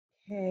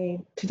Okay,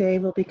 today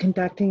we'll be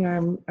conducting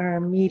our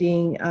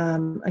meeting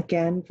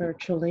again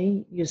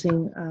virtually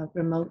using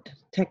remote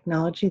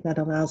technology that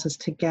allows us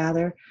to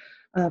gather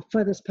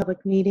for this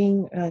public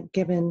meeting,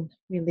 given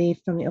relief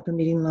from the open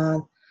meeting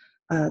law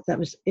that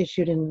was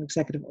issued in an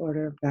executive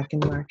order back in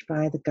March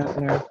by the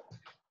governor.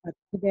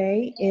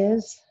 Today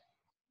is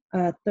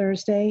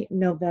Thursday,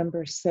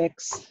 November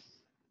 6th,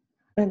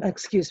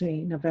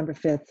 November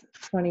 5th,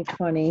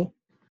 2020.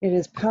 It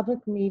is public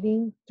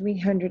meeting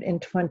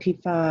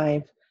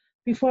 325.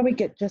 Before we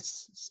get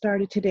just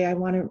started today, I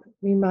want to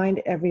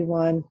remind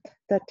everyone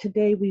that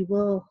today we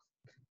will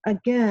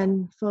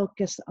again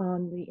focus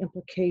on the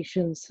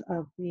implications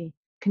of the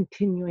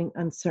continuing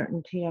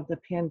uncertainty of the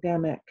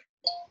pandemic.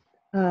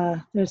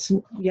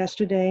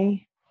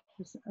 Yesterday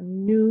was a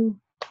new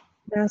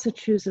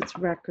Massachusetts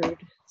record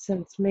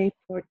since May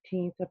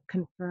 14th of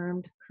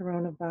confirmed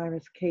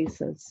coronavirus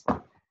cases.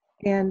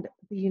 And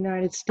the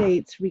United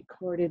States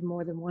recorded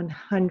more than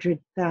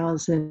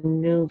 100,000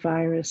 new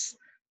virus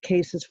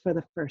cases for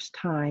the first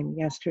time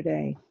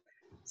yesterday.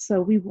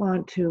 So we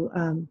want to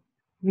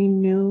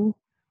renew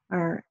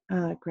our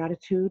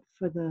gratitude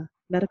for the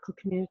medical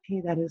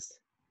community that is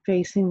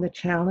facing the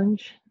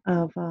challenge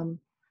of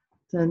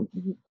the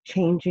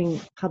changing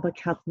public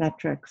health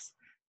metrics.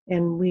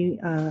 And we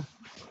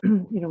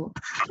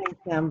thank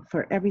them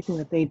for everything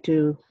that they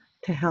do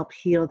to help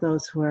heal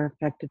those who are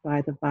affected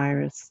by the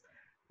virus.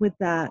 With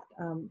that,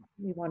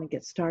 we want to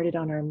get started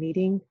on our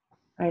meeting.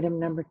 Item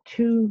number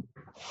 2,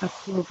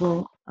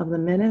 approval of the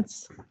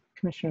minutes.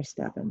 Commissioner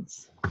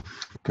Stebbins.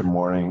 Good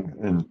morning,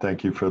 and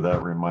thank you for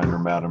that reminder,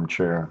 Madam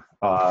Chair.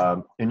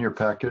 In your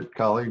packet,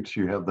 colleagues,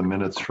 you have the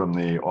minutes from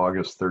the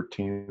August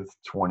 13th,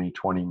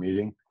 2020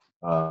 meeting.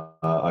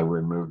 I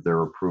would move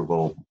their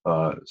approval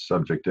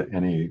subject to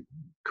any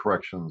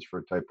corrections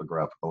for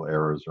typographical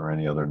errors or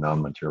any other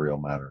non-material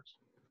matters.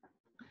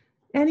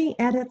 Any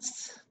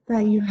edits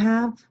that you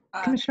have,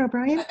 Commissioner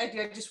O'Brien? I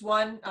do just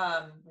one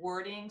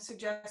wording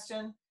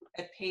suggestion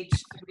at page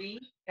 3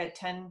 at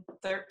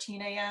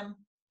 10:13 a.m.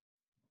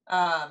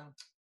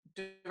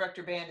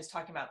 Director Band is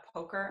talking about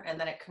poker, and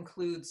then it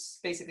concludes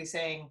basically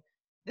saying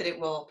that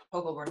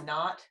poker will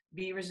not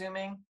be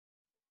resuming.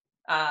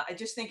 I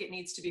just think it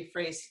needs to be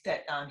phrased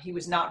that he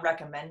was not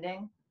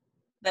recommending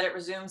that it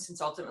resume,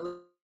 since ultimately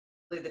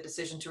the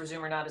decision to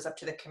resume or not is up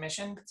to the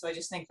commission. So I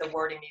just think the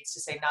wording needs to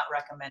say not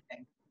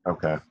recommending.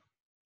 Okay.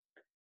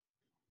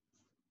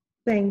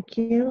 Thank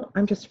you.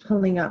 I'm just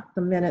pulling up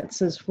the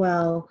minutes as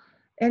well.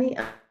 Any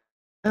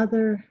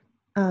other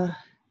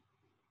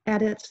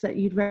edits that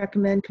you'd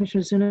recommend,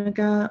 Commissioner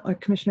Zuniga or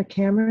Commissioner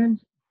Cameron?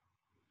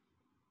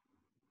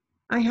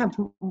 I have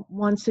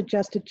one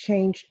suggested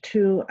change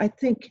to, I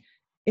think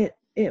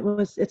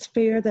it's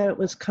fair that it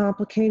was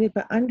complicated,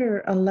 but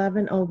under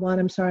 1101,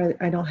 I'm sorry,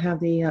 I don't have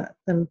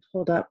them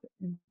pulled up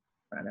in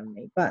front of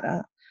me, but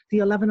the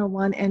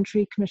 1101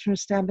 entry, Commissioner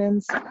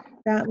Stebbins,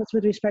 that was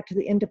with respect to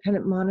the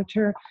independent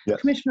monitor.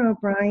 Yes. Commissioner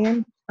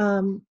O'Brien,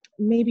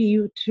 maybe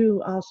you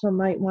too also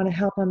might want to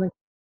help on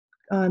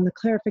the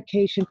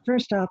clarification.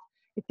 First off,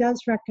 it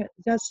does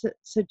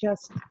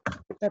suggest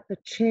that the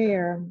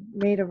chair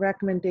made a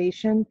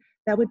recommendation.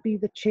 That would be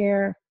the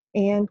chair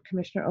and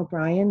Commissioner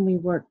O'Brien. We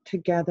worked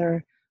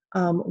together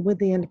with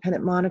the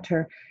independent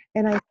monitor.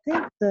 And I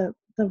think the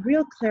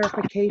real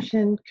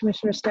clarification,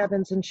 Commissioner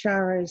Stebbins and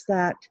Shara, is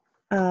that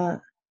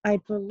I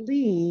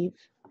believe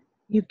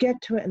you get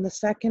to it in the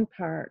second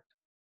part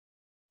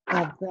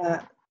of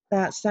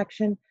that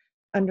section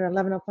under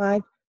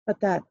 1105, but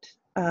that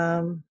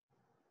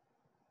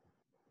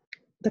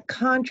the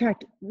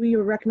contract, we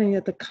were recommending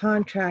that the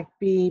contract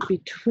be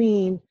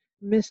between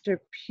Mr.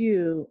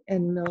 Pugh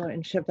and Miller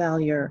and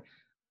Chevalier.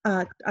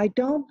 I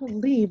don't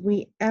believe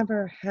we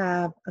ever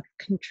have a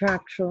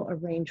contractual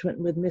arrangement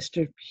with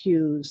Mr.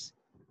 Pugh's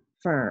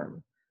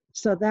firm.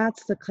 So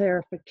that's the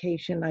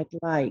clarification I'd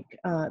like,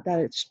 that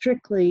it's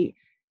strictly,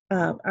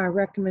 our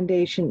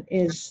recommendation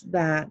is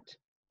that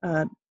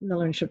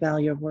Miller and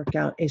Chevalier work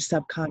out a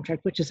subcontract,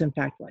 which is in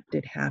fact what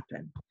did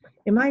happen.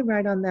 Am I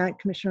right on that,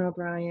 Commissioner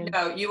O'Brien?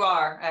 No, you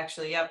are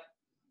actually, yep.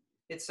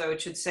 It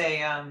should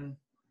say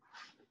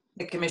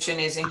the commission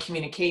is in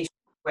communication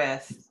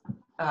with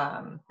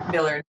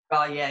Miller and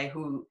Chevalier,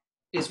 who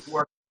is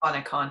working on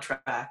a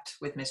contract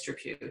with Mr.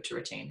 Pugh to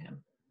retain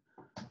him.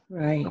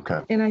 Right. Okay.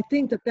 And I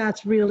think that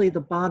that's really the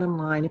bottom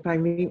line. If I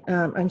read,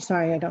 I'm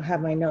sorry, I don't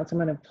have my notes. I'm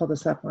going to pull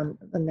this up on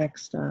the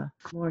next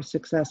more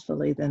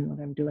successfely than what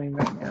I'm doing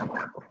right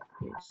now.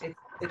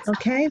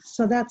 Okay,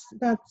 so that's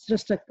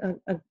just a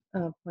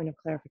point of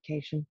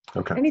clarification.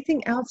 Okay.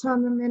 Anything else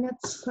on the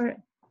minutes?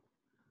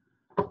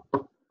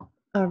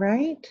 All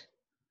right.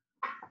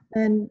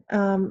 And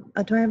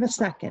do I have a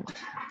second?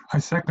 I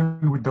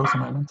second with those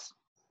amendments.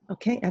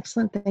 Okay,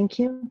 excellent. Thank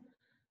you.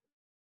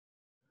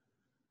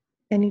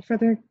 Any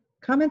further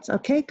comments?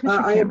 Okay,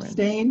 Commissioner I Cameron.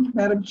 abstain,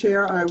 Madam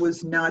Chair. I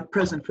was not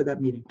present for that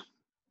meeting.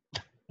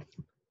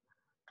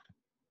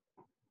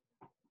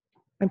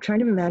 I'm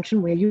trying to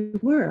imagine where you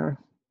were.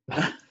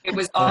 It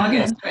was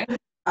August, right?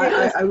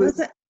 I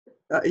was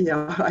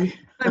Yeah,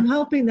 I'm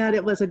hoping that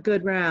it was a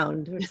good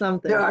round or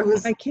something. yeah,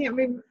 I can't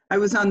remember. I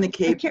was on the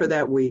Cape can't- for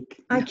that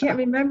week. I can't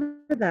remember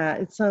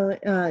that. It's so,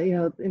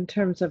 in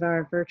terms of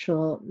our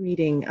virtual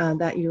meeting,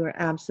 that you were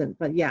absent.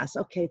 But yes,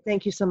 okay.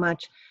 Thank you so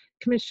much,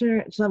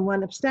 Commissioner. So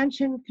one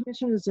abstention.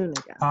 Commissioner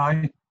Zuniga.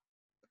 Aye.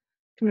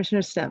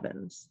 Commissioner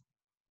Stebbins.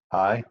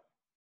 Aye.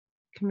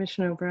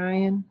 Commissioner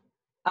O'Brien.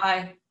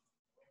 Aye.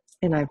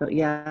 And I vote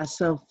yes.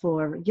 So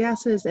 4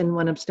 yeses and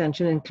 1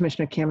 abstention. And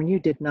Commissioner Cameron, you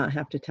did not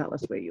have to tell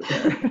us where you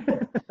were.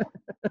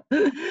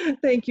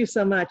 Thank you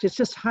so much. It's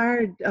just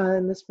hard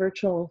in this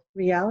virtual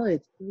reality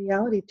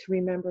to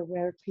remember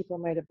where people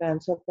might have been.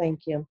 So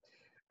thank you.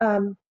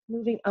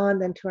 Moving on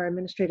then to our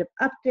administrative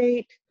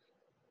update.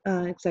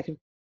 Executive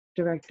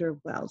Director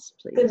Wells,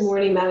 please. Good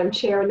morning, Madam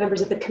Chair and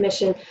members of the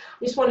Commission.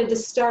 I just wanted to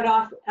start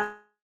off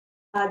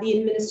the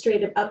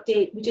administrative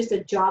update with just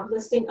a job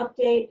listing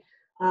update.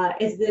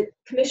 As the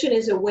Commission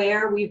is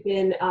aware, we've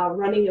been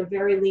running a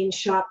very lean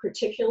shop,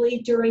 particularly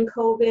during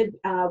COVID.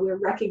 We're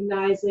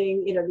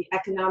recognizing, the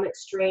economic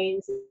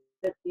strains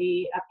that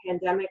the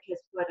pandemic has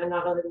put on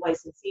not only the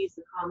licensees,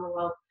 the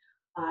Commonwealth,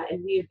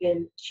 and we have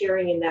been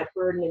sharing in that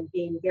burden and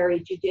being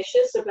very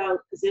judicious about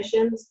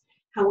positions.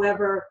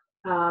 However,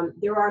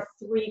 there are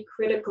 3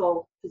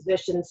 critical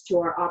positions to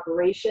our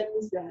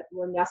operations that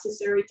were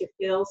necessary to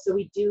fill. So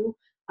we do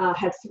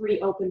have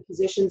 3 open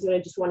positions, and I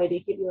just wanted to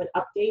give you an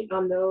update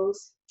on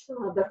those.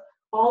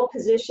 All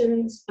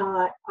positions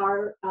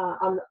are,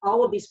 on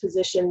all of these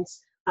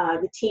positions,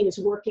 the team is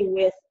working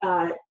with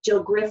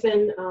Jill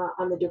Griffin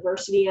on the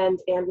diversity end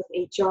and with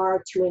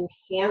HR to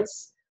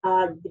enhance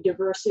the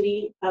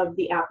diversity of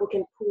the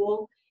applicant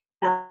pool.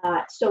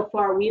 So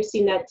far, we have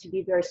seen that to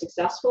be very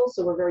successful,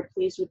 so we're very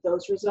pleased with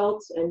those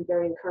results and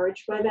very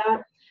encouraged by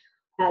that.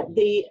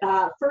 The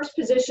first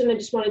position I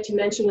just wanted to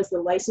mention was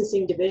the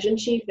licensing division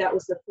chief. That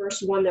was the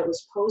first one that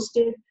was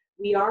posted.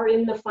 We are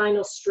in the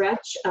final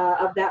stretch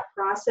of that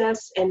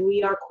process, and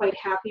we are quite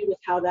happy with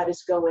how that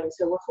is going.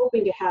 So we're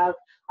hoping to have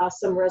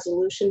some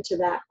resolution to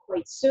that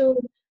quite soon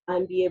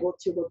and be able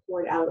to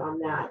report out on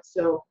that.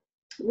 So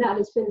that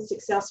has been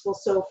successful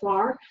so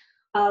far.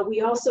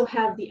 We also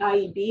have the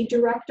IEB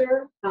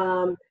director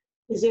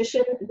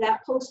position. That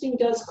posting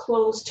does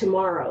close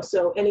tomorrow.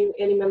 So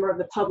any member of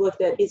the public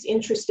that is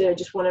interested, I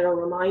just wanted a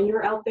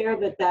reminder out there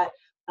that that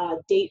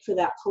date for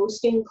that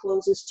posting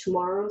closes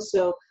tomorrow.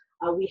 So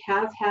we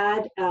have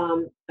had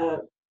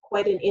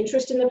quite an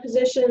interest in the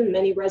position.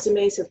 Many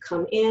resumes have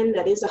come in.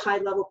 That is a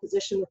high-level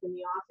position within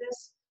the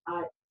office.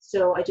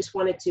 So I just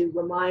wanted to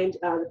remind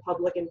the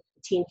public and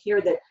the team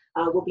here that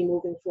we'll be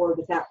moving forward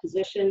with that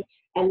position.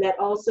 And that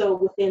also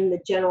within the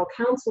general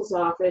counsel's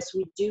office,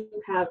 we do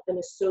have an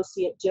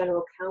associate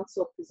general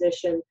counsel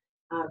position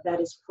that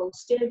is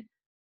posted.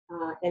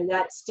 And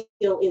that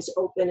still is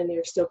open, and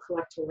they're still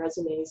collecting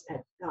resumes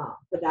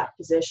for that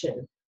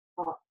position.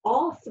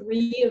 All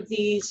 3 of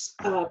these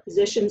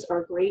positions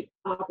are great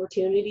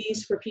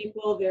opportunities for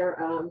people. They're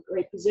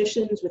great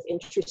positions with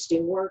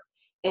interesting work,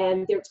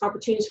 and there's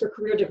opportunities for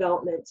career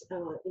development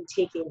in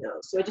taking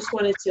those. So I just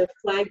wanted to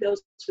flag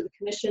those for the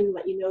Commission,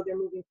 let you know they're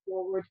moving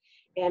forward,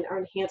 and our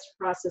enhanced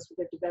process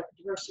with their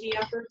diversity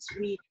efforts.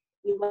 We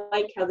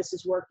like how this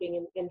is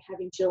working, and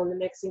having Jill in the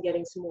mix and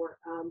getting some more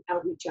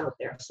outreach out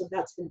there. So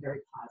that's been very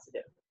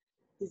positive.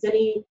 Does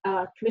any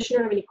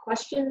Commissioner have any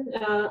question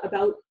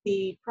about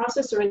the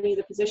process or any of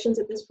the positions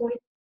at this point?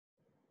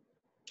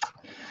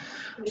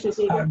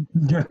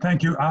 Yeah,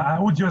 thank you. I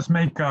would just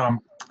make a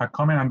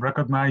comment and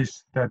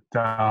recognize that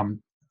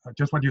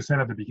just what you said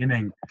at the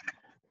beginning,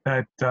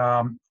 that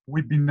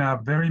we've been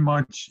very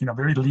much in a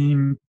very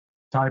lean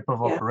type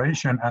of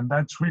operation, and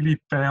that's really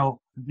felt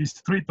these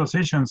 3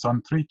 positions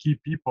on 3 key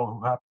people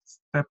who have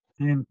stepped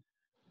in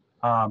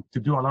to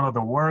do a lot of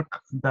the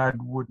work that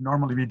would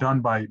normally be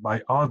done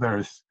by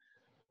others.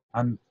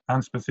 And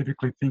I'm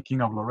specifically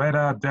thinking of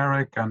Loretta,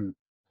 Derek, and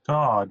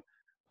Todd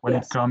when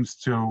it comes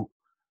to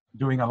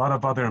doing a lot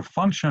of other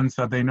functions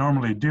that they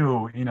normally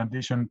do in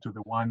addition to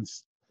the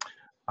ones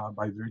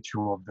by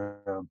virtue of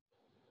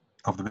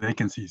the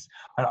vacancies.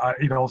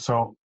 It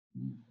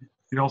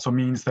also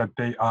means that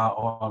they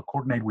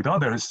coordinate with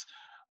others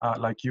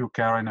like you,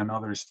 Karen, and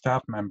other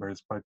staff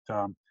members. But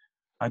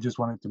I just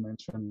wanted to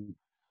mention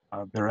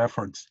their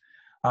efforts.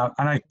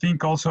 And I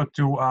think also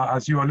to,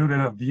 as you alluded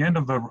at the end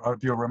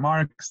of your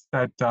remarks,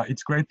 that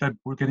it's great that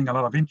we're getting a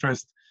lot of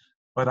interest,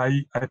 but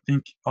I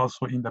think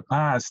also in the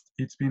past,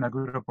 it's been a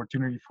good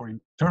opportunity for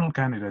internal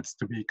candidates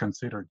to be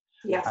considered.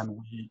 Yes. And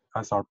we,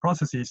 as our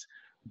processes,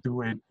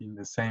 do it in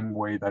the same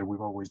way that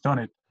we've always done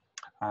it.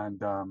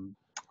 And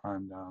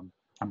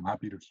I'm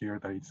happy to hear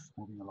that it's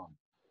moving along.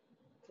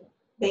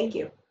 Thank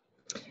you.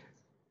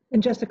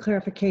 And just a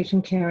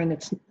clarification, Karen,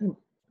 it's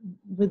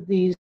with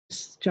these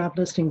job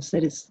listings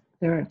that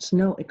there's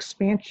no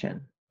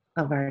expansion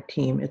of our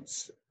team.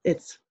 It's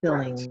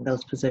filling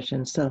those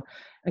positions. So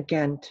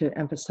again, to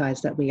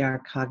emphasize that we are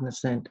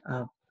cognizant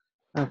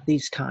of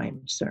these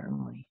times,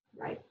 certainly.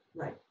 Right.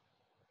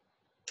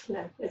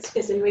 Yeah,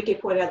 as Enrique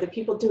pointed out, the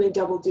people doing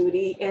double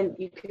duty, and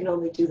you can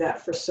only do that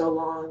for so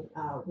long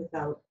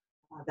without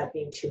that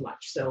being too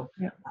much. So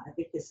Yeah. I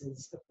think this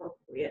is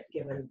appropriate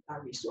given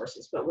our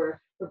resources, but we're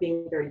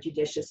being very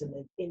judicious in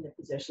the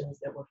positions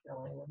that we're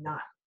filling. We're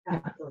not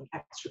filling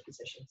extra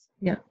positions.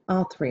 Yeah,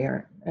 all three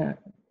are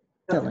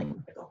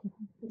filling.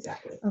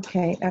 Exactly.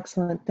 Okay,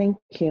 excellent. Thank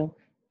you.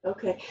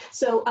 Okay,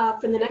 so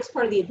for the next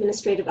part of the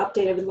administrative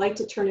update, I would like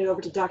to turn it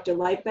over to Dr.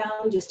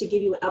 Lightbound just to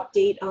give you an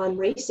update on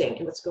racing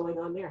and what's going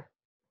on there.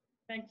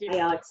 Thank you. Hi,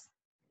 Alex.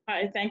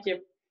 Hi, thank you.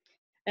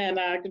 And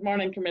good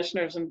morning,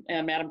 commissioners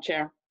and Madam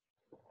Chair.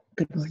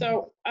 Good morning.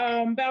 So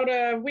about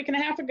a week and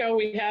a half ago,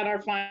 we had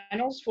our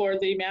finals for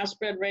the mass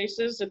bred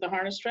races at the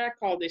harness track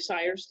called the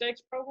Sire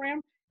Stakes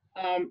program.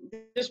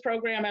 This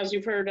program, as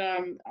you've heard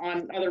on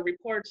other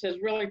reports, has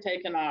really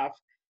taken off.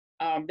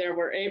 There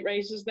were 8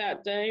 races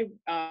that day,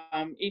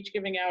 each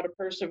giving out a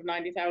purse of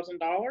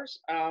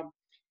 $90,000.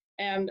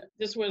 And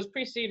this was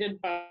preceded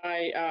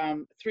by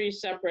 3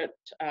 separate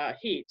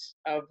heats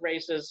of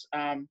races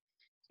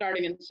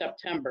starting in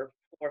September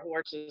for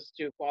horses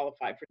to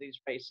qualify for these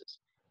races.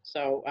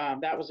 So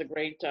that was a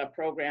great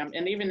program.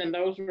 And even in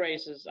those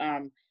races,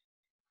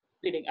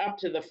 leading up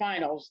to the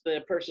finals,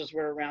 the purses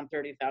were around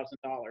 $30,000.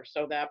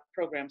 So that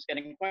program's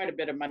getting quite a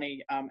bit of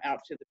money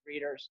out to the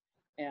breeders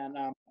and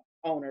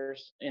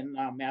owners in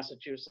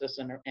Massachusetts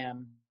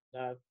and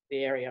the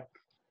area.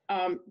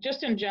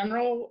 Just in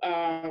general,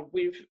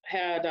 we've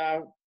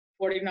had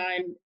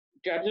 49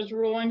 judges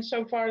ruling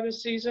so far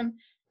this season,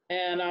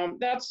 and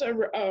that's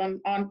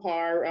on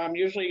par.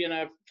 Usually in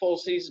a full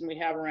season, we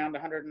have around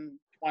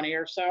 120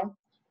 or so.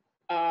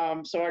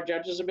 So our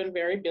judges have been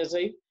very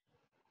busy.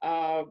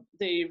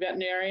 The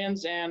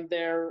veterinarians and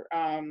their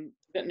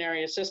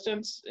veterinary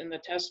assistants in the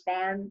test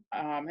barn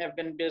have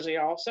been busy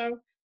also.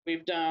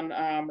 We've done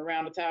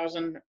around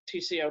 1,000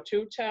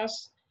 TCO2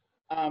 tests,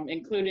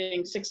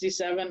 including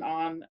 67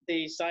 on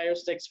the Sire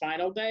Stakes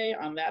final day.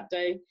 On that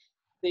day,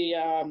 the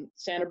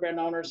Standardbred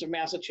Owners of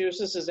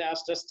Massachusetts has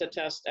asked us to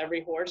test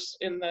every horse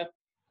in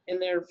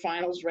their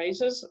finals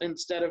races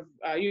instead of,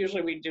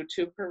 usually we do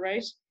 2 per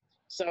race.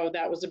 So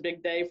that was a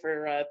big day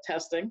for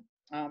testing.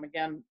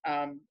 Again,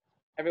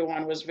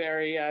 everyone was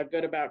very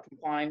good about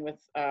complying with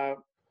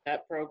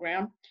that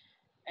program.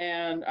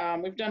 And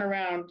we've done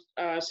around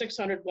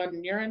 600 blood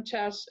and urine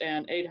tests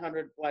and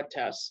 800 blood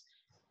tests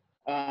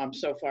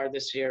so far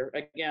this year.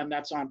 Again,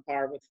 that's on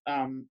par with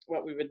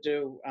what we would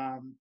do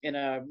in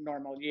a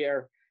normal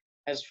year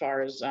as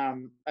far as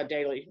a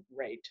daily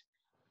rate.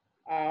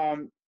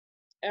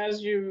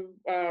 As you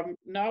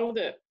know,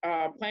 that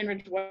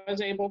Plainridge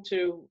was able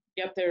to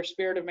get their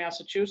Spirit of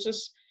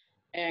Massachusetts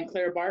and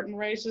Claire Barton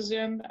races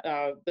in,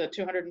 the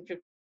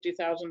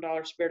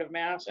 $250,000 Spirit of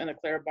Mass and the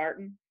Claire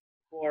Barton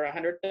for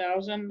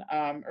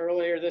 $100,000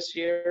 earlier this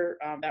year.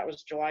 That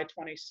was July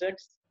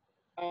 26th.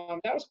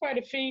 That was quite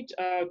a feat.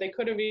 They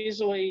could have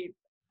easily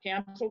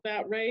canceled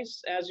that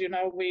race. As you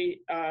know,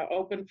 we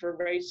opened for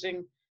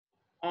racing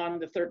on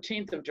the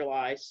 13th of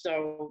July.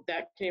 So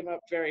that came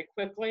up very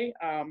quickly,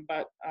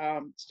 but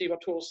Steve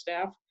O'Toole's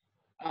staff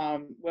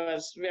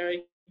was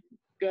very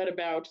good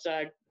about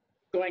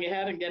going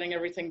ahead and getting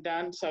everything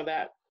done so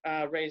that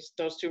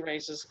those 2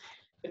 races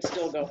could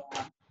still go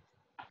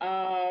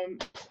on.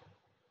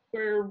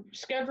 We're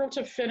scheduled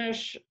to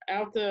finish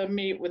out the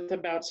meet with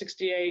about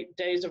 68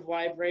 days of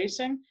live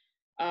racing.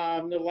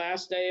 The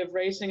last day of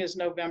racing is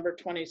November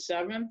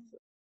 27th.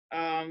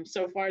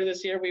 So far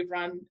this year, we've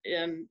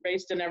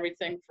raced in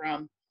everything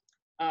from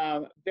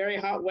very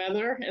hot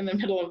weather in the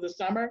middle of the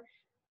summer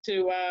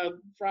to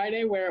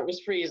Friday where it was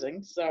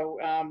freezing. So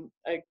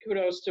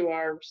kudos to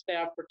our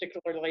staff,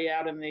 particularly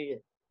out in the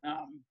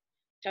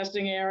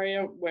testing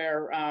area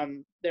where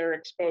they're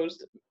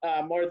exposed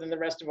more than the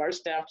rest of our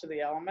staff to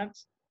the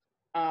elements.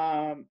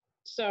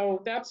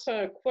 So that's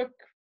a quick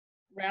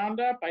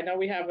roundup. I know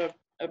we have a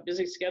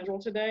busy schedule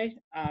today.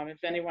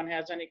 If anyone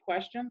has any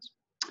questions.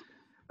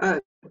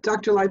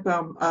 Dr.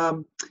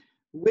 Lightbaum,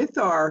 with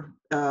our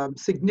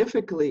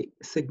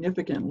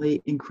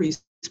significantly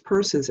increased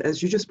purses,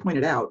 as you just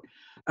pointed out,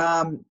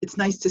 it's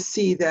nice to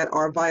see that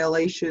our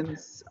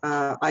violations,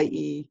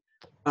 i.e.,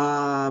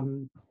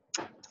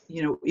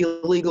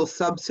 illegal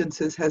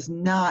substances, has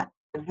not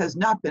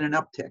been an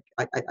uptick.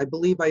 I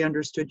believe I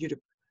understood you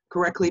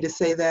correctly to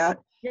say that.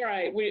 You're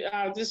right. We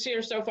this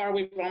year so far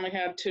we've only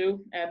had 2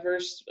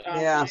 adverse.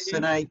 Yes,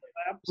 and I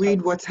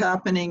read what's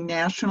happening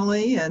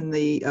nationally and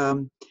the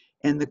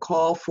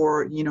call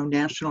for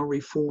national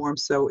reform.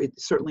 So it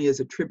certainly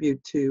is a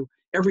tribute to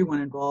everyone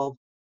involved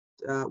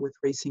with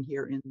racing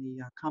here in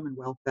the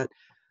Commonwealth that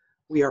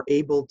we are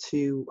able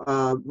to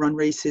run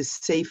races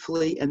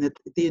safely, and that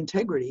the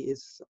integrity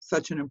is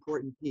such an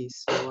important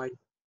piece. So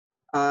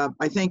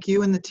I thank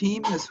you and the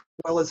team, as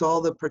well as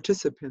all the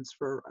participants,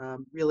 for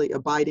really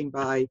abiding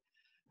by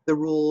the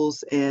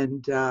rules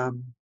and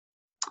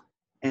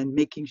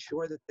making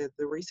sure that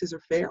the races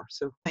are fair.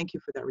 So thank you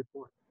for that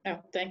report. Oh,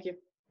 thank you.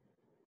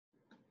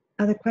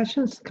 Other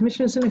questions?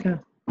 Commissioner Zuniga.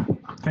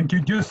 Thank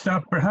you. Just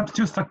perhaps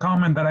just a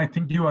comment that I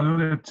think you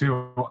alluded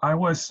to. I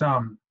was,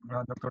 Dr.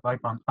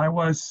 Lightbaum, I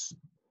was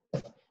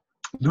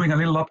doing a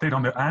little update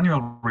on the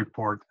annual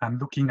report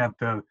and looking at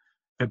the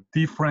the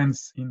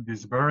difference in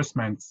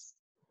disbursements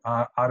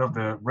out of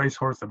the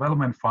Racehorse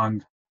Development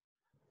Fund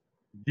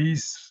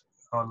this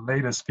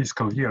latest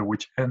fiscal year,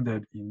 which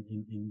ended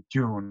in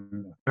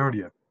June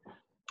 30th.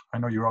 I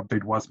know your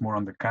update was more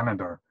on the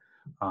calendar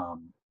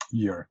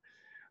year.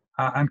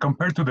 And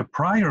compared to the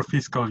prior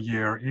fiscal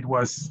year, it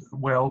was,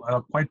 well,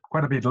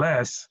 quite a bit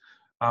less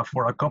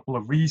for a couple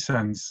of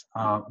reasons,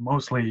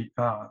 mostly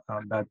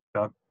that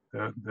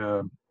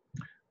the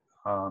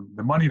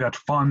money that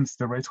funds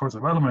the Racehorse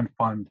Development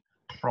Fund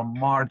from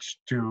March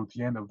to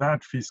the end of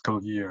that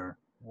fiscal year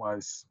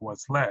was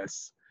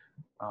less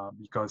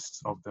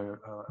because of the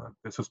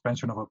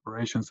suspension of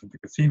operations at the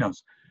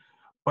casinos.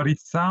 But it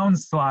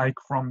sounds like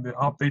from the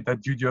update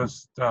that you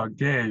just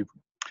gave,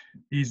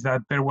 is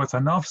that there was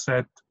an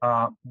offset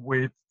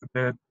with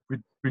the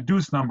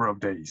reduced number of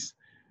days.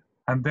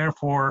 And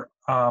therefore,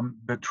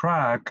 the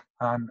track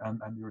and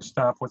your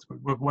staff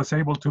was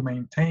able to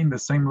maintain the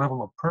same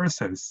level of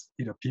purses,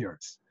 it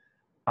appears,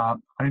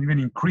 and even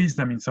increase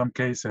them in some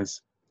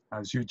cases,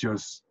 as you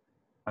just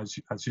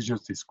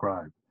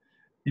described.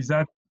 Is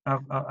that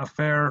a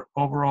fair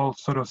overall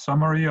sort of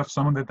summary of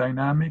some of the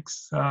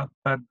dynamics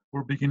that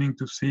we're beginning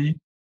to see?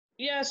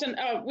 Yes, and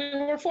we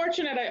were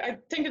fortunate. I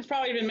think it's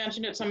probably been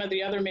mentioned at some of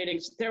the other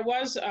meetings. There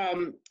was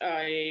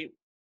a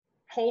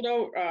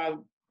holdover.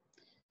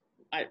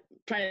 I'm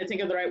trying to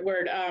think of the right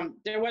word.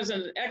 There was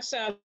an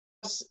excess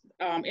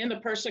in the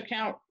purse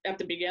account at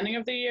the beginning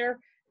of the year,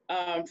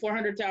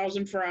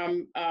 400,000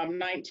 from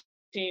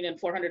 19 and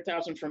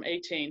 400,000 from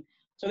 18.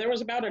 So there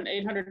was about an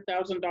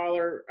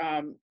 $800,000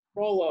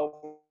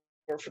 rollover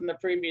from the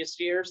previous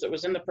years that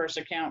was in the purse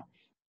account.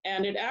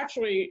 And it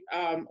actually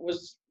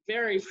was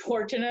very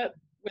fortunate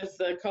with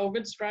the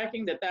COVID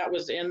striking that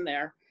was in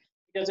there,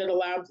 because it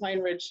allowed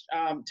Plain Ridge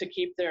to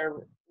keep their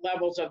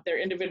levels of their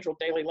individual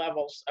daily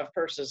levels of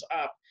purses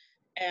up.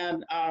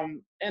 And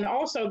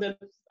also that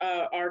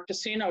our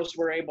casinos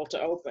were able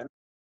to open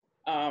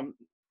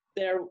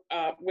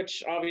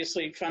which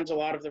obviously funds a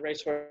lot of the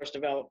Racehorse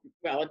Development.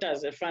 Well, it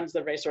does. It funds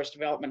the Racehorse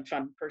Development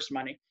Fund purse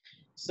money.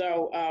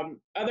 So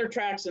other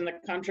tracks in the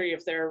country,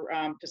 if their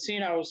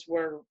casinos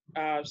were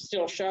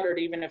still shuttered,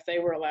 even if they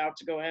were allowed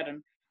to go ahead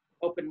and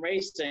open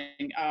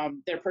racing,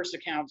 their purse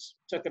accounts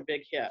took a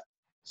big hit.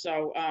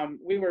 So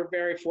we were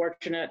very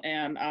fortunate,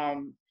 and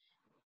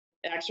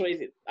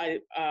actually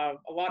a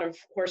lot of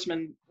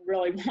horsemen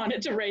really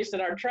wanted to race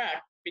at our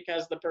track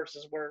because the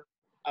purses were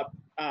up,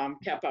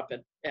 kept up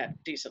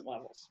at decent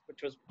levels, which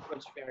was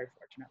very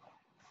fortunate.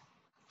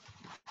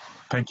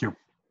 Thank you.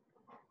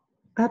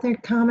 Other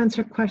comments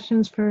or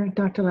questions for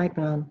Dr.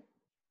 Lightbound?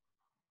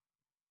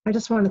 I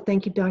just want to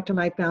thank you, Dr.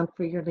 Lightbound,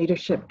 for your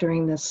leadership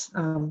during this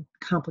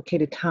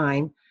complicated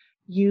time.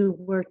 You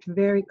worked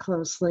very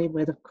closely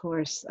with, of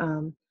course,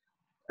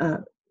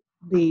 with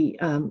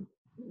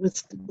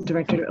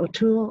Director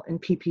O'Toole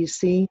and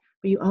PPC,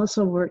 but you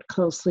also worked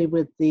closely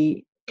with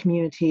the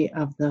community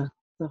of the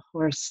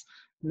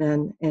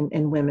horsemen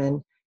and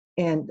women,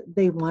 and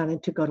they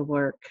wanted to go to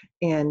work.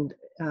 And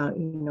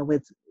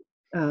with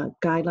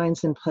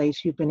guidelines in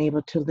place, you've been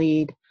able to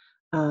lead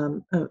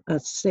a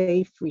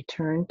safe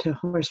return to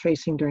horse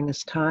racing during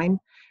this time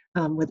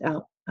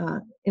without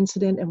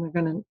incident, and we're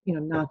going to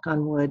knock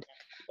on wood.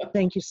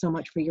 Thank you so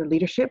much for your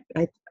leadership.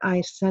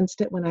 I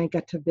sensed it when I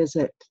got to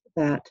visit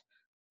that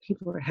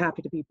people were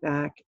happy to be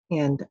back,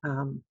 and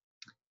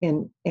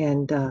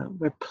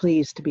we're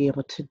pleased to be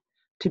able to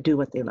do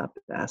what they love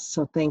best.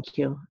 So thank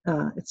you.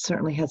 It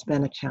certainly has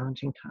been a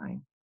challenging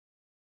time.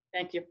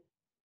 Thank you.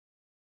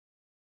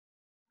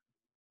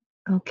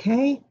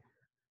 Okay,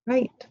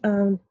 right.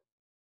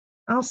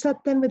 All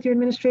set then with your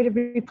administrative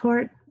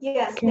report?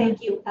 Yes, Karen?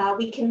 thank you.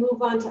 We can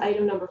move on to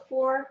item number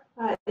 4,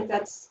 if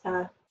that's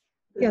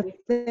Yeah,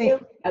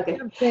 okay.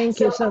 Thank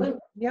you. So, So,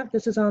 yep,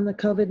 this is on the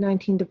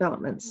COVID-19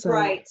 developments. So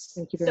right.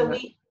 Thank you very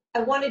much. I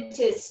wanted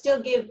to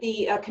still give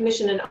the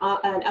commission an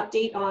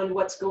update on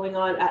what's going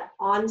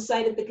on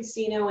site at the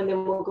casino, and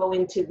then we'll go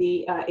into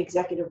the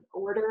executive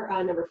order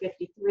number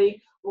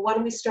 53. Well, why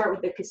don't we start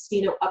with the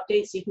casino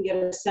update so you can get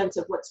a sense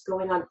of what's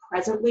going on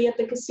presently at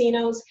the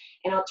casinos,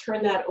 and I'll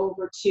turn that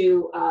over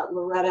to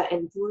Loretta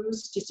and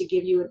Bruce just to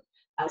give you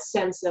a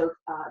sense of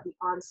the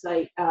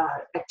on-site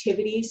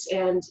activities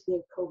and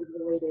the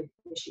COVID-related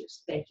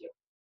issues. Thank you.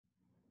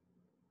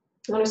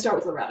 I want to start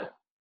with Loretta.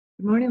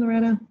 Good morning,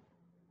 Loretta.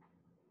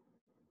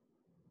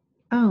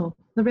 Oh,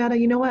 Loretta,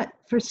 you know what?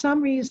 For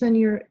some reason,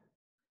 you're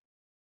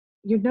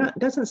not,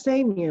 doesn't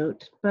say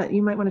mute, but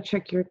you might want to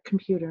check your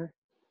computer.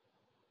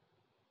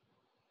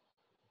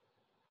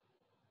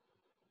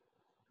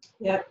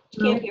 Yeah,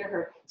 can't hear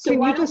her. So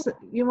can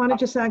you want to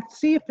just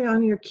see if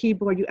on your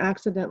keyboard you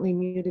accidentally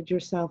muted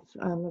yourself,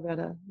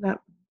 Loretta.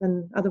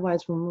 Then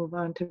otherwise we'll move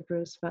on to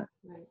Bruce, but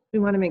we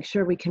want to make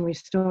sure we can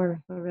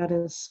restore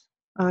Loretta's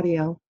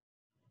audio.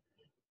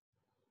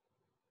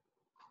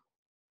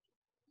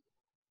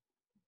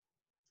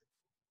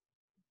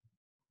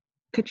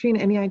 Katrina,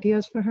 any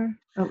ideas for her?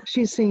 Oh,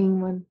 she's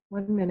seeing one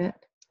minute.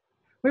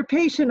 we're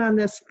patient on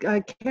this.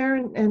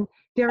 Karen and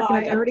Derek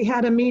and I already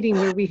had a meeting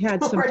where we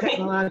had some Right.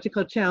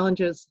 technological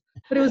challenges,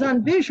 but it was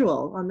on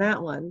visual on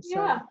that one. So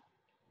Yeah.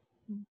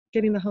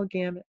 getting the whole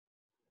gamut.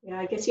 Yeah,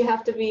 I guess you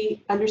have to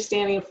be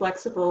understanding and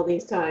flexible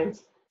these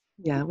times.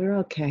 Yeah, we're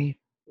okay.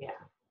 Yeah.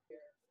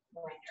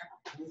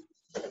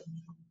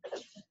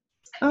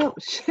 Oh,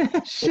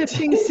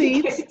 shifting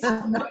seats.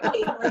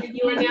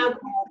 You are now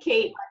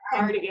Kate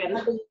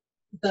Cardigan.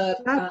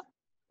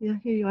 Yeah,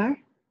 here you are.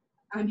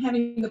 I'm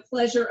having the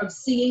pleasure of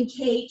seeing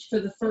Kate for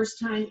the first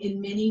time in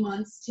many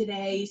months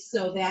today,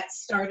 so that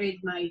started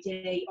my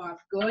day off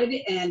good,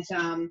 and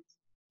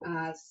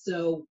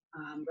so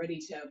I'm ready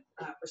to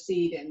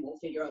proceed, and we'll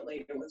figure out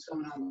later what's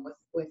going on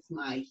with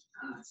my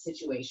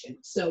situation.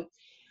 So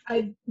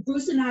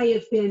Bruce and I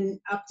have been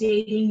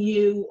updating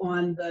you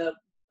on the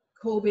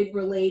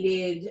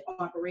COVID-related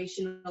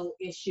operational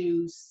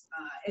issues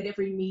at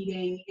every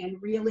meeting, and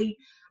really,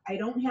 I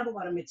don't have a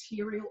lot of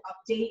material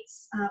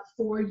updates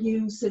for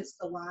you since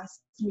the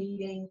last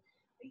meeting.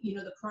 You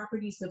know, the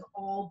properties have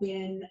all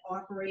been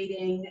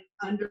operating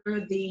under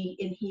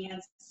the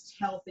enhanced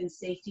health and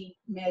safety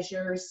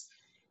measures.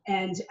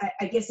 And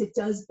I guess it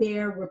does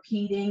bear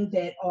repeating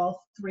that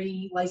all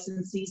three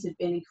licensees have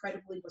been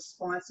incredibly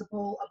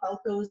responsible about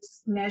those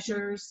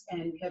measures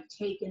and have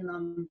taken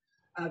them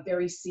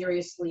very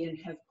seriously and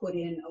have put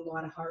in a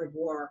lot of hard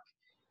work.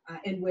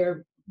 And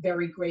we're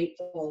very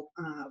grateful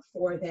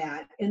for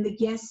that. And the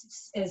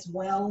guests as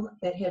well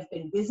that have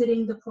been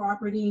visiting the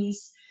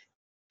properties,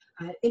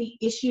 any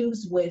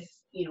issues with,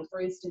 you know, for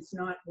instance,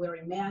 not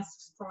wearing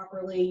masks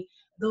properly,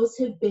 those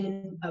have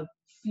been a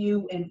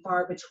few and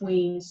far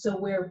between. So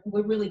we're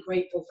really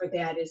grateful for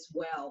that as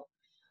well.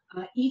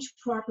 Each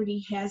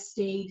property has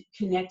stayed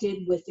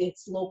connected with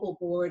its local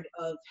board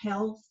of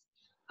health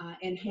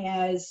and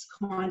has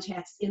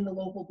contacts in the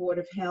local board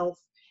of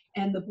health.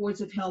 And the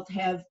boards of health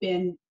have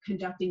been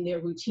conducting their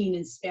routine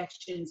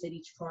inspections at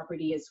each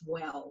property as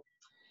well.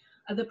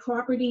 The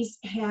properties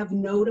have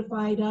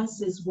notified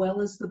us, as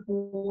well as the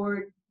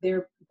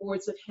their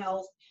boards of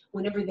health,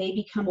 whenever they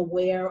become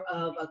aware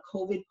of a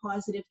COVID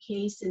positive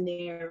case in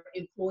their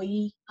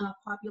employee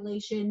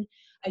population.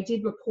 I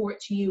did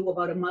report to you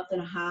about a month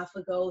and a half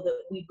ago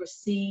that we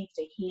received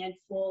a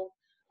handful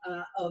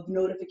of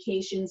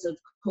notifications of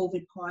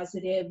COVID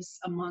positives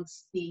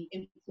amongst the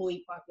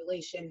employee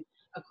population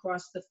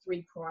across the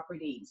three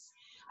properties.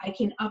 I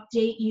can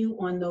update you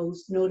on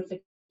those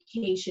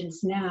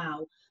notifications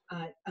now.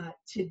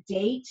 To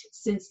date,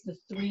 since the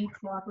three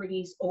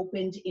properties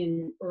opened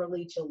in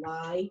early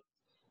July,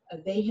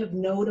 they have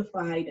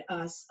notified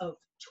us of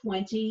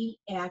 20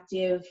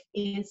 active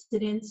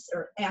incidents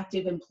or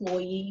active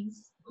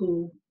employees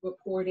who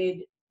reported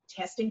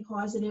testing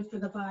positive for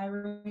the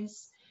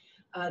virus.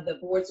 The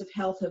boards of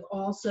health have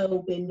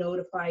also been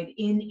notified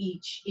in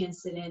each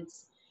incident.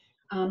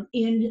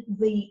 In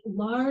the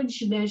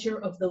large measure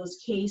of those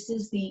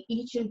cases,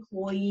 each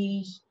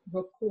employee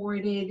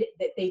reported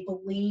that they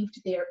believed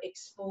their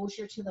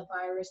exposure to the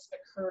virus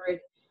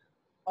occurred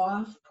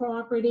off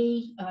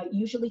property,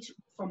 usually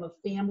from a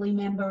family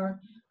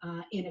member,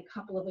 in a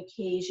couple of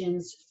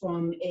occasions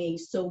from a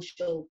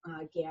social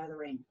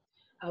gathering.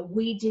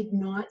 We did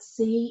not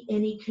see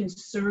any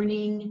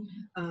concerning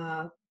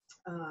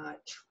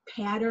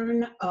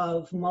pattern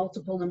of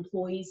multiple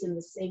employees in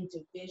the same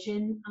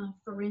division,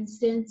 for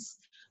instance.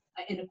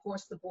 And of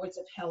course, the boards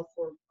of health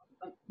were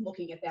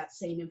looking at that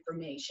same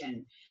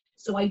information.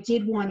 So I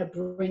did want to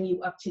bring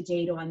you up to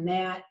date on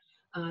that,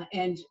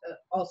 and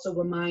also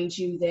remind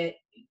you that,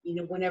 you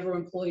know, whenever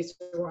employees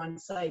are on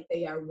site,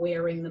 they are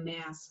wearing the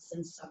masks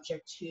and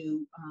subject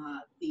to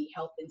the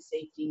health and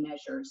safety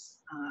measures,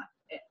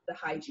 the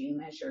hygiene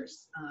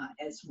measures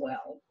as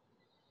well.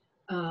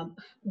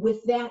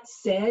 With that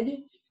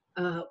said,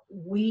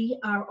 we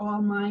are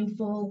all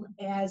mindful,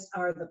 as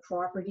are the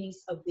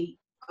properties, of the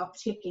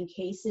uptick in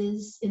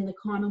cases in the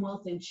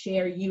Commonwealth. And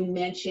Chair, you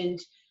mentioned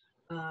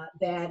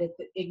that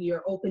in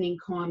your opening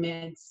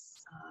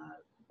comments,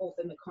 both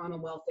in the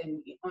Commonwealth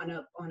and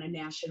on a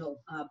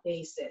national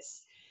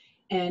basis.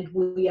 And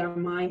we are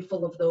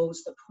mindful of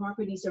those. The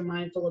properties are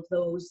mindful of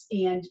those,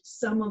 and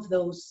some of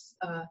those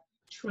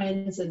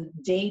trends and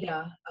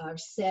data are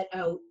set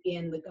out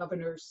in the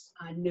governor's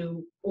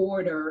new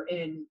order.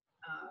 And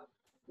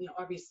you know,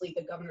 obviously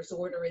the governor's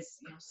order is,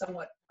 you know,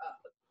 somewhat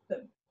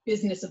the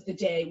business of the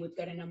day. We've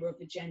got a number of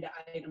agenda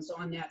items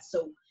on that,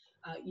 so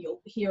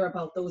you'll hear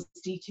about those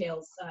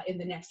details in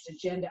the next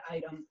agenda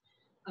item.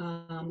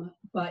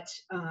 But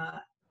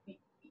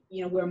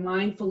you know, we're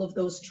mindful of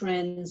those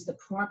trends. The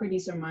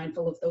properties are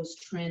mindful of those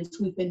trends.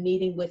 We've been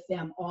meeting with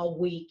them all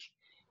week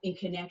in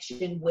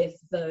connection with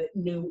the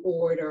new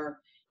order,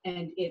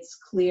 and it's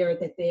clear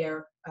that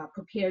they're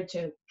prepared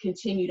to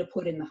continue to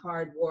put in the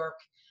hard work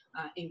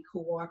and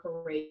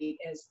cooperate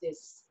as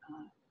this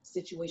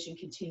situation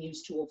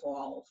continues to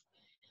evolve.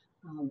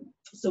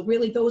 So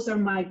really, those are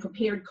my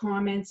prepared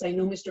comments. I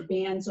know Mr.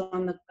 Band's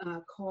on the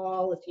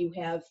call. If you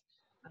have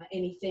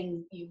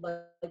anything you'd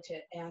like to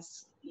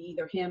ask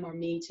either him or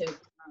me to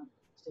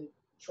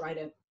try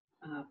to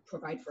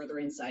provide further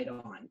insight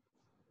on.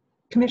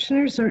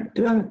 Commissioners, or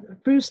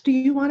Bruce, do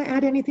you want to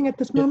add anything at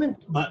this moment?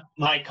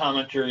 My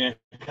commentary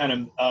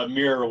kind of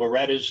mirror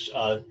Loretta's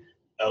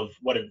of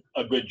what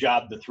a good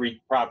job the three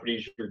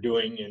properties are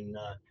doing in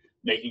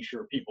making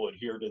sure people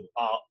adhere to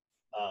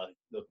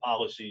the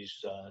policies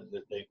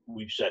that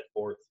we've set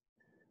forth.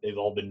 They've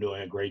all been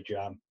doing a great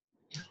job.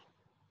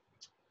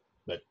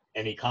 But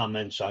any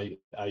comments, I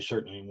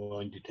certainly am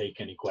willing to take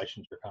any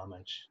questions or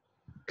comments.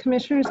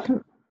 Commissioners,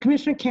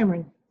 Commissioner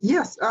Cameron.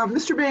 Yes,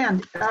 Mr.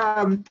 Band,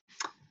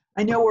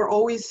 I know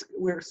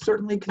we're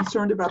certainly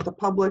concerned about the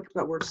public,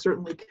 but we're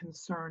certainly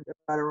concerned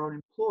about our own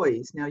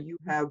employees. Now you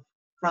have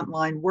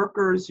frontline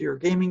workers, your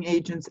gaming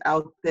agents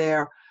out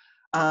there.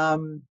 I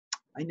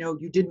know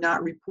you did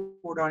not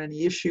report on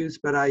any issues,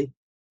 but I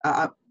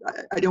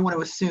don't want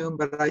to assume,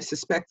 but I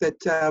suspect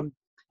that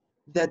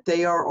that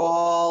they are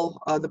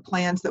all, the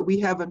plans that we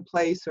have in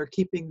place are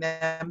keeping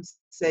them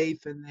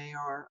safe, and they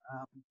are,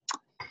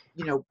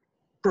 you know,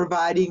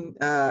 providing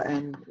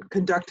and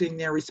conducting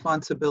their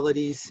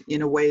responsibilities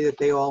in a way that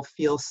they all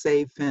feel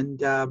safe, and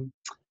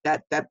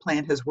that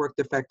plan has worked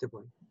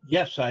effectively.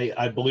 Yes,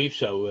 I believe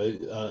so.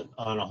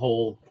 On a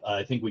whole,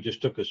 I think we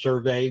just took a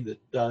survey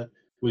that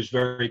was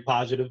very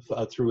positive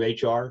through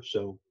HR.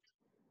 So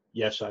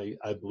yes, I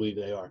believe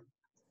they are.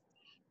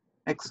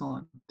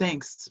 Excellent.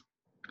 Thanks.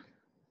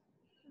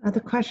 Other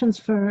questions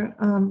for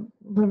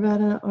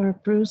Loretta or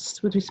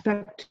Bruce with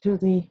respect to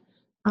the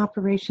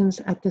operations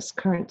at this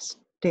current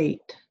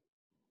state?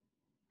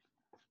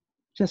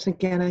 Just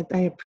again,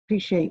 I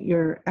appreciate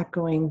your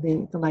echoing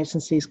the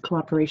licensees'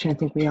 cooperation. I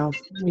think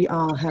we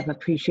all have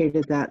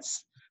appreciated that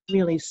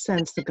really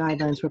since the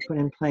guidelines were put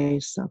in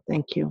place. So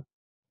thank you.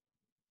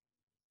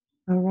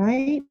 All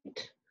right.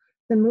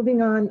 Then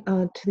moving on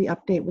to the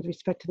update with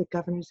respect to the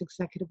governor's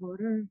executive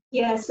order.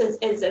 Yes,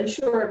 as I'm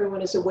sure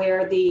everyone is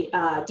aware, the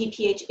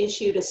DPH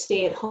issued a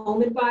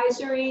stay-at-home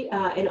advisory,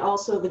 and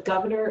also the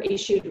governor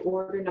issued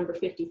order number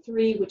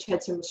 53, which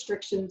had some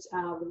restrictions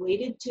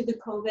related to the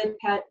COVID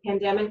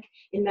pandemic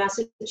in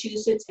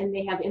Massachusetts, and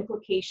they have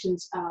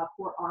implications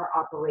for our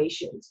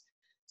operations.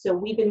 So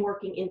we've been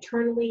working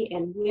internally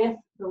and with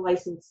the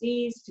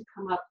licensees to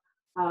come up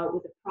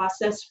with a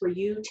process for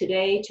you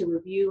today to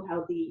review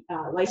how the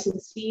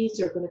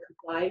licensees are going to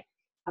comply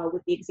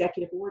with the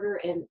executive order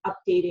and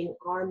updating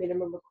our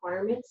minimum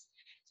requirements.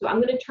 So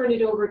I'm going to turn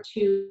it over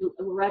to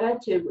Loretta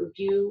to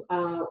review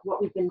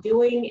what we've been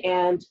doing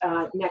and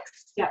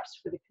next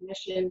steps for the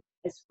commission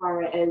as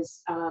far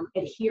as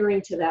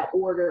adhering to that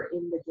order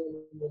in the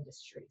gaming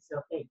industry.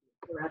 So thank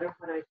you, Loretta.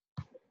 When I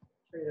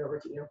turn it over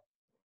to you.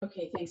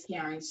 Okay, thanks,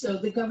 Karen. So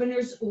the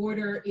governor's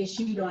order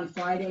issued on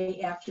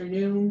Friday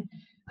afternoon.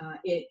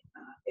 It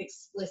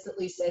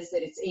explicitly says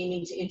that it's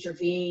aiming to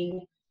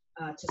intervene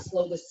to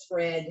slow the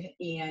spread,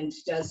 and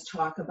does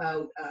talk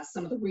about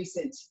some of the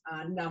recent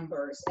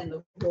numbers and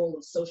the role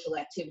of social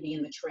activity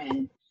in the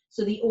trend.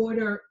 So the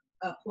order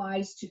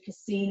applies to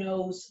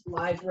casinos,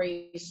 live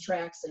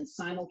racetracks, and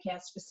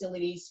simulcast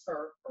facilities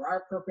for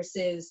our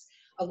purposes,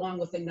 along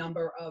with a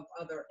number of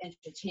other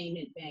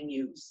entertainment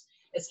venues.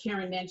 As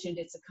Karen mentioned,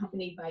 it's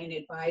accompanied by an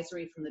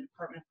advisory from the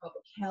Department of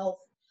Public Health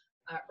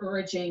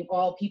urging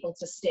all people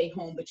to stay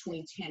home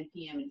between 10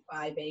 p.m. and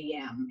 5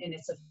 a.m. And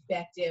it's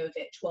effective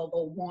at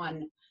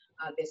 12:01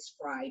 this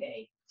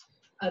Friday.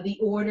 The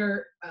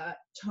order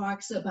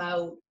talks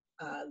about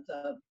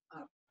the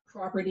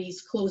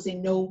properties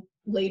closing no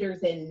later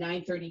than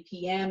 9:30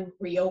 p.m.,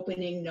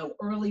 reopening no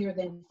earlier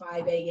than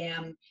 5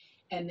 a.m.,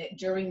 and that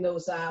during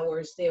those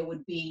hours there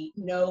would be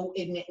no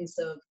admittance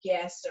of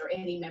guests or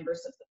any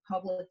members of the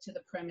public to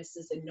the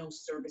premises, and no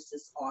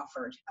services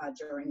offered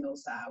during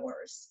those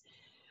hours.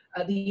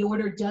 The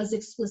order does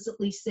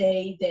explicitly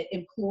say that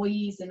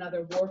employees and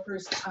other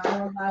workers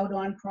are allowed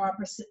on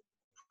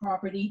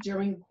property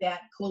during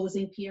that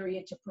closing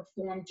period to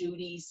perform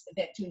duties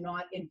that do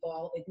not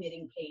involve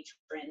admitting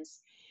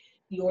patrons.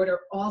 The order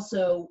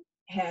also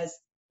has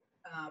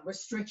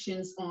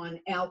restrictions on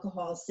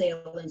alcohol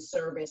sale and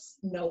service,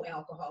 no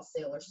alcohol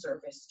sale or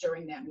service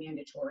during that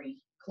mandatory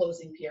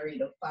closing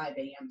period of 5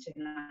 a.m. to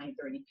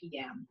 9:30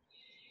 p.m.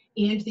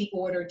 And the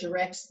order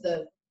directs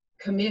the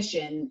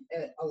Commission,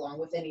 along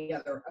with any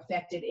other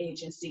affected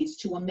agencies,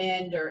 to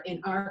amend, or in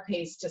our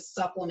case, to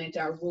supplement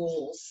our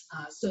rules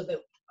so that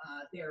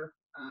there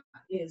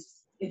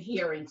is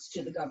adherence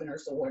to the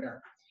governor's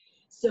order.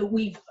 So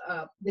we've,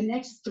 the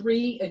next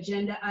three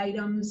agenda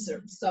items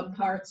or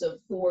subparts of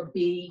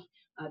 4B,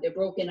 they're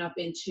broken up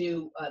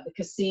into the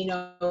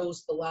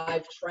casinos, the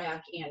live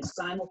track, and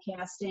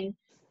simulcasting.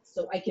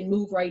 So I can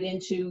move right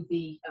into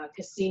the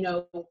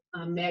casino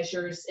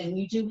measures, and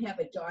you do have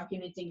a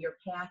document in your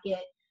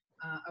packet.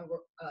 I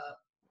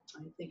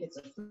think it's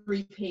a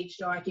 3-page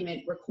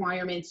document,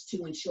 requirements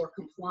to ensure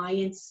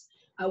compliance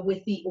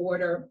with the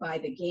order by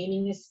the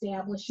gaming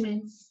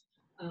establishments.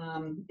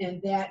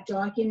 And that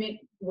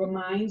document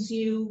reminds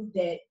you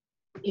that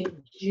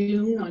in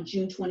June, on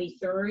June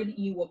 23rd,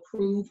 you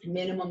approved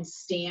minimum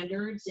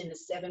standards in a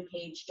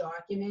 7-page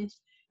document.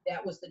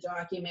 That was the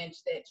document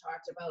that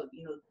talked about,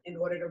 you know, in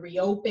order to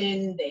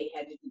reopen, they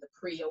had to do the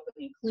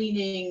pre-opening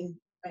cleaning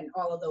and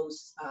all of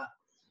those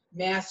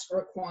mask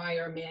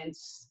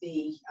requirements,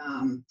 the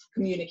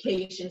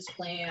communications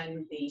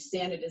plan, the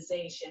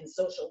sanitization,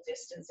 social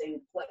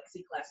distancing,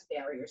 plexiglass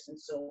barriers, and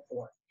so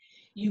forth.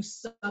 You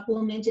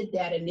supplemented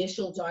that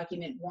initial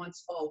document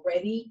once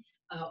already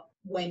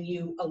when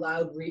you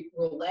allowed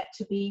roulette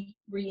to be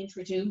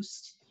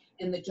reintroduced,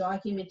 and the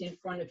document in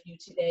front of you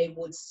today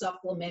would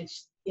supplement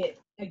it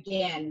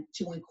again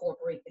to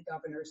incorporate the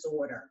governor's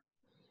order.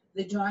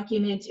 The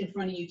document in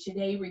front of you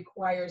today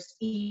requires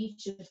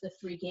each of the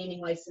 3 gaming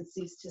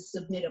licensees to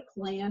submit a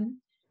plan.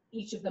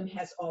 Each of them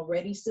has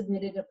already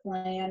submitted a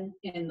plan,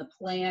 and the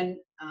plan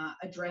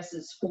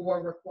addresses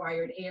 4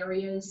 required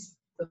areas.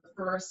 The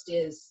first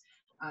is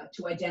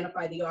to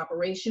identify the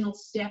operational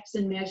steps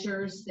and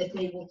measures that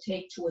they will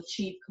take to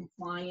achieve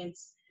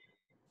compliance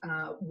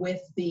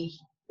with the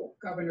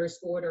governor's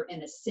order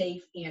in a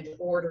safe and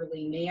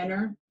orderly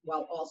manner,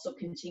 while also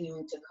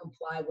continuing to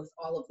comply with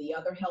all of the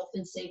other health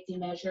and safety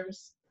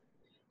measures.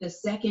 The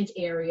second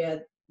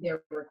area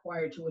they're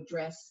required to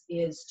address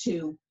is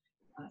to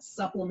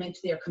supplement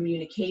their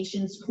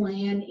communications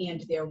plan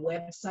and their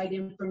website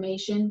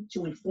information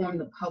to inform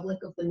the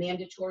public of the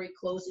mandatory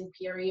closing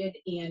period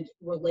and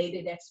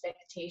related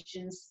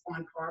expectations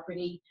on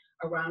property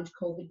around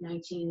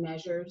COVID-19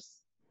 measures.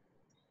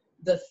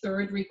 The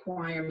third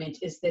requirement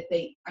is that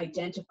they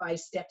identify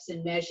steps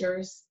and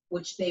measures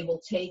which they will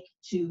take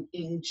to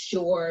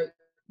ensure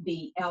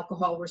the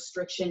alcohol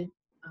restriction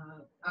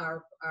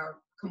are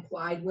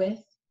complied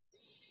with.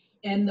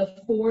 And the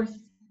fourth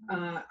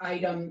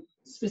item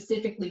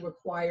specifically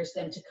requires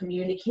them to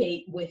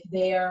communicate with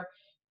their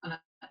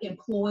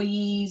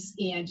employees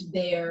and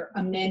their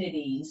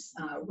amenities,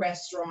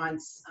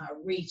 restaurants,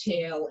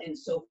 retail, and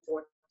so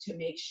forth, to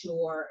make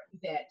sure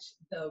that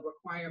the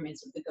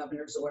requirements of the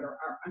governor's order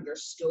are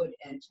understood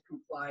and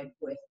complied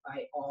with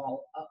by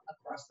all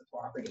across the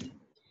property.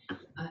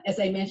 As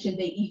I mentioned,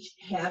 they each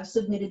have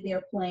submitted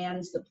their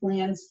plans. The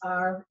plans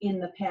are in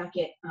the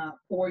packet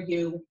for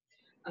you.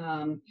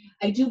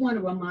 I do want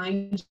to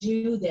remind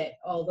you that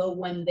although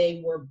when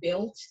they were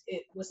built,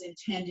 it was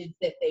intended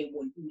that they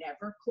would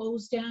never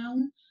close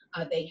down,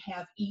 they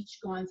have each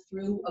gone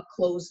through a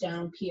close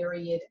down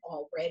period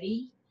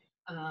already.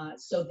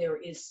 So there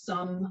is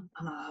some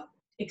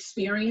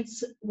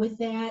experience with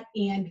that.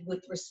 And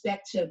with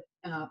respect to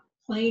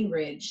Plain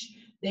Ridge,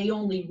 they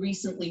only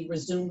recently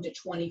resumed a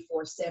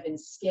 24/7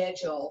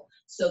 schedule.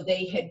 So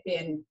they had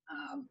been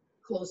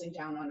closing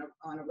down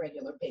on a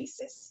regular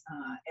basis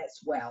as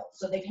well.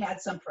 So they've had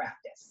some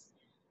practice.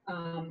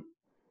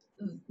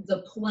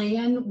 The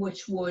plan,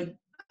 which would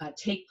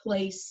take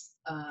place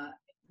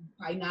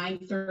by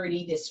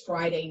 9:30 this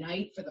Friday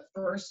night for the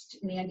first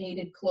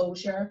mandated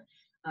closure,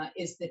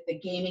 is that the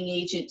gaming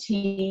agent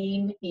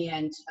team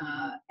and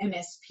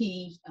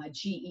MSP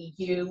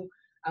GEU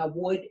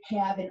would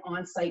have an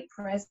on-site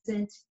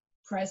presence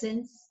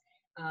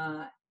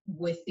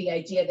with the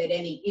idea that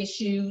any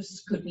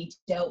issues could be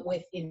dealt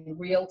with in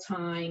real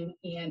time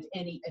and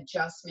any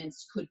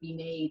adjustments could be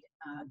made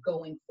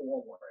going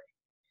forward.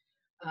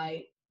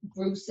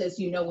 Bruce, as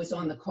you know, is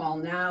on the call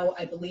now.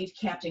 I believe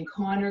Captain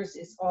Connors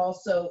is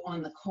also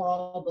on the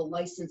call. The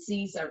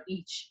licensees are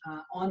each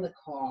on the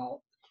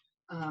call.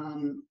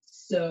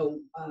 So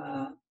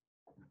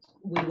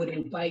we would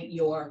invite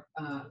your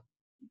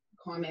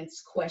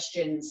comments,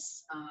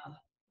 questions,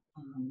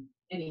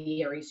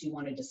 any areas you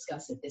want to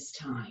discuss at this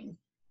time.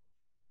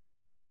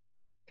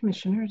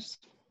 Commissioners?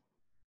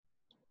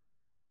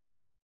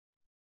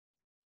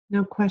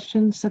 No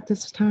questions at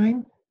this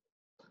time?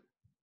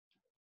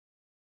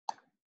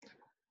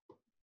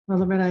 Well,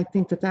 Loretta, I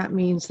think that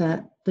means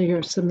that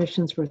your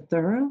submissions were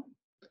thorough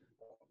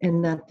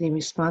and that the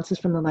responses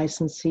from the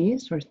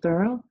licensees were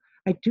thorough.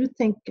 I do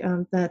think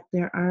that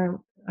there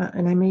are,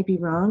 and I may be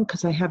wrong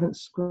because I haven't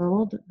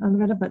scrolled on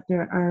Loretta, but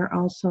there are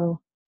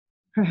also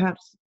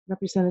perhaps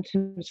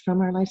representatives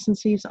from our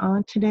licensees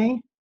on today.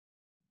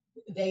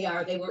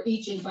 They were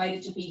each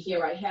invited to be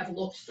here. I have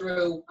looked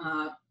through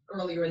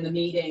earlier in the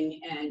meeting,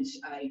 and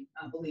I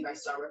believe I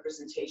saw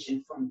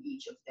representation from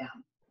each of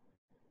them.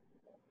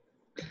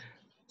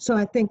 So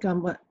I think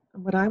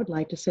what I would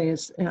like to say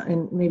is,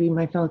 and maybe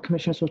my fellow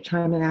commissioners will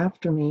chime in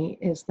after me,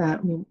 is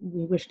that we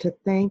wish to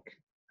thank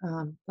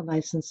the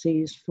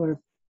licensees for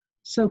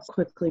so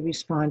quickly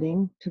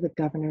responding to the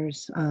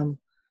governor's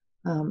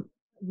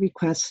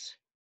request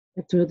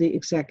through the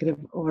executive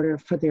order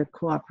for their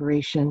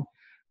cooperation.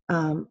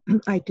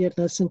 I did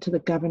listen to the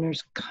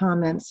governor's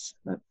comments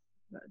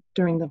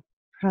during the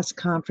press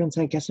conference,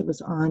 I guess it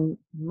was on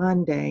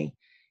Monday,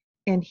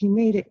 and he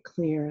made it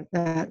clear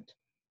that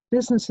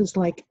businesses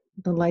like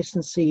the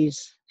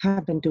licensees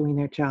have been doing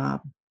their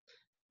job,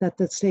 that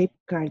the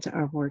safeguards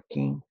are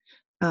working.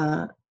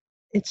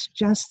 It's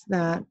just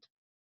that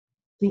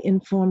the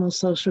informal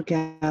social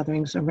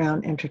gatherings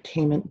around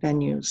entertainment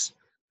venues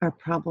are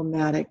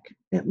problematic.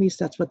 At least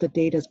that's what the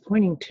data is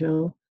pointing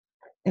to.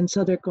 And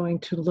so they're going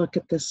to look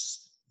at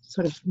this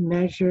sort of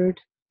measured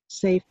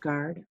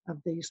safeguard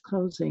of these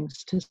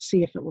closings to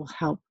see if it will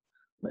help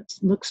what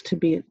looks to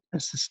be a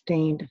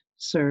sustained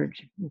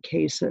surge in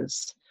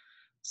cases.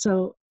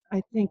 So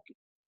I think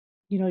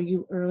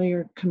you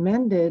earlier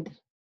commended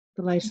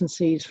the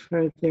licensees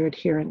for their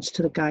adherence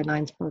to the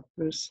guidelines. Both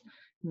Bruce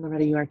and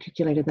Loretta, you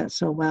articulated that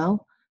so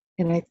well.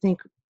 And I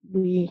think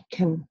we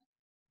can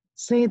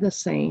say the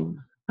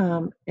same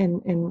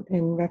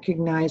and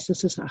recognize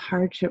this is a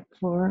hardship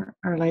for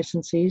our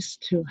licensees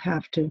to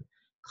have to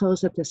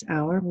close at this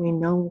hour. We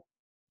know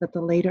that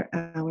the later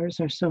hours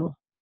are so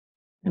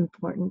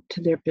important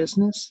to their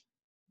business.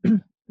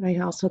 I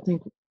also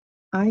think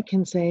I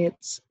can say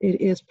it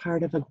is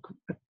part of a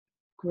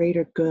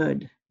greater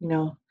good.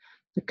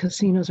 The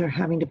casinos are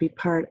having to be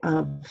part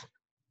of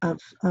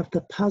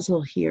the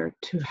puzzle here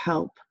to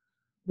help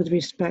with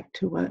respect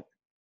to what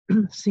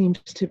seems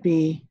to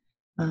be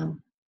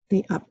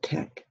the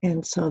uptick.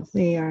 And so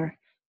they are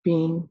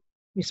being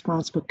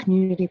responsible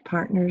community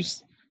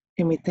partners,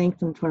 and we thank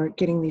them for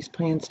getting these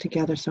plans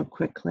together so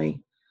quickly.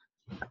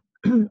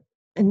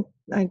 And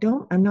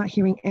I'm not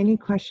hearing any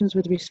questions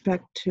with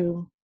respect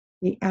to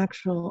the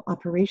actual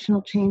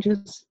operational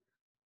changes.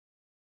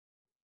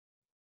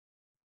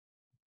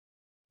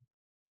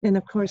 And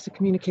of course, the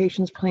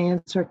communications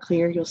plans are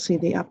clear. You'll see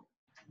the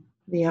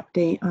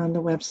update on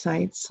the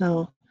website,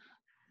 so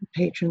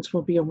patrons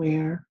will be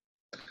aware.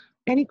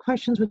 Any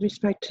questions with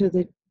respect to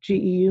the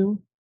GEU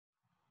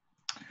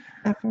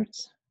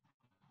efforts?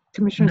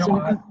 Commissioner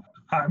Zuniga?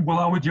 Well,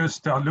 I would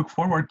just look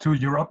forward to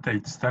your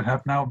updates that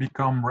have now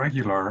become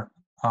regular,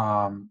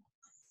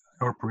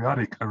 or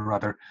periodic,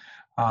 rather,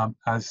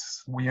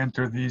 as we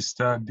enter this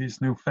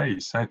new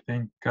phase. I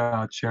think,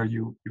 Chair,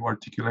 you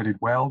articulated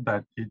well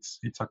that it's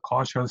a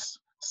cautious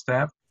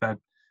step that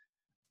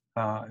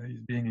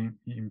is being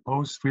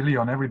imposed really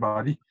on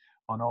everybody,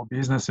 on all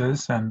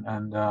businesses, and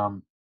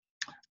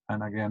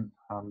again,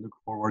 look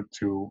forward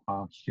to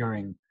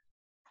hearing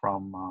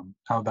from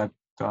how that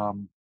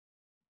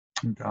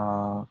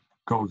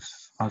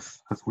goes as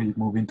we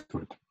move into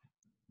it.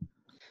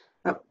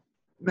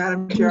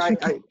 Madam Chair,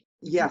 I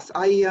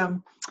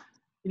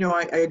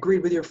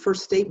agreed with your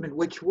first statement,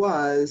 which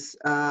was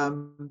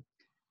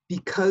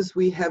because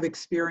we have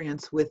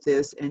experience with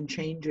this and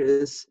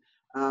changes,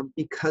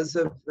 because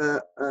of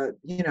the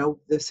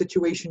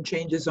situation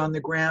changes on the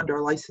ground, our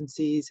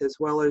licensees as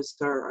well as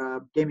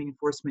our gaming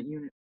enforcement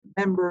unit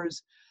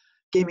members,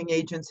 gaming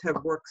agents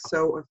have worked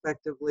so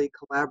effectively,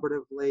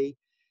 collaboratively,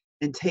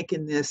 and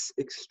taken this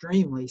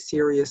extremely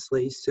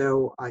seriously.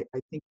 So I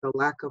think the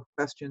lack of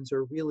questions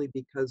are really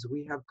because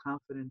we have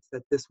confidence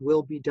that this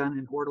will be done in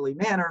an orderly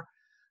manner.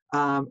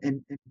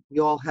 And we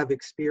all have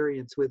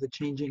experience with a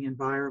changing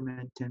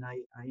environment. And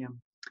I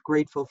am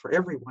grateful for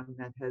everyone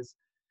that has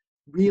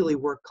really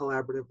worked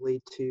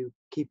collaboratively to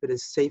keep it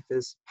as safe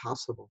as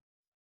possible.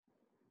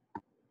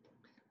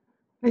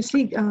 I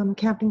see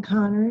Captain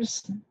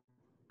Connors.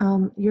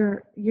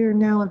 You're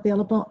now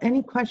available.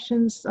 Any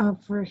questions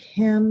for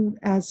him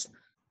as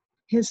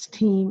his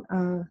team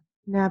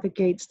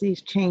navigates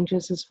these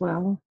changes as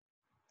well?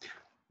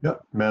 Yeah,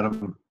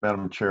 Madam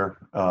Chair,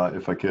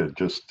 if I could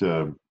just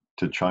to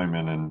chime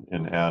in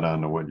and add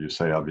on to what you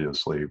say.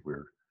 Obviously,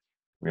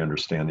 we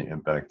understand the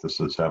impact this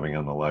is having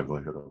on the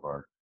livelihood of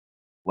our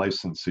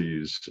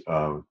licensees,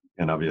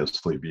 and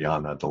obviously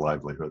beyond that, the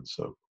livelihoods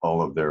of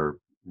all of their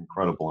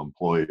incredible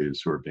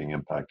employees who are being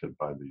impacted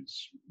by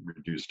these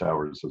reduced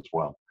hours as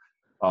well.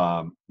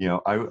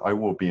 I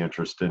will be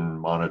interested in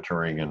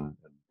monitoring and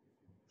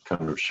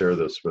kind of share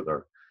this with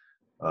our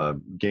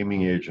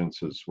gaming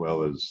agents as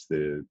well as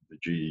the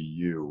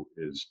GEU,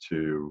 is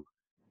to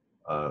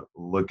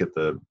look at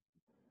the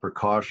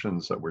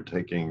precautions that we're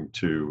taking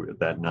to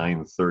that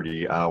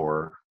 9:30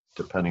 hour,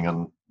 depending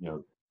on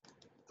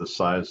the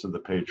size of the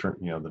patron,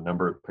 the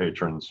number of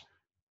patrons,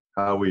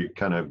 how we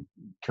kind of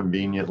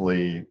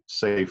conveniently,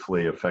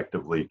 safely,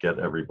 effectively get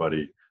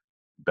everybody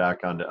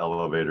back onto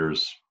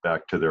elevators,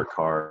 back to their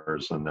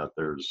cars, and that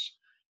there's,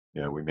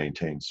 we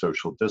maintain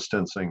social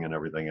distancing and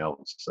everything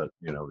else that,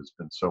 has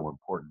been so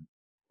important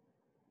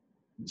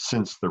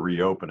since the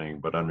reopening.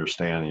 But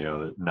understand,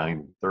 that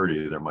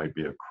 9:30, there might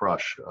be a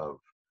crush of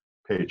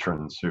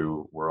patrons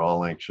who were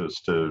all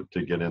anxious to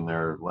get in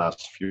their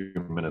last few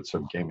minutes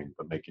of gaming,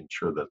 but making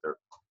sure that they're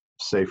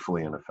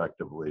safely and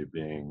effectively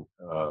being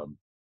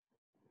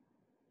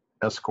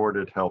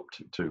escorted,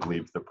 helped to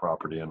leave the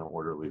property in an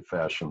orderly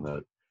fashion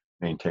that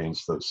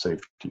maintains those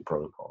safety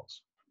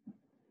protocols.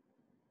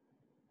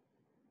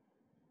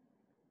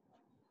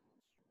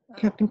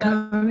 Captain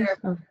Connors?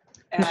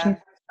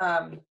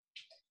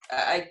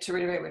 To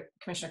reiterate what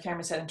Commissioner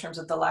Cameron said in terms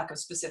of the lack of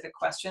specific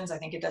questions, I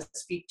think it does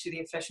speak to the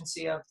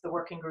efficiency of the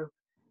working group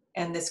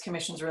and this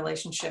commission's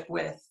relationship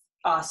with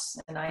us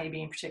and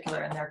IAB in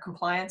particular and their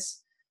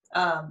compliance.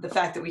 The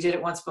fact that we did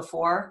it once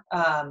before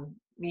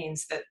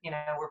means that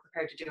we're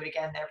prepared to do it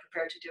again. They're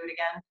prepared to do it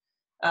again.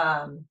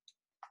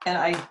 And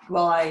I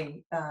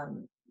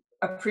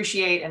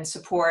appreciate and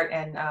support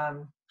and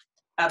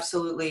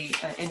absolutely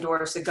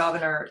endorse the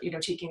governor,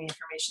 taking the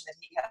information that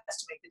he has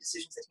to make the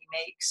decisions that he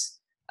makes.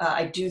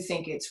 I do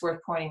think it's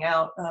worth pointing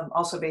out,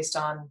 also based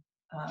on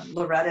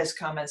Loretta's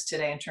comments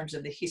today in terms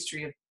of the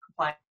history of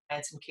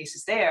compliance and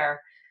cases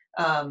there,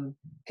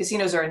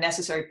 Casinos are a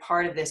necessary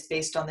part of this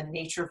based on the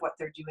nature of what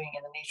they're doing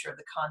and the nature of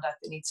the conduct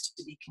that needs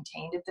to be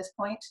contained at this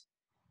point.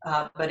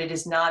 But it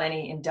is not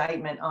any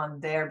indictment on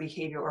their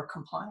behavior or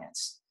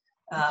compliance,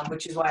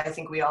 which is why I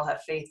think we all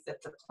have faith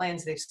that the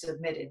plans they've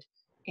submitted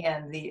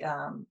and the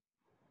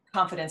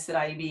confidence that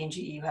IEB and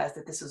GEU has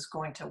that this is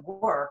going to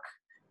work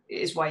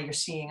is why you're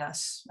seeing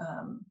us,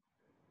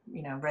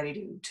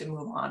 ready to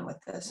move on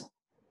with this.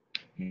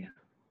 Yeah,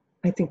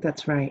 I think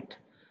that's right.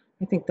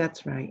 I think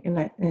that's right.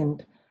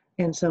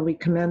 And so we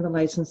commend the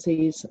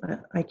licensees.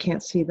 I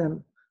can't see their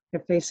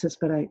faces,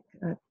 but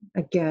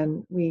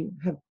again, we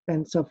have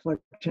been so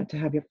fortunate to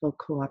have your full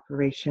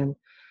cooperation.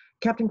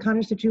 Captain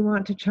Connors, did you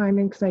want to chime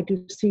in? Because I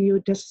do see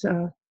you just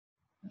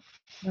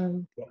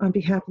on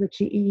behalf of the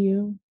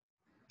GEU.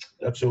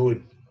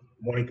 Absolutely.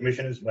 Morning,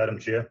 Commissioners, Madam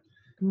Chair.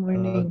 Good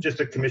morning. Just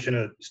to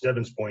Commissioner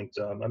Stebbins' point,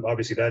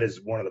 obviously that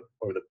is one of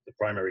the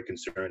primary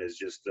concern is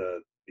just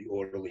the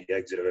orderly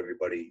exit of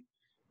everybody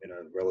in a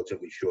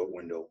relatively short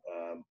window.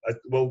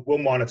 We'll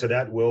monitor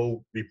that.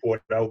 We'll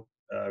report out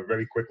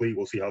very quickly.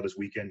 We'll see how this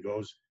weekend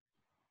goes.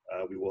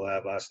 We will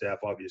have our staff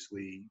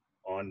obviously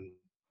on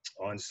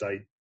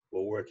site.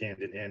 We'll work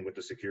hand in hand with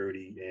the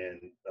security and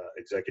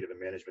executive and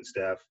management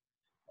staff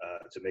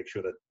to make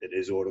sure that it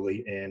is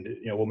orderly, and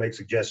we'll make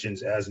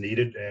suggestions as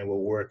needed, and we'll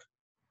work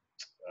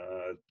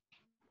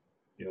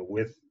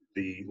with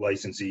the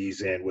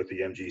licensees and with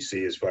the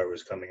MGC as far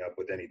as coming up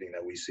with anything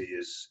that we see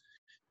is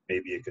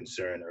maybe a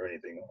concern or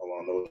anything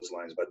along those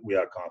lines. But we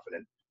are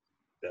confident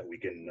that we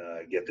can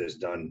get this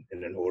done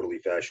in an orderly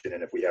fashion,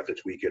 and if we have to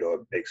tweak it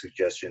or make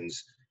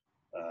suggestions,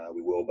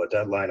 we will. But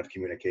that line of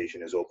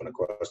communication is open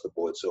across the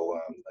board, so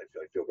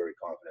I feel very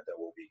confident that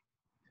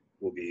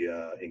we'll be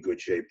in good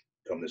shape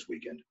come this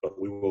weekend. But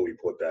we will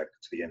report back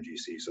to the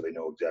MGC so they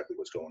know exactly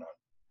what's going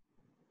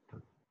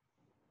on.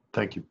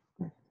 Thank you.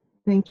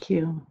 Thank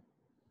you.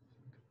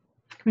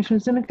 Commissioner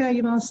Zuniga,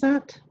 you all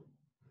set?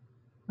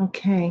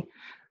 Okay.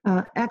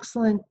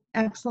 Excellent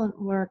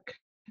work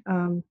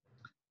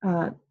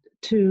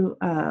to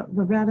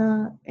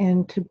Loretta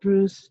and to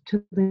Bruce,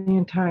 to the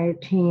entire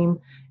team,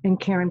 and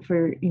Karen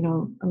for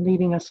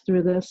leading us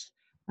through this.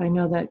 I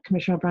know that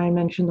Commissioner O'Brien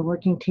mentioned the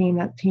working team.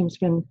 That team's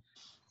been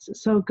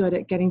so good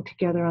at getting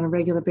together on a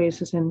regular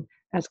basis, and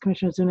as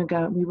Commissioner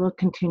Zuniga, we will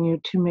continue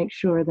to make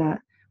sure that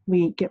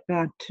we get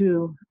back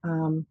to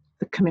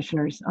the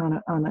commissioners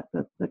on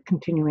the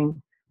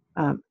continuing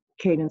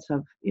cadence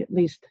of at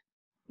least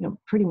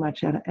pretty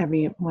much at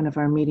every one of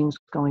our meetings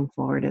going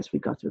forward as we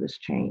go through this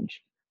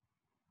change.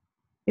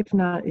 If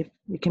not, if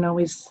we can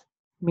always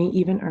meet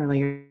even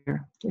earlier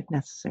if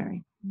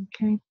necessary.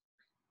 Okay,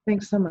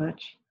 thanks so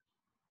much.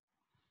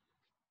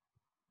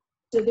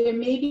 So there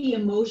may be a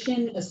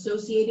motion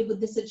associated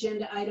with this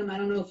agenda item. I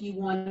don't know if you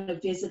want to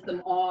visit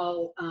them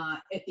all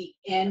at the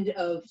end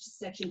of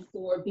section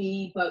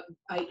 4B, but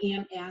I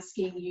am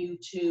asking you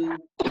to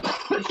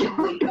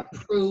officially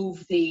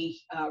approve the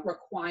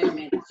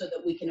requirement so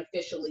that we can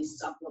officially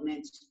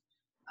supplement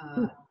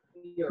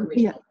your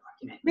original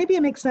document. Maybe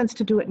it makes sense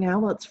to do it now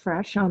while it's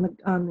fresh on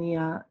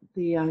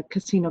the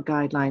casino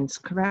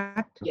guidelines,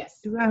 correct? Yes.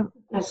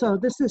 So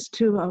this is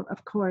to,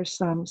 of course,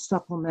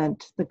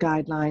 supplement the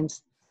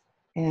guidelines.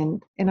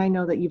 And I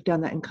know that you've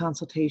done that in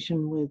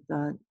consultation with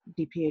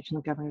DPH and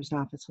the Governor's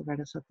Office,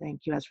 Loretta, so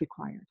thank you, as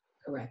required.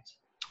 Correct.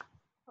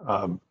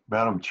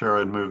 Madam Chair,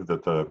 I'd move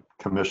that the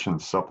Commission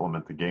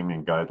supplement the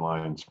gaming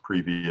guidelines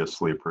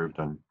previously approved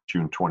on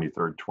June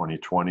 23rd,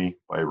 2020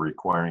 by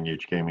requiring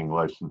each gaming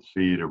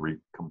licensee to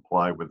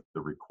comply with the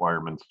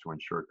requirements to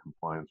ensure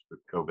compliance with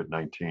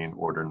COVID-19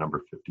 Order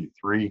Number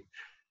 53,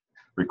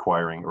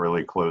 requiring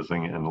early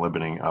closing and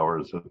limiting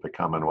hours at the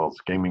Commonwealth's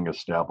gaming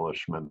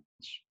establishments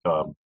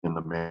in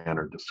the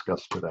manner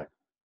discussed today.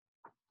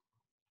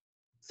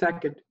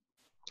 Second.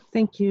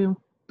 Thank you.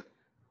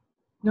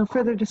 No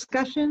further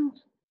discussion?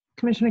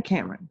 Commissioner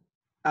Cameron?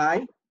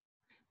 Aye.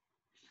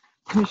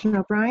 Commissioner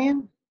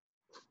O'Brien?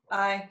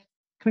 Aye.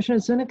 Commissioner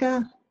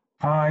Zuniga?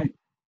 Aye.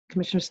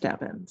 Commissioner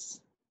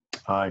Stebbins?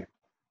 Aye.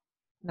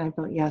 And I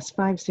vote yes,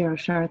 5-0,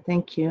 Shar,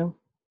 thank you.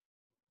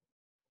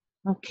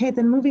 Okay,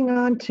 then moving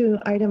on to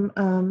item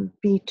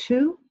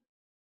B2.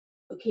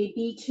 Okay,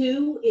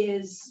 B2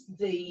 is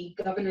the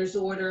governor's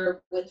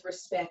order with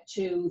respect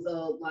to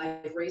the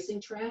live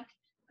racing track.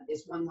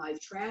 There's one live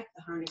track,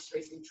 the harness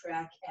racing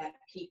track at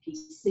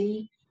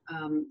PPC.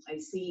 I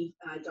see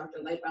Dr.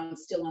 Lightbound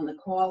still on the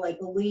call. I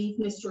believe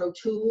Mr.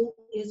 O'Toole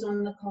is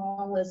on the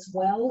call as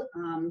well.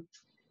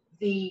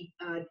 The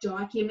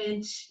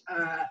document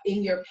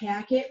in your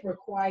packet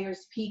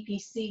requires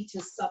PPC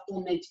to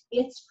supplement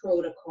its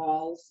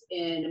protocols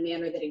in a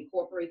manner that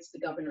incorporates the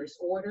governor's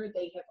order.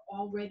 They have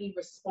already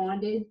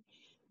responded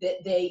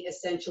that they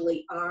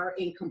essentially are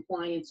in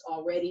compliance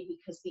already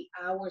because the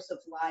hours of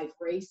live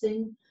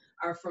racing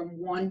are from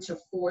 1 to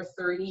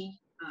 4:30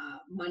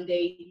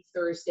 Monday,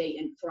 Thursday,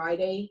 and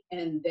Friday,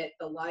 and that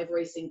the live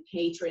racing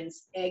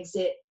patrons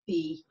exit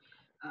the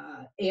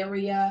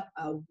area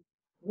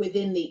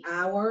within the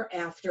hour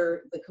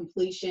after the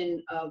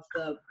completion of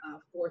the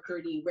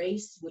 4:30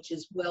 race, which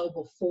is well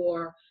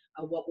before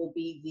what will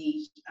be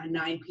the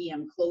 9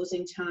 p.m.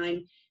 closing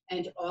time.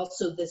 And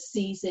also the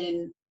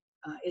season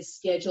is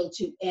scheduled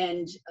to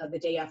end the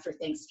day after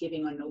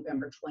Thanksgiving on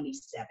November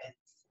 27th.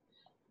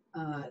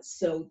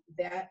 So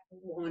that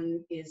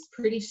one is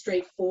pretty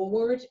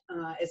straightforward.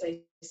 As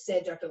I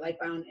said, Dr.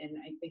 Lightbound and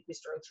I think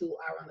Mr. O'Toole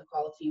are on the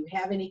call if you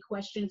have any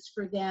questions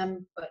for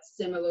them, but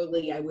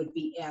similarly, I would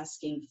be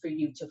asking for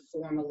you to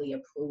formally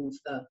approve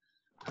the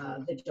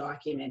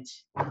document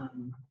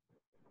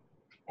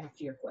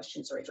after your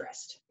questions are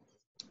addressed.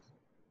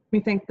 We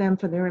thank them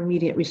for their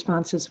immediate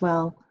response as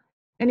well.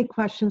 Any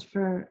questions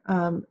for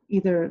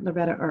either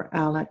Loretta or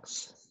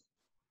Alex?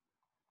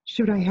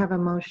 Should I have a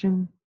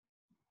motion?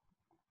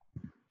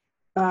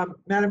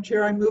 Madam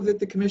Chair, I move that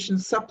the Commission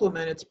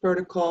supplement its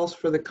protocols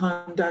for the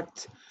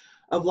conduct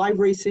of live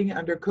racing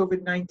under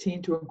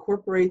COVID-19 to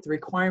incorporate the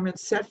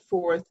requirements set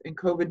forth in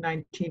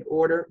COVID-19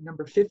 Order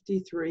Number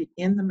 53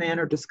 in the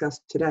manner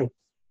discussed today.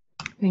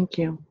 Thank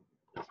you.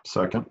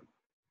 Second.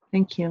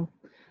 Thank you.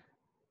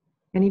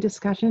 Any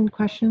discussion,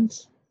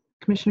 questions?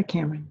 Commissioner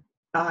Cameron.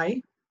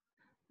 Aye.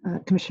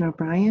 Commissioner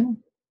O'Brien.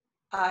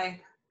 Aye.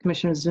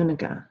 Commissioner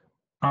Zuniga.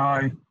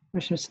 Aye.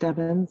 Commissioner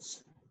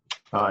Stebbins.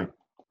 Aye.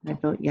 I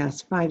vote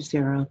yes,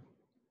 5-0.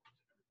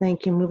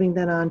 Thank you. Moving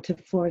that on to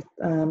fourth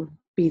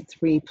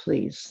B3,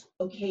 please.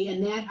 Okay,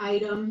 and that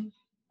item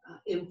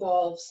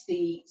involves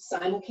the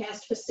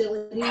simulcast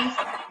facilities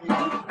and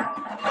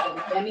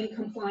them in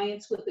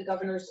compliance with the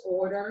governor's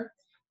order.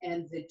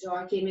 And the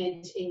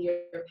document in your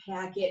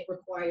packet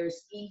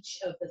requires each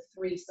of the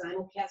 3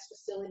 simulcast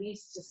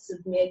facilities to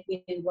submit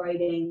in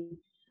writing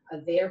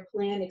their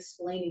plan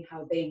explaining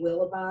how they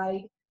will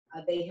abide.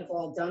 They have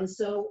all done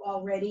so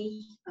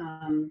already.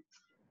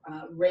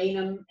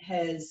 Raynham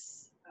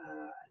has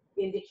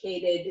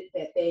indicated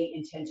that they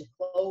intend to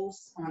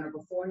close on or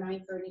before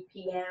 9:30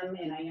 p.m.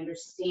 And I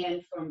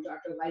understand from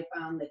Dr.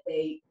 Lightbound that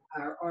they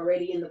are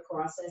already in the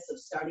process of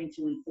starting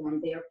to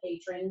inform their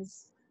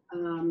patrons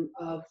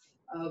of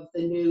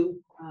the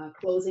new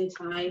closing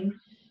time.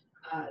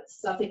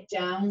 Suffolk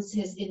Downs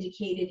has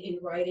indicated in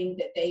writing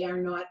that they are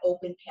not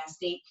open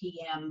past 8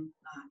 p.m.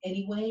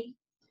 Anyway,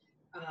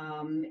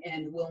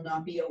 and will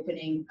not be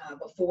opening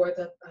before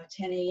the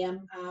 10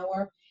 a.m.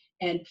 hour.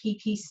 And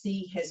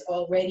PPC has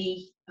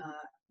already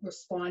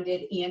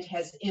responded and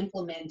has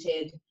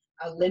implemented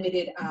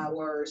limited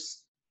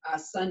hours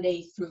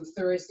Sunday through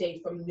Thursday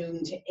from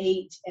noon to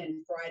 8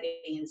 and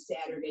Friday and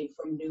Saturday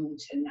from noon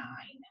to 9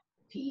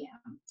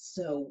 p.m.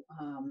 So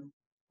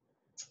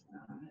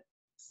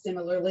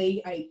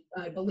similarly,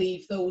 I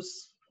believe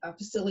those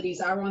facilities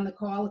are on the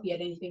call. If you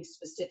had anything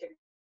specific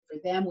for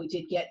them, we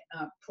did get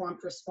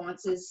prompt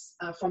responses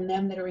from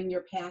them that are in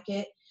your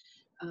packet.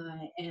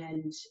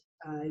 And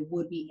I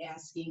would be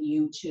asking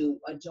you to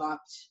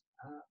adopt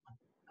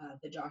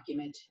the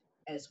document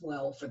as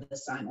well for the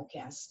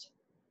simulcast.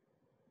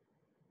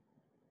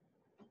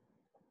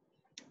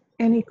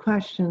 Any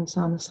questions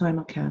on the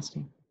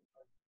simulcasting?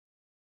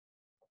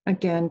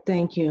 Again,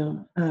 thank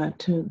you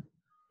to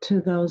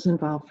those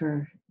involved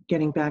for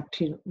getting back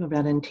to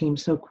Loretta and team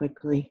so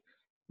quickly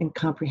and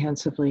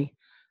comprehensively.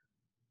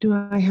 Do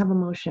I have a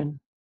motion?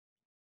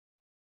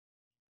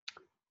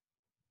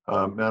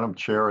 Madam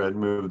Chair, I'd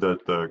move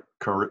that the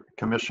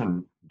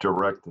Commission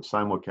direct the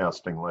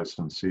simulcasting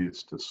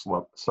licensees to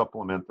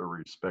supplement their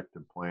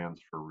respective plans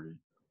for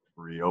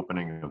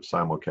reopening of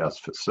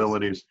simulcast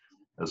facilities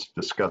as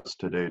discussed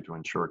today to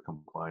ensure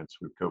compliance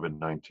with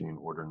COVID-19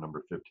 Order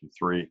Number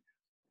 53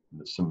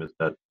 and to submit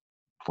that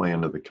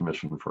plan to the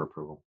Commission for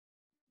approval.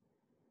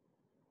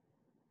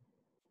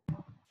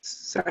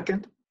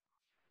 Second.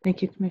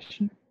 Thank you,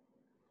 Commissioner.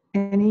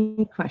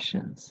 Any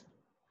questions?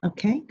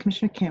 Okay,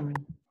 Commissioner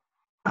Cameron.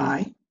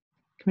 Aye.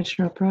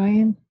 Commissioner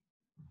O'Brien.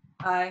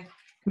 Aye.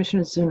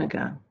 Commissioner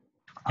Zuniga.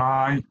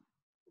 Aye.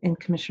 And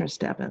Commissioner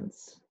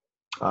Stebbins.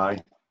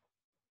 Aye.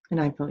 And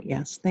I vote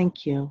yes.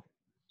 Thank you,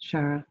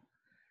 Shara.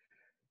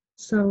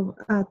 So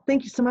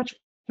thank you so much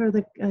for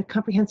the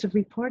comprehensive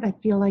report. I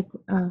feel like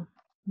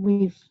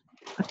we've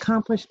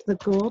accomplished the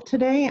goal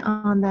today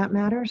on that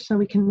matter. So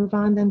we can move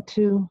on then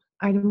to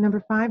item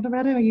number 5.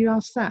 Loretta, are you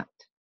all set?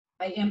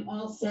 I am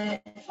all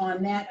set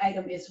on that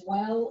item as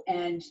well.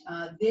 And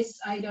this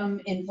item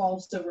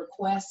involves a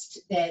request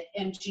that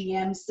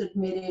MGM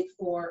submitted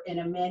for an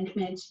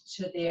amendment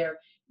to their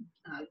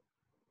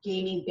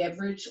gaming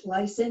beverage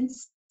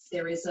license.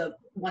 There is a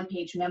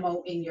one-page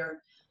memo in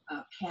your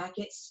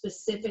packet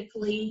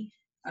specifically.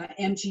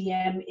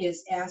 MGM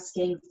is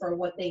asking for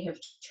what they have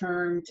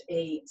termed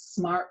a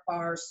smart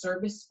bar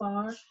service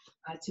bar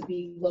to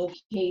be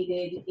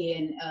located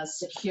in a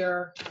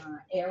secure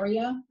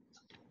area.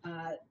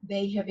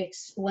 They have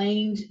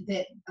explained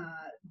that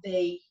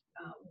they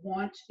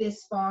want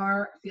this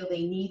bar, feel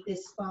they need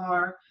this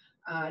bar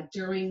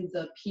during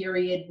the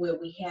period where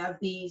we have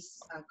these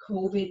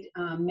COVID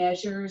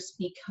measures,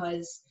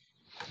 because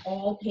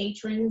all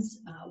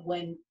patrons,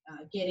 when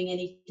getting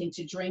anything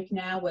to drink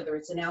now, whether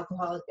it's an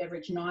alcoholic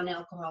beverage,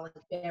 non-alcoholic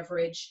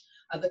beverage,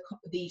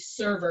 the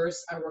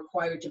servers are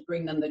required to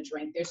bring them the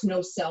drink. There's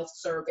no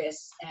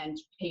self-service, and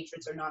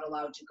patrons are not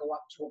allowed to go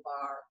up to a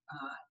bar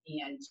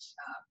and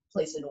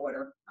place an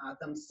order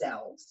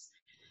themselves.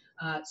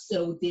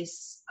 So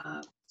this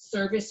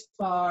service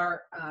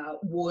bar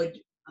would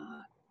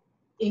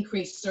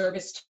increase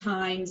service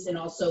times and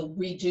also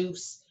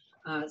reduce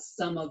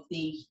some of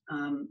the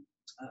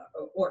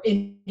or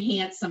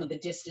enhance some of the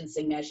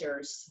distancing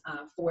measures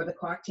for the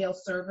cocktail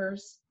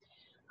servers.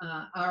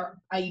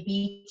 Our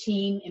IB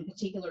team, in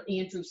particular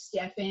Andrew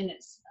Steffen, a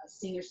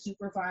senior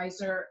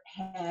supervisor,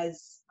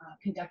 has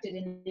conducted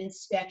an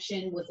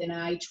inspection with an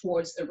eye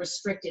towards the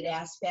restricted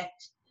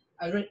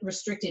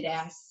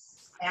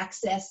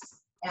access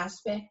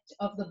aspect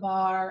of the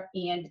bar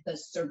and the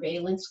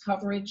surveillance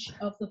coverage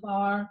of the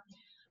bar.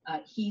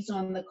 He's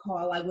on the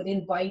call. I would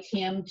invite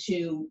him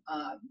to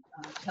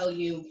tell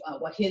you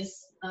what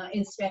his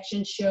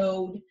inspection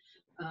showed.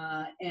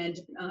 And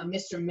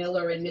Mr.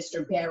 Miller and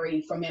Mr.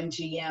 Berry from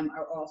MGM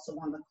are also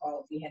on the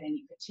call if you had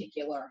any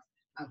particular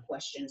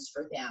questions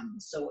for them.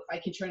 So if I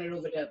can turn it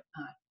over to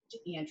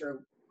Andrew,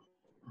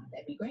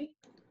 that'd be great.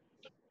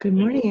 Good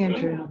morning,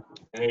 Andrew.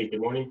 Hey,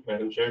 good morning,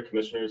 Madam Chair,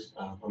 Commissioners.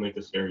 I'll make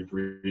this very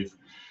brief.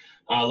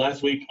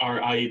 Last week, our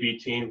IAB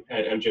team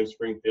at MGM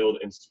Springfield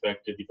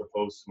inspected the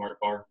proposed Smart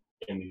Bar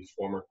in the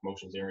former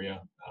promotions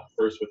area.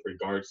 First, with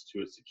regards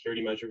to its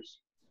security measures,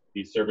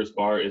 the service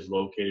bar is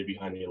located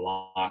behind a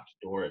locked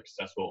door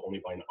accessible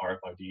only by an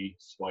RFID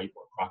swipe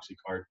or proxy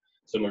card,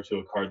 similar to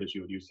a card that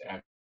you would use to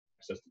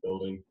access the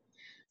building.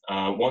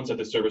 Once at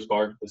the service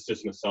bar, the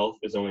system itself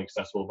is only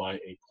accessible by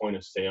a point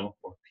of sale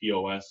or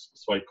POS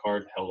swipe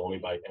card held only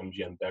by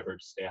MGM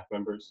beverage staff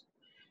members.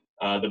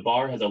 The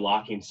bar has a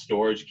locking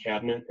storage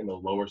cabinet in the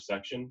lower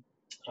section,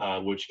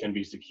 which can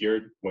be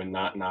secured when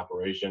not in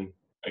operation.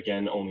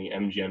 Again, only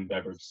MGM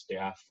beverage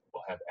staff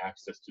will have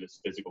access to this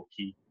physical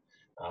key.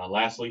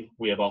 Lastly,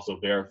 we have also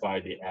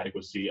verified the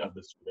adequacy of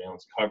the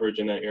surveillance coverage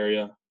in that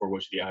area, for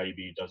which the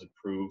IEB does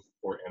approve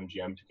for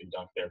MGM to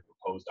conduct their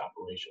proposed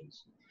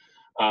operations.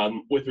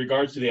 With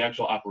regards to the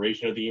actual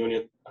operation of the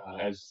unit,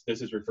 as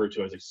this is referred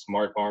to as a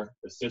smart bar,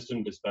 the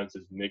system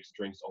dispenses mixed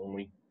drinks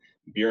only.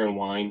 Beer and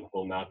wine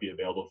will not be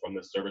available from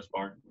this service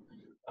bar.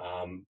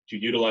 To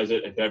utilize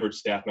it, a beverage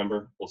staff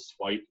member will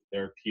swipe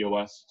their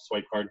POS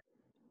swipe card,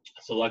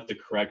 select the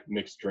correct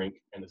mixed drink,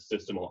 and the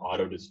system will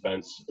auto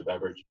dispense the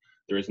beverage.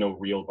 There is no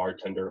real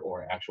bartender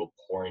or actual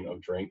pouring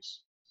of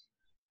drinks.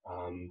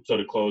 So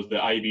to close, the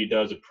IEB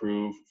does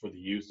approve for the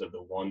use of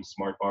the one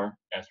smart bar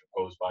as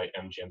proposed by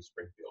MGM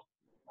Springfield.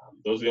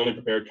 Those are the only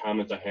prepared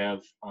comments I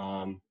have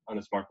on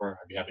the smart bar.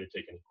 I'd be happy to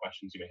take any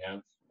questions you may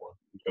have, or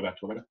go back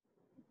to Loretta.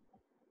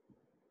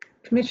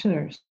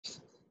 Commissioners.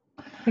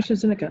 Commissioner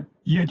Zuniga.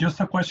 Yeah, just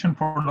a question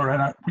for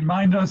Loretta.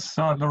 Remind us,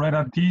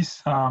 Loretta,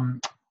 these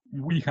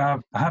we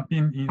have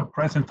been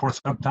present for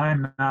some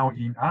time now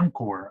in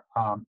Encore.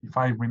 If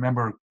I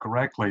remember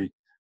correctly,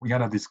 we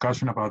had a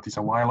discussion about this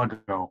a while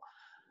ago.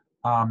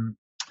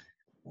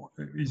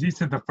 Is this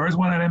the first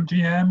one at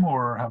MGM,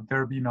 or have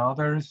there been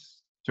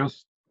others?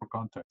 Just for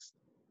context.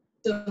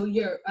 So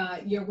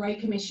you're right,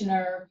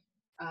 Commissioner.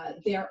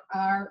 There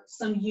are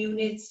some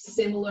units,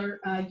 similar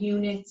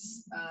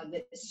units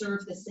that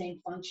serve the same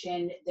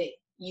function that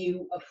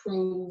you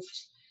approved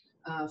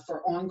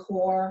for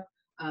Encore.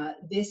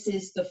 This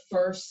is the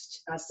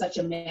first such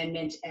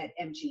amendment at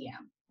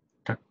MGM.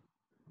 Okay.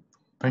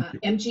 Thank you.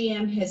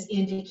 MGM has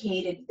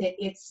indicated that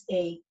it's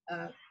a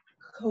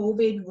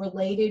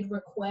COVID-related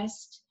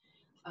request.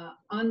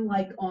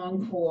 Unlike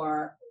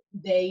Encore,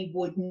 they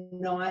would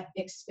not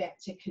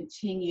expect to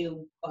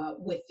continue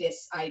with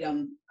this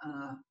item,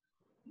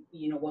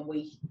 when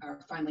we are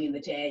finally in the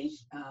day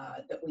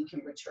that we can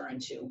return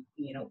to,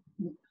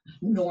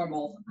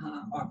 normal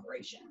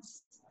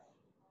operations.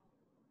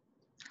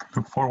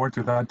 Look forward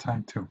to that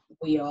time too.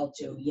 We all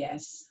do,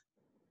 yes.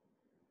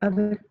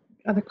 Other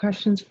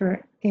questions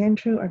for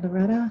Andrew or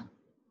Loretta?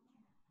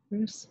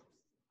 Bruce?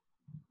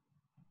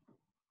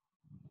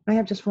 I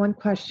have just one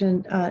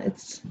question.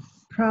 It's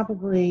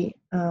probably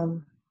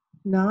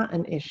not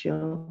an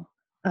issue,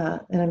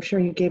 and I'm sure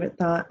you gave it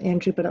thought,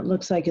 Andrew, but it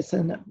looks like it's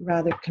in a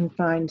rather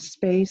confined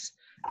space.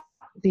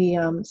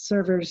 The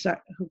servers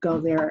who go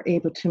there are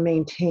able to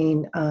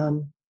maintain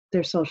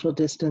their social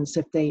distance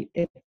if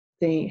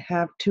they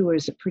have to, or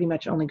is it pretty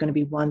much only going to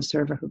be one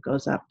server who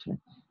goes up to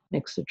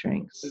mix the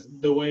drinks?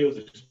 The way it was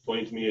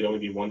explained to me, it'd only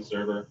be one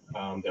server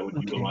that would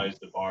utilize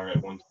the bar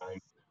at one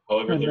time.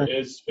 However, there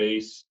is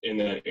space in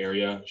that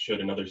area should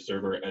another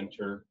server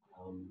enter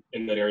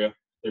in that area.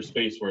 There's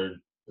space where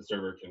the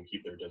server can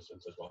keep their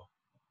distance as well.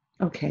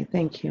 Okay,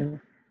 thank you.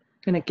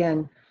 And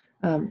again,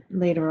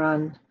 later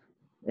on,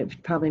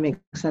 it probably makes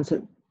sense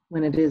that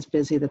when it is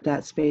busy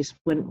that space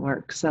wouldn't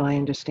work. So I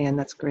understand.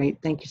 That's great.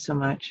 Thank you so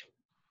much.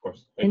 Of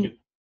course. Thank you.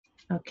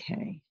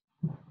 Okay.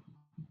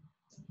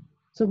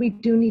 So we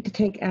do need to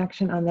take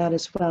action on that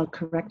as well,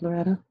 correct,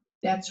 Loretta?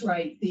 That's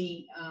right.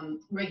 The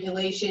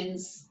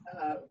regulations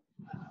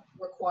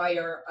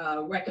require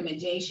a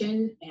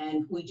recommendation,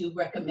 and we do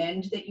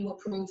recommend that you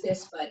approve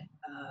this, but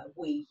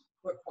we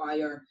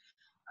require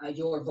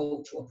your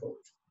vote to approve.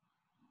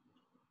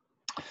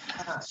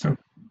 So,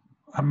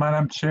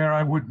 Madam Chair,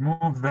 I would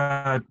move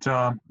that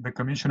the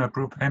Commission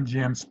approve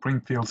MGM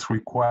Springfield's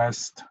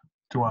request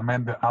to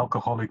amend the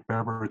alcoholic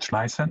beverage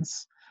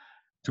license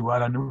to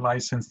add a new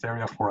licensed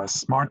area for a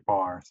smart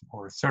bar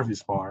or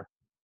service bar,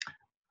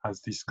 as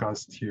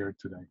discussed here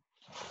today.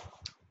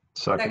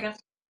 Second.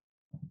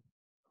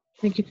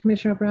 Thank you,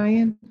 Commissioner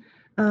O'Brien.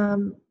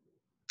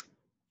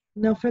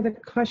 No further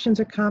questions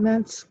or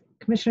comments.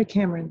 Commissioner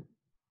Cameron.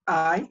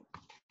 Aye.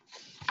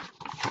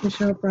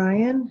 Commissioner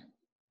O'Brien.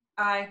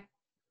 Aye.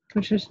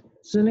 Commissioner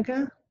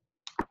Zuniga.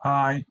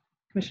 Aye.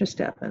 Commissioner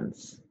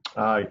Stebbins.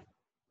 Aye.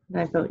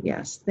 And I vote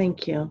yes.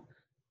 Thank you.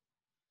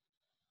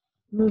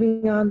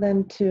 Moving on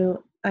then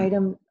to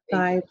item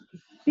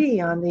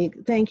 5B on the,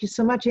 thank you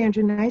so much,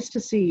 Andrew. Nice to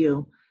see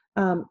you.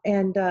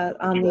 And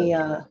on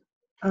the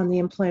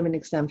employment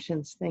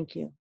exemptions. Thank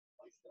you.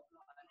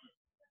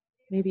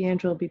 Maybe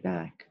Andrew will be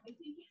back.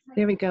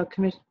 There we go.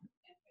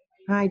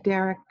 Hi,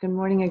 Derek. Good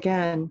morning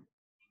again.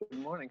 Good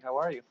morning. How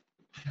are you?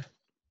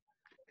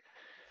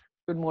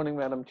 Good morning,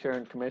 Madam Chair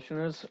and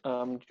Commissioners.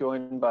 I'm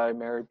joined by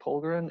Mary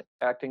Polgren,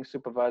 Acting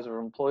Supervisor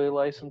of Employee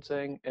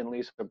Licensing, and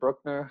Lisa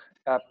Bruckner,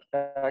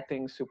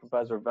 Acting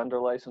Supervisor of Vendor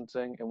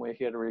Licensing, and we're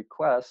here to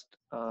request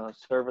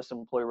service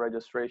employee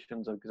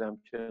registrations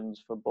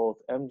exemptions for both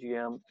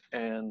MGM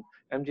and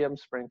MGM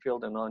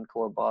Springfield and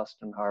Encore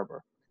Boston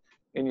Harbor.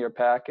 In your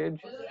package,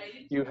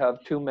 you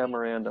have two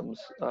memorandums.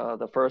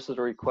 The first is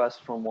a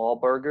request from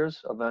Wahlburgers,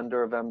 a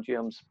vendor of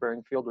MGM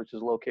Springfield, which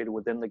is located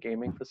within the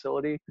gaming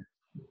facility.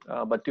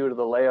 But due to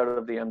the layout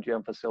of the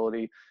MGM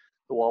facility,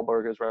 the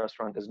Wahlburgers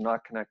restaurant is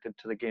not connected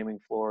to the gaming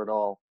floor at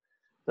all.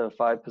 The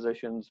 5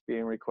 positions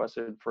being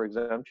requested for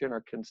exemption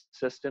are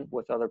consistent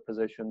with other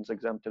positions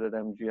exempted at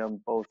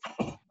MGM, both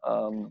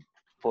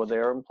for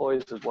their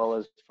employees as well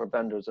as for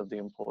vendors of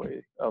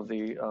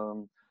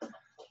the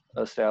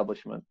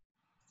establishment.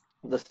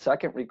 The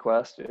second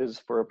request is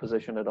for a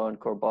position at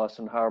Encore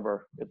Boston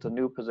Harbor. It's a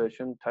new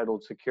position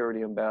titled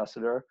Security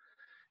Ambassador,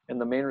 and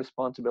the main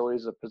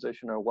responsibilities of the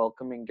position are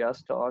welcoming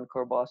guests to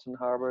Encore Boston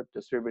Harbor,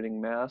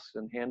 distributing masks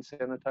and hand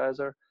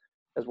sanitizer,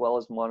 as well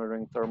as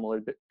monitoring thermal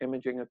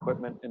imaging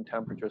equipment and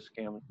temperature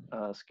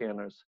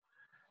scanners.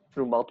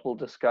 Through multiple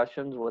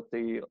discussions with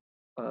the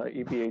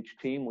EBH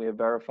team, we have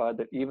verified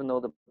that even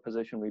though the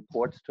position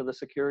reports to the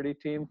security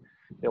team,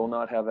 they will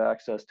not have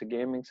access to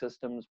gaming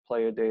systems,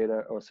 player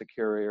data, or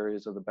secure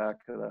areas of the back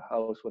of the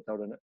house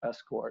without an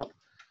escort.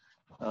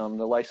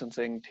 The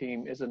licensing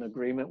team is in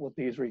agreement with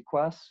these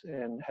requests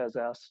and has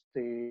asked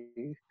the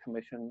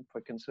Commission for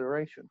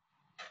consideration.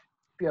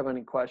 If you have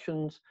any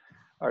questions,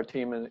 our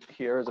team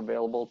here is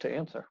available to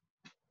answer.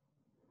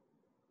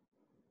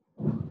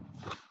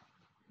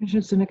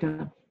 Commissioner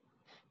Zuniga.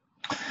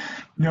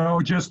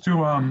 No, just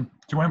to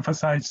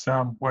emphasize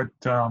what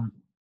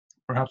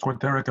perhaps what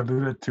Derek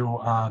alluded to,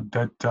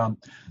 that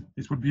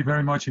this would be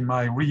very much in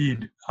my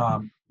read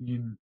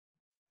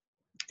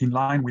in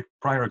line with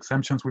prior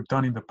exemptions we've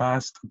done in the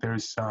past.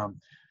 There's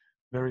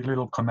very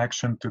little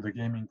connection to the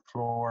gaming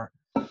floor.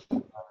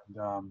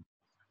 And,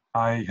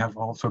 I have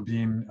also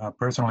been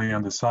personally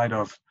on the side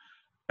of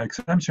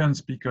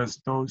exemptions because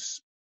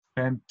those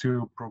tend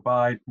to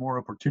provide more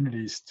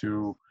opportunities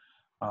to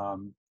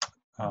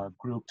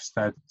groups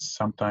that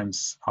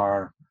sometimes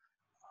are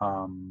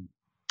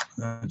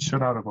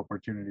shut out of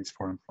opportunities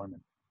for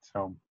employment.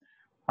 So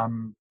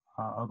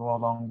I'll go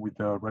along with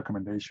the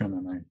recommendation,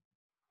 and I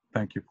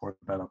thank you for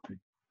that update.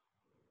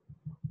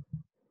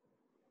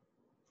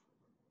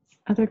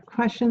 Other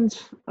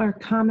questions or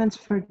comments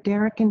for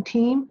Derek and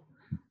team?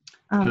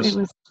 It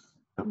was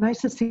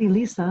nice to see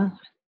Lisa.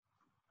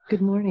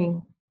 Good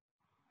morning.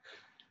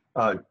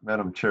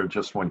 Madam Chair,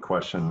 just one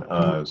question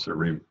as it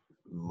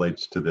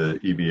relates to the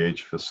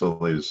EBH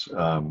facilities.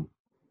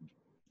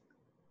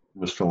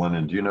 Mr.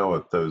 Lennon, do you know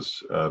if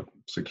those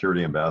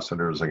security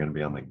ambassadors are going to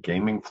be on the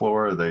gaming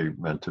floor, or are they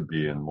meant to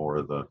be in more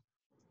of the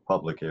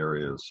public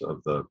areas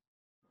of the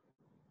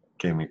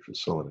gaming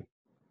facility?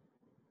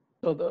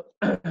 So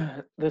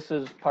this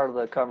is part of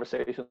the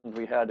conversations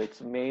we had.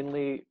 It's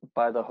mainly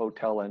by the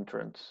hotel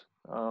entrance,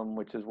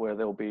 which is where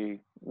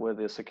where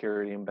the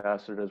security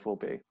ambassadors will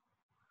be.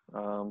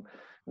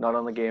 Not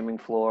on the gaming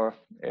floor.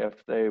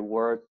 If they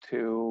were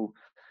to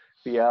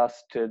be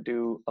asked to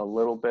do a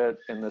little bit,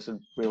 and this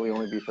would really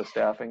only be for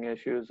staffing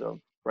issues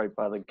of right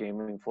by the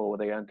gaming floor where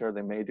they enter,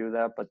 they may do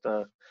that, but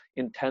the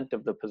intent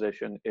of the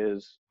position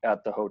is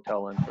at the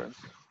hotel entrance.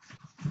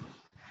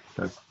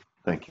 Okay,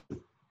 thank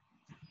you.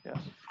 Yes.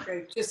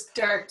 Great. Just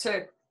Derek,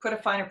 to put a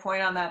finer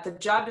point on that, the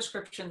job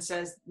description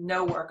says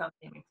no work on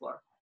the gaming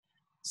floor.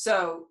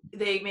 So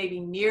they may be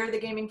near the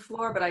gaming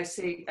floor, but I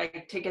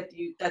take it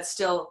that's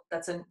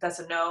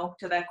a no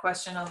to that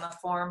question on the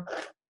form.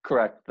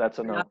 Correct. That's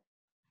a no.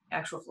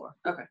 Actual floor.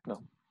 Okay.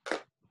 No.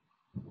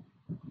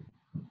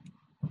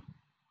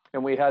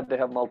 And we had to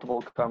have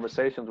multiple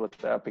conversations with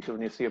that, because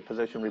when you see a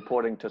position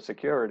reporting to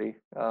security,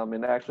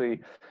 and actually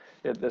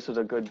this is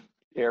a good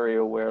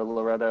area where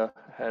Loretta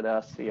had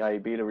asked the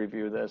IEB to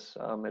review this,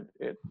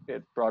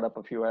 it brought up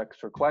a few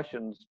extra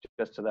questions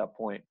just to that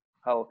point.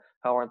 How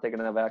aren't they going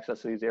to have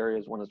access to these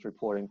areas when it's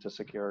reporting to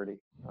security?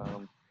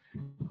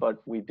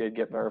 But we did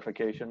get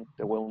verification.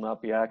 There will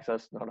not be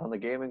access, not on the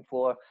gaming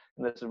floor.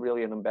 And this is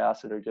really an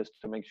ambassador just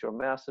to make sure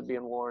masks are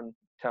being worn,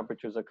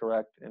 temperatures are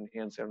correct, and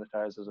hand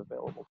sanitizers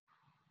available.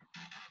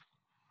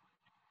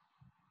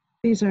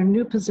 These are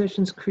new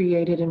positions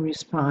created in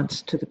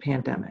response to the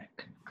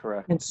pandemic.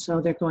 Correct. And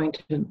so they're going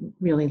to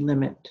really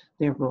limit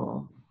their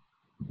role.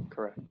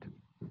 Correct.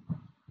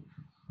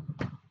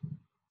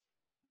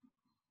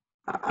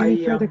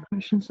 Any further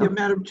questions? Yeah,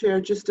 Madam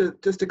Chair, just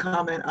a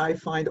comment. I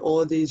find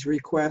all of these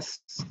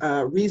requests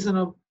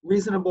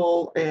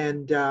reasonable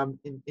and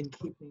in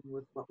keeping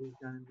with what we've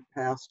done in the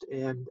past.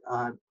 And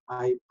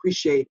I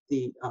appreciate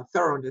the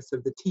thoroughness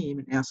of the team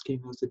in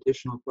asking those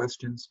additional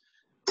questions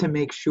to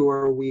make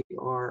sure we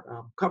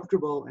are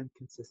comfortable and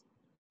consistent.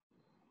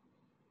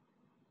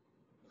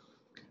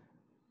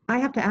 I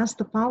have to ask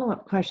the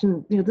follow-up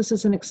question. You know, this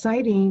is an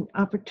exciting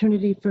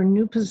opportunity for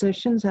new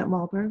positions at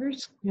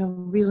Wahlburgers. You know,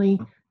 really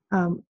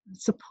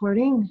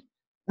supporting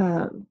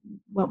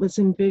what was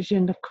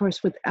envisioned, of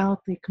course,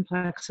 without the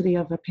complexity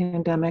of a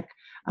pandemic,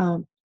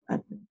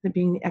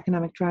 being the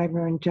economic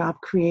driver and job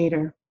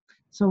creator.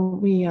 So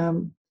we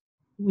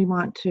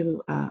want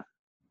to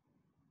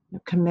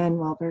commend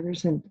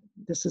Wahlburgers, and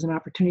this is an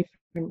opportunity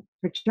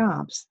for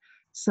jobs.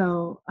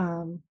 So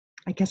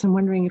I guess I'm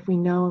wondering if we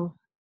know,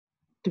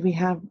 do we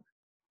have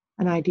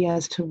an idea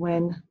as to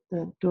when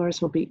the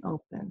doors will be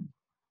open?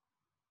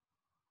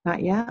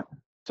 Not yet?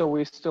 So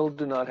we still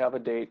do not have a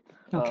date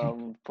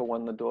Okay. for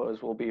when the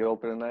doors will be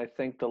open. And I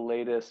think the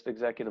latest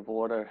executive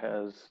order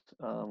has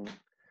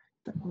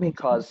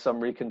caused some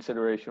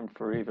reconsideration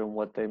for even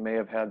what they may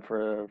have had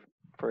for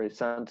a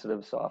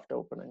sensitive soft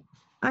opening.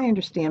 I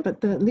understand,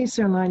 but at least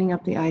they're lining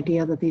up the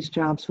idea that these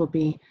jobs will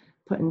be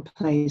put in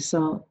place.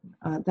 So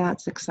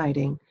that's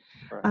exciting.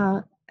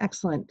 Right.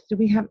 Excellent. Do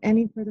we have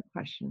any further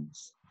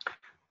questions?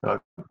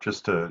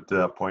 Just to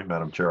that point,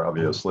 Madam Chair,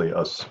 obviously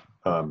us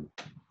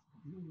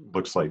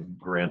looks like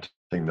granting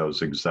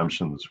those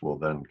exemptions will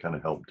then kind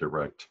of help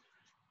direct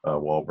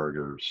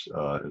Wahlburgers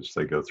as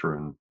they go through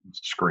and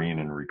screen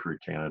and recruit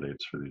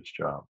candidates for these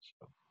jobs.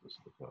 So this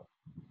is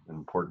an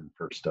important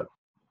first step.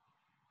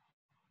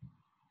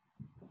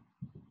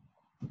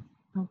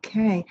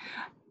 Okay.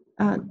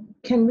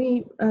 Can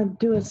we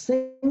do a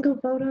single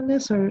vote on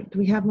this, or do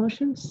we have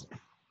motions?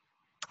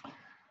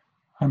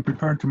 I'm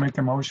prepared to make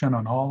a motion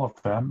on all of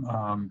them,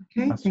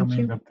 Okay,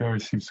 assuming that there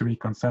seems to be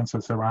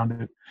consensus around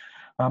it.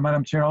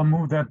 Madam Chair, I'll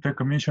move that the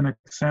Commission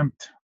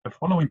exempt the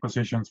following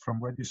positions from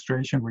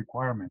registration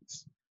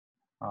requirements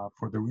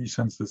for the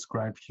reasons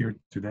described here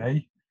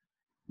today.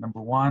 Number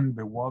 1,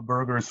 the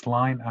Wahlburgers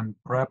line and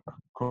prep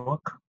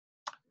cook.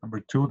 Number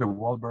 2, the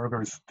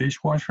Wahlburgers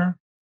dishwasher.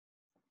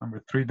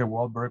 Number 3, the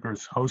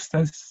Wahlburgers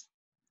hostess.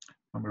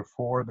 Number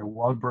 4, the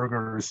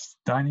Wahlburgers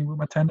dining room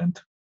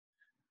attendant.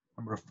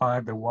 Number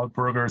 5, the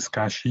Wahlburgers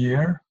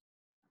cashier.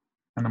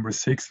 And number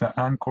 6, the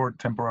Anchor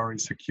temporary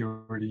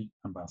security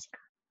ambassador.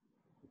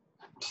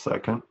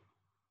 Second.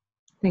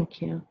 Thank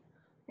you.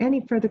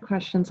 Any further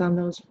questions on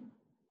those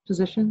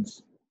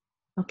positions?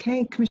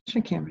 Okay,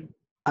 Commissioner Cameron.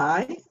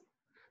 Aye.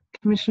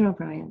 Commissioner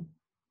O'Brien.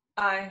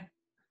 Aye.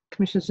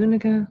 Commissioner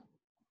Zuniga.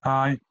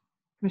 Aye.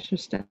 Commissioner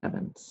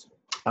Stebbins.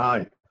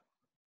 Aye.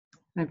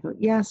 I vote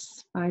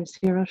yes,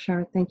 5-0.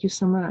 Shara, thank you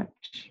so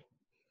much.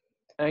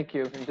 Thank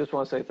you. And just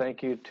want to say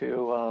thank you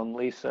to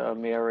Lisa,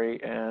 Mary,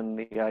 and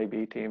the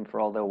IB team for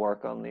all their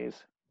work on these.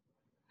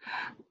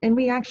 And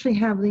we actually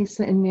have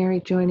Lisa and Mary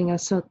joining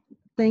us, so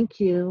thank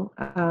you.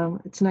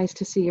 It's nice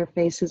to see your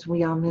faces.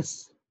 We all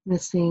miss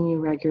seeing you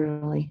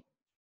regularly.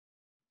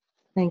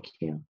 Thank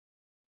you.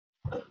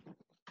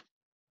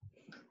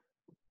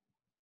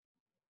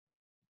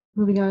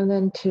 Moving on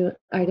then to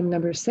item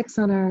number 6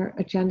 on our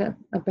agenda,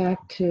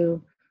 back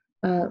to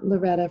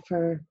Loretta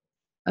for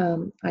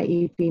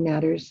IEB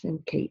matters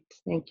and Kate.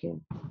 Thank you.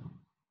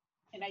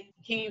 And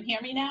can you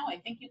hear me now? I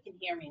think you can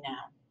hear me now.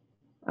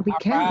 We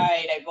can. All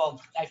right,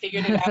 I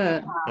figured it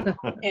out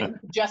and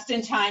just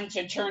in time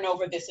to turn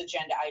over this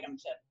agenda item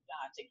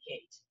to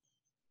Kate.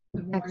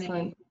 Good morning.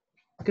 Excellent.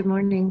 Good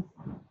morning.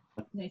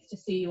 Nice to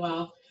see you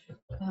all.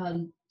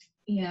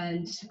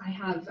 And I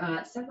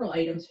have several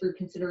items for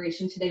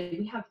consideration today.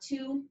 We have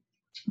 2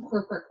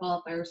 corporate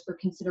qualifiers for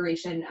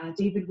consideration,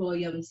 David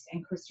Williams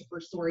and Christopher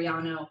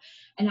Soriano.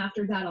 And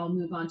after that, I'll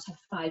move on to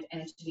 5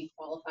 entity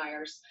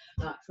qualifiers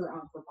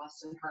for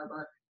Boston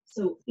Harbor.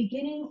 So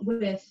beginning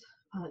with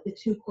the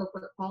 2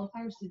 corporate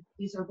qualifiers,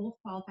 these are both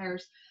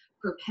qualifiers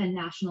for Penn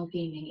National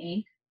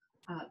Gaming,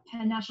 Inc.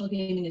 Penn National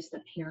Gaming is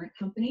the parent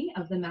company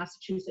of the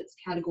Massachusetts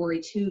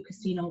Category 2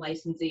 casino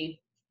licensee,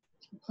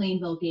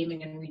 Plainville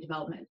Gaming and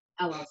Redevelopment,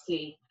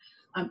 LLC.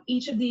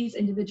 Each of these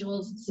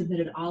individuals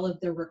submitted all of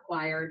their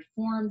required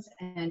forms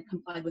and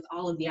complied with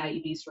all of the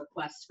IEB's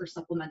requests for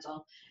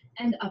supplemental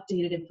and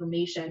updated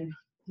information.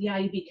 The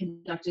IEB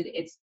conducted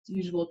its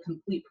usual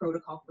complete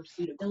protocol for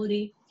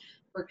suitability,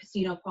 for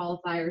casino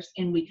qualifiers,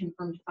 and we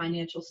confirmed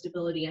financial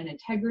stability and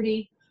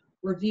integrity,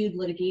 reviewed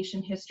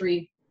litigation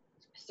history,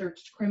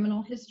 searched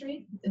criminal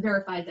history,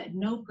 verified that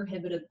no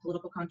prohibited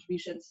political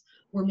contributions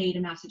were made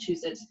in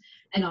Massachusetts,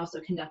 and also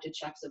conducted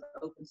checks of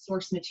open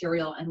source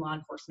material and law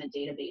enforcement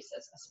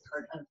databases as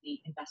part of the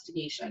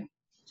investigation.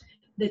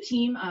 The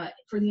team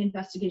for the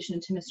investigation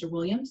into Mr.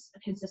 Williams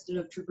consisted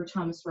of Trooper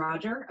Thomas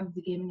Roger of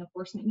the Gaming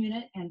Enforcement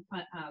Unit and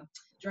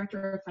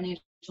Director of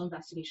Financial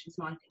Investigations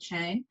Monica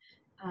Chang.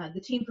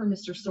 The team for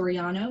Mr.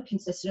 Soriano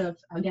consisted of,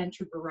 again,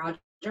 Trooper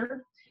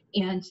Roger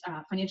and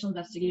financial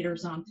investigator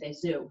Zongfei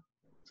Zhu.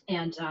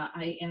 And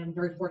I am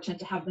very fortunate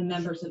to have the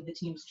members of the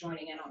teams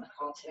joining in on the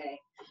call today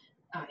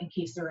in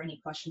case there are any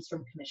questions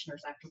from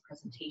commissioners after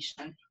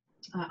presentation.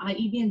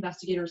 IEB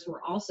investigators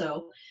were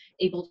also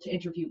able to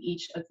interview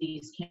each of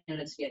these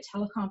candidates via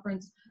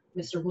teleconference.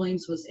 Mr.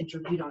 Williams was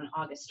interviewed on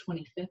August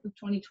 25th of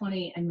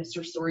 2020 and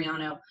Mr.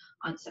 Soriano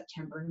on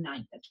September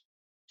 9th of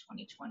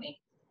 2020.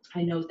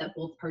 I note that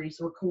both parties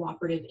were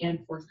cooperative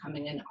and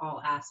forthcoming in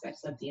all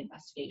aspects of the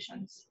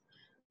investigations.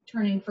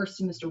 Turning first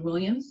to Mr.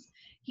 Williams,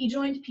 he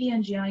joined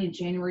PNGI in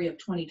January of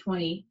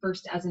 2020,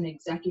 first as an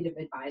executive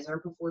advisor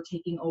before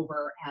taking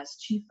over as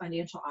chief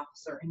financial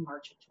officer in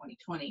March of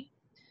 2020.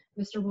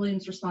 Mr.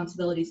 Williams'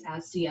 responsibilities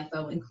as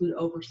CFO include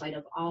oversight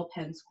of all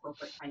Penn's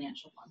corporate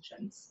financial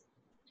functions.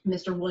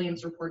 Mr.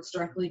 Williams reports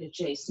directly to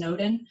Jay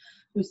Snowden,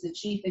 who's the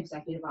chief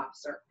executive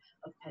officer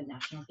of Penn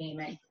National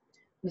Gaming.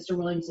 Mr.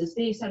 Williams is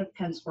based out of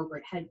Penn's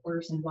corporate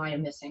headquarters in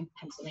Wyomissing,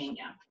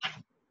 Pennsylvania.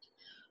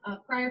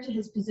 Prior to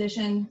his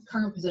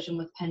current position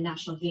with Penn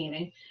National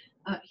Gaming,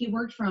 he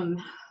worked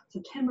from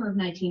September of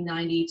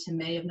 1990 to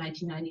May of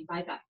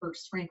 1995 at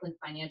First Franklin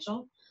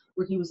Financial,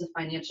 where he was a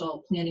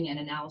financial planning and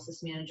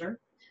analysis manager.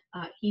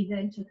 He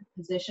then took a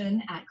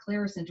position at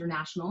Claris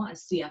International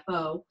as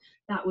CFO.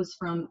 That was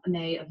from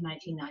May of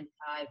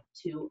 1995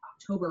 to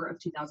October of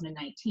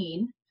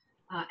 2019.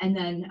 And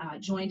then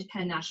joined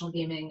Penn National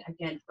Gaming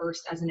again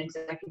first as an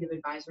executive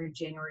advisor in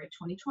January of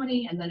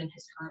 2020, and then in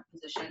his current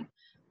position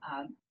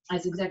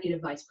as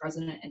executive vice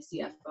president and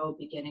CFO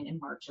beginning in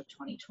March of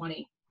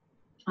 2020.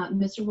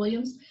 Mr.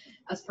 Williams,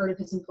 as part of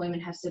his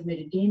employment, has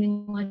submitted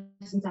gaming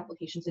license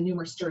applications in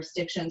numerous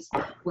jurisdictions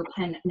where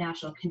Penn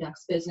National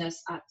conducts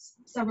business.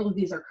 Several of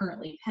these are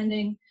currently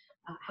pending.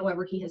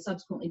 However, he has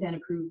subsequently been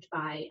approved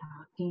by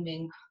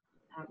gaming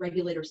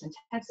regulators in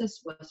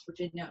Texas, West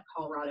Virginia,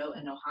 Colorado,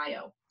 and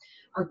Ohio.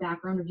 Our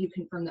background review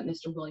confirmed that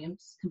Mr.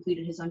 Williams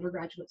completed his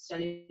undergraduate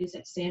studies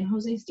at San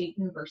Jose State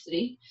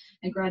University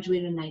and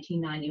graduated in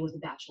 1990 with a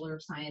Bachelor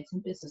of Science in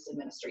Business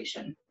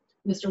Administration.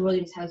 Mr.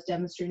 Williams has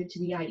demonstrated to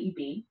the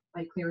IEB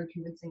by clear and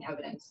convincing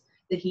evidence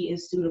that he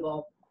is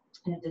suitable,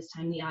 and at this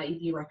time the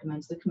IEB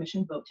recommends the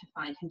Commission vote to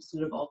find him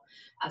suitable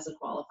as a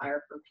qualifier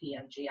for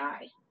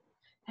PMGI.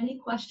 Any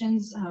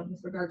questions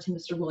with regard to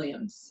Mr.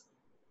 Williams?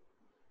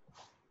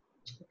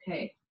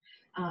 Okay.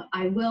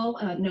 I will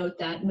note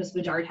that Ms.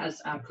 Bedard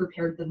has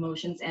prepared the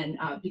motions, and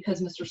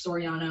because Mr.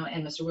 Soriano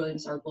and Mr.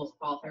 Williams are both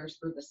qualifiers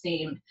for the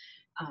same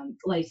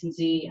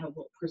licensee,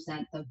 we'll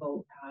present the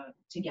vote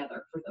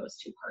together for those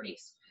two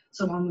parties.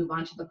 So I'll move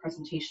on to the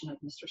presentation of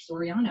Mr.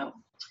 Soriano.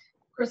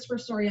 Christopher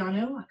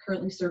Soriano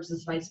currently serves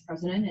as Vice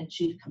President and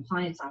Chief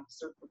Compliance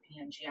Officer for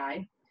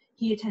PMGI.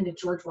 He attended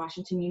George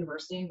Washington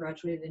University and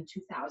graduated in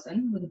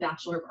 2000 with a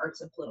Bachelor of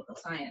Arts in Political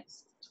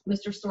Science.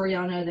 Mr.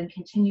 Soriano then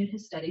continued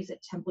his studies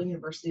at Temple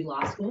University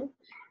Law School,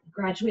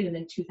 graduated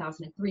in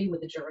 2003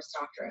 with a Juris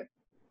Doctorate.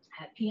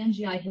 At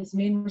PNGI, his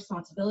main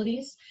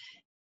responsibilities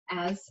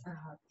as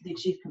the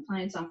Chief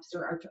Compliance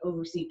Officer are to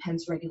oversee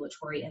Penn's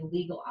regulatory and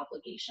legal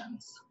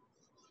obligations.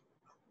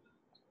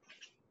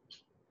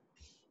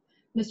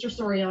 Mr.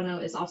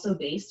 Soriano is also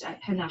based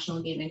at Penn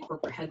National Gaming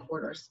corporate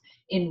headquarters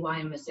in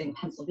Wyomissing,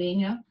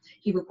 Pennsylvania.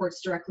 He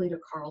reports directly to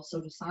Carl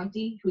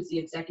Sotosanti, who is the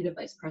Executive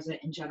Vice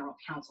President and General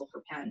Counsel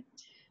for Penn.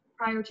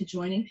 Prior to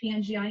joining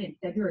PNGI in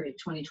February of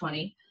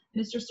 2020,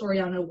 Mr.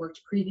 Soriano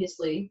worked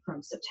previously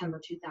from September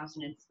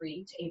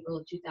 2003 to April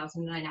of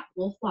 2009 at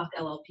Wolf Block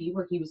LLP,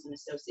 where he was an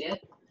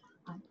associate.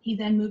 He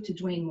then moved to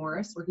Duane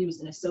Morris, where he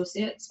was an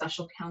associate,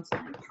 special counsel,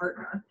 and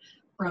partner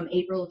from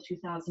April of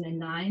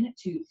 2009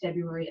 to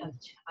February of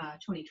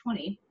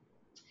 2020.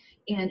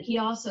 And he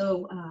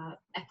also,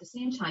 at the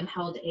same time,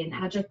 held an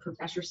adjunct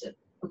professorship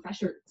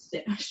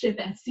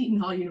at Seton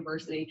Hall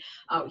University.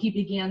 He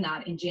began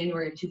that in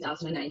January of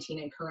 2019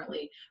 and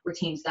currently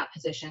retains that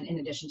position in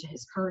addition to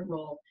his current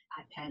role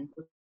at Penn,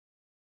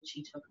 which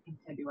he took in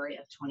February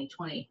of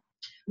 2020.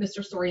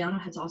 Mr. Soriano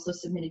has also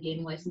submitted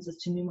gaming licenses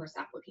to numerous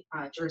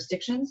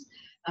jurisdictions.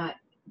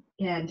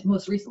 And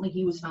most recently,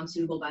 he was found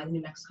suitable by the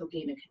New Mexico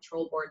Gaming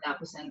Control Board. That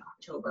was in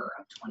October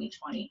of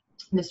 2020.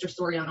 Mr.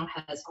 Soriano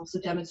has also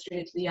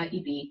demonstrated to the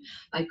IEB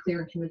by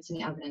clear and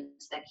convincing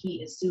evidence that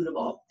he is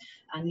suitable.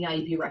 And the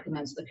IEB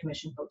recommends the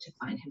Commission vote to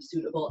find him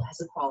suitable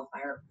as a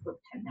qualifier for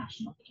Penn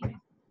National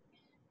Gaming.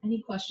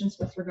 Any questions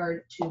with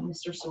regard to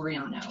Mr.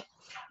 Soriano?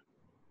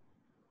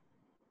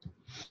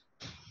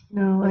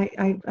 No,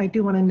 I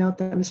do want to note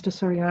that Mr.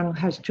 Soriano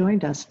has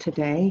joined us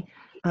today.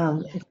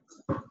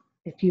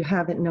 if you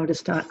haven't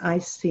noticed, I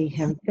see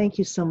him. Thank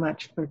you so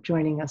much for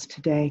joining us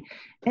today.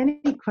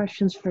 Any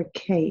questions for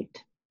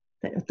Kate?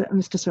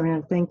 Mr.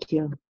 Soriano, thank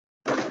you.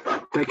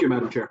 Thank you,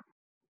 Madam Chair.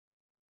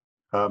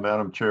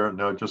 Madam Chair,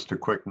 no, just a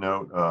quick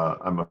note.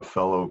 I'm a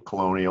fellow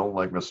colonial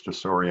like Mr.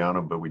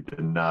 Soriano, but we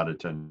did not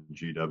attend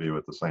GW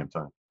at the same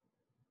time.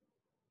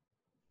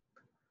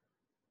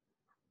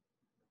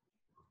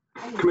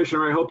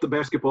 Commissioner, I hope the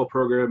basketball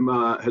program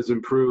has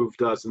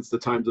improved since the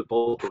times that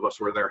both of us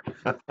were there.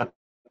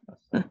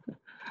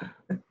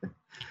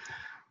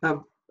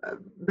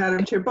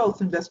 Madam Chair,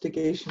 both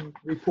investigation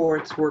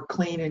reports were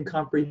clean and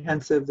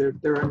comprehensive.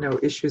 There are no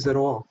issues at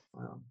all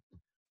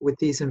with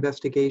these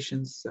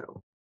investigations.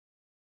 So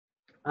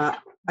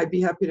I'd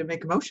be happy to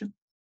make a motion.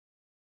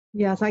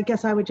 Yes, I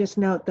guess I would just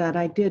note that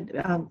I did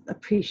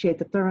appreciate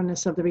the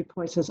thoroughness of the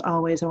reports as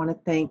always. I want to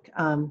thank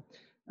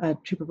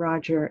Trooper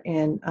Roger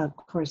and of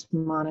course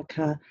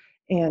Monica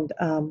and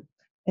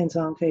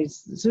Zongfei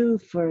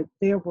Zhu for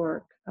their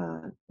work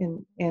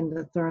and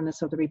the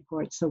thoroughness of the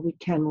report, so we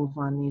can move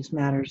on these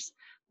matters.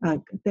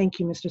 Thank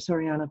you, Mr.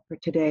 Soriano, for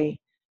today.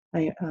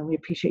 We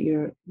appreciate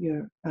your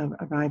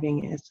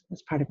arriving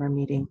as part of our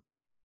meeting.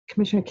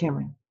 Commissioner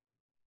Cameron.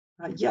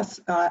 Yes,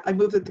 I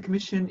move that the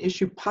Commission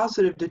issue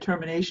positive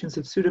determinations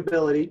of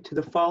suitability to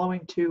the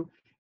following two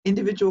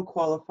individual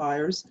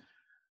qualifiers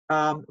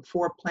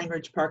for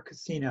Plainridge Park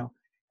Casino.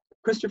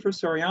 Christopher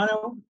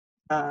Soriano,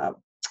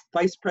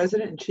 Vice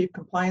President and Chief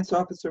Compliance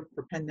Officer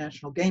for Penn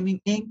National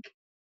Gaming, Inc.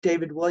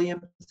 David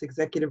Williams,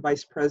 Executive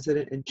Vice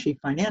President and Chief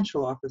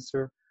Financial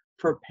Officer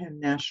for Penn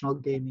National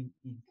Gaming,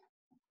 Inc.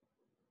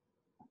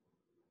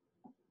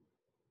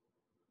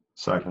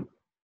 Second.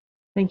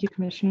 Thank you,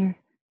 Commissioner.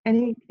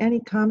 Any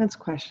comments,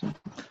 questions?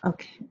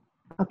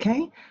 Okay.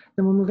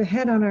 Then we'll move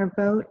ahead on our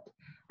vote.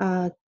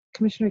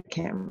 Commissioner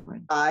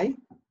Cameron. Aye.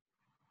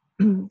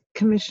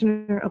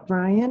 Commissioner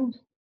O'Brien.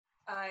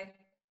 Aye.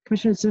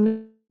 Commissioner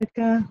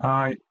Zuniga.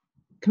 Aye.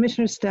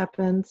 Commissioner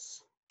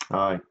Steppens.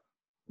 Aye.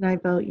 And I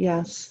vote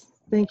yes.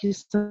 Thank you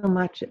so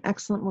much.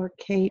 Excellent work,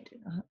 Kate.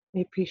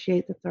 We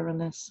appreciate the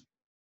thoroughness.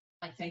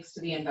 My thanks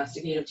to the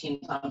investigative team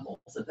on both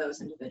of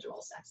those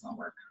individuals. Excellent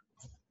work.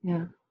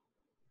 Yeah.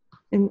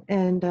 And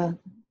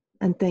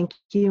thank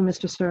you,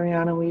 Mr.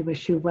 Soriano. We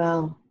wish you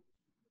well.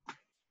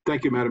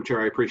 Thank you, Madam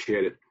Chair. I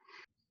appreciate it.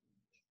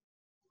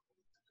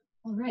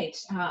 All right.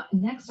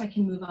 Next, I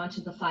can move on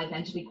to the 5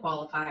 entity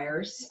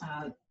qualifiers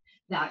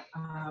that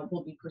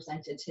will be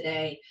presented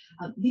today.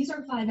 These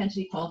are 5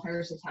 entity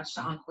qualifiers attached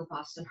to Encore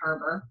Boston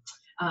Harbor.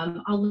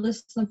 I'll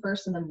list them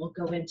first, and then we'll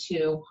go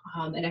into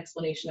an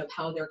explanation of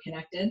how they're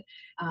connected,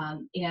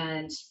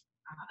 and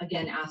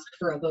again, ask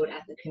for a vote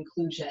at the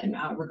conclusion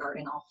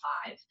regarding all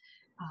 5.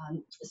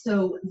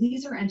 So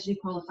these are entity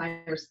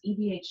qualifiers: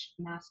 EBH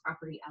Mass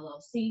Property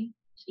LLC,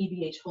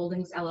 EBH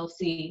Holdings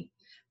LLC,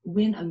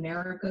 Win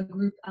America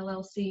Group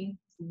LLC,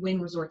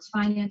 Win Resorts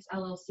Finance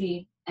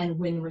LLC, and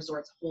Win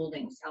Resorts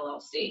Holdings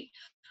LLC.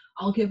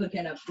 I'll give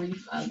again a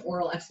brief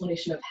oral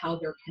explanation of how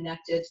they're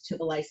connected to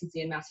the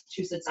licensee in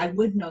Massachusetts. I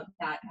would note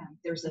that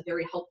there's a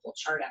very helpful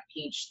chart at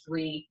page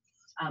 3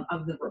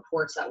 of the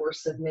reports that were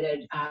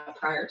submitted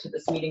prior to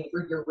this meeting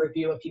for your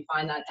review, if you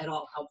find that at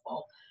all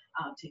helpful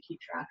to keep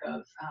track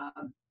of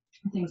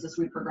things as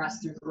we progress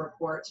through the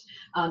report.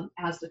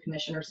 As the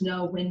commissioners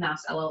know,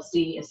 WinMass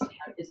LLC is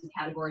a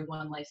Category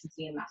 1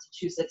 licensee in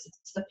Massachusetts.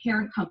 It's the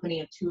parent company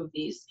of 2 of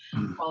these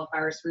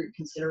qualifiers for your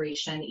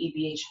consideration: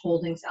 EBH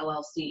Holdings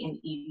LLC and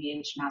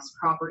EBH Mass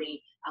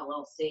Property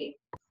LLC.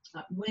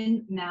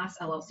 WinMass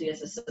LLC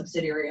is a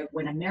subsidiary of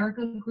Win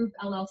America Group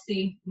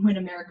LLC. Win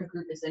America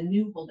Group is a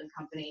new holding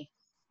company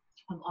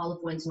of all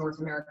of Win's North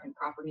American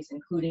properties,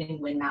 including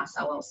WinMass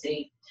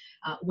LLC.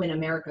 Win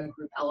America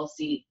Group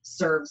LLC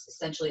serves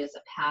essentially as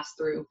a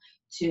pass-through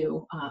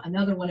to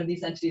another one of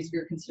these entities for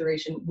your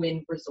consideration,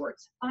 Win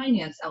Resorts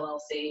Finance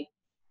LLC.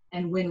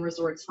 And Win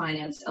Resorts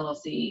Finance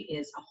LLC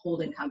is a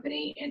holding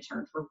company in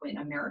turn for Win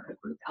America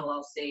Group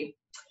LLC.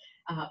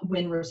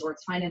 Win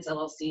Resorts Finance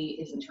LLC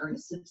is in turn a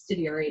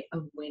subsidiary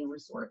of Win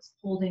Resorts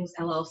Holdings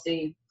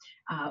LLC,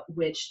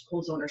 which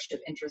holds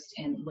ownership interest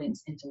in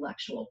Win's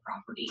intellectual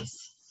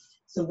properties.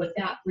 So with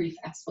that brief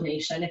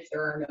explanation, if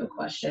there are no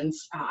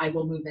questions, I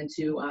will move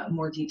into a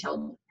more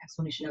detailed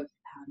explanation of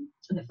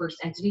the first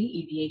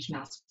entity, EBH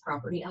Mass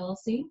Property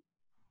LLC.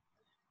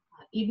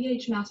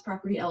 EBH Mass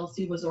Property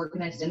LLC was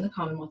organized in the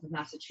Commonwealth of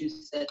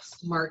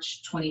Massachusetts,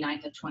 March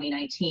 29th of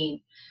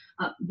 2019.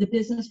 The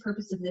business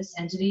purpose of this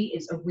entity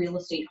is a real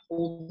estate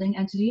holding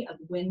entity of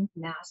Win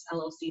Mass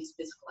LLC's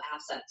physical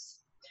assets.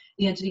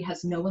 The entity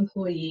has no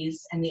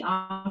employees, and the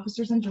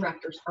officers and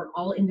directors are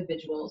all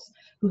individuals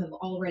who have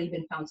already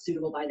been found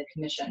suitable by the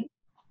Commission.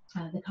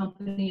 The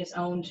company is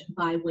owned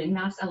by Win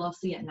Mass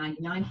LLC at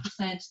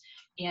 99%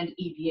 and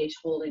EBH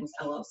Holdings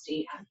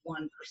LLC at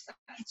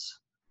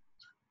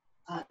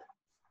 1%.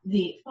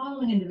 The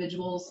following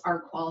individuals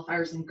are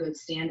qualifiers in good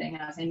standing,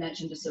 as I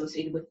mentioned,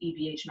 associated with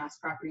EBH Mass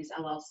Properties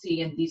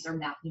LLC, and these are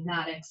Matthew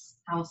Maddox,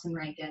 Allison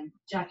Rankin,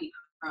 Jackie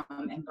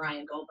Crum, and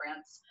Brian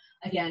Goldbrands.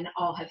 Again,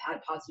 all have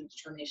had positive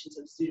determinations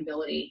of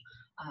suitability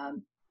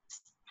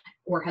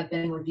or have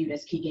been reviewed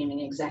as key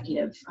gaming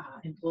executive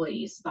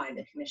employees by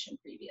the commission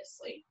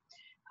previously.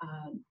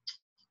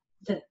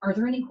 Are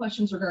there any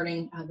questions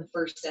regarding the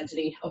first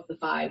entity of the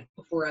 5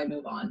 before I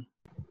move on?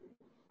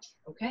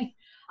 Okay,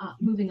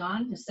 moving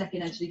on, the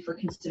second entity for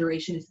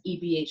consideration is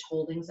EBH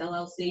Holdings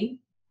LLC.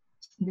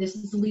 This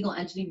is a legal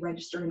entity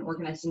registered and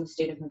organized in the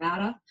state of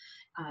Nevada.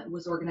 It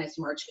was organized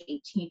March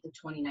 18th of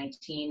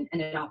 2019,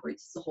 and it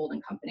operates as a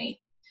holding company.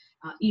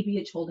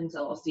 EBH Holdings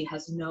LLC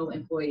has no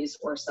employees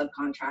or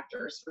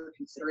subcontractors for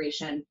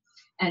consideration,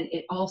 and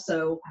it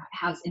also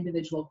has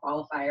individual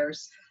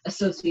qualifiers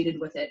associated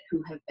with it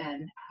who have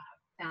been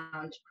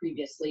found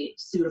previously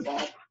suitable.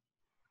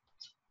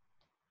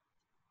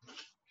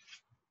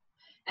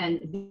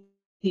 And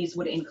these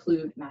would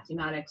include Matthew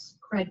Maddox,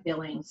 Craig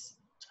Billings,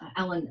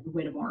 Ellen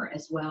Whittemore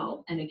as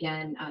well. And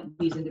again,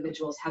 these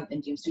individuals have been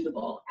deemed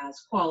suitable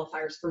as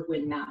qualifiers for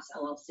Win Mass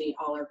LLC.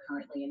 All are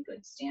currently in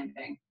good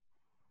standing.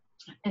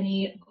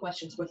 Any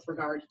questions with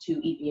regard to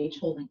EBH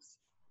Holdings?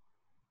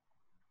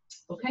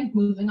 Okay,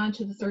 moving on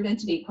to the third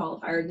entity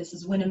qualifier. This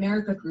is Win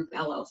America Group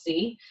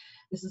LLC.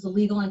 This is a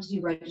legal entity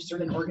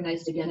registered and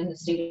organized again in the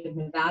state of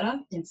Nevada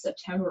in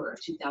September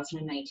of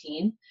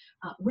 2019.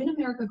 Win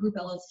America Group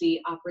LLC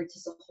operates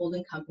as a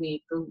holding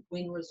company for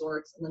Win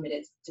Resorts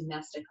Limited's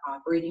domestic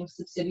operating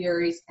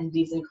subsidiaries, and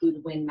these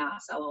include Win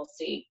Mass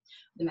LLC,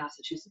 the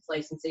Massachusetts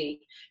licensee.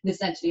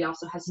 This entity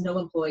also has no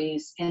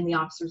employees, and the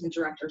officers and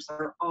directors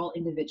are all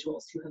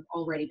individuals who have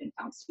already been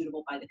found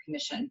suitable by the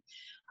commission.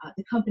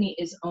 The company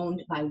is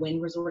owned by Win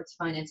Resorts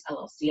Finance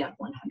LLC at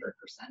 100%.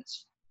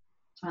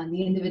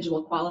 The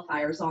individual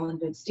qualifiers, all in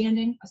good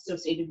standing,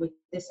 associated with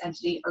this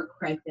entity are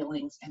Craig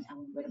Billings and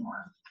Ellen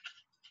Whittemore.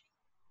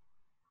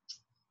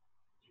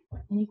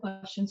 Any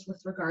questions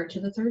with regard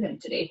to the third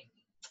entity?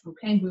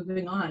 Okay,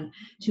 moving on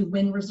to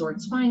Win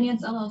Resorts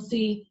Finance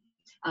LLC.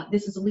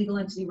 This is a legal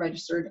entity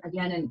registered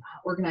again and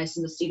organized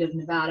in the state of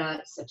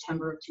Nevada,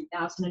 September of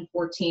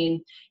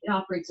 2014. It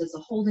operates as a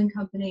holding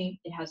company.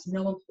 It has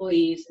no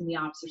employees, and the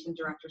officers and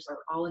directors are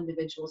all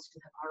individuals who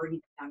have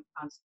already been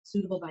found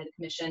suitable by the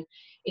commission.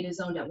 It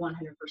is owned at 100%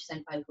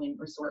 by Win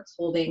Resorts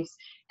Holdings,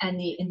 and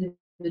the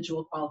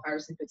individual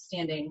qualifiers in good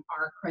standing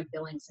are Craig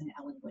Billings and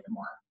Ellen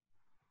Whittemore.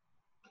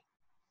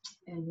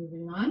 And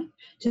moving on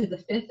to the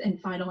fifth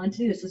and final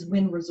entity, this is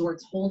Win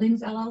Resorts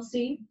Holdings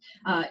LLC.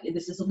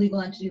 This is a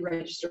legal entity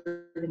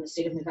registered in the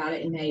state of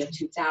Nevada in May of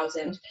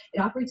 2000. It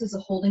operates as a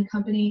holding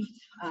company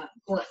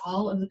for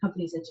all of the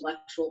company's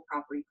intellectual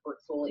property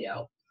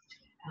portfolio.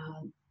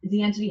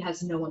 The entity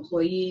has no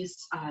employees.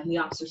 The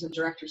officers and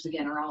directors,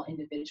 again, are all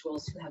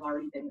individuals who have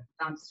already been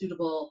found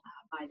suitable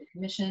by the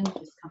commission.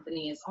 This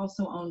company is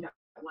also owned at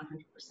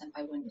 100%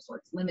 by Win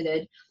Resorts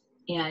Limited.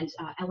 And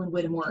Ellen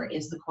Whittemore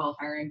is the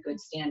qualifier in good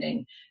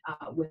standing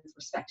with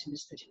respect to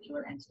this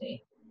particular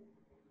entity.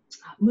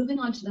 Moving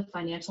on to the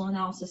financial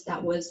analysis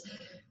that was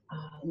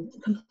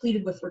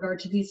completed with regard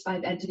to these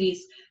 5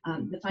 entities.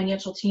 The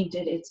financial team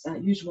did its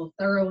usual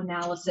thorough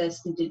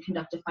analysis. They did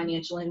conduct a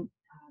financial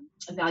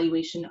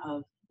evaluation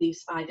of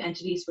these 5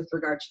 entities with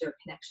regard to their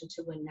connection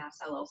to Win Mass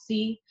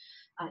LLC.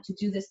 To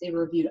do this, they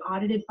reviewed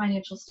audited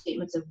financial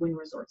statements of Win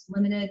Resorts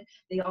Limited.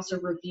 They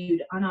also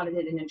reviewed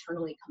unaudited and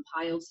internally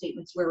compiled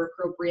statements where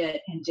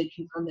appropriate, and did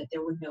confirm that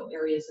there were no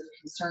areas of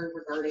concern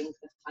regarding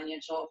the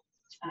financial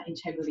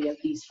integrity of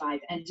these 5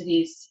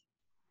 entities.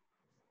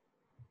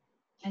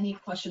 Any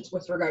questions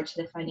with regard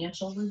to the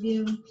financial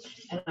review?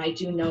 And I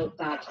do note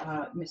that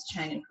Ms.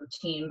 Chang and her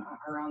team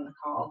are on the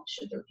call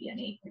should there be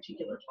any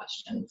particular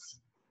questions.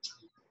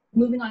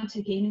 Moving on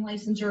to gaming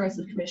licensure, as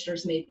the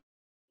commissioners may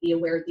be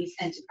aware, these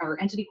are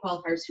entity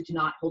qualifiers who do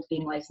not hold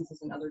gaming licenses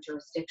in other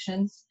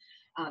jurisdictions.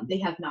 They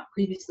have not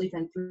previously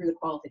been through the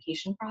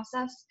qualification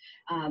process.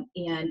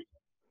 And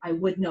I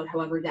would note,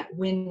 however, that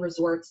Win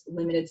Resorts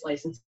Limited's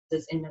licenses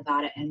in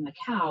Nevada and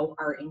Macau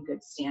are in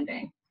good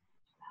standing.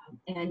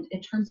 And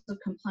in terms of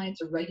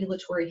compliance or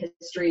regulatory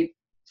history,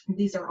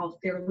 these are all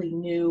fairly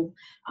new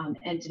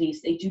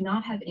entities. They do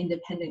not have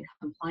independent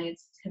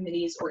compliance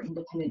committees or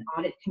independent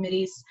audit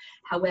committees.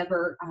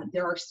 However,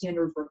 there are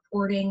standard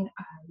reporting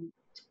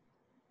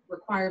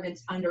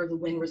requirements under the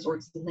Win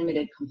Resorts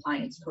Limited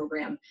compliance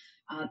program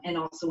and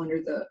also under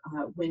the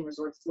Win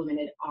Resorts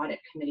Limited audit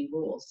committee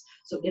rules.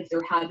 So if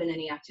there had been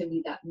any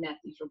activity that met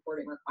these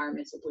reporting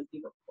requirements, it would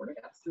be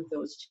reported up through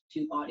those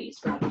 2 bodies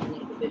rather than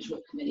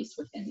individual committees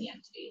within the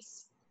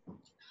entities.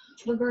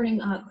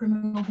 Regarding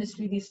criminal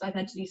history, these 5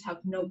 entities have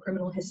no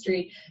criminal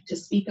history to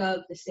speak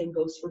of. The same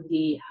goes for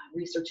the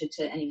research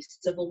into any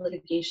civil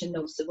litigation.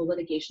 No civil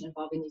litigation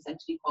involving these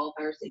entity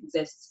qualifiers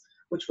exists,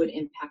 which would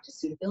impact a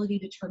suitability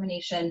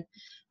determination.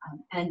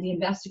 And the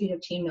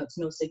investigative team notes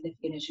no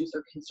significant issues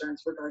or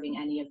concerns regarding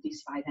any of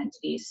these 5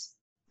 entities.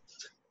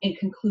 In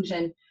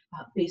conclusion,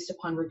 based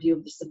upon review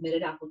of the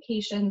submitted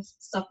applications,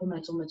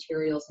 supplemental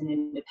materials, and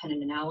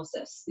independent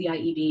analysis, the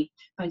IEB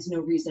finds no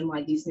reason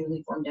why these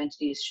newly formed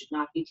entities should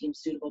not be deemed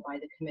suitable by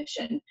the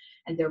Commission,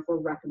 and therefore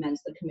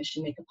recommends the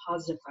Commission make a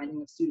positive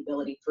finding of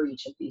suitability for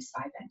each of these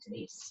 5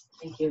 entities.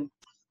 Thank you.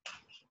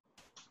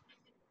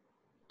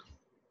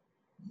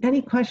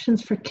 Any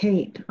questions for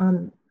Kate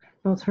on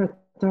both her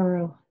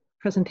thorough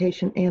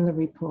presentation and the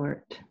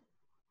report.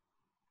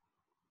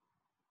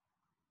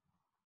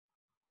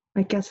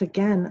 I guess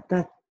again,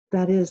 that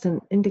is an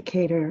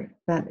indicator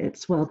that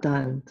it's well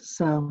done.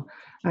 So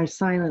our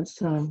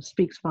silence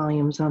speaks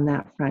volumes on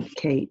that front,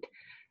 Kate.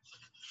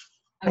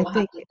 I will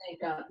have to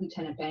thank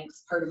Lieutenant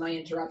Banks. Part of my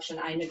interruption,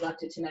 I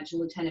neglected to mention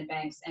Lieutenant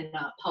Banks and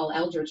Paul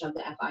Eldridge of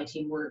the FI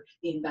team were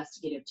the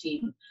investigative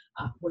team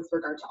with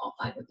regard to all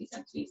 5 of these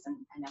entities, and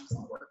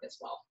excellent work as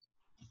well.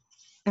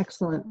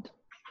 Excellent.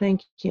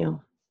 Thank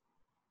you.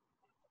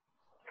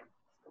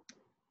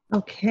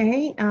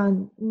 Okay,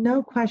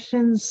 no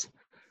questions.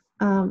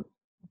 Do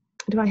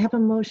I have a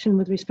motion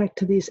with respect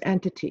to these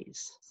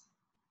entities?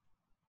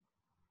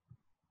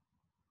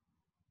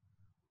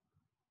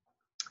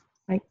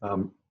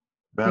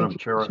 Madam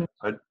Chair,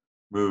 I'd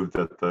move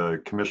that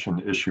the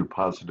Commission issue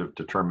positive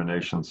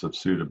determinations of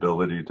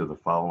suitability to the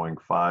following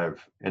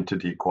 5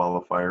 entity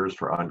qualifiers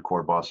for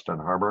Encore Boston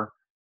Harbor.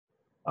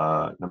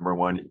 Number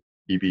 1,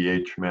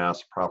 EBH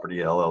Mass Property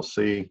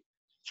LLC.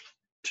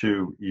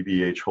 2,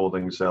 EBH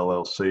Holdings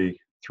LLC.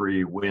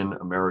 3, Win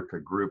America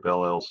Group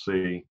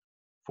LLC.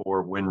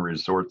 4, Win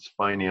Resorts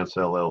Finance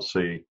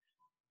LLC.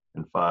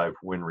 And 5,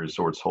 Win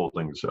Resorts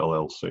Holdings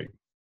LLC.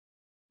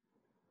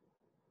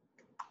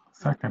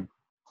 Second.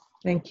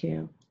 Thank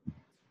you.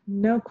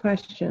 No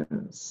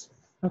questions.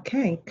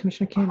 Okay,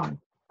 Commissioner Cameron.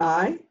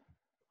 Aye.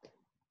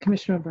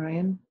 Commissioner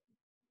O'Brien.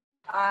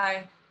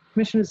 Aye.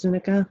 Commissioner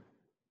Zuniga.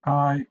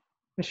 Aye.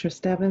 Commissioner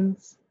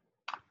Stebbins.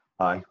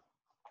 Aye.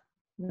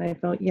 And I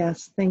vote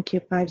yes. Thank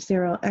you.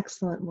 5-0.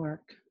 Excellent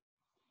work.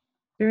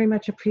 Very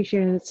much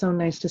appreciated. It's so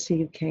nice to see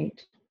you,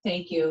 Kate.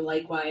 Thank you.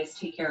 Likewise.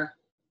 Take care.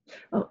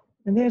 Oh,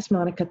 and there's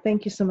Monica.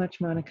 Thank you so much,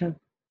 Monica.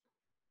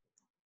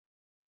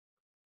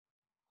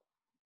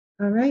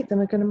 All right, then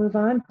we're going to move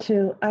on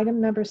to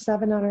item number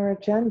 7 on our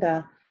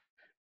agenda.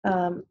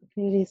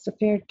 Community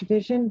Affairs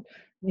Division.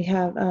 We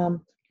have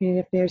Community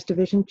Affairs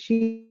Division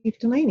Chief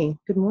Delaney.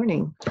 Good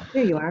morning.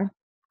 There you are.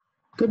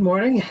 Good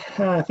morning.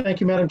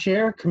 Thank you, Madam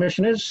Chair,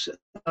 Commissioners.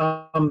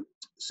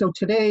 So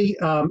today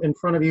in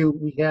front of you,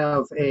 we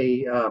have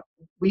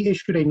we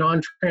issued a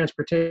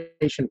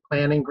non-transportation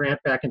planning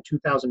grant back in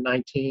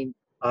 2019,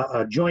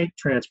 a joint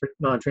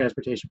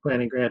non-transportation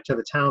planning grant to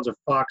the towns of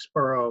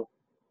Foxborough,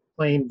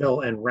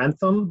 Plainville, and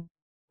Rentham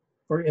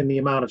in the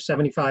amount of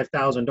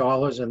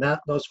 $75,000, and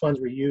those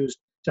funds were used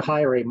to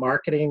hire a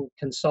marketing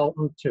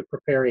consultant to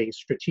prepare a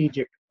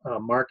strategic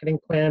marketing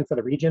plan for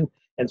the region,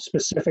 and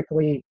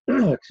specifically,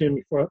 excuse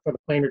me, for the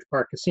Plainridge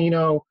Park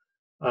Casino,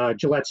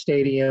 Gillette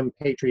Stadium,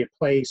 Patriot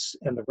Place,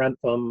 and the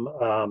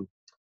Rentham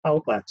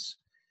outlets.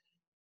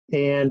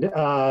 And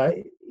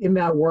in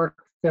that work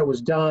that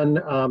was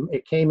done,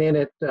 it came in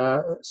at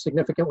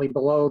significantly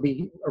below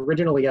the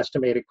originally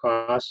estimated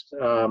cost.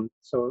 So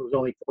it was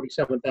only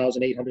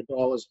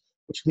 $47,800,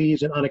 which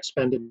leaves an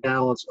unexpended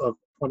balance of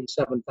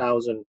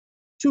 $27,200.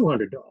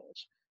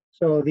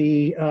 So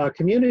the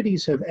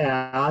communities have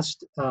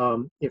asked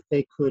if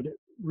they could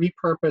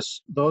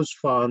repurpose those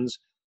funds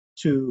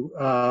to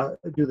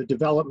do the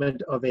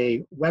development of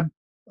a web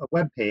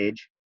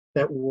page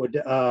that would,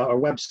 or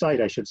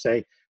website, I should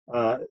say,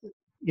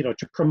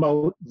 to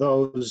promote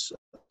those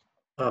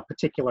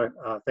particular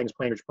things,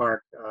 Plainridge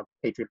Park,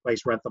 Patriot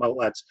Place, Rentham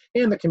outlets,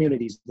 and the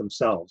communities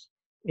themselves.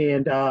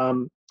 And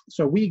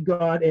so we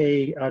got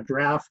a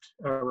draft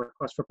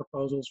request for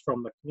proposals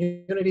from the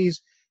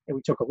communities, and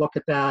we took a look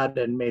at that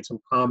and made some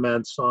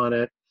comments on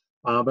it.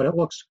 But it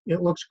looks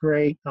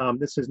great.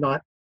 This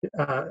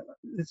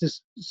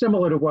is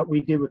similar to what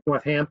we did with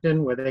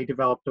Northampton, where they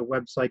developed a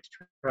website to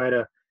try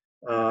to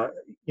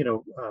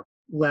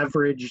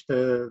leverage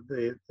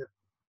the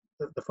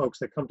folks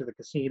that come to the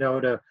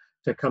casino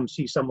to come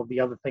see some of the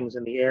other things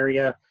in the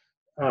area.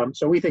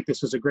 So we think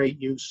this is a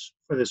great use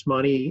for this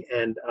money,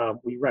 and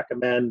we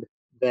recommend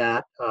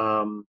that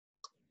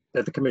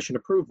that the commission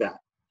approve that.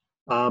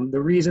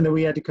 The reason that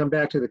we had to come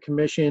back to the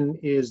commission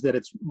is that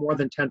it's more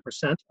than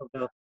 10% of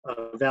the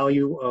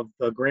value of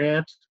the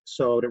grant.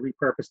 So to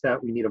repurpose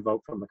that, we need a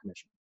vote from the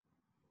commission.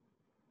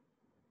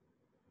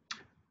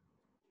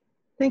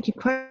 Thank you.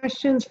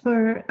 Questions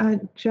for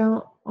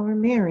Joe or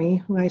Mary,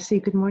 who I see.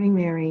 Good morning,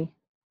 Mary.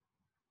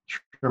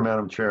 Sure,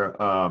 Madam Chair.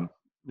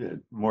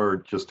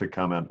 More just a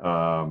comment,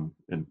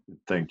 and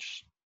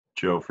thanks,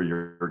 Joe, for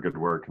your good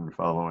work and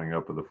following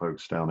up with the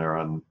folks down there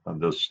on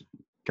this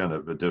kind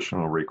of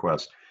additional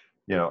request.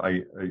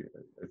 I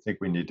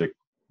think we need to,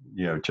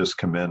 just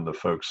commend the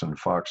folks in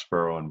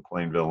Foxborough and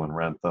Plainville and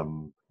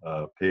Rentham,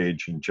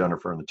 Paige and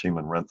Jennifer and the team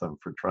in Rentham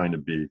for trying to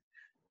be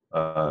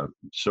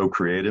so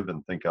creative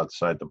and think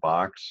outside the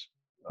box.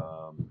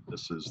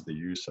 This is the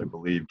use, I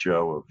believe,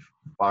 Joe, of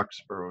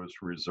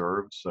Foxborough's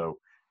reserve. So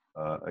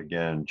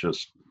again,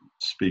 just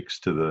speaks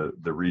to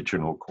the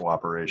regional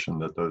cooperation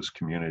that those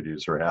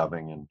communities are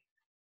having and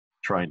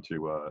trying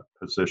to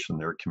position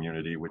their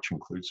community, which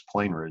includes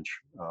Plainridge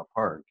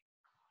Park,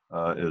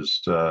 as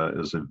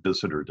a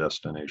visitor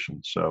destination.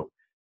 So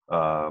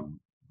I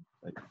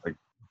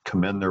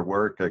commend their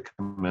work. I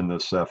commend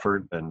this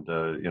effort, and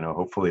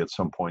hopefully at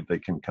some point they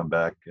can come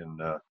back and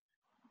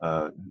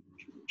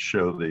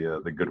show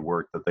the good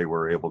work that they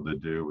were able to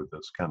do with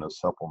this kind of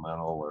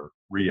supplemental or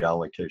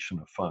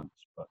reallocation of funds.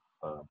 But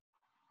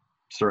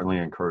certainly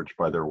encouraged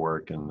by their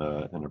work and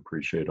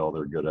appreciate all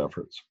their good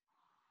efforts.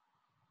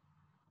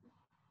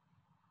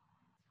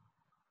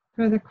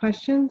 Further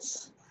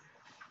questions?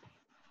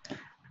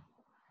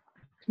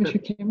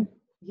 Commissioner Cameron?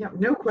 Yeah,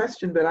 no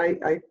question, but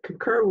I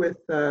concur with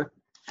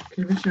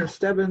Commissioner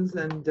Stebbins,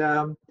 and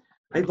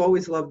I've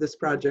always loved this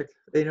project.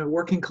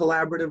 Working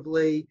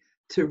collaboratively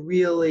to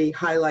really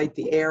highlight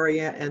the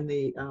area and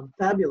the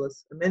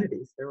fabulous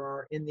amenities there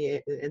are in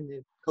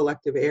the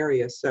collective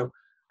area. So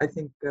I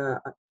think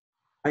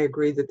I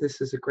agree that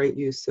this is a great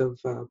use of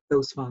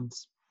those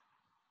funds.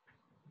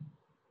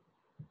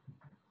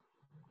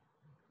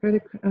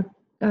 Further,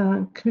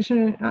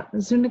 Commissioner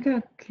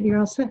Zuniga, you're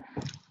all set?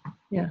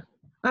 Yeah.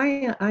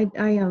 I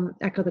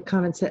echo the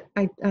comments that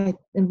I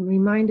am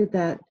reminded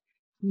that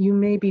you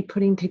may be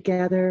putting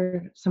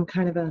together some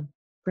kind of a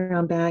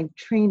brown bag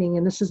training,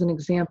 and this is an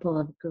example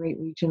of a great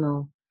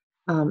regional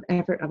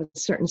effort of a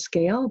certain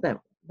scale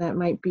that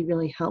might be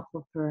really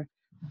helpful for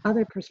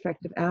other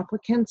prospective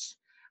applicants.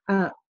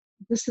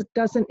 This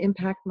doesn't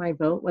impact my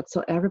vote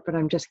whatsoever, but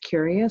I'm just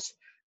curious.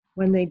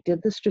 When they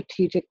did the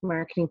strategic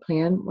marketing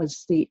plan,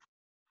 was the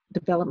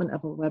development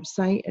of a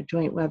website, a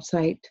joint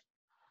website,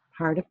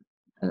 part of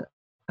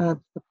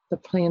the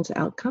plan's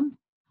outcome,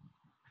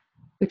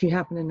 if you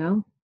happen to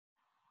know?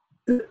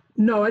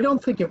 No, I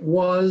don't think it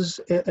was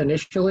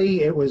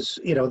initially. It was,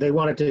 they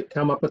wanted to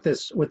come up with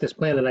this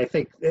plan, and I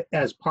think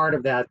as part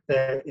of that,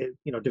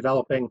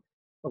 developing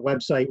a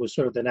website was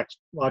sort of the next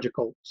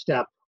logical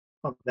step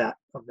of that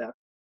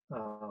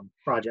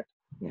project.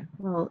 Yeah,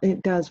 well,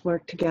 it does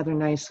work together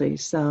nicely.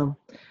 So,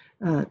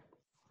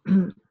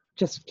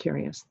 just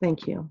curious.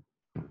 Thank you.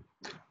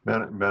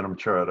 Madam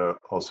Chair, I'd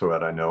also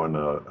add, I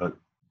know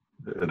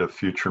at a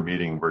future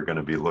meeting, we're going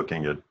to be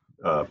looking at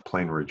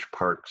Plain Ridge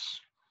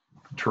Park's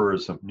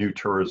new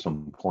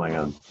tourism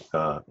plan,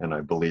 and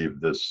I believe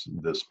this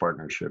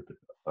partnership,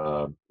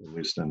 at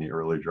least in the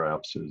early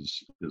drafts,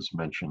 is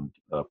mentioned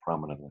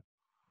prominently.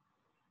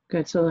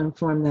 Good, so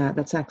inform that.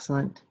 That's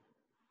excellent.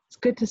 It's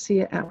good to see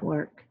it at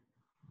work.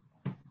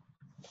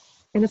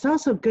 And it's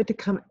also good to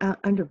come out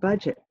under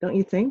budget, don't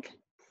you think?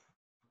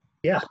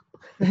 Yeah.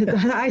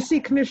 I see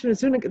Commissioner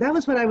Zuniga. That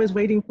was what I was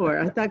waiting for.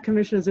 I thought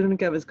Commissioner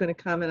Zuniga was going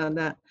to comment on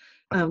that.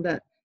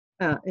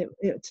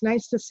 It's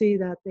nice to see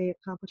that they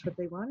accomplished what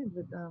they wanted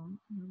with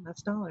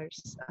less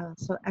dollars.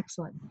 So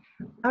excellent.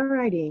 All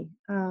righty.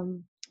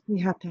 We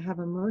have to have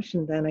a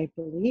motion then, I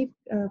believe,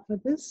 for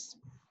this,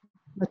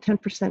 the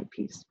 10%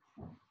 piece.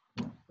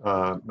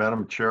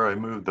 Madam Chair, I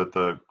move that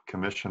the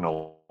Commission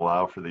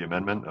allow for the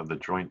amendment of the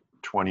joint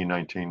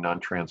 2019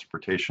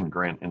 non-transportation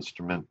grant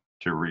instrument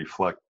to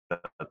reflect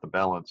that the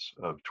balance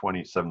of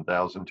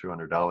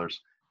 $27,200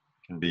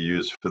 can be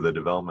used for the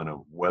development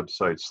of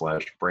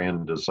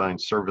website/brand design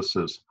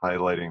services,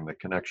 highlighting the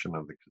connection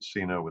of the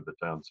casino with the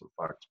towns of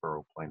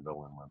Foxborough,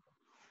 Plainville, and Lyndon.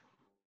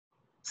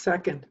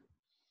 Second.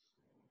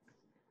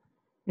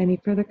 Any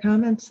further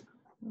comments?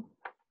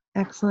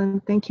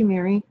 Excellent. Thank you,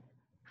 Mary.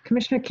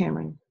 Commissioner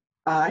Cameron.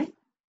 Aye.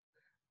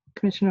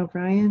 Commissioner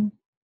O'Brien.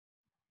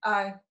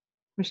 Aye.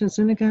 Commissioner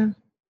Zuniga.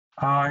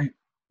 Aye.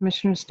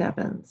 Commissioner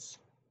Stebbins.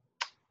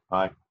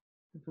 Aye.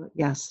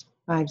 Yes,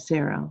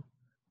 5-0.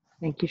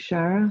 Thank you,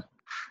 Shara.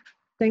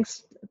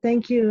 Thanks.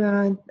 Thank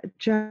you,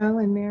 Joe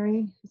and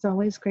Mary. It's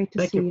always great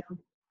to see you.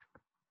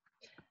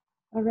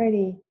 All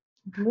righty.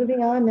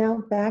 Moving on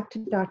now back to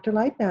Dr.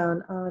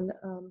 Lightbound on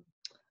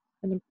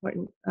an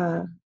important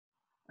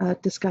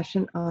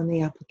discussion on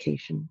the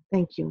application.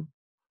 Thank you.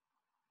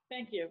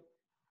 Thank you.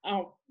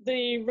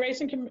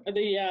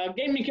 The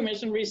Gaming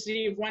Commission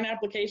received one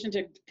application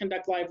to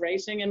conduct live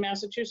racing in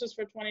Massachusetts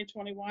for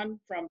 2021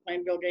 from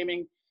Plainville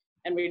Gaming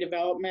and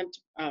Redevelopment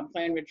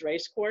Plain Ridge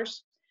Race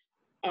Course.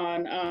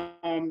 On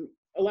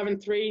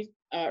 11/3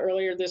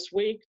 earlier this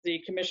week, the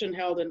commission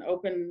held an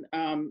open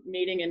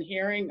meeting and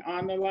hearing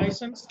on the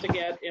license to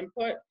get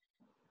input.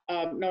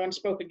 No one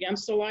spoke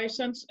against the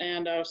license,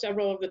 and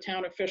several of the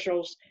town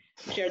officials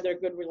shared their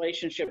good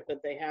relationship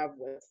that they have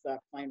with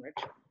Plain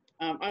Ridge.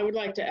 I would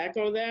like to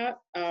echo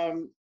that.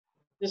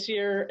 This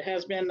year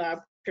has been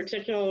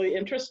particularly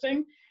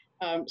interesting.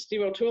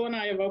 Steve O'Toole and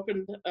I have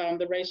opened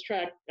the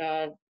racetrack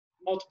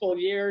multiple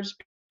years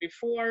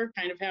before,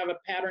 kind of have a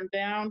pattern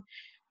down.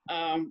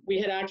 We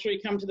had actually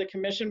come to the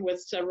commission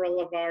with several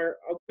of our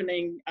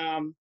opening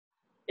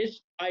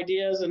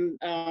ideas and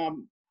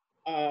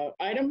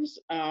items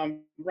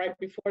right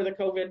before the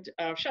COVID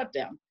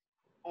shutdown.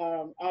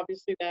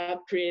 Obviously that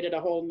created a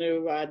whole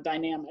new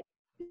dynamic.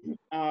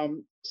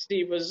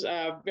 Steve was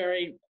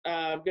very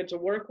good to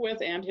work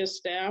with, and his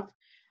staff,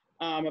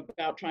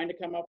 about trying to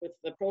come up with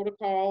the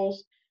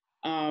protocols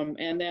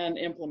and then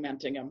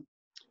implementing them.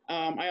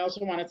 I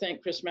also want to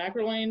thank Chris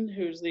Mackerlane,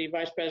 who's the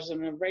Vice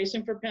President of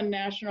Racing for Penn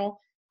National.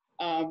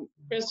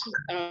 Chris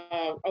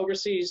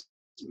oversees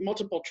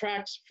multiple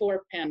tracks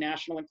for Penn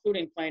National,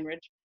 including Plain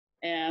Ridge,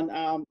 and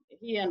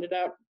he ended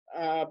up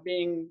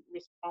being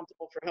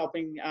responsible for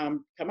helping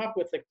come up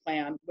with the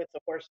plan with the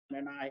horseman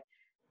and I.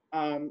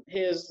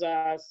 His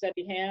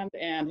steady hand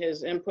and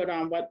his input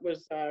on what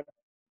was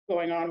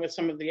going on with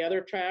some of the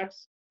other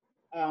tracks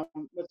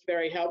was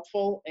very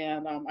helpful,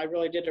 and I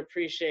really did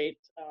appreciate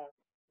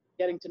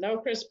getting to know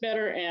Chris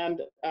better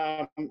and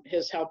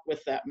his help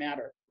with that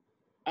matter.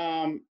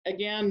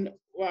 Again,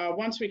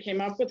 once we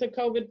came up with the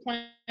COVID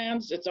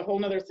plans, it's a whole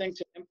nother thing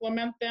to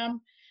implement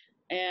them,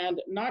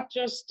 and not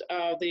just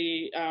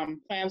the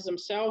plans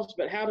themselves,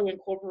 but how to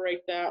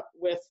incorporate that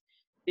with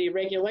the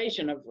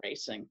regulation of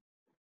racing.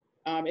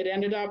 It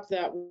ended up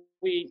that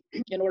we,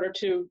 in order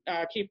to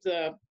keep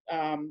the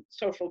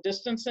social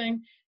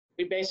distancing,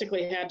 we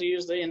basically had to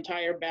use the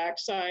entire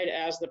backside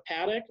as the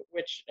paddock,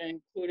 which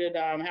included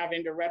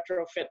having to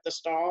retrofit the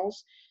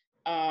stalls.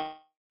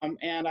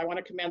 And I want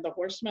to commend the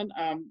horsemen.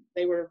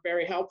 They were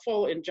very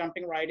helpful in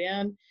jumping right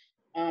in,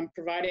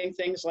 providing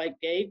things like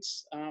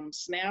gates,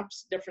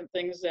 snaps, different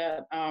things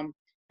that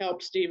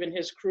helped Steve and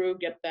his crew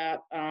get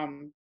that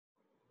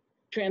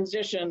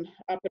transition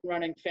up and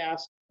running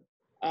fast.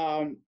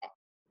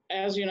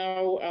 As you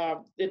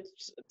know,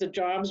 the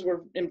jobs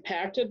were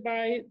impacted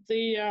by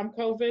the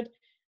COVID.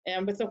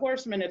 And with the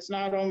horsemen, it's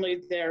not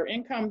only their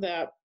income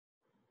that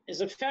is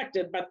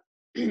affected, but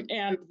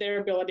and their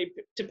ability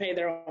to pay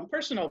their own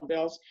personal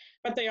bills,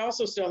 but they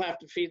also still have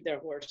to feed their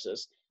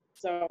horses.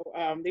 So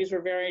these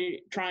were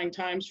very trying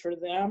times for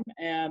them,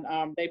 and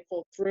they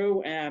pulled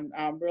through and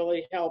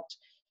really helped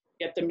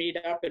get the meet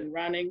up and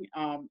running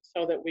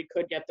so that we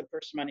could get the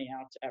purse money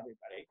out to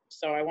everybody.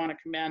 So I want to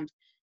commend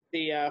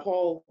the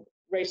whole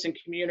racing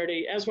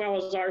community, as well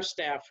as our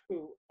staff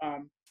who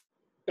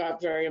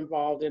got very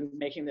involved in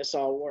making this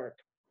all work.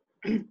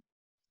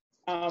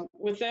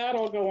 With that,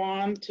 I'll go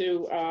on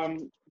to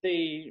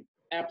the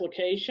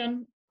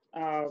application.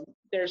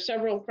 There are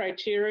several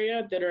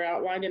criteria that are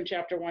outlined in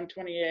Chapter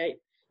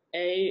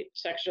 128A,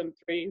 Section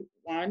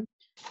 3.1.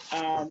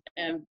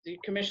 And the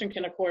Commission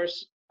can, of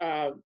course,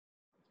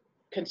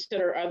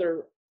 consider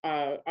other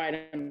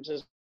items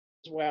as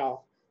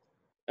well.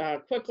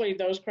 Quickly,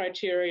 those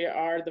criteria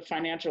are the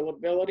financial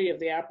ability of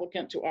the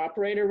applicant to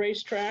operate a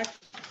racetrack,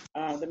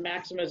 the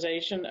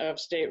maximization of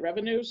state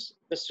revenues,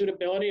 the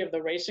suitability of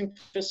the racing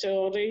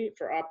facility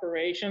for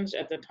operations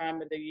at the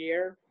time of the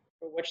year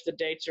for which the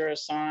dates are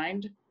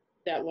assigned,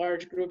 that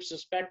large groups of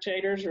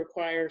spectators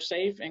require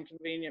safe and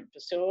convenient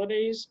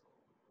facilities,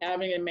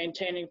 having and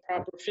maintaining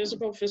proper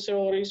physical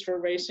facilities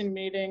for racing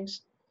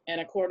meetings, and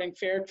according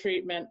fair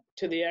treatment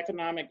to the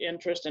economic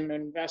interest and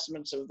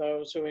investments of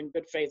those who in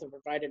good faith have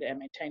provided and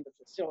maintained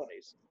the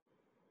facilities.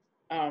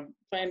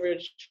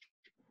 Plainridge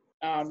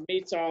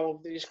meets all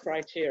of these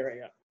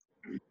criteria.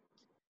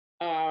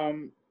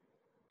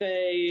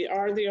 They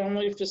are the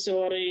only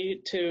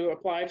facility to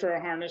apply for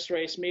a harness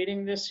race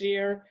meeting this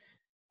year.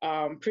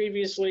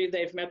 Previously,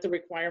 they've met the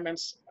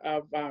requirements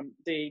of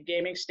the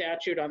gaming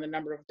statute on the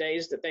number of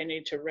days that they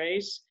need to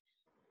race.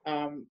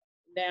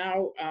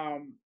 Now,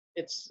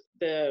 it's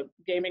the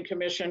Gaming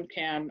Commission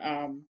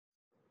can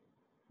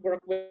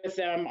work with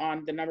them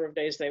on the number of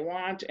days they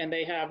want, and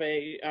they have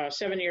a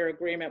 7-year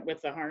agreement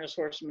with the Harness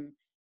Horsemen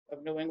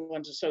of New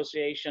England's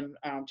Association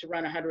to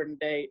run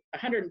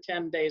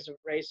 110 days of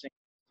racing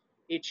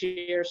each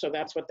year, so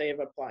that's what they have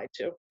applied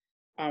to.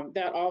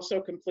 That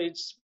also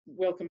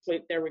will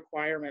complete their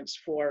requirements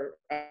for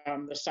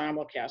the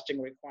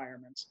simulcasting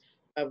requirements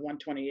of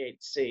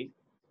 128C.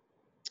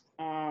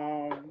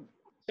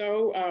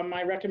 So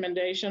my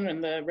recommendation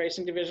and the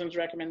Racing Division's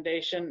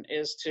recommendation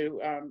is to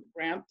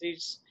grant the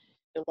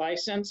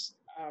license.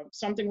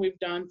 Something we've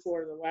done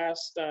for the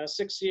last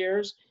 6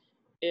 years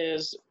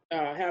is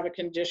have a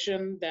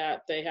condition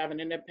that they have an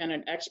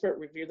independent expert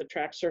review the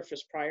track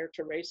surface prior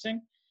to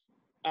racing.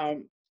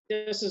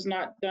 This is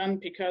not done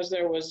because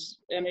there was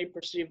any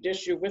perceived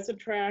issue with the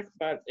track,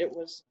 but it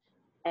was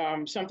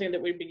something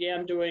that we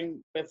began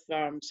doing with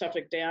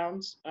Suffolk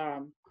Downs.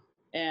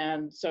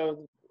 And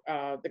so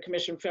the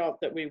commission felt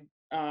that we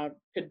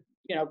could,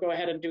 go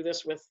ahead and do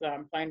this with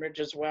Plainridge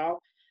as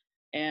well.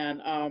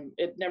 And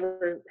it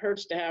never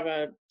hurts to have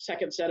a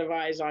second set of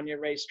eyes on your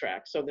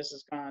racetrack. So this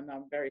has gone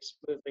very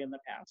smoothly in the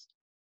past.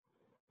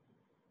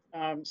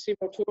 Steve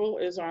O'Toole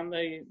is on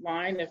the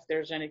line if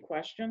there's any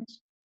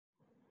questions.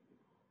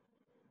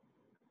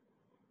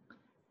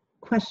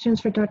 Questions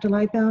for Dr.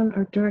 Lightbound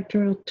or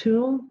Director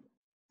O'Toole?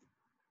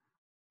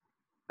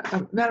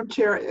 Madam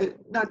Chair,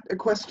 not a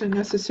question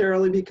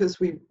necessarily, because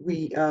we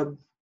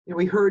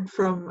heard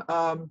from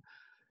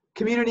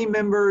community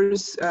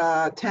members,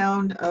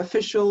 town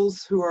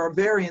officials who are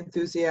very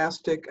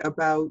enthusiastic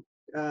about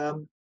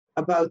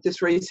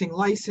this racing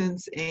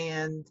license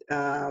and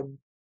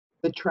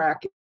the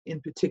track in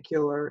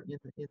particular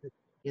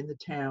in the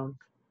town.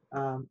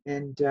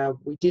 And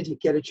we did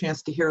get a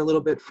chance to hear a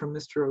little bit from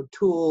Mr.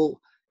 O'Toole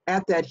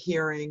at that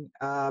hearing,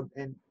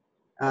 and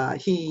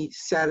he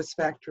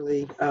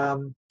satisfactorily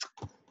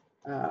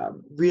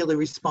really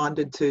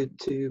responded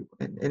to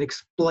and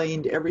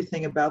explained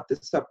everything about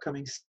this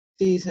upcoming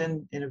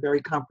season in a very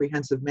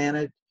comprehensive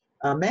manner.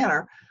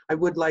 I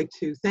would like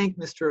to thank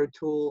Mr.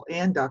 O'Toole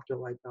and Dr.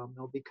 Lightbaum,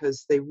 though,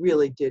 because they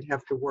really did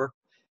have to work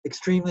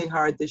extremely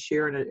hard this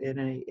year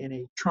in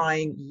a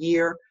trying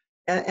year,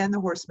 and the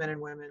horsemen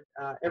and women.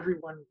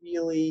 Everyone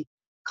really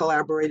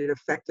collaborated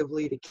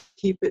effectively to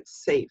keep it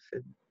safe.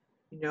 And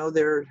you know,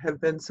 there have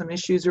been some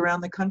issues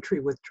around the country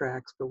with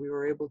tracks, but we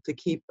were able to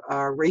keep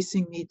our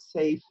racing meets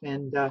safe,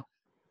 and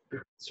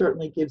it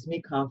certainly gives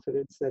me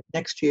confidence that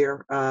next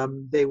year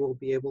they will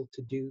be able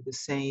to do the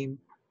same,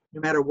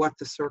 no matter what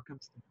the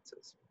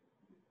circumstances.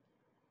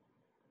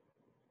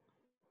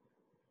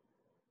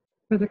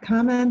 Further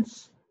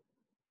comments?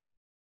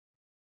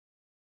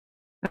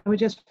 I would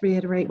just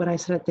reiterate what I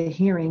said at the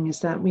hearing,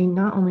 is that we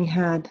not only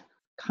had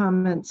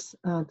comments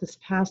this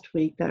past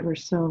week that were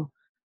so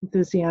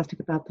enthusiastic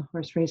about the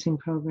horse racing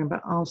program,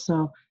 but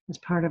also as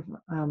part of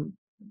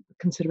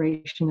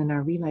consideration in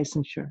our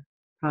relicensure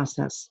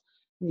process.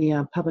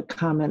 The public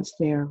comments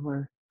there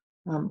were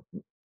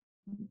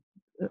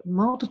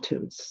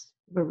multitudes,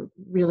 were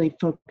really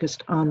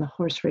focused on the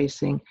horse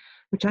racing,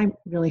 which I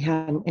really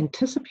hadn't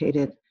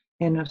anticipated,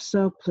 and I'm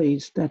so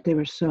pleased that they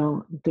were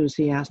so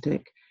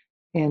enthusiastic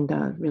and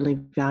really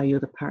value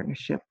the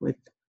partnership with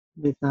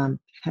Penn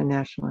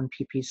National and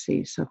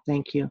PPC. So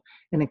thank you.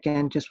 And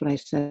again, just what I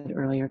said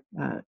earlier,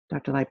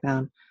 Dr.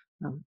 Lightbound,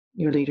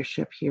 your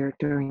leadership here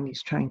during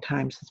these trying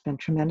times has been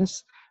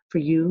tremendous for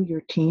you,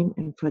 your team,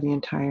 and for the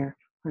entire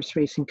horse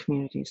racing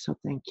community. So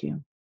thank you.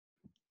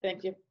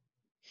 Thank you.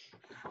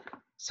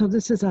 So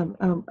this is a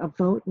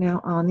vote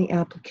now on the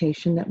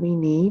application that we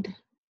need.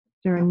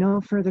 There are no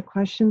further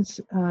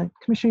questions.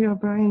 Commissioner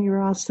O'Brien,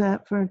 you're all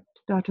set for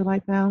Dr.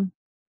 Lightbound?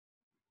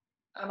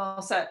 I'm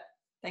all set.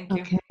 Thank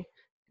you. Okay.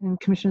 And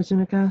Commissioner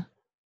Zuniga?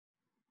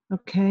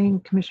 Okay.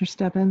 And Commissioner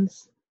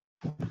Stebbins?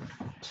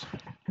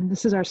 And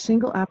this is our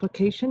single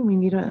application. We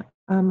need a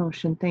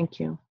motion. Thank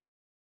you.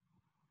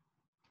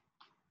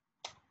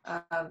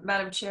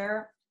 Madam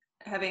Chair,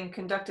 having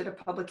conducted a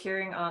public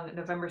hearing on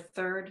November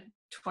 3rd,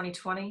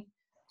 2020,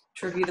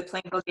 to review the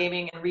Plainville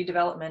Gaming and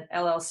Redevelopment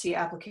LLC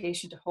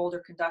application to hold or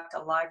conduct a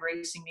live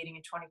racing meeting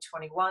in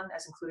 2021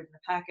 as included in the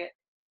packet,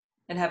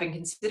 and having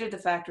considered the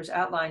factors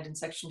outlined in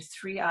Section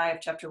 3I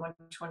of Chapter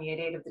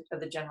 128A of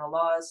the General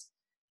Laws,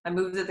 I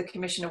move that the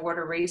Commission award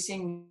a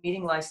racing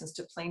meeting license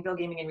to Plainville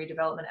Gaming and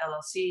Redevelopment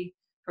LLC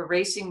for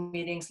racing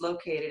meetings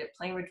located at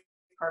Plainridge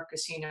Park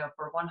Casino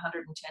for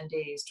 110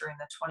 days during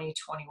the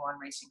 2021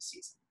 racing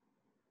season.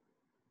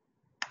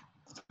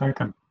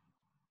 Second.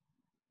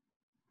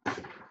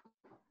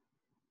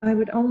 I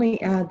would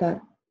only add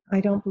that I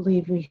don't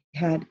believe we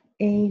had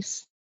a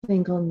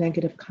single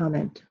negative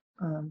comment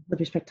with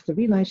respect to the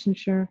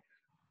relicensure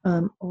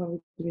or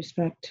with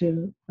respect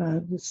to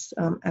this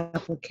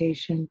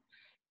application.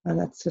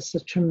 That's just a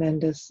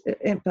tremendous,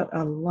 but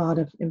a lot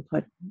of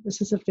input. This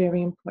is a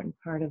very important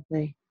part of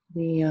the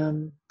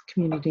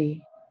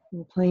community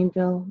in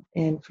Plainville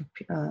and for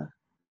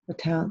the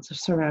towns, the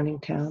surrounding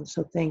towns.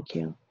 So thank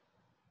you.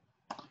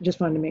 I just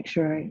wanted to make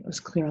sure I was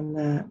clear on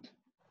that.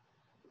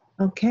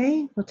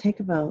 Okay, we'll take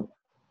a vote.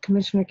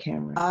 Commissioner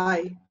Cameron.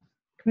 Aye.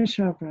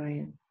 Commissioner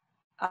O'Brien.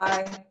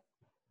 Aye.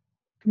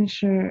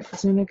 Commissioner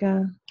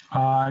Zuniga.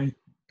 Aye.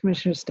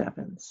 Commissioner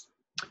Stebbins.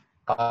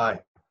 Aye.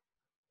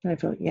 I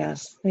vote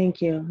yes.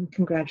 Thank you and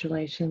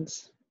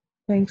congratulations.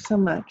 Thanks so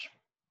much.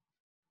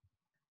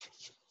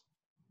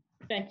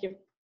 Thank you.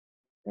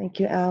 Thank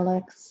you,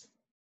 Alex.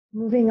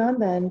 Moving on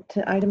then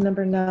to item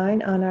number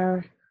 9 on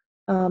our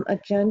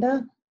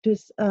agenda.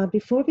 Just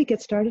before we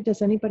get started,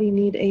 does anybody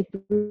need a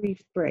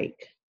brief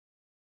break?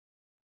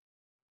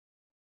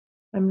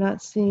 I'm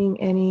not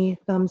seeing any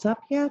thumbs up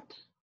yet.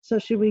 So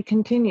should we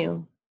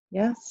continue?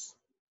 Yes?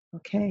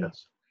 Okay.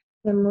 Yes.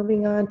 Then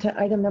moving on to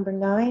item number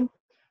 9,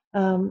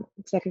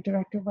 Executive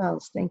Director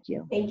Wells, thank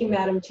you. Thank you,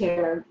 Madam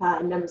Chair,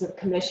 members of the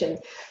Commission.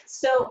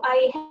 So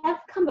I have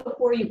come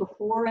before you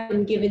before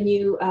and given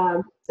you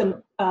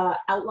some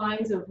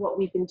outlines of what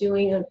we've been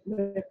doing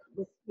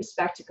with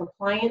respect to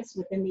compliance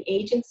within the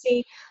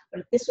agency,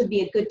 but this would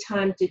be a good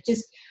time to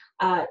just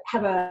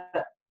have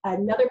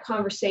another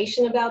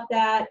conversation about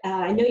that.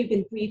 I know you've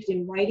been briefed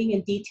in writing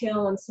in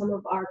detail on some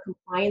of our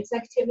compliance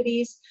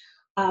activities,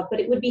 but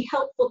it would be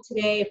helpful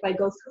today if I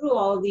go through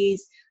all of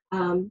these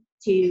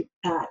to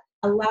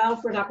allow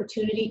for an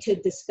opportunity to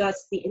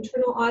discuss the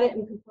internal audit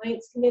and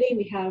compliance committee.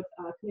 We have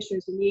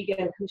Commissioner Zuniga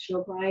and Commissioner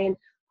O'Brien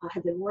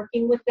have been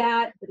working with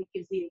that, but it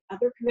gives the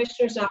other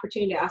commissioners an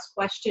opportunity to ask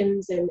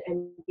questions and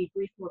be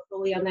briefed more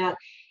fully on that.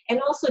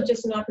 And also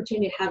just an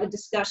opportunity to have a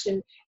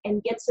discussion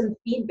and get some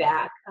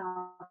feedback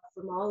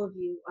from all of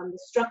you on the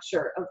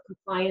structure of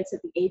compliance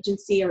at the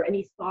agency or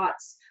any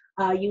thoughts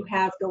you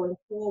have going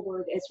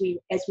forward as we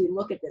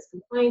look at this.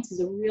 Compliance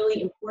is a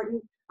really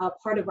important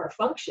part of our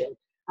function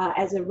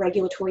as a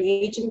regulatory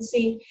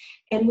agency,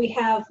 and we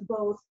have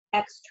both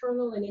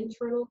external and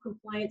internal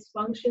compliance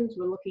functions.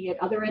 We're looking at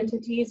other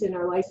entities and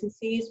our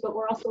licensees, but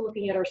we're also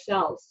looking at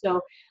ourselves. So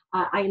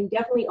I am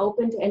definitely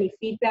open to any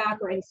feedback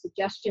or any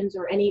suggestions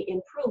or any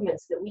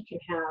improvements that we can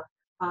have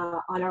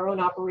on our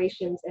own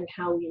operations and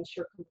how we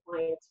ensure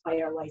compliance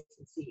by our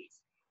licensees.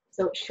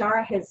 So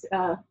Shara has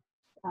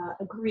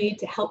agreed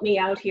to help me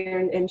out here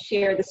and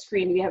share the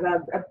screen. We have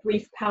a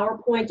brief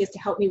PowerPoint just to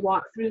help me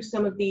walk through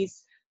some of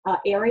these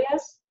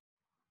areas.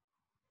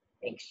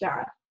 Thanks,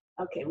 Shara.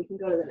 Okay, we can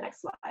go to the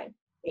next slide.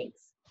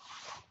 Thanks.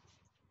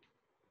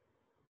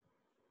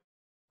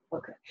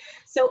 Okay,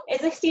 so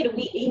as I stated,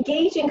 we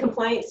engage in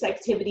compliance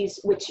activities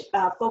which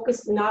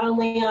focus not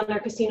only on our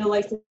casino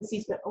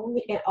licensees, but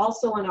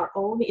also on our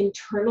own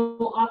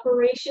internal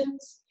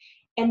operations.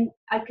 And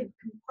I could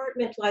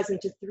compartmentalize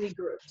into three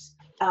groups.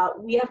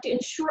 We have to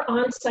ensure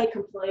on-site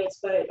compliance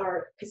by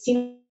our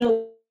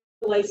casino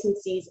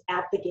licensees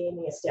at the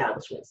gaming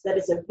establishments. That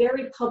is a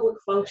very public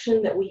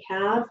function that we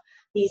have.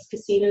 These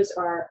casinos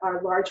are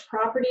large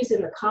properties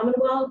in the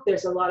Commonwealth.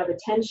 There's a lot of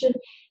attention,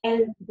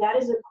 and that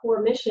is a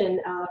core mission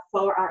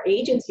for our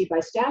agency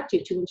by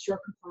statute to ensure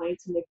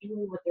compliance, and they're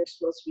doing what they're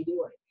supposed to be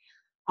doing.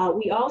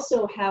 We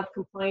also have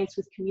compliance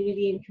with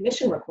community and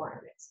commission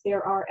requirements.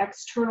 There are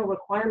external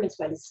requirements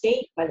by the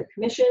state, by the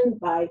commission,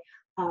 by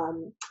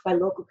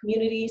local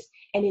communities,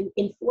 and in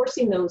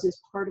enforcing those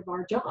is part of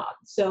our job.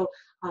 So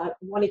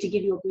wanted to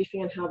give you a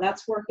briefing on how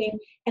that's working.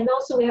 And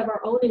also we have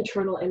our own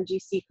internal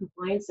MGC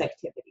compliance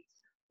activities.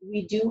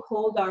 We do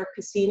hold our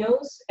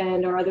casinos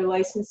and our other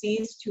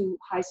licensees to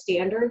high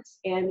standards,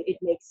 and it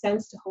makes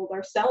sense to hold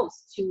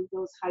ourselves to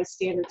those high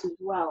standards as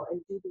well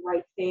and do the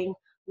right thing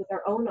with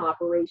our own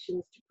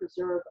operations to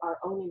preserve our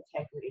own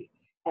integrity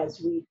as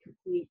we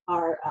complete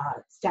our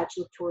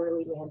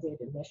statutorily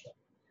mandated mission.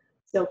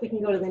 So if we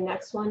can go to the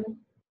next one,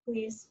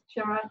 please,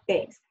 Shara,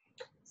 thanks.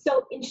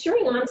 So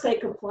ensuring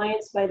on-site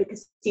compliance by the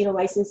casino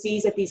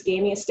licensees at these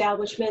gaming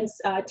establishments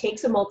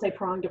takes a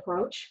multi-pronged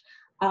approach.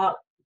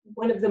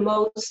 One of the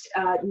most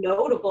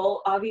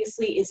notable,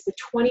 obviously, is the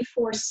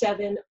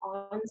 24/7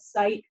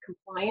 on-site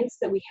compliance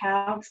that we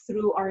have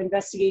through our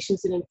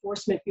Investigations and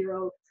Enforcement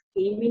Bureau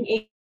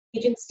Gaming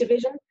Agents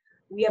Division.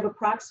 We have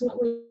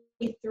approximately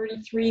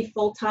 33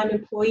 full-time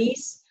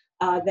employees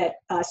that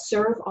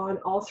serve on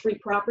all three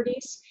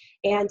properties.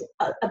 And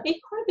a big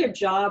part of their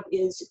job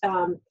is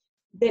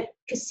that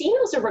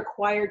casinos are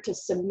required to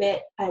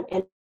submit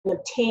and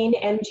obtain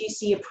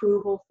MGC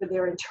approval for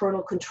their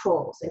internal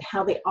controls and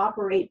how they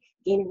operate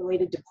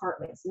gaming-related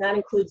departments. And that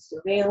includes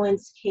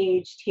surveillance,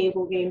 cage,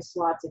 table games,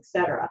 slots,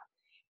 etc.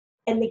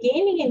 And the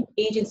Gaming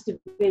Agents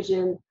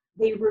Division,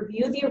 they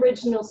review the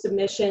original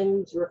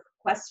submissions,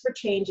 requests for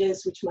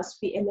changes, which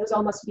must be, and those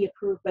all must be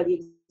approved by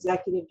the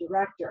executive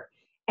director.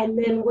 And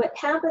then what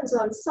happens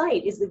on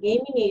site is the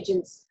gaming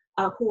agents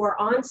who are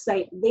on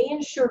site, they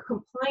ensure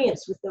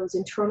compliance with those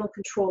internal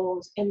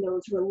controls and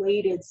those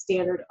related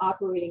standard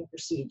operating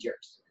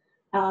procedures.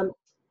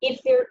 If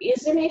there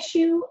is an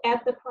issue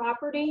at the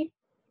property,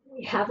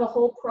 we have a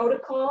whole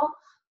protocol.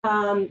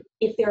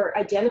 If there are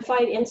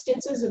identified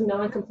instances of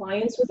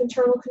non-compliance with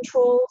internal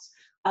controls,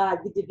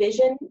 the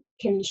division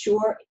can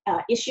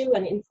issue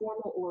an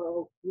informal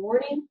oral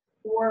warning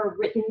or a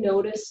written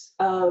notice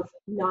of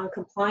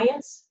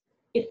non-compliance.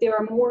 If there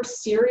are more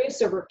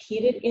serious or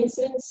repeated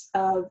incidents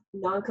of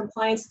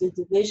non-compliance, the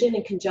division,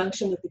 in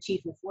conjunction with the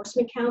Chief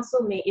Enforcement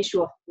Counsel, may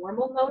issue a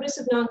formal notice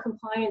of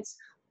non-compliance,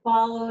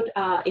 followed,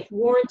 if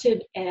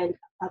warranted and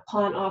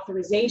upon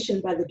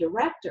authorization by the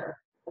director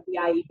of the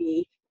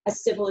IEB, a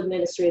civil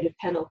administrative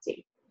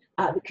penalty.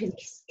 The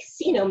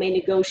casino may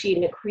negotiate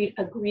an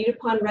agreed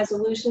upon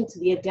resolution to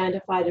the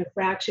identified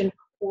infraction,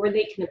 or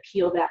they can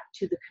appeal that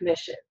to the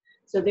commission.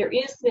 So there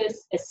is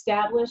this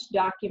established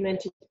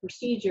documented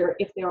procedure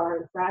if there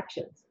are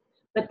infractions.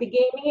 But the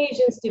Gaming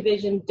Agents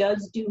Division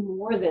does do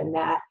more than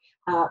that.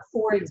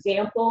 For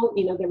example,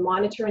 they're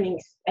monitoring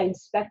and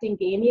inspecting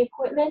gaming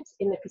equipment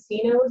in the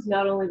casinos,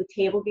 not only the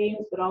table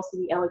games, but also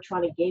the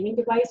electronic gaming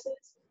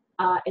devices.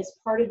 As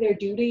part of their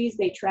duties,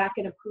 they track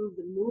and approve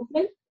the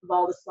movement of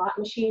all the slot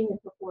machines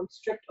and perform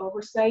strict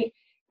oversight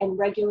and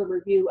regular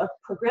review of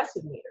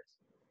progressive meters,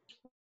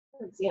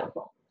 for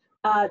example.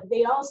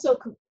 They also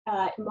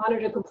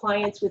monitor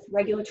compliance with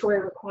regulatory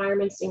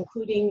requirements,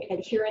 including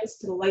adherence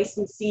to the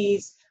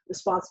licensee's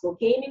responsible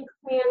gaming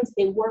plans.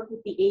 They work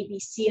with the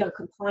ABC on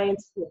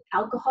compliance with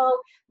alcohol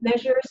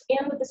measures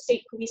and with the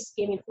State Police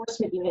Gaming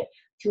Enforcement Unit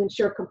to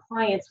ensure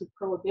compliance with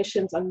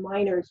prohibitions on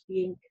minors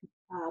being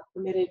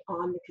permitted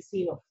on the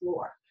casino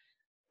floor.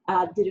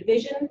 The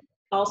division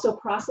also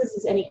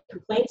processes any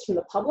complaints from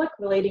the public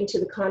relating to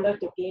the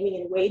conduct of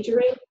gaming and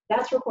wagering.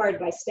 That's required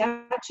by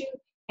statute.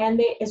 And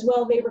they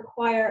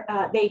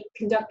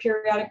conduct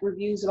periodic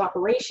reviews of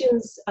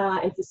operations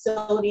and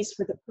facilities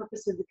for the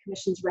purpose of the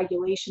Commission's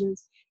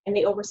regulations, and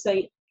they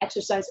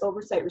exercise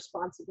oversight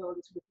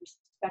responsibilities with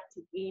respect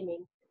to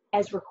gaming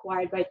as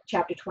required by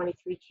Chapter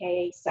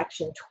 23K,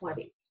 Section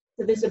 20.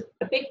 So there's a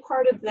big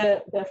part of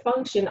the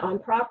function on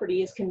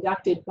property is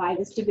conducted by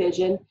this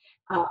division.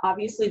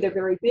 Obviously, they're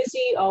very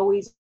busy,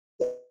 always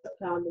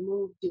on the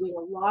move, doing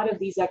a lot of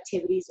these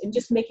activities and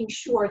just making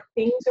sure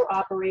things are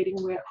operating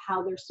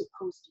how they're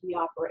supposed to be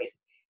operated,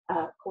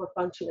 core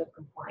function of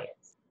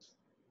compliance.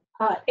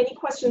 Any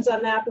questions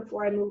on that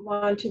before I move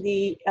on to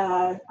the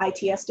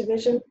ITS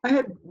division? I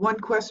had one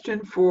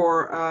question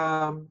for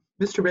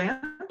Mr.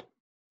 Band.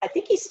 I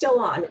think he's still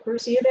on.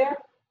 Bruce, are you there?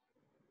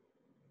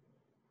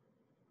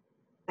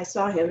 I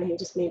saw him and he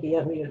just may be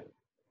unmuted.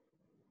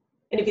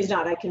 And if he's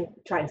not, I can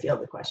try and field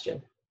the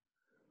question.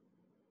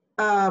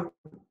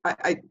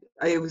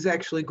 I was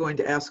actually going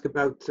to ask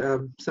about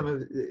some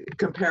of the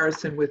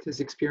comparison with his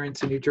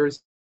experience in New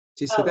Jersey.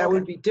 So that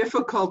would be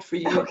difficult for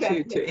you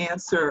to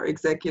answer,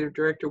 Executive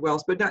Director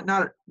Wells, but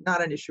not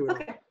an issue at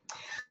all.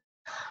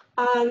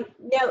 Okay.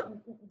 Now,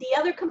 the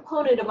other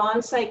component of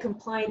on-site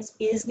compliance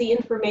is the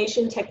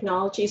Information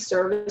Technology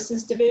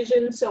Services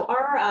Division. So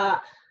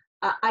our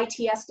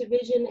ITS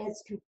division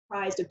is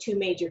comprised of two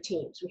major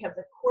teams. We have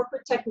the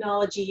Corporate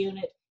Technology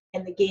Unit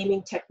and the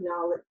Gaming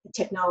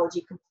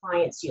Technology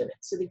Compliance Unit.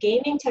 So the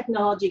Gaming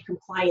Technology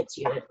Compliance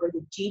Unit, or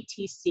the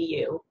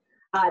GTCU,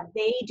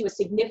 they do a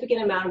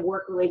significant amount of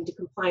work related to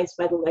compliance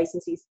by the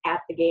licensees at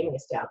the gaming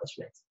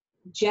establishments.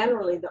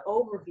 Generally, the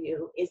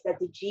overview is that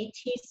the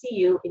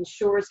GTCU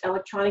ensures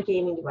electronic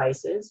gaming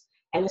devices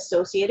and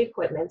associated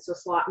equipment, so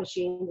slot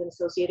machines and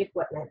associated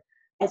equipment,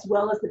 as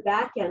well as the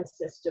back-end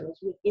systems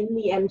within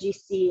the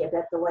MGC and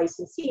at the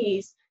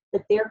licensees,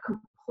 that they're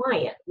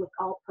compliant with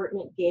all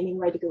pertinent gaming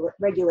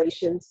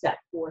regulations set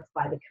forth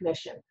by the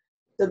Commission.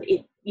 So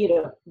it, you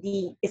know,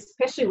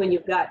 especially when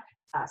you've got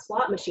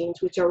slot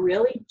machines, which are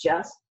really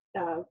just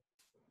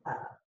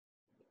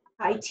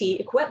IT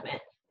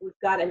equipment. We've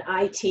got an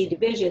IT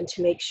division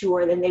to make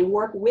sure that they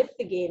work with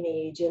the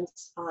gaming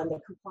agents on the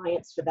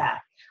compliance for that.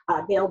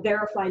 They'll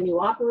verify new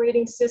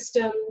operating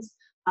systems.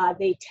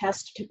 They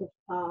test,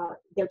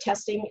 their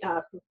testing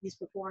is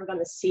performed on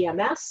the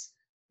CMS,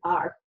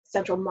 our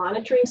central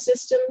monitoring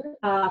system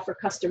for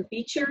custom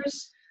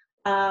features.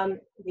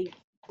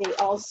 They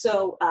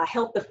also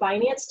help the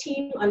finance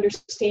team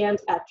understand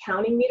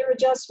accounting meter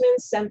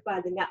adjustments sent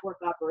by the Network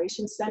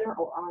Operations Center,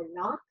 or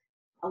RNOC,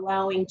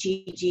 allowing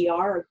GGR,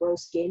 or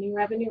gross gaming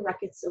revenue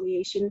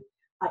reconciliation,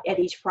 at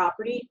each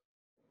property.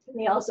 And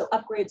they also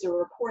upgrades or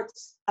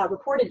reports.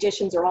 Report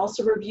additions are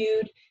also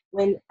reviewed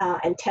when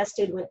and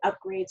tested when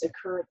upgrades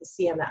occur at the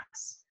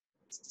CMS.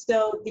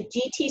 So the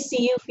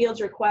GTCU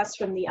fields requests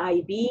from the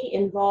IEB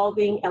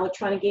involving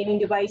electronic gaming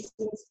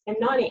devices and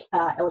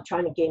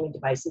non-electronic gaming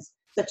devices,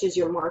 such as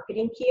your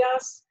marketing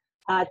kiosks,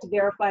 to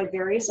verify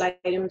various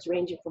items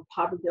ranging from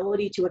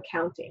probability to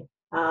accounting.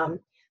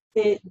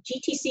 The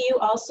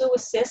GTCU also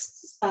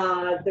assists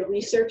the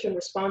Research and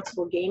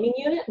Responsible Gaming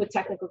Unit with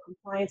technical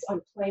compliance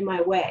on Play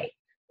My Way,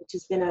 which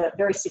has been a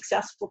very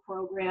successful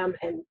program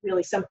and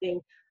really something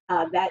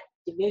that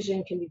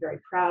division can be very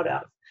proud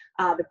of.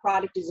 The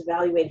product is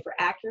evaluated for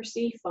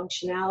accuracy,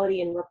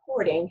 functionality, and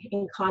reporting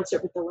in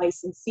concert with the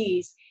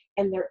licensees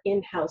and their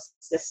in-house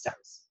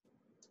systems.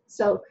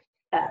 So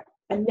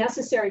a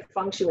necessary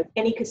function with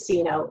any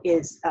casino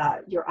is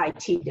your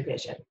IT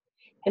division.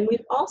 And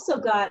we've also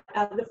got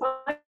the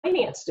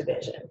finance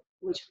division,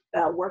 which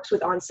works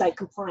with on-site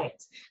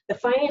compliance. The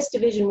finance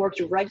division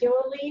works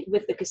regularly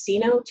with the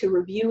casino to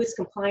review its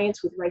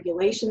compliance with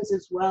regulations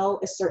as well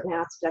as certain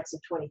aspects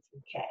of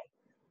 23K.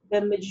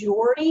 The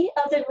majority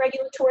of the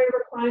regulatory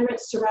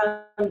requirements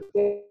surround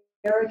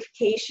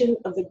verification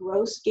of the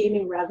gross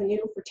gaming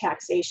revenue for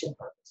taxation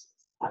purposes.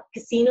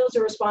 Casinos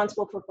are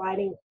responsible for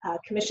providing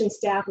commission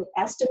staff with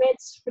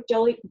estimates for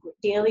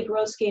daily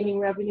gross gaming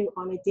revenue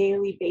on a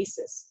daily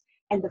basis.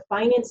 And the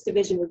finance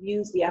division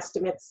reviews the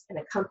estimates and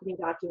accompanying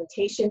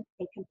documentation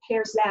and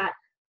compares that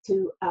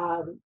to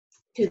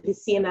the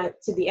CMS,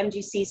 to the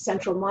MGC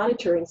central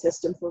monitoring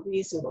system for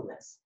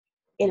reasonableness.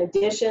 In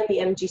addition, the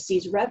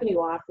MGC's revenue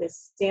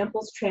office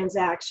samples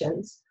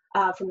transactions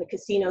from the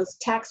casino's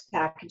tax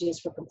packages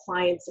for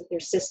compliance of their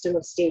system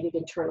of stated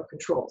internal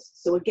controls.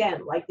 So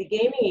again, like the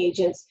gaming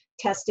agents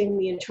testing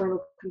the internal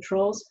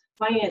controls,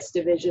 finance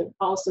division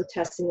also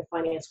testing the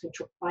finance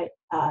control,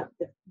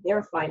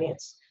 their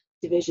finance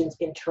division's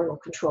internal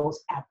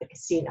controls at the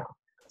casino.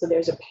 So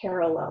there's a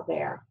parallel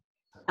there.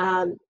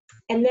 And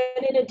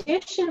then in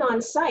addition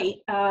on site,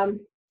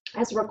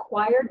 as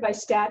required by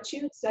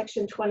statute,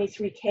 section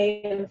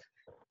 23K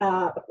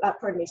of,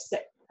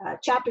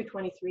 chapter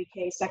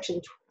 23K,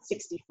 section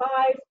 65,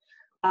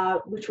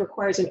 which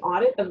requires an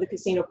audit of the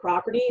casino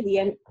property.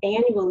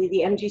 Annually,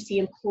 the MGC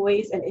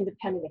employs an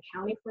independent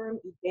accounting firm,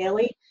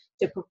 Bailey,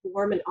 to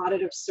perform an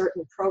audit of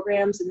certain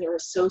programs and their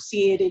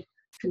associated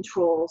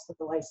controls of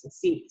the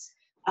licensees.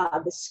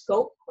 The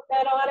scope of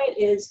that audit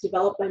is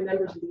developed by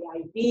members of the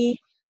IEB,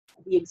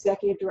 the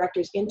Executive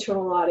Director's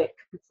Internal Audit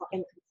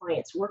and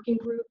Compliance Working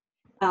Group,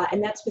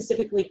 and that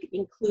specifically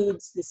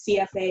includes the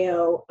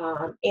CFAO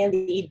and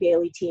the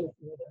Bailey team at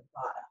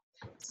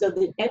Nevada. So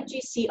the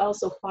MGC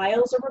also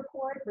files a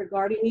report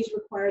regarding these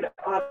required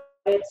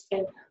audits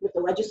and with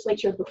the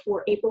legislature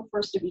before April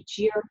 1st of each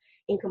year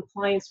in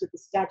compliance with the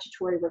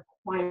statutory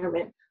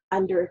requirement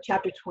under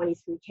Chapter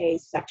 23K,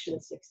 Section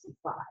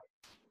 65.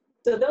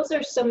 So those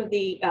are some of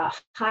the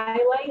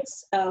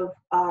highlights of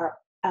our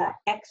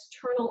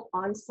external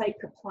on-site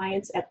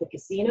compliance at the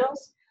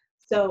casinos.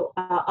 So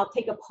I'll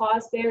take a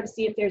pause there to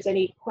see if there's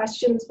any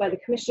questions by the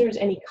commissioners,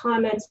 any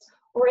comments,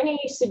 or any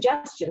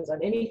suggestions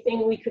on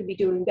anything we could be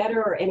doing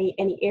better, or any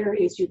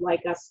areas you'd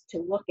like us to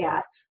look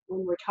at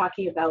when we're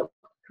talking about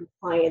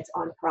compliance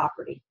on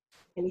property.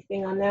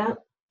 Anything on that?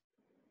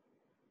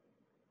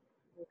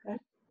 Okay.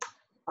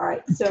 All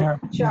right. So,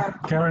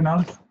 Karen,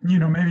 I'll,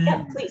 maybe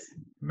yeah, please.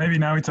 Maybe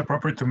now it's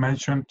appropriate to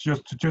mention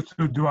just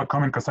to do a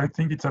comment, because I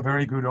think it's a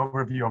very good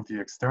overview of the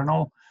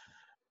external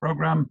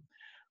program,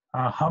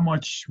 how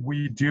much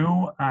we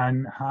do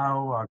and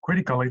how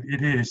critical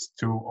it is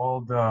to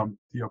all the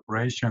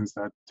operations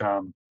that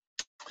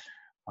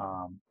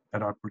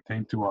that are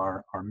pertain to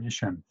our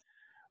mission.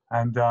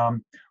 And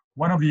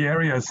one of the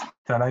areas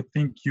that I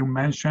think you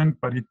mentioned,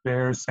 but it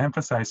bears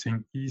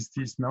emphasizing, is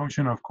this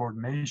notion of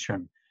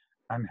coordination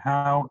and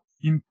how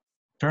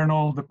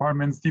internal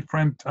departments,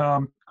 different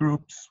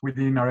groups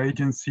within our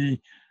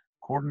agency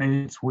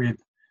coordinates with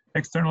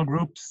external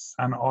groups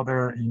and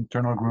other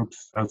internal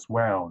groups as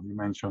well. You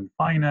mentioned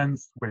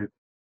finance with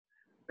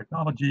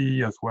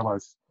technology, as well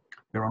as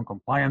their own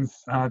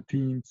compliance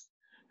teams.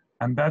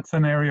 And that's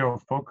an area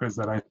of focus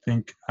that I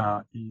think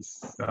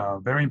is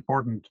very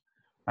important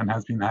and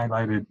has been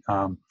highlighted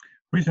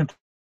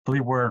recently,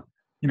 where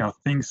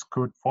things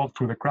could fall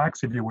through the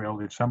cracks, if you will,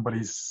 if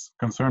somebody's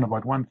concerned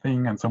about one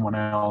thing and someone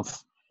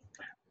else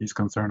is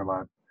concerned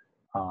about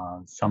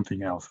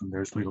something else, and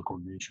there's little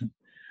coordination.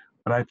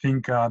 But I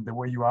think the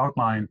way you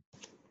outline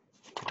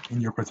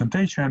in your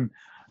presentation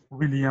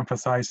really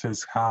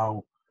emphasizes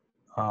how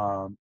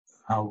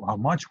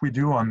much we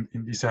do in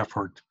this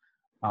effort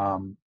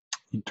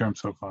in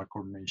terms of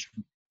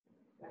coordination.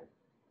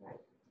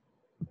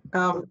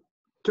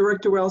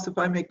 Director Wells, if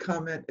I may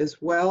comment as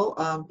well.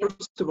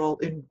 First of all,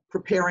 in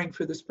preparing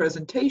for this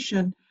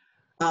presentation,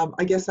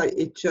 I guess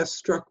it just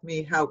struck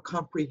me how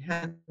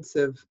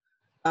comprehensive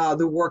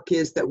the work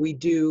is that we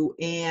do,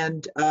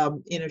 and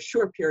in a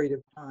short period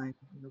of time,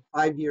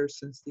 5 years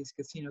since these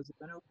casinos have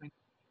been open,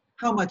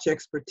 how much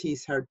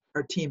expertise our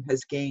team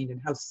has gained and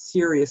how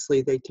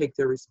seriously they take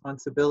their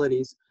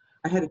responsibilities.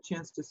 I had a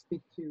chance to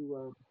speak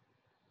to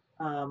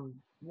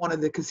one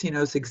of the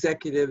casino's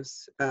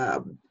executives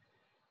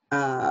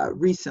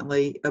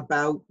recently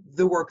about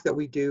the work that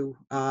we do,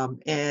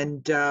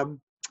 and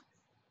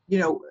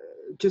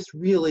just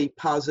really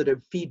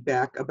positive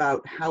feedback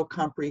about how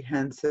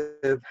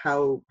comprehensive,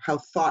 how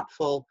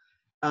thoughtful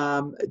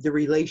the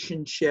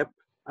relationship,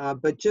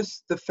 but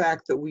just the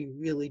fact that we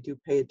really do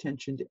pay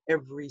attention to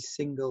every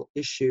single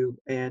issue,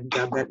 and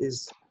that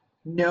is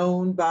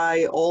known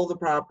by all the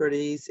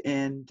properties,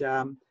 and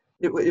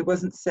it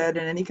wasn't said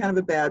in any kind of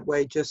a bad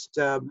way, just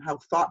how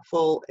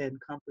thoughtful and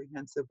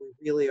comprehensive we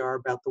really are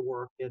about the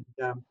work, and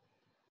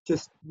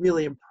just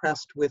really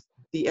impressed with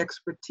the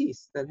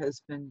expertise that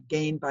has been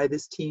gained by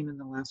this team in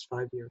the last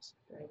 5 years.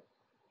 Great,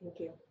 thank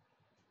you.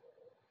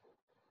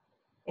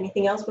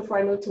 Anything else before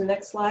I move to the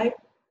next slide?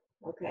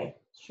 Okay,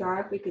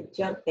 Shara, if we could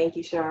jump. Thank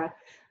you, Shara.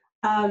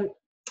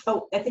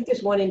 Oh, I think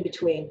there's one in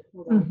between.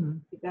 Hold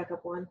on, you back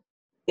up one.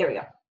 There we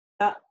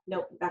go.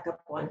 No, back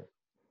up one.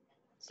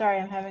 Sorry,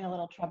 I'm having a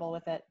little trouble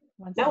with it.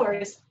 No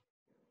worries.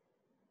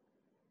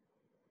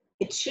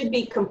 It should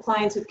be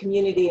compliance with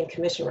community and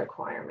commission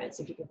requirements.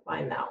 If you can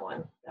find that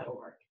one, that'll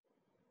work.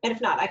 And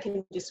if not, I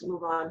can just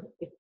move on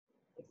if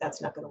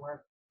that's not going to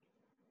work.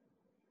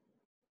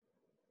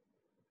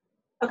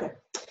 Okay.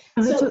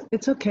 So,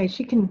 it's okay.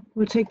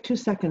 We'll take 2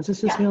 seconds.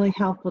 This is really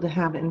helpful to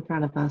have it in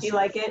front of us. Do you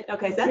like it?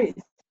 Okay. That's,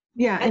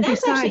 yeah, and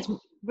besides, actually,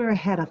 we're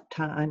ahead of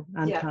time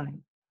on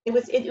time. It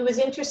was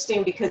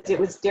interesting because it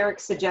was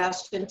Derek's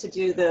suggestion to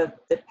do the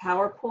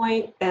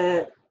PowerPoint,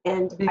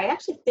 and I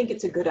actually think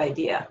it's a good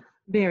idea.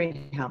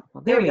 Very helpful.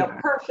 There we go.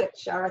 Perfect,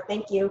 Shara.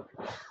 Thank you.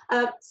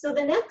 So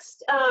the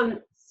next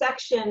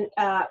section,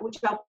 which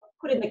I'll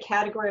put in the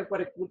category of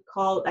what I would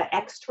call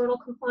external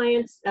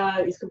compliance,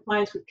 is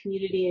compliance with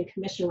community and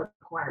commission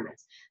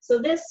requirements. So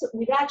this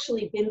we've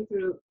actually been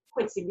through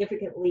quite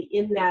significantly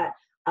in that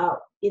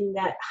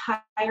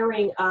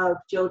hiring of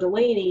Joe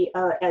Delaney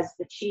as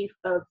the chief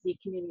of the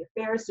Community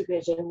Affairs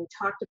Division. We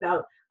talked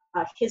about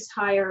his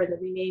hire and the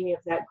renaming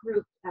of that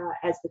group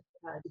as the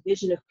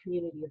Division of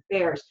Community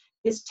Affairs.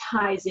 This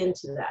ties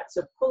into that.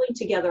 So pulling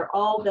together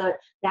all that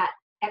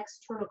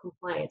external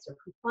compliance or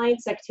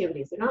compliance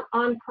activities. They're not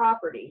on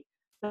property,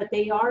 but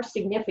they are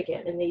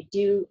significant, and they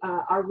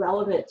are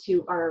relevant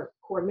to our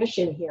core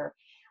mission here.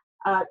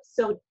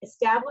 So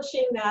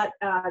establishing that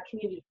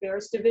Community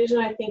Affairs Division,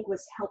 I think,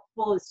 was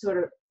helpful, is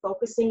sort of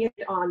focusing it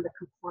on the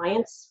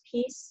compliance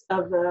piece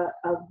of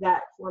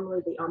that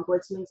formerly the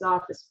Ombudsman's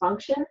Office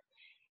function.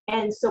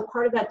 And so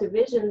part of that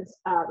division's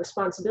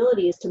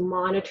responsibility is to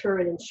monitor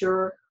and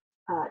ensure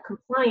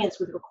compliance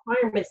with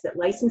requirements that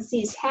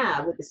licensees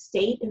have with the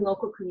state and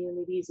local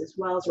communities, as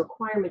well as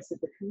requirements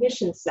that the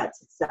commission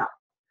sets itself.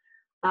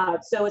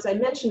 So as I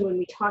mentioned when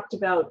we talked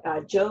about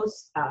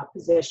Joe's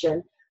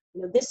position,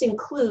 this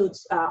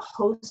includes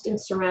host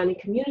and surrounding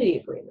community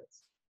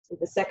agreements,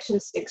 the Section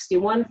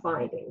 61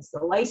 findings, the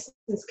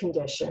license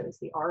conditions,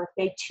 the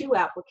RFA2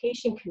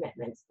 application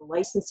commitments, the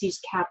licensee's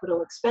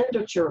capital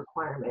expenditure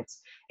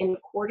requirements, and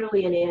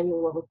quarterly and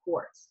annual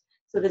reports.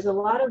 So there's a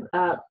lot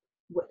of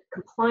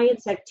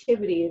compliance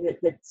activity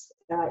that's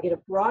in a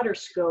broader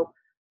scope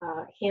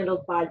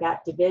handled by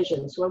that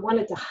division. So I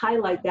wanted to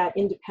highlight that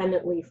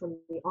independently from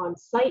the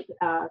on-site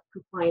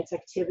compliance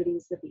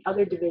activities that the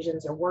other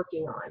divisions are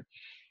working on.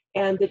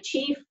 And the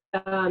chief,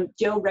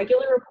 Joe,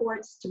 regularly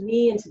reports to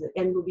me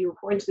and will be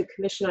reporting to the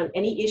commission on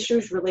any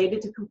issues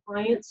related to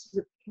compliance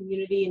with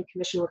community and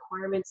commission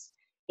requirements,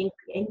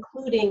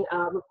 including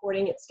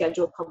reporting at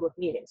scheduled public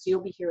meetings. So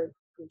you'll be hearing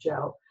from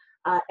Joe.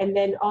 And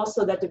then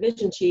also that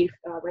division chief,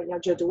 right now,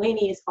 Joe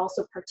Delaney,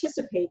 also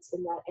participates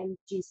in that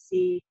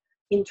MGC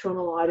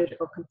internal audit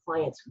or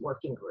compliance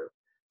working group,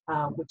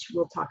 which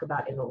we'll talk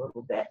about in a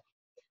little bit.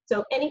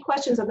 So any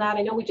questions on that?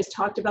 I know we just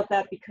talked about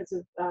that because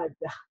of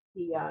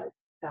the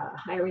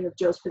hiring of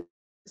Joe's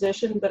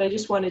position, but I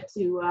just wanted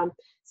to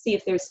see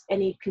if there's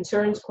any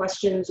concerns,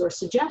 questions, or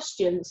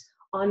suggestions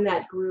on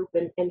that group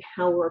and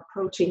how we're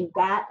approaching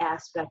that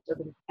aspect of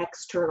an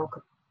external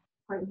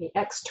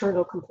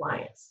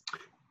compliance.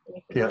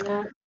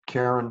 Yeah,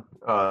 Karen,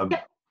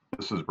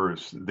 this is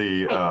Bruce.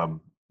 The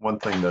one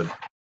thing that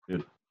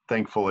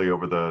thankfully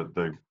over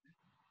the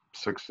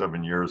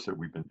 6-7 years that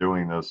we've been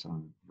doing this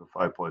and the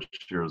 5+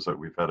 years that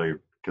we've had a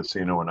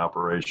casino in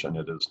operation,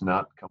 it has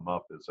not come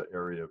up as an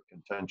area of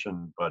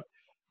contention, but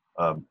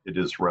it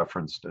is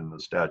referenced in the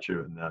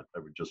statute, and that I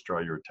would just draw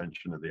your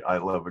attention to the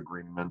ILEV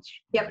agreements,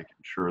 making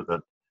sure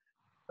that,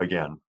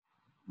 again,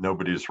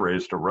 nobody's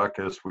raised a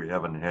ruckus. We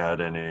haven't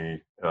had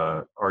any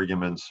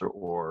arguments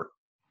or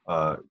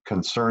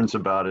concerns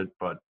about it,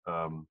 but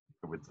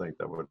I would think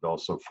that would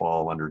also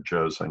fall under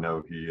Joe's. I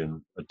know he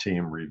and a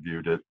team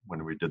reviewed it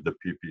when we did the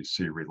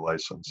PPC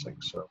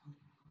relicensing. So,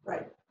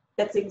 right,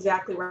 that's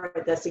exactly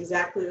right. That's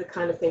exactly the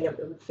kind of thing that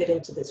would fit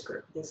into this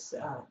group, this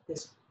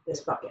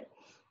bucket.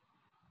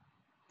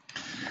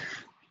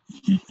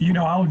 You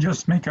know, I'll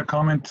just make a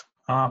comment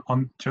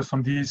on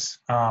these.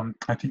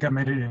 I think I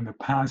made it in the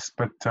past,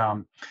 but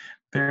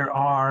there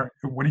are,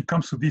 when it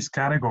comes to this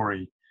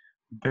category,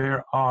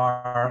 there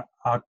are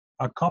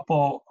a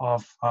couple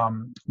of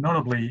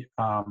notably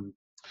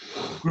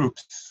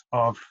groups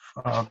of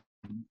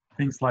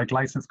things like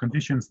license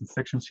conditions and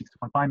Section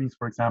 61 findings,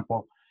 for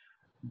example,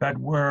 that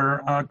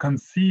were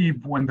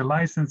conceived when the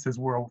licenses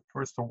were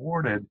first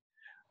awarded,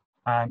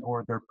 and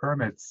or their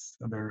permits,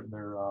 their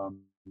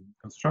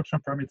construction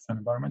permits and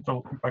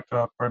environmental impact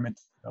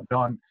permits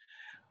done,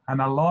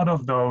 and a lot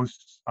of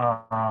those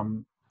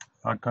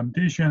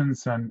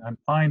conditions and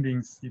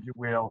findings, if you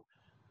will,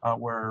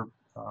 were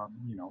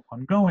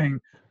ongoing,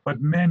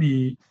 but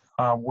many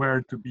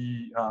were to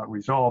be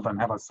resolved and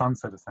have a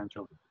sunset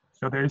essentially.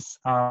 So there's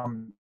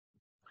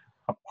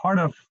a part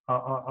of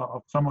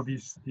some of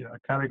these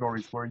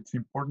categories where it's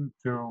important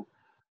to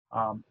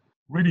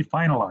really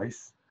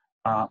finalize.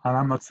 And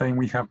I'm not saying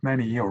we have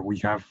many or we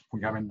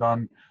haven't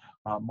done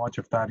much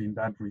of that in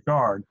that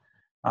regard,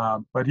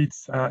 but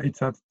it's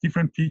a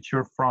different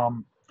feature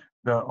from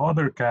the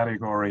other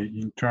category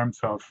in terms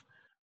of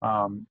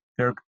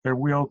there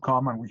will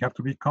come, and we have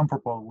to be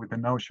comfortable with the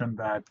notion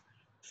that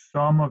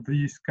some of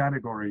these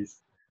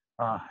categories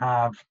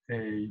have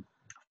a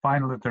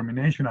final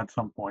determination at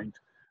some point,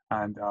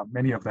 and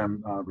many of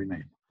them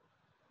remain.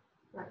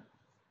 Right.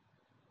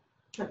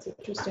 That's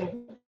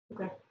interesting.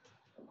 Okay.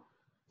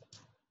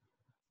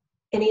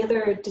 Any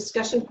other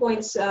discussion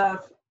points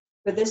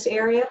for this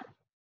area?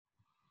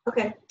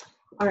 Okay.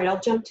 All right, I'll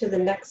jump to the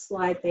next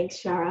slide. Thanks,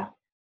 Shara.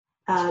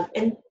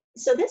 And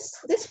so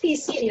this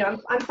piece,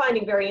 I'm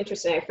finding very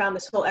interesting. I found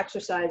this whole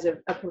exercise of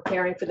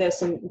preparing for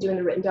this and doing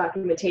the written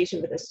documentation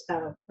for this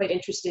quite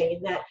interesting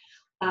in that,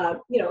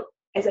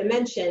 as I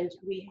mentioned,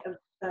 we have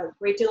a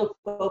great deal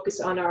of focus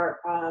on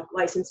our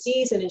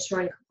licensees and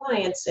ensuring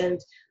compliance, and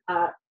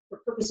for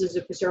purposes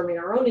of preserving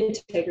our own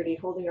integrity,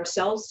 holding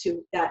ourselves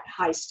to that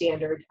high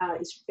standard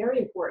is very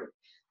important.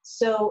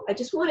 So I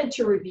just wanted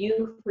to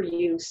review for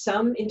you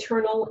some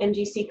internal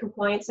MGC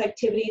compliance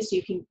activities so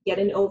you can get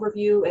an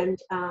overview, and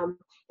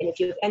if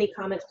you have any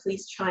comments,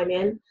 please chime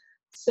in.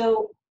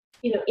 So,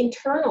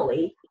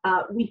 internally,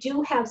 we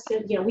do have,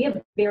 we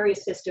have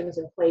various systems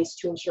in place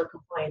to ensure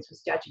compliance with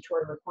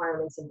statutory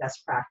requirements and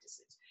best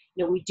practices.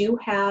 We do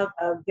have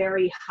a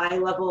very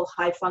high-level,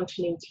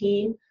 high-functioning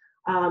team.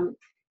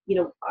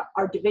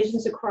 Our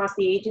divisions across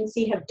the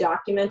agency have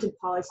documented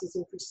policies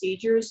and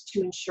procedures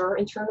to ensure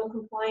internal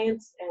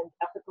compliance and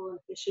ethical, and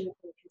efficient,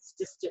 and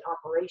consistent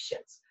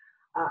operations.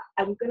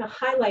 I'm going to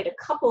highlight a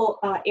couple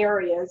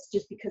areas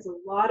just because a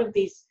lot of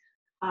these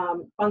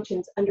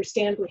functions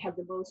understandably have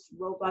the most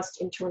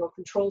robust internal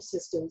control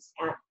systems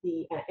at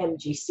the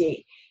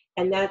MGC.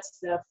 And that's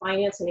the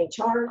finance and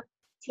HR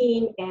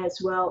team, as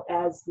well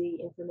as the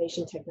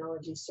information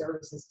technology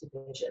services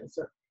division,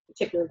 so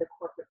particularly the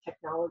corporate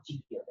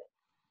technology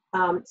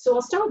unit. So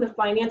I'll start with the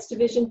finance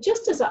division,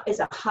 just as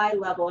a high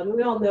level. And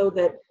we all know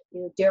that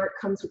Derek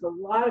comes with a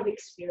lot of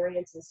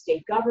experience in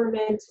state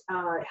government,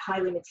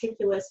 highly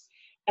meticulous.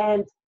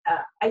 And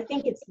I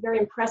think it's very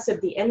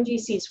impressive. The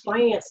MGC's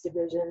finance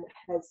division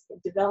has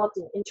developed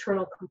an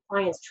internal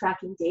compliance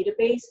tracking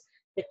database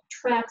that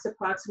tracks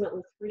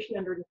approximately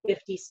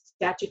 350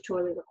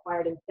 statutorily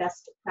required and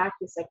best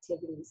practice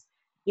activities,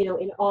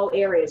 in all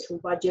areas from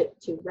budget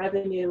to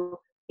revenue,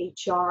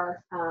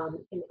 HR,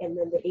 and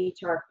then the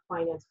HR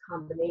finance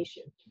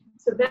combination.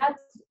 So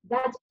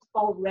that's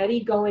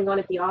already going on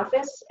at the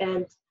office,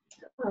 and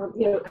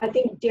I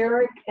think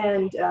Derek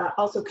and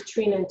also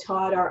Katrina and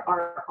Todd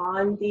are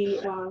on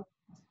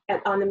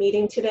the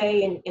meeting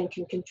today and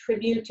can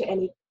contribute to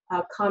any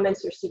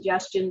comments or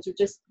suggestions or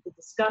just the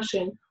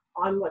discussion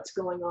on what's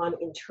going on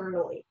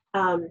internally.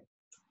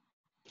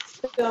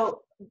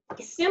 So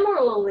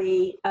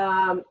similarly,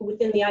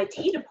 within the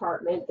IT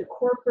department, the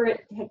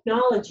corporate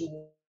technology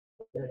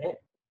unit,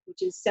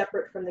 which is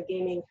separate from the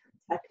gaming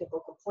technical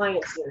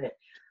compliance unit,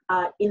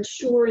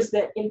 ensures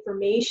that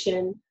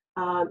information,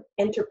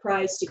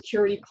 enterprise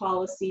security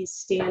policies,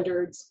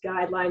 standards,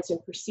 guidelines,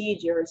 and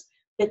procedures,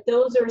 that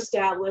those are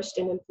established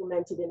and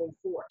implemented and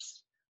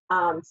enforced.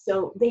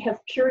 So they have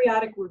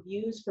periodic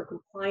reviews for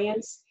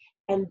compliance,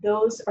 and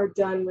those are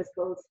done with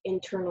both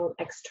internal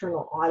and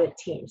external audit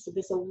teams. So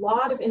there's a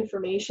lot of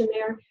information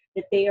there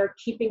that they are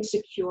keeping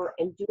secure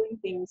and doing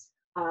things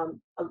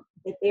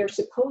that they are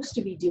supposed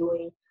to be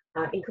doing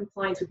in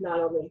compliance with not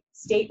only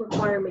state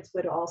requirements,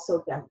 but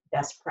also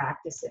best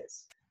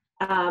practices.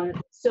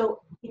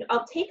 So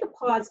I'll take a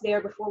pause there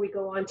before we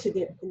go on to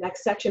the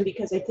next section,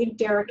 because I think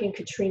Derek and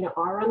Katrina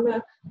are on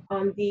the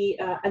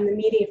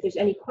meeting. If there's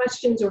any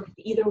questions, or if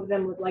either of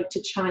them would like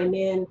to chime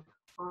in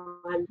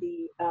on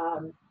the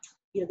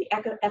the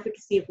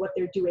efficacy of what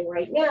they're doing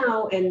right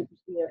now, and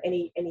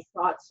any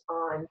thoughts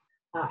on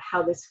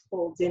how this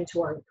folds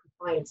into our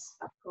compliance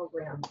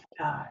program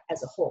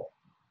as a whole.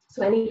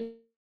 So any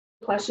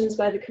questions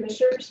by the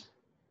commissioners?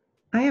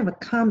 I have a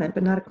comment,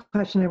 but not a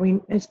question. Do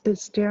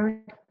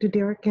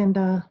Derek and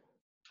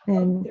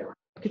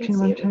Katrina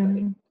want to chime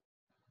in?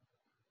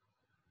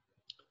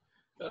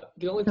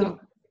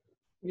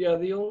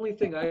 The only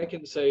thing I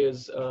can say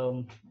is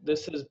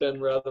this has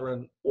been rather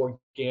an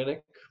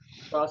organic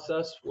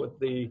process.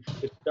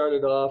 It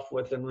started off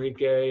with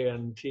Enrique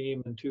and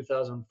team in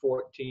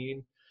 2014,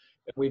 and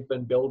we've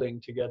been building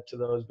to get to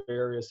those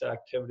various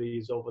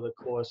activities over the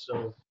course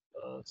of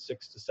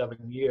 6 to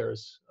 7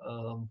 years.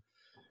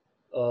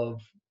 We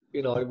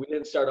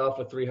didn't start off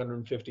with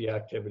 350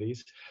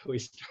 activities. We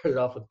started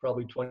off with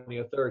probably 20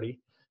 or 30,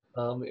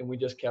 and we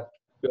just kept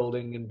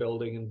building and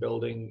building and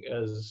building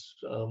as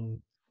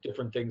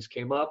different things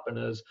came up and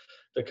as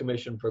the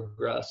commission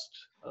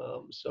progressed.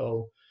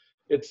 So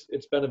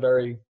it's been a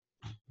very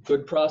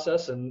good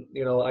process, and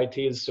IT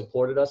has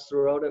supported us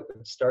throughout it.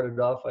 It started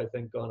off, I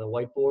think, on a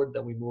whiteboard,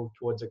 then we moved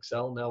towards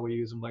Excel. Now we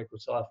use a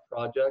Microsoft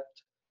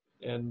project,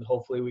 and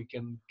hopefully we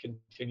can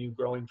continue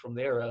growing from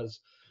there as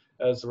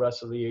the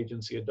rest of the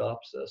agency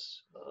adopts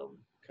this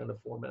kind of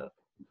format.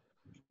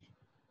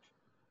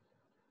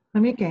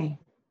 Enrique.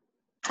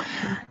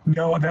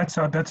 No, that's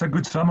a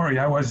good summary.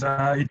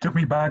 It took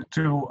me back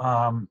to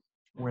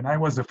when I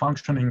was a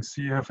functioning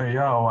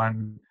CFAO,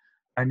 and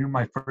I knew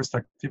my first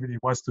activity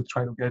was to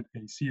try to get a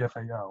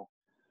CFAO.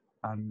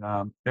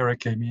 And Eric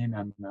came in,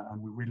 and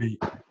we really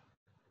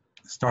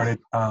started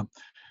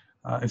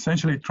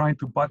essentially trying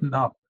to button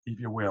up, if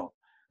you will,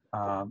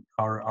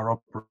 our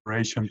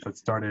operations that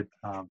started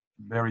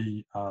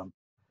very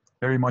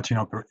much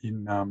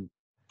in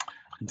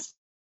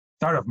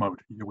startup mode,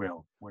 if you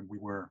will, when we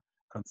were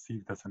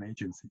conceived as an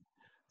agency.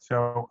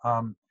 So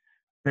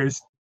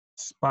there's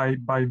by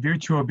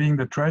virtue of being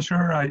the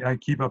treasurer, I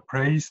keep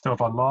appraised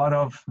of a lot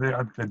of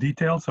the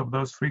details of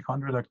those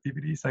 300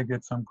 activities. I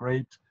get some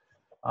great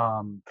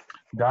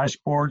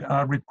dashboard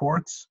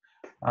reports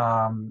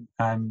and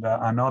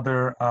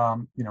another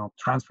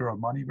transfer of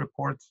money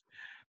reports.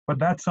 But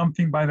that's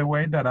something, by the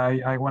way, that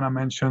I want to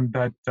mention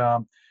that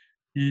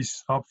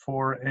is up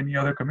for any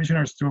other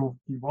commissioners to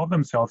involve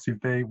themselves if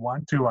they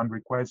want to and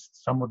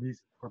request some of this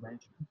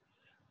information.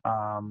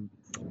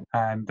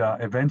 And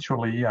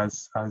eventually,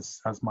 as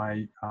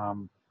my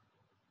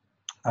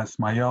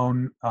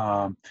own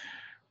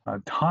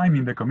time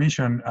in the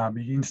commission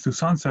begins to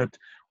sunset,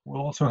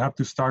 we'll also have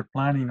to start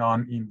planning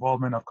on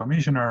involvement of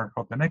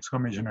the next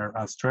commissioner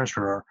as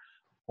treasurer,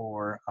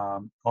 or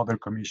other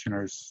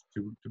commissioners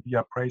to be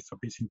appraised of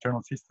these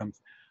internal systems,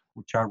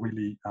 which are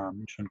really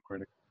mission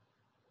critical.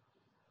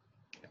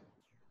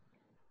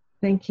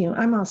 Thank you.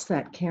 I'm all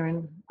set,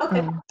 Karen.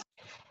 Okay.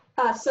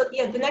 So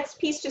yeah, the next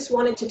piece just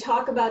wanted to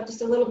talk about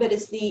just a little bit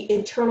is the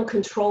internal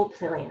control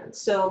plan.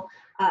 So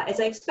as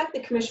I expect the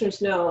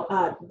commissioners know,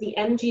 the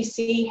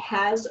MGC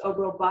has a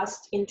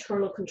robust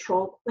internal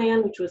control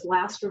plan, which was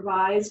last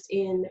revised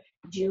in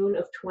June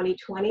of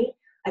 2020.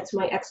 That's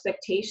my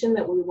expectation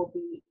that we will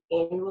be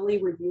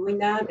annually reviewing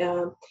that.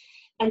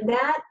 And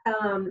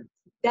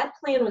that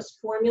plan was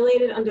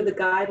formulated under the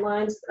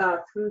guidelines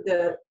through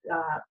the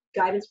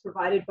guidance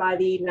provided by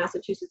the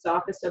Massachusetts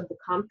Office of the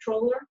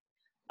Comptroller.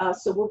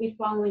 So we'll be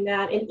following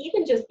that. And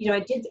even just,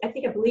 I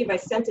believe I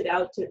sent it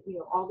out to,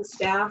 all the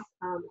staff.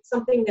 It's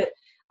something that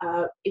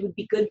it would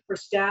be good for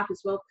staff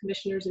as well,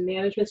 commissioners and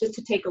management, just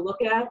to take a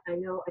look at. I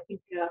know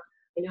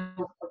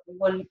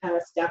one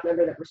staff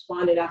member that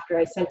responded after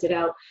I sent it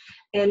out.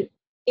 And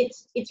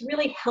it's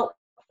really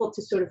helpful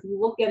to sort of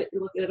look at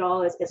it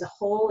all as a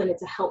whole, and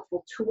it's a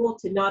helpful tool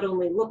to not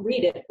only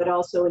read it, but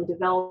also in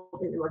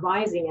developing and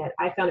revising it.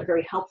 I found it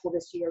very helpful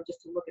this year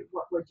just to look at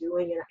what we're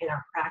doing in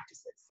our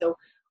practices. So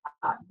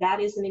that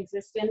is in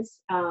existence.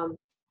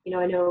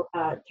 I know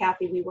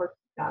Kathy, we worked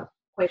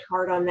quite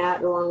hard on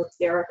that along with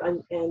Derek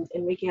and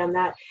Enrique on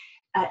that.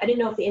 I didn't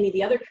know if any of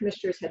the other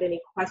commissioners had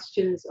any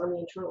questions on the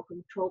internal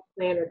control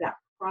plan or that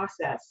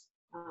process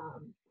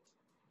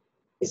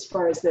as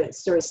far as the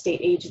sort of state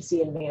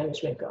agency and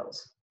management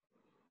goes.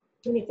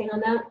 Anything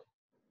on that?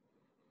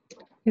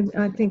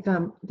 I think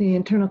the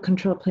internal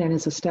control plan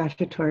is a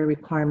statutory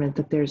requirement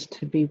that there's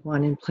to be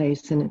one in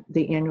place in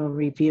the annual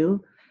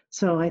review.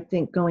 So I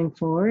think going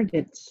forward,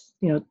 it's,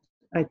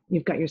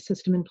 you've got your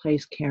system in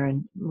place,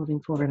 Karen,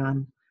 moving forward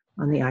on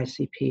the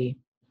ICP.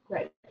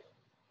 Right.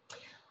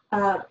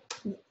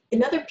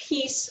 Another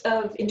piece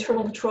of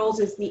internal controls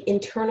is the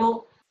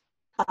internal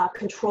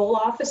control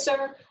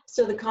officer.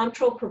 So the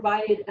comptroller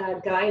provided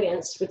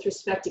guidance with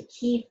respect to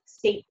key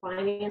state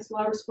finance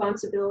law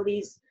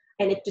responsibilities,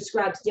 and it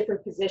describes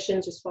different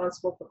positions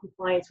responsible for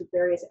compliance with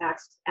various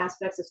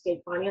aspects of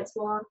state finance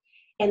law.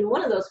 And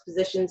one of those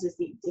positions is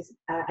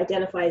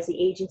identifies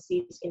the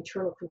agency's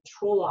internal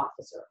control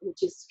officer,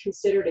 which is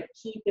considered a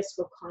key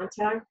fiscal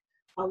contact,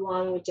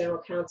 along with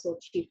general counsel,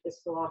 chief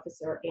fiscal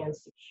officer, and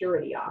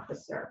security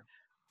officer.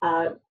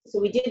 So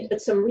we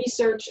did some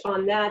research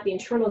on that. The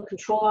internal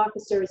control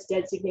officer is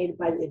designated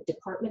by the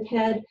department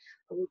head,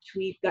 which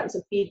we've gotten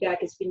some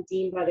feedback has been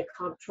deemed by the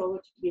comptroller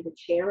to be the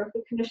chair of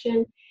the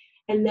commission.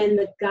 And then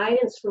the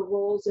guidance for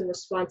roles and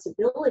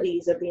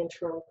responsibilities of the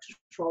internal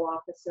control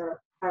officer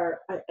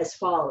are as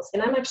follows.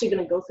 And I'm actually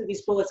going to go through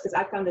these bullets because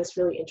I found this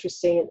really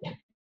interesting and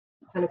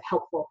kind of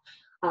helpful.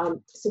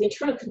 So the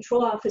internal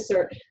control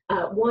officer,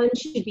 one,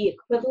 should be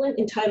equivalent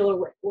in title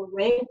or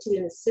rank to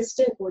an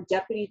assistant or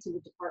deputy to the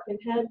department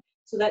head.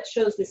 So that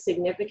shows the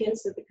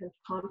significance that the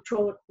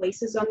comptroller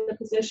places on the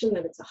position,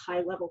 that it's a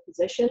high-level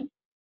position.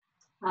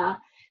 The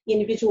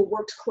individual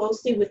works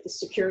closely with the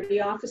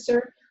security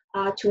officer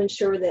to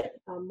ensure that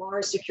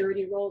MAR's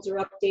security roles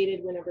are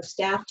updated whenever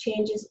staff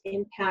changes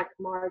impact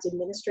MAR's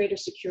administrator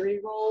security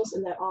roles,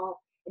 and that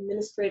all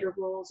administrative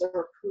roles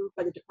are approved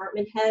by the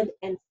department head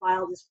and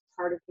filed as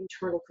part of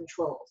internal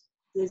controls.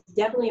 There's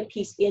definitely a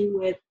piece in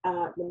with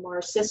the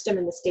MAR system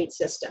and the state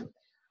system.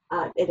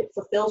 It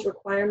fulfills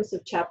requirements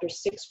of Chapter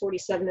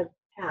 647 of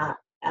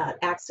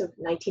Acts of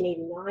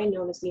 1989,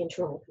 known as the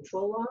Internal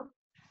Control Law.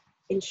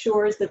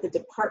 Ensures that the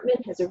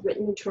department has a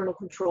written internal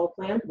control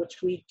plan,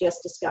 which we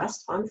just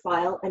discussed, on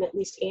file, and at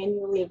least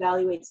annually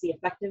evaluates the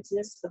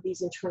effectiveness of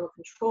these internal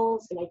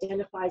controls and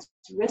identifies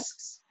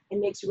risks and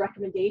makes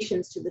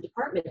recommendations to the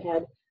department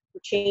head for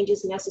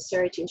changes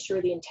necessary to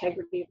ensure the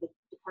integrity of the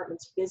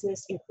department's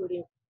business,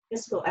 including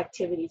fiscal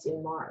activities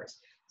in MARS.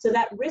 So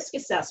that risk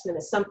assessment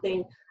is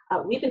something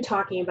we've been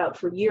talking about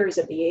for years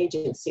at the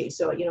agency.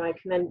 So, I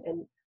commend,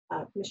 and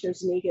Commissioner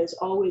Zuniga has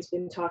always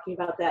been talking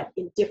about that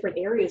in different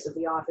areas of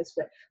the office,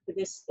 but for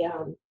this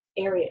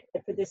area,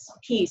 for this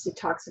piece, it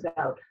talks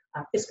about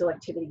fiscal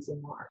activities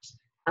in MARS.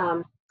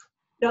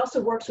 It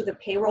also works with a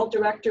payroll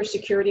director,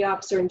 security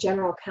officer, and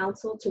general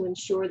counsel to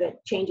ensure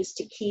that changes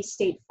to key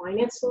state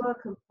finance law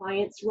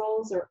compliance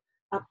roles are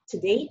up to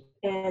date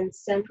and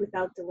sent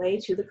without delay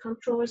to the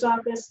comptroller's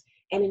office,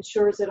 and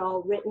ensures that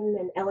all written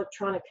and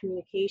electronic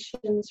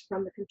communications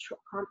from the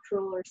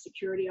comptroller,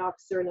 security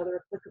officer, and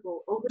other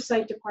applicable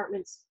oversight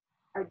departments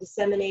are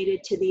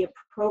disseminated to the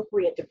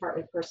appropriate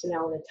department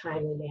personnel in a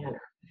timely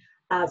manner.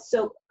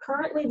 So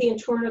currently the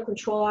internal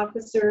control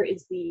officer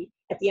is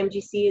at the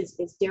MGC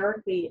is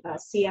Derek, the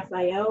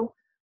CFIO.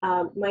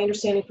 My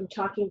understanding from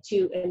talking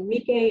to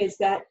Enrique is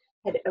that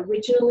had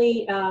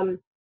originally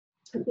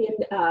been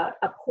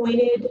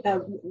appointed.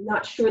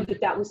 Not sure that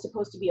that was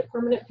supposed to be a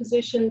permanent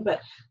position, but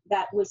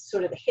that was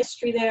sort of the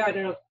history there. I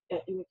don't know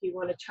if you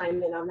want to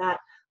chime in on that.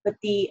 But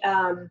the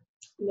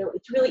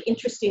it's really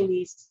interesting,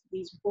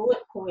 these bullet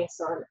points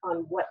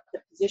on what the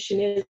position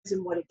is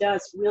and what it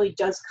does really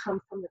does come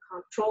from the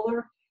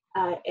comptroller,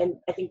 and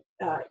I think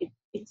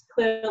it's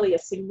clearly a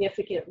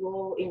significant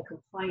role in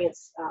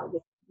compliance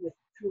with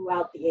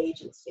throughout the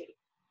agency.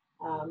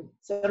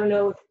 So I don't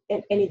know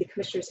if any of the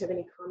commissioners have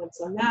any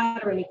comments on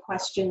that or any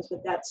questions,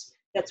 but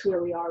that's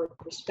where we are with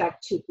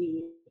respect to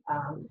the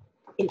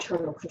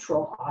internal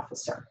control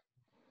officer.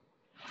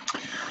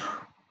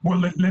 Well,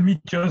 let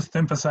me just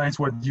emphasize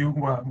what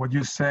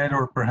you said,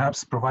 or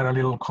perhaps provide a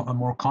little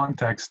more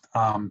context.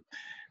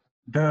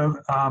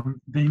 The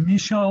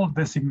initial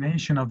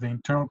designation of the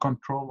internal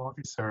control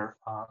officer,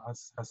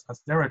 as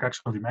Derek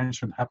actually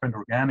mentioned, happened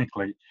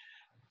organically,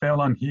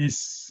 fell on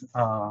his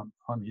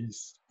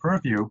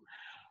purview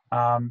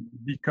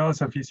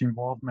because of his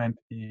involvement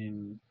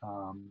in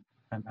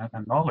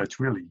and knowledge,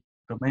 really,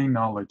 domain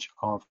knowledge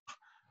of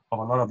a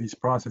lot of these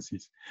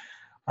processes.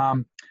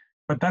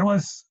 But that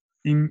was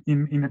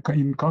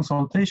in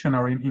consultation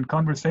or in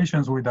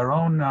conversations with our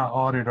own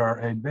auditor,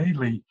 Ed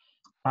Bailey.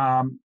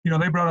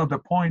 They brought up the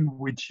point,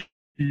 which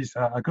is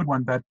a good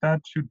one,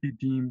 that should be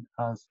deemed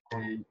as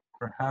a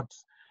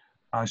perhaps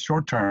a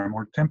short-term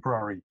or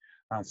temporary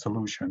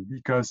solution,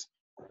 because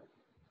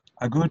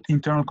a good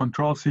internal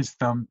control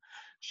system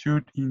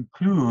should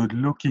include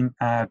looking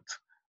at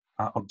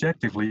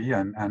objectively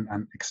and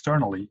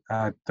externally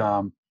at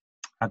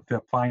at the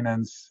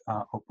finance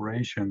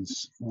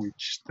operations,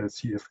 which the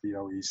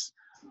CFDO is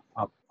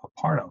a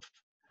part of.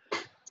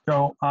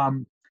 So,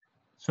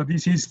 so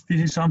this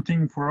is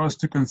something for us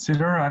to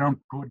consider. I don't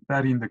put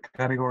that in the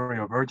category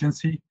of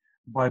urgency,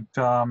 but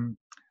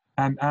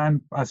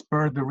and as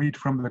per the read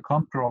from the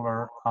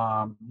comptroller,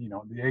 you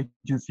know, the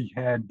agency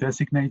head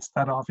designates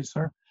that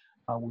officer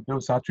with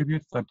those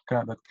attributes that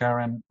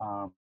Karen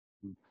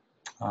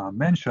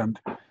mentioned,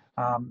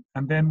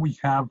 and then we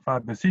have a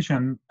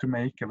decision to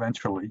make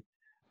eventually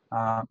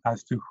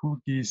as to who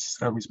this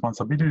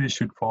responsibility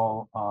should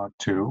fall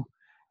to.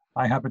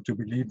 I happen to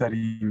believe that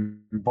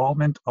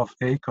involvement of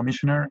a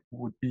commissioner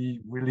would be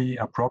really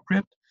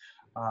appropriate,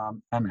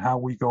 and how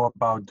we go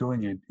about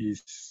doing it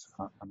is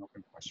an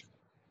open question.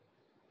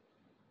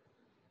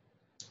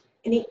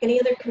 Any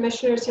other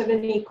commissioners have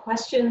any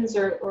questions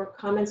or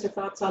comments or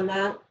thoughts on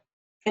that?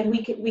 And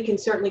we can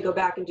certainly go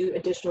back and do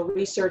additional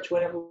research,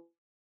 whatever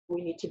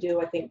we need to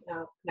do. I think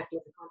connecting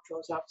with the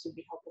comptroller's office would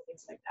be helpful,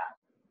 things like that.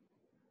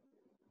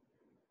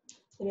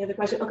 Any other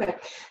questions? Okay.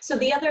 So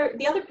the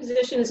other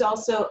position is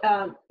also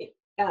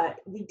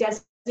the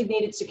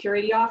designated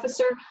security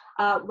officer.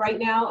 Right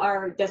now,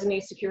 our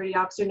designated security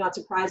officer, not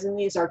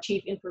surprisingly, is our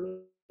chief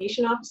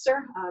information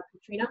officer,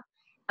 Katrina,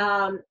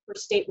 for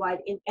statewide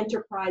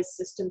enterprise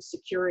system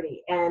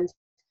security. And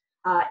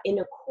in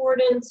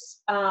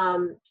accordance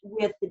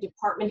with the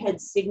department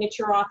head's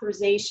signature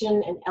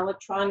authorization and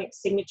electronic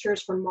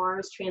signatures for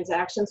MARS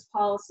transactions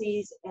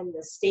policies and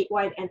the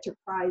statewide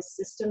enterprise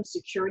system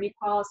security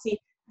policy,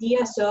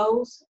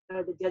 DSOs,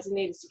 the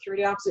designated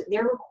security officer,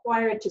 they're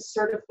required to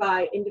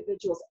certify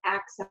individuals'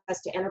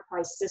 access to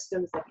enterprise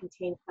systems that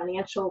contain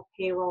financial,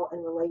 payroll,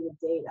 and related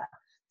data.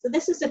 So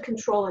this is a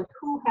control on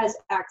who has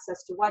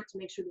access to what, to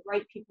make sure the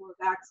right people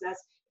have access.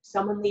 If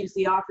someone leaves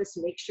the office,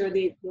 make sure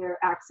their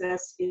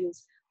access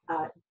is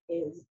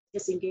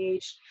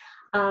disengaged.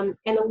 And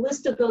a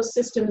list of those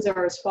systems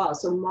are as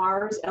follows. So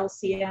MARS,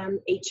 LCM,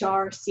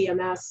 HR,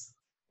 CMS,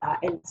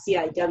 and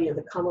CIW,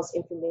 the Commerce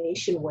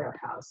Information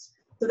Warehouse.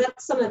 So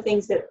that's some of the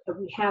things that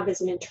we have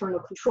as an internal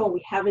control.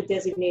 We have a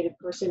designated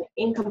person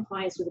in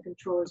compliance with the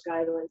controller's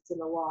guidelines in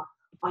the law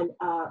on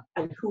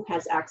who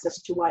has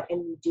access to what, and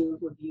we do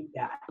review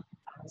that.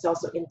 It's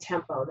also in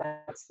tempo.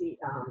 That's the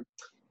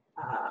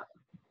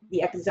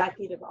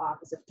Executive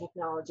Office of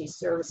Technology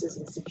Services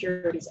and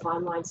Security's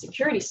online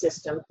security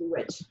system through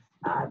which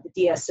the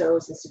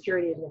DSOs and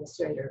security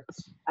administrators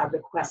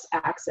request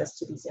access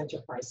to these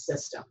enterprise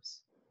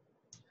systems.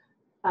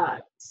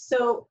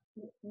 So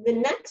the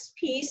next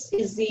piece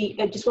is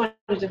I just wanted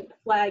to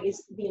flag,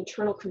 is the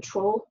internal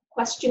control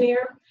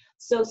questionnaire.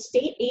 So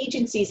state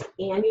agencies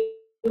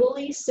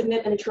annually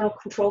submit an internal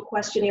control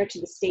questionnaire to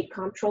the state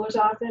comptroller's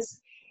office.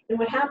 And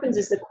what happens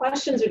is the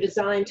questions are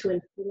designed to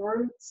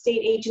inform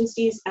state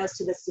agencies as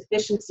to the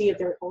sufficiency of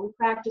their own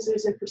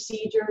practices and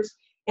procedures,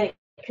 and it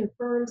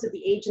confirms that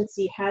the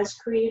agency has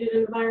created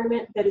an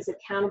environment that is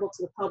accountable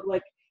to the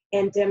public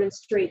and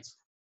demonstrates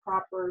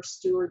proper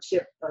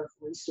stewardship of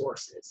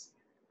resources.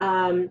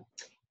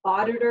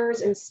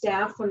 Auditors and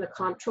staff from the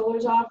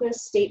comptroller's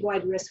office,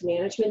 statewide risk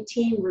management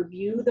team,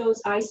 review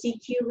those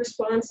ICQ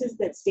responses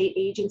that state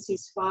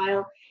agencies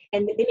file,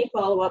 and they may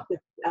follow up with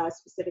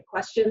specific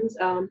questions.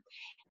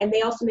 And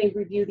they also may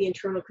review the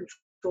internal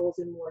controls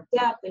in more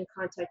depth and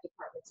contact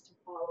departments to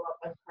follow up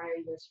on prior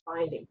year's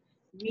finding.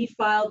 We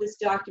file this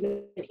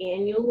document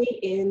annually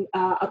in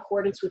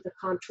accordance with the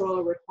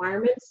comptroller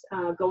requirements.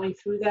 Going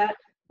through that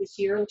this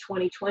year in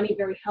 2020,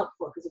 very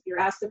helpful, because if you're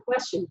asked the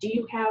question, do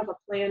you have a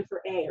plan for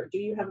A or do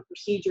you have a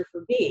procedure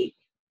for B?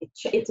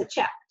 It's a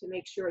check to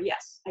make sure,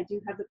 yes, I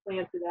do have the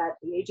plan for that.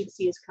 The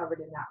agency is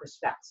covered in that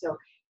respect. So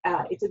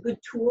it's a good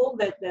tool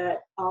that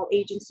all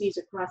agencies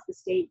across the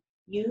state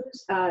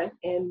use,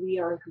 and we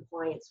are in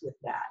compliance with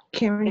that.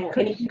 Karen,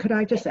 could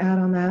I just add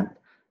on that?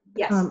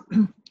 Yes.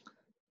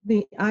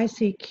 The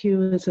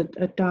ICQ is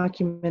a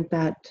document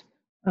that,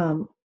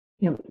 you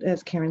know,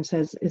 as Karen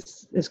says,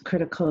 is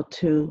critical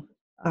to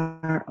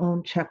our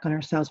own check on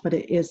ourselves, but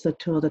it is the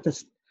tool that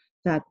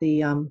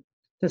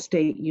the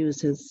state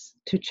uses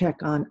to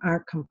check on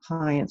our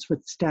compliance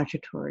with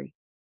statutory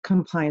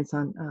compliance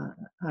on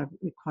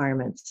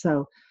requirements.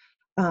 So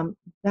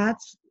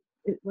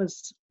it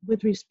was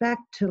with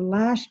respect to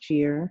last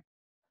year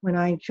when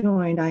I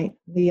joined.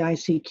 The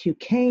ICQ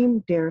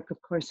came. Derek,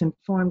 of course,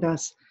 informed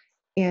us,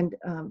 and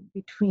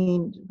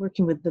between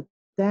working with the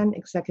then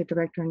executive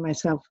director and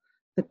myself,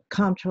 the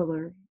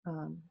comptroller's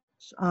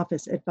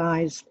office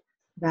advised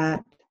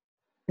that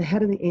the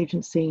head of the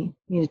agency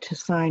needed to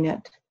sign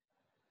it.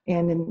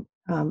 And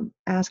in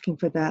asking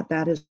for that,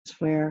 that is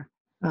where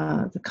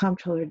the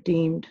comptroller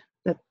deemed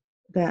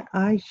that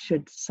I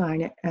should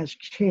sign it as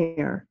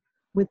chair.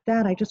 With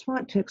that, I just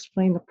want to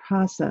explain the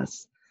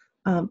process.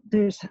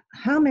 There's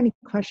how many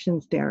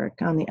questions,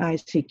 Derek, on the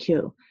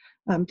ICQ?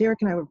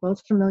 Derek and I were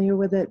both familiar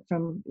with it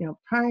from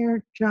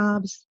prior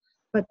jobs,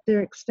 but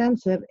they're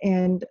extensive,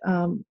 and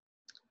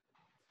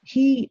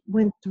he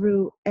went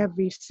through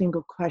every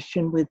single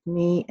question with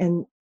me,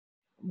 and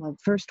well,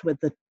 first with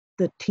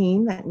the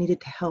team that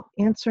needed to help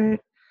answer it,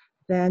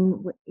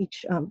 then with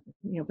each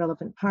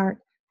relevant part,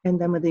 and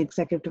then with the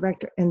executive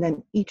director, and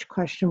then each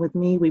question with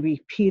me. We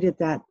repeated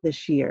that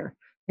this year.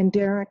 And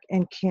Derek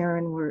and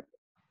Karen were,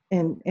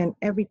 and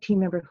every team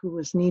member who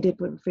was needed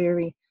were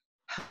very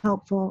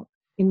helpful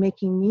in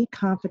making me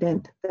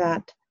confident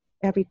that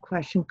every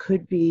question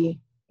could be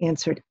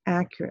answered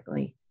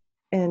accurately.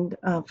 And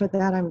for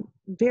that, I'm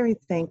very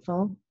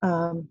thankful.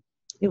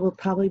 It will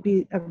probably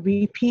be a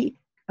repeat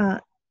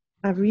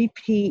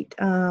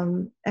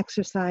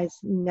exercise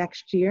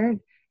next year.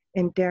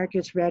 And Derek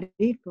is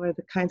ready for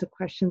the kinds of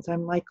questions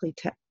I'm likely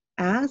to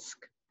ask.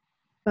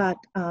 But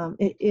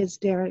it is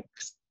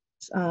Derek's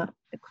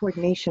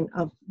coordination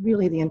of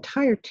really the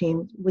entire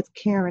team with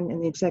Karen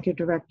and the executive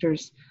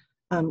director's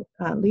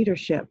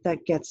leadership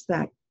that gets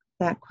that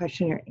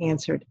questionnaire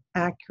answered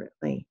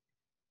accurately.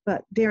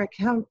 But Derek,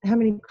 how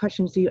many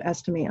questions do you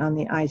estimate on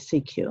the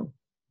ICQ?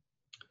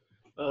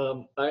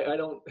 I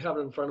don't have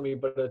it in front of me,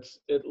 but it's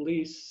at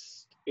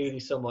least 80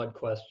 some odd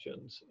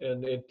questions,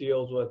 and it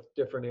deals with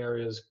different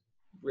areas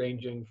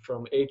ranging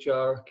from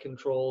HR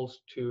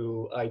controls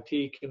to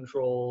IT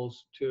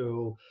controls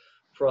to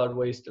fraud,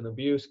 waste, and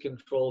abuse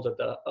controls at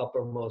the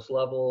uppermost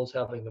levels,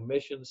 having a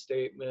mission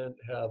statement,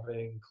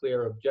 having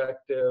clear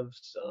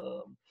objectives.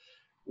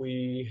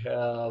 We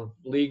have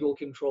legal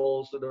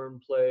controls that are in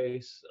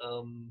place.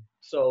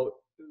 So,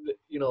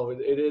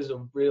 it is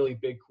a really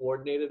big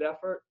coordinated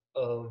effort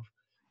of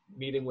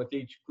meeting with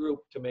each group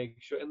to make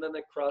sure, and then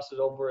it crosses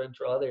over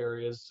into other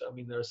areas. I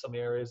mean, there are some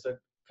areas that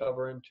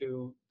cover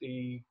into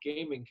the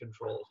gaming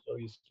controls. So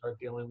you start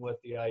dealing with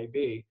the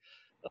IEB.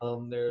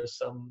 There's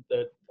some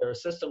that there are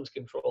systems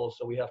controls.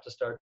 So we have to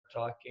start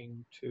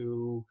talking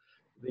to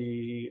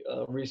the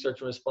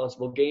research and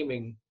responsible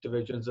gaming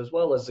divisions as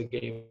well as the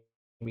gaming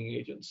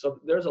agents. So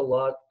there's a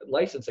lot,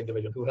 licensing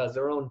division who has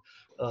their own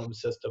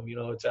system.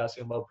 It's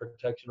asking about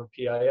protection of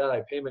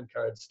PII, payment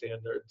card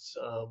standards.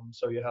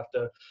 So you have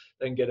to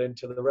then get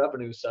into the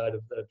revenue side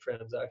of the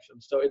transaction.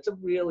 So it's a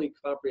really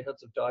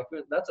comprehensive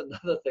document. That's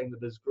another thing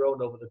that has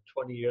grown over the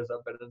 20 years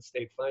I've been in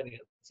state finance.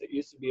 It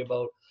used to be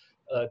about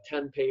a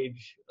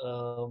 10-page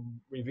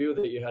review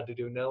that you had to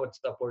do. Now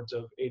it's upwards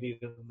of 80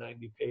 to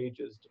 90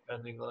 pages,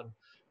 depending on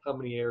how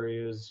many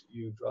areas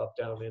you drop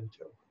down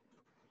into.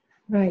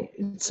 Right.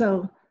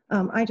 So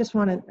I just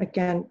want to,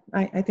 again,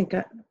 I think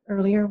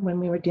earlier when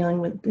we were dealing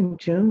with, in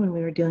June, when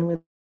we were dealing with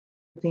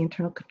the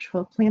internal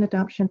control plan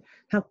adoption,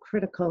 how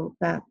critical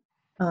that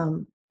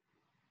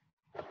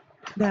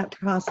that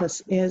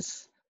process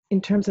is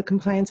in terms of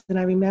compliance. And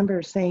I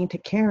remember saying to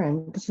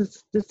Karen, this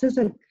is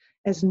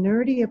as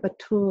nerdy of a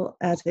tool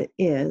as it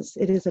is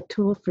a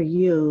tool for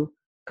you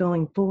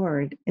going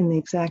forward in the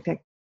exact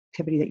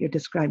activity that you're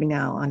describing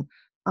now on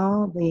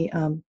all the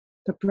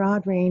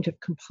broad range of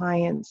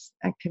compliance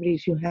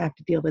activities you have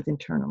to deal with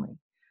internally.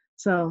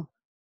 So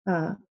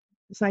I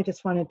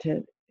just wanted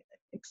to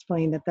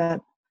explain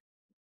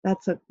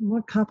that's a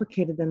more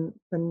complicated than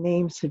the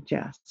name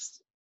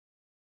suggests.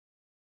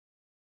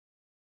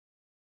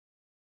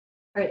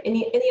 All right,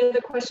 any other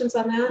questions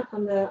on that,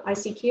 on the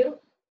ICQ?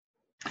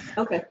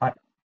 Okay.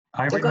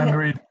 I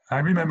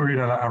remember it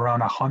at around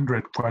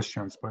 100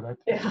 questions, but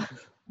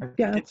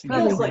it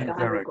feels like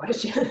 100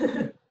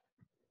 questions.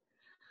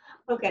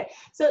 Okay,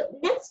 so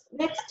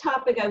next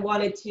topic I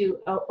wanted to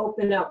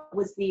open up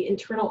was the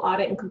Internal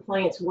Audit and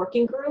Compliance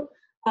Working Group.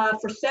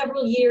 For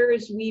several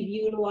years, we've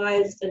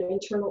utilized an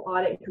Internal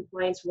Audit and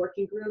Compliance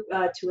Working Group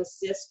to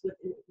assist with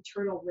an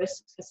internal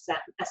risk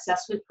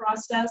assessment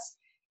process.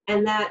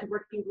 And that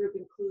working group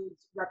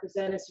includes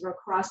representatives from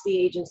across the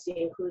agency,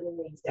 including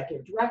the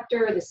executive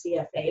director, the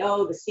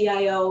CFAO, the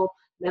CIO,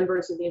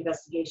 members of the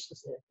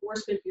Investigations and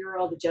Enforcement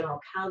Bureau, the General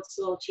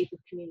Counsel, Chief of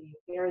Community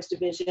Affairs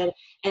Division,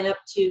 and up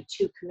to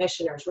 2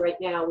 commissioners. Right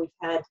now, we've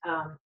had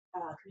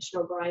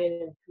Commissioner O'Brien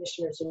and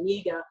Commissioner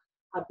Zuniga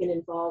have been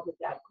involved with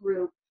that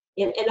group.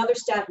 And other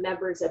staff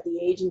members at the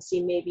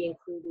agency may be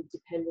included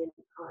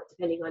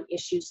depending on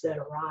issues that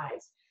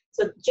arise.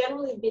 So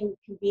generally been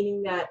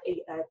convening that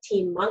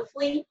team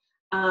monthly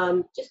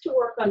just to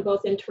work on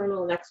both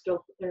internal and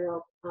external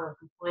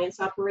compliance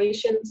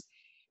operations.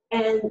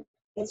 And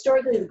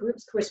historically, the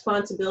group's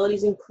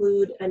responsibilities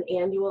include an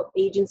annual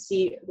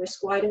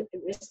agency-wide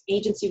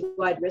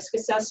risk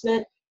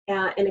assessment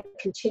and a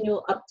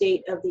continual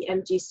update of the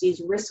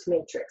MGC's risk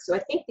matrix. So I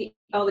think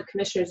all the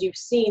commissioners, you've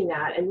seen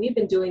that, and we've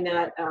been doing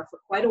that for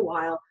quite a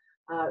while.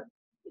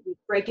 We've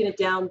broken it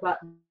down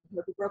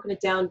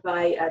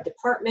by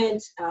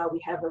department. We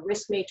have a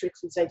risk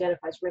matrix which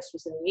identifies risks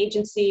within the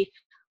agency,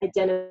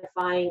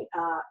 identifying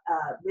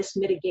risk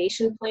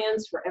mitigation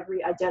plans for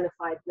every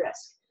identified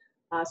risk.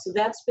 So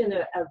that's been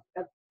a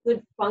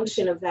good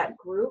function of that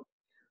group.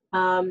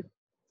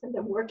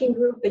 The working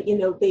group, but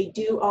they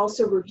do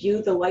also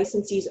review the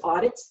licensee's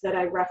audits that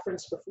I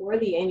referenced before,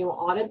 the annual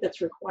audit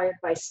that's required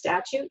by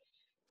statute,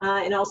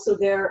 and also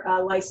their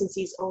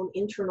licensee's own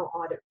internal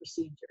audit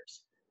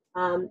procedures.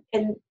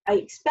 And I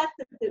expect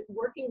that the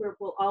working group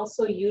will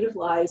also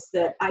utilize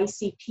the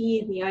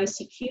ICP and the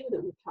ICQ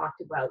that we've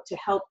talked about to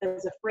help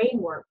as a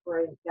framework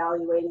for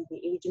evaluating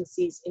the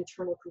agency's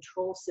internal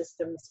control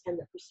systems and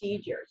the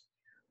procedures.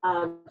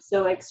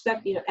 So I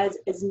expect,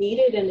 as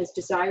needed and as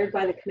desired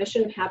by the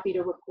commission, I'm happy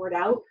to report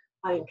out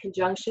in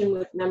conjunction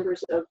with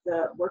members of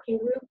the working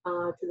group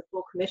to the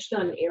full commission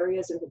on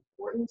areas of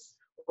importance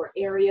or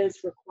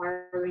areas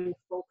requiring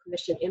full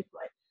commission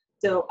input.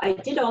 So I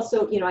did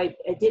also, I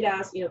did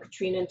ask,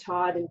 Katrina and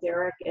Todd and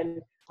Derek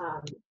and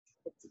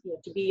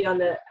to be on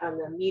the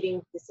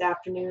meeting this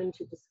afternoon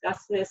to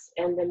discuss this,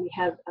 and then we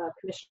have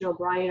Commissioner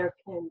O'Brien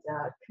and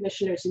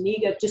Commissioner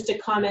Zuniga just to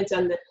comment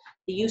on the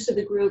use of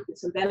the group and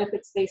some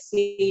benefits they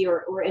see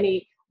or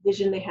any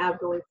vision they have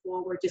going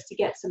forward, just to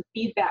get some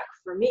feedback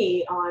for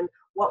me on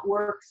what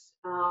works,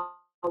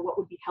 what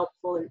would be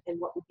helpful, and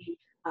what would be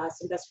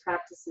some best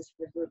practices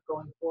for the group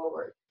going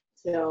forward.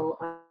 So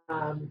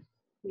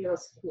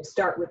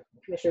start with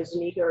Commissioner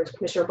Zuniga or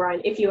Commissioner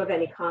O'Brien if you have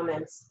any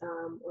comments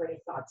or any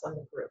thoughts on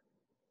the group.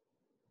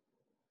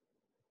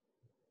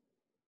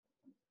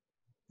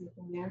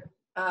 Anything there?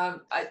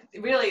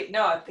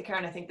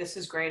 Karen, I think this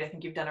is great. I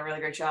think you've done a really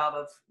great job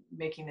of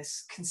making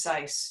this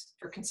concise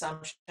for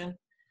consumption.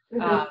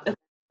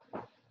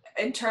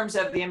 In terms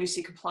of the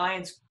MGC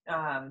compliance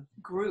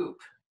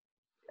group,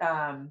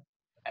 I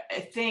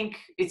think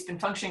it's been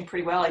functioning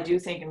pretty well. I do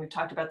think, and we've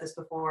talked about this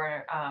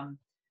before,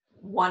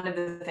 one of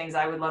the things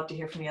I would love to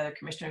hear from the other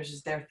commissioners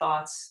is their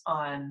thoughts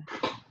on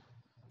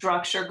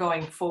structure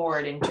going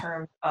forward in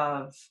terms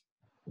of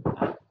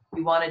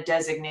we want to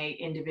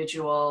designate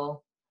individuals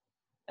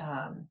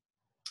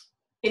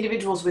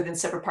within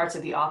separate parts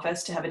of the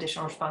office to have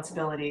additional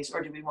responsibilities,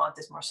 or do we want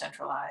this more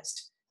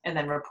centralized and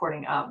then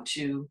reporting up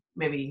to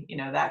maybe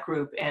that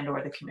group and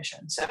or the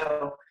commission?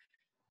 So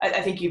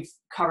I think you've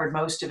covered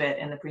most of it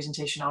in the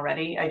presentation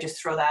already. I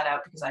just throw that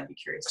out because I'd be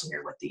curious to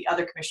hear what the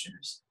other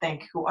commissioners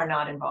think who are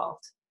not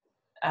involved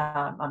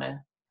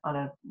on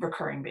a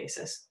recurring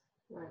basis.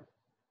 Right.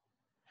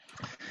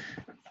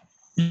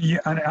 Yeah,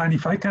 and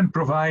if I can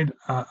provide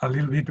a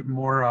little bit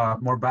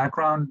more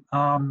background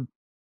on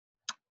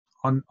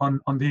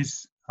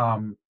this,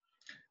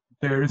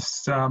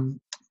 there's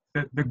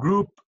the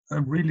group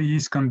really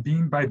is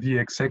convened by the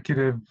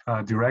executive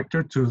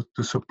director to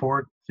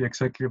support the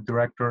executive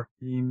director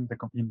in the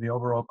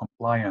overall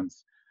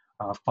compliance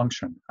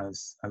function,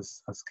 as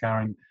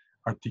Karen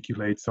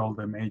articulates all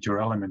the major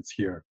elements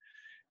here.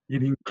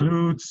 It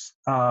includes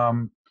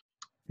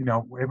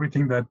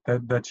everything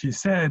that she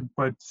said,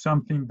 but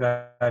something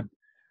that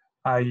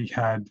I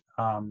had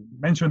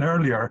mentioned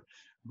earlier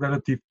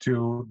relative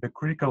to the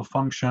critical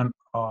function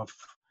of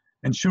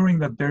ensuring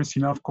that there's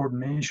enough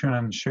coordination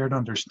and shared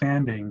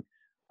understanding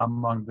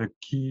among the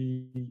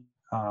key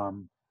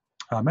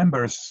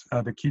members,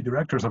 the key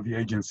directors of the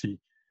agency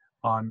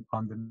on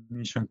the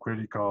mission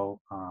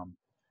critical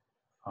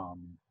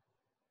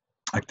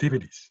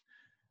activities.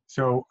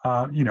 So,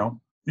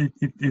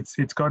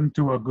 it's gotten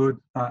to a good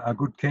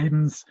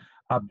cadence.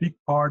 A big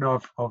part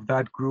of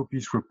that group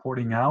is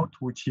reporting out,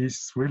 which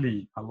is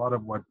really a lot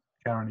of what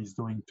Karen is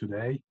doing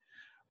today,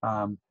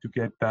 to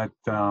get that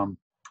to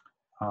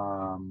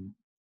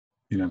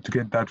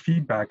get that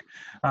feedback.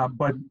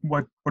 But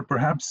what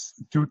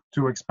perhaps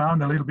to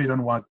expound a little bit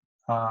on what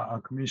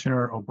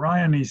Commissioner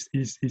O'Brien is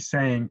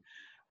saying,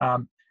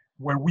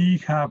 where we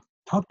have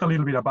talked a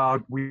little bit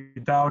about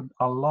without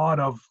a lot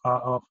of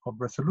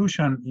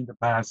resolution in the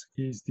past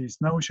is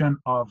this notion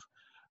of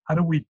how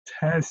do we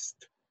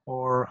test,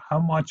 or how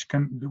much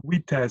do we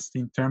test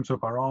in terms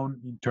of our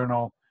own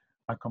internal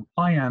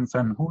compliance,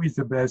 and who is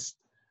the best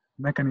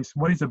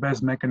mechanism, what is the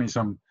best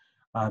mechanism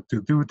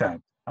to do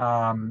that?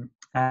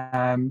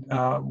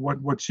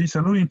 What she's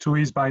alluding to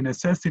is, by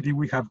necessity,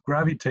 we have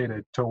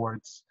gravitated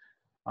towards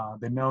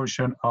the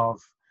notion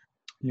of,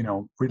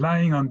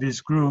 relying on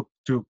this group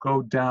to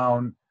go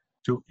down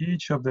to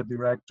each of the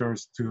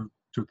directors to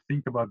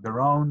think about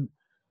their own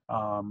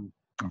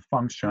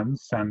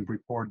functions and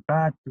report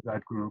back to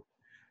that group.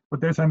 But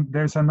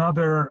there's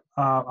another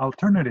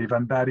alternative,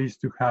 and that is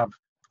to have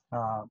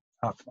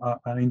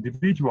an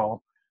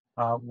individual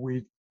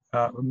with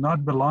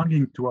not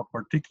belonging to a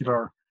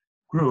particular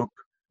group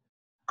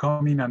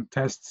come in and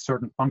test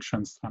certain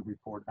functions and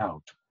report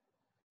out.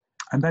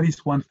 And that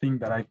is one thing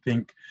that I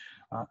think,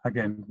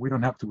 again, we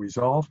don't have to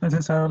resolve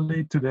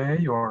necessarily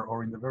today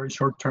or in the very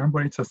short term,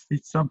 but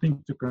it's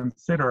something to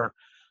consider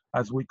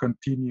as we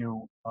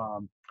continue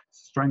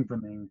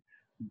strengthening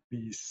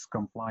these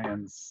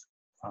compliance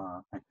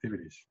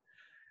activities.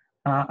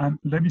 And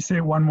let me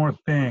say one more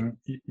thing,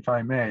 if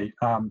I may,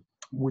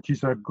 which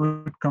is a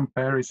good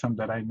comparison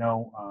that I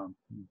know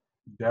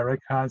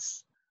Derek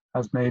has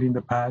made in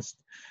the past.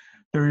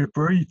 There are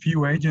very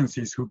few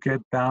agencies who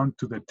get down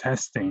to the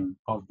testing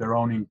of their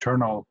own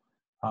internal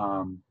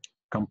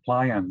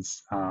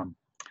compliance,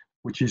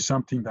 which is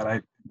something that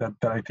I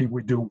think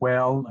we do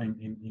well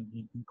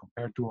in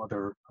compared to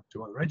other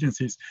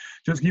agencies,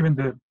 just given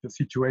the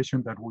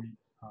situation that we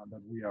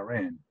are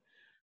in.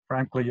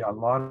 Frankly, a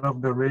lot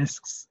of the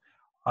risks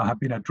have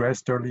been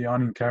addressed early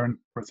on in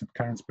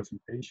Karen's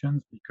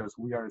presentations, because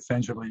we are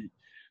essentially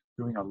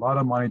doing a lot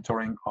of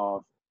monitoring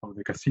of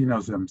the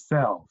casinos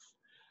themselves.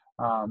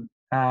 The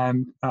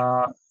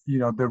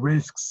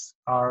risks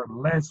are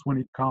less when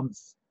it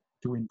comes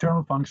to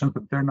internal functions,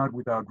 but they're not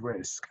without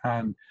risk.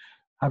 And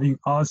having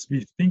us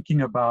be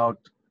thinking about,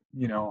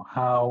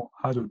 how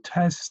to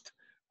test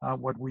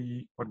what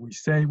we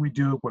say we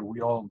do, what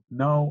we all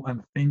know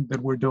and think that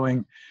we're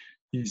doing,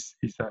 is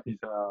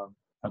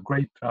a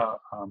great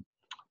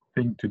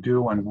thing to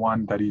do, and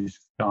one that is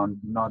done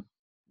not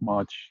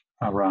much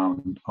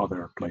around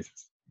other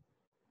places.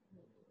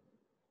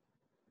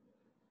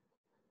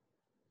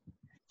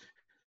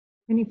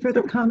 Any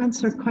further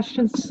comments or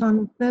questions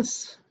on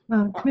this?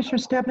 Commissioner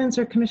Stebbins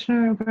or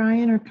Commissioner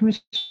O'Brien or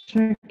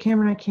Commissioner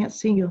Cameron? I can't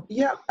see you.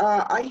 Yeah,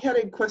 I had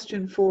a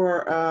question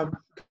for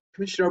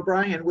Commissioner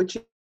O'Brien, which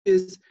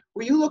is,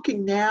 were you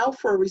looking now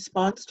for a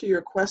response to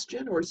your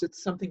question, or is it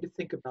something to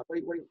think about?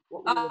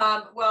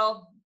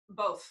 Well,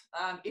 both.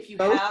 If you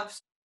Both? have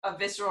a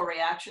visceral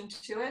reaction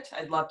to it,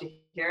 I'd love to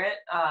hear it.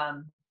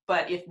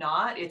 But if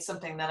not, it's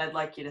something that I'd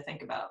like you to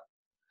think about.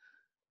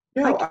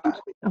 No,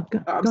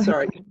 I'm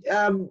sorry.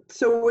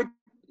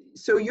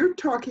 So you're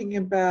talking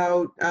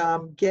about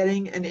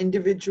getting an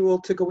individual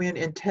to go in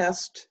and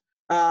test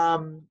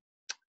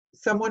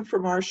someone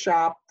from our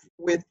shop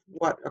with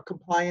a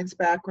compliance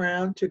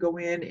background to go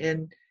in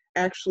and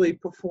actually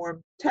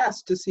perform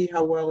tests to see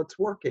how well it's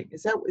working.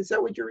 Is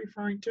that what you're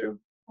referring to?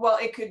 Well,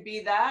 it could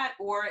be that,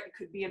 or it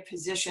could be a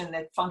position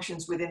that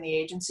functions within the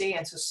agency.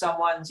 And so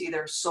someone's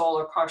either sole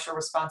or partial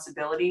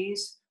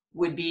responsibilities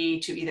would be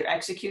to either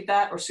execute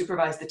that or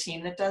supervise the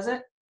team that does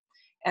it.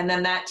 And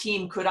then that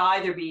team could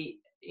either be,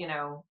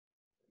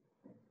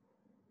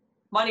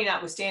 money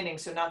notwithstanding,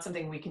 so not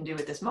something we can do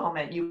at this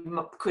moment,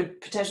 you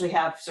could potentially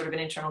have sort of an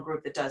internal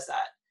group that does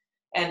that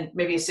and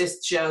maybe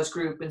assist Joe's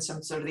group in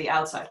some sort of the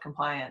outside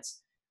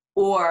compliance.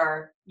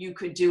 Or you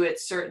could do it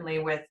certainly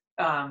with,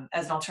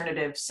 as an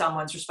alternative,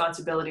 someone's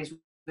responsibilities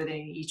within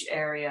each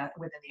area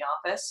within the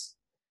office.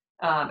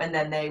 And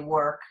then they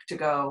work to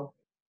go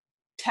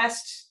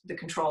test the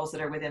controls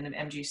that are within the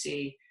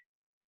MGC.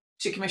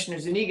 To Commissioner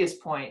Zuniga's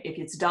point, if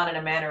it's done in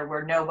a manner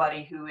where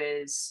nobody who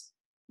is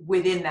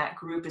within that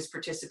group is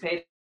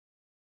participating,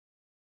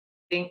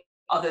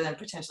 other than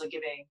potentially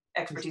giving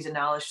expertise and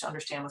knowledge to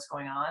understand what's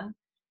going on,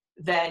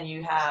 then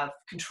you have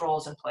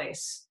controls in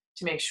place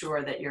to make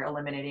sure that you're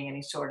eliminating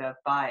any sort of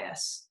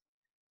bias.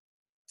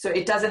 So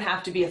it doesn't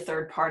have to be a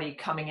third party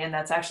coming in.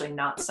 That's actually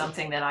not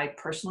something that I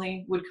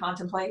personally would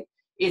contemplate.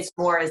 It's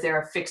more, is there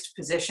a fixed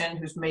position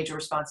whose major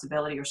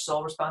responsibility or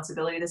sole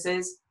responsibility this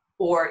is,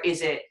 or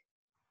is it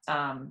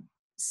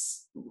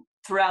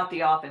throughout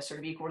the office, sort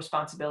of equal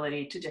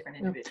responsibility to different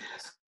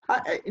individuals?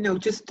 I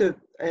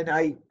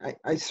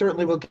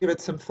certainly will give it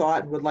some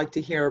thought and would like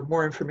to hear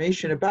more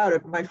information about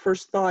it. My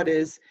first thought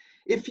is,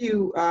 if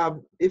you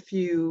have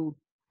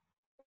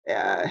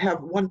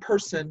one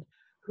person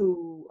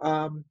who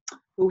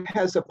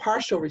has a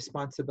partial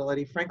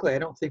responsibility, frankly, I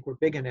don't think we're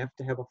big enough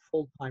to have a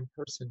full-time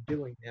person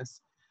doing this.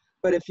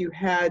 But if you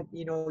had,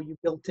 you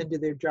built into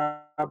their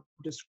job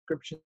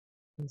description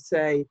and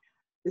say,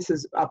 this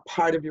is a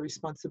part of your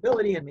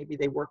responsibility, and maybe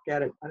they work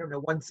at it, I don't know,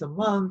 once a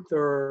month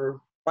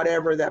or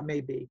whatever that may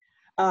be.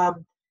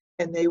 And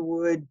they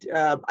would,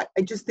 I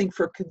just think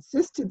for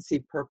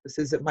consistency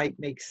purposes, it might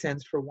make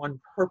sense for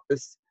one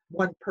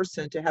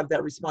person to have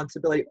that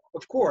responsibility.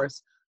 Of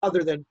course,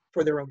 other than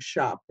for their own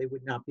shop, they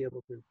would not be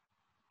able to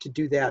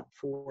do that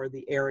for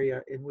the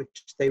area in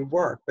which they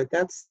work. But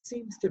that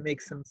seems to make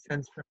some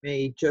sense for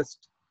me,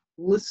 just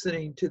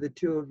listening to the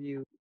two of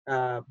you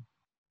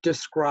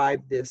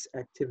describe this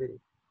activity.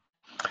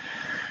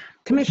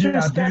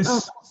 Commissioner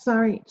Stebbins,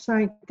 sorry.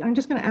 I'm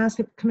just going to ask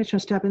if Commissioner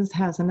Stebbins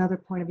has another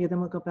point of view,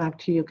 then we'll go back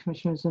to you,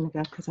 Commissioner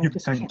Zuniga, because I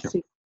just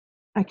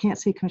can't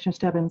see Commissioner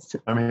Stebbins.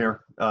 I'm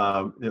here.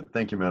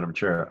 Thank you, Madam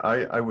Chair.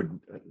 I would,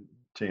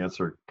 to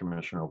answer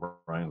Commissioner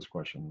O'Brien's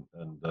question,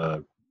 and I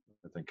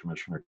think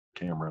Commissioner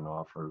Cameron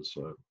offers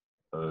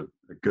a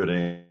good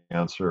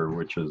answer,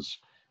 which is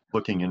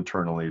looking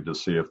internally to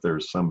see if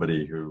there's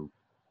somebody who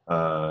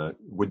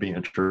would be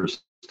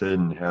interested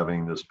in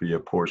having this be a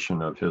portion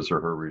of his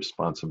or her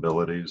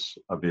responsibilities.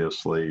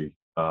 Obviously,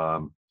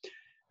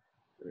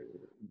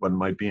 what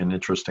might be an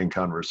interesting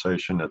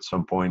conversation at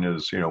some point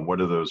is,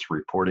 what are those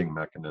reporting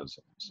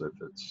mechanisms? If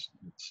it's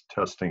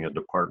testing a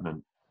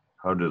department,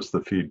 how does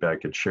the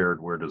feedback get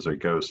shared? Where does it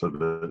go? So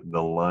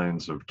the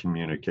lines of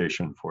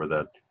communication for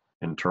that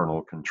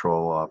internal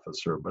control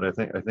officer. But I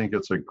think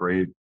it's a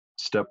great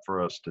step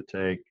for us to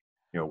take.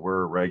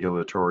 We're a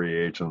regulatory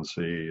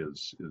agency,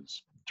 as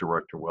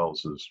Director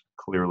Wells has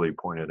clearly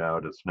pointed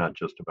out. It's not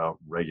just about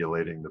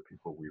regulating the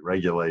people we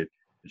regulate.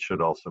 It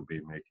should also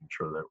be making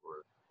sure that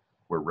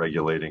we're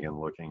regulating and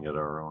looking at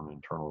our own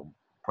internal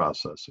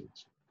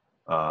processes.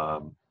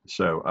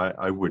 So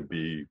I would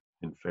be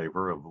in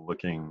favor of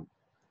looking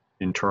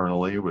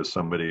internally with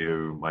somebody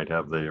who might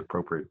have the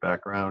appropriate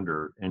background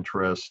or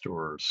interest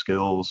or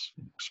skills,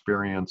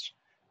 experience,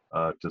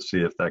 to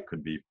see if that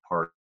could be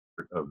part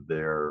of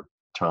their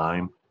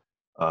time,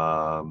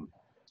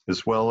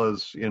 as well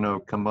as, you know,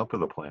 come up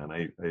with a plan.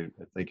 I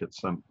think at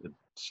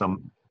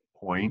some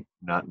point,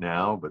 not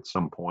now, but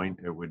some point,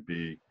 it would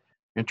be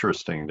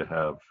interesting to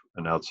have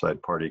an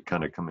outside party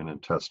kind of come in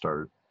and test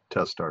our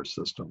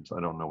systems. I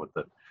don't know what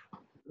that,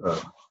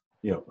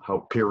 you know, how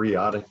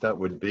periodic that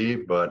would be,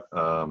 but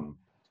I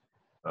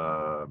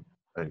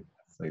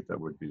think that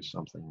would be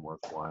something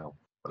worthwhile.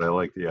 But I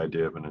like the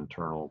idea of an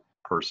internal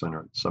person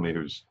or somebody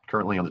who's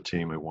currently on the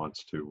team who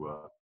wants to,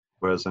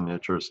 who has an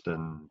interest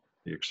in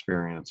the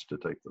experience to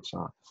take this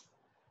on.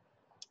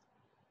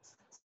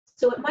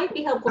 So it might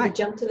be helpful to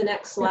jump to the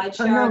next slide,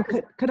 Oh, Shar. no,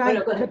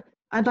 No, go ahead.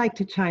 I'd like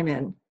to chime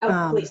in.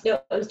 Oh, please.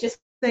 No, it was just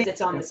it's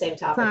on the same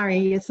topic.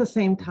 Sorry, it's the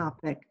same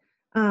topic.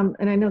 And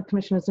I know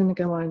Commissioner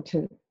Zuniga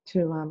wanted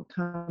to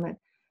comment.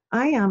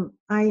 I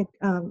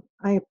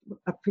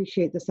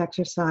appreciate this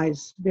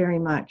exercise very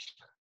much,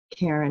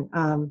 Karen.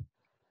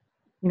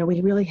 You know,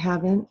 we really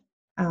haven't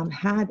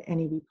had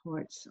any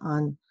reports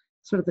on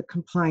sort of the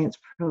compliance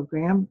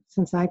program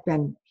since I've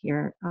been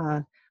here.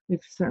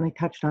 We've certainly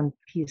touched on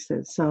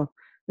pieces. So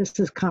this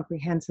is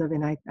comprehensive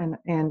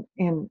and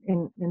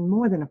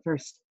more than a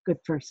good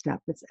first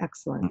step. It's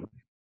excellent.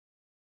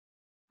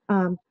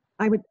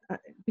 I would,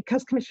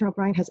 because Commissioner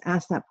O'Brien has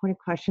asked that pointed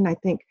question, I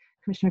think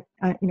Commissioner,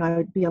 you know, I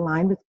would be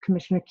aligned with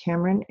Commissioner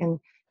Cameron and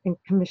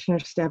Commissioner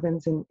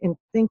Stebbins in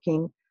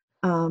thinking,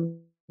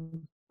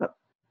 but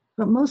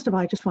most of all,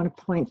 I just want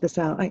to point this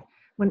out.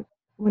 When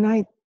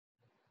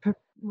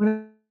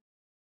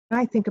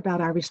I think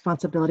about our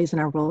responsibilities and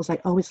our roles, I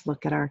always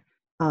look at our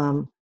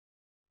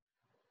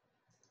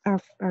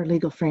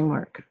legal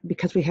framework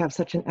because we have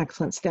such an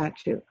excellent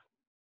statute.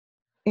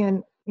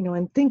 And, you know,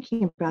 in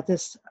thinking about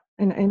this,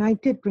 and I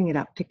did bring it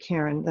up to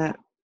Karen that,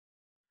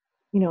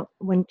 you know,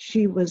 when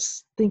she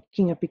was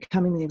thinking of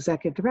becoming the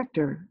executive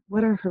director,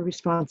 what are her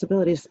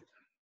responsibilities?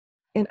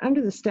 And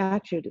under the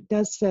statute, it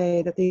does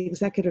say that the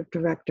executive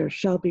director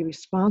shall be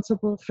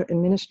responsible for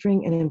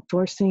administering and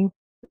enforcing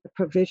the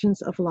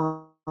provisions of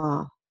law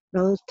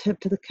relative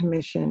to the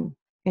commission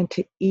and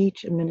to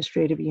each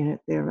administrative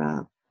unit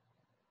thereof.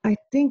 I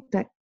think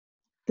that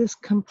this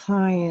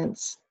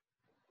compliance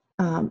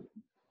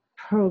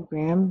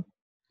program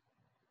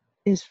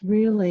is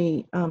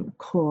really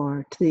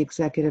core to the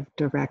executive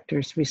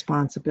director's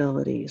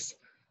responsibilities.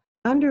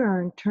 Under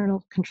our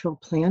internal control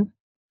plan,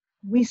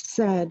 we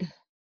said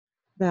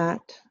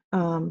that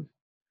you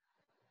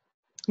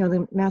know,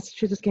 the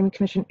Massachusetts Gaming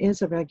Commission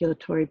is a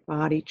regulatory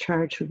body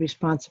charged with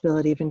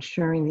responsibility of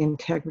ensuring the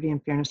integrity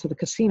and fairness of the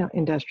casino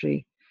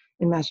industry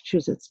in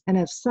Massachusetts. And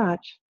as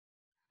such,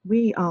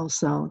 we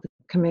also, the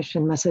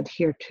commission, must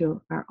adhere to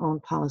our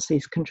own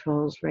policies,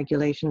 controls,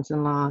 regulations,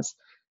 and laws,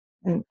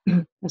 and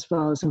as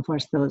well as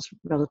enforce those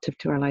relative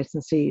to our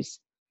licensees.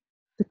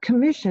 The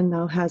commission,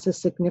 though, has a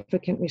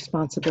significant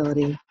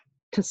responsibility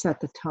to set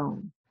the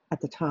tone at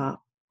the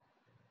top.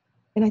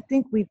 And I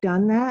think we've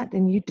done that,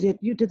 and you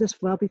did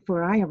this well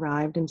before I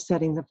arrived in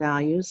setting the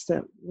values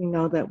that we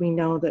know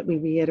that we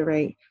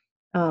reiterate,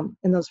 and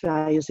those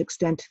values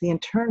extend to the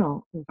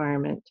internal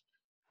environment.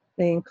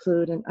 They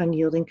include an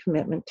unyielding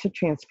commitment to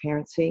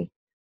transparency,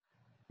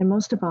 and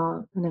most of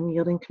all, an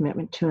unyielding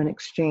commitment to an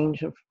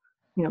exchange of,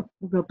 you know,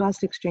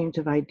 robust exchange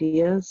of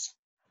ideas,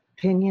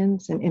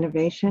 opinions, and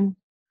innovation.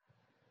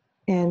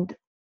 And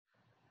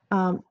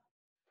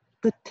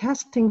the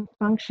testing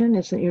function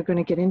is that you're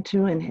going to get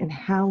into and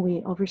how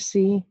we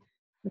oversee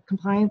the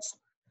compliance.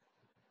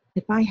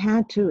 If I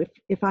had to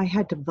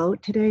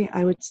vote today,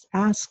 I would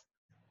ask,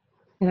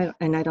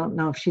 and I don't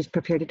know if she's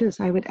prepared to do this,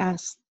 I would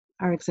ask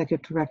our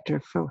executive director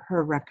for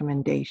her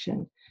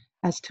recommendation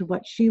as to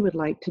what she would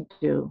like to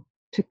do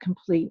to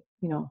complete,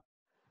 you know,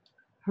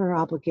 her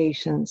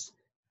obligations,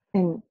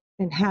 and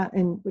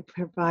would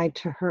provide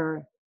to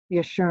her the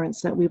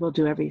assurance that we will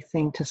do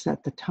everything to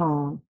set the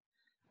tone,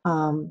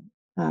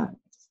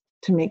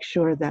 to make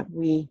sure that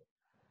we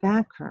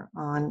back her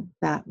on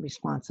that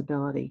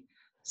responsibility.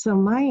 So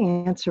my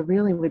answer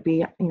really would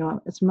be, you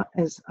know,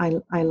 as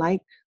I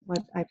like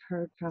what I've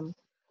heard from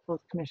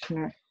both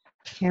Commissioner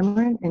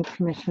Cameron and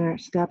Commissioner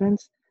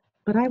Stebbins,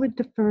 but I would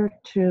defer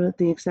to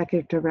the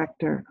executive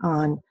director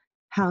on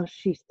how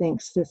she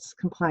thinks this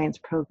compliance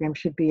program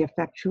should be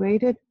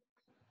effectuated,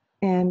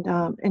 and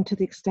to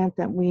the extent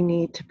that we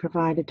need to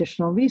provide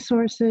additional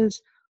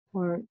resources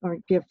or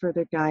give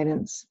further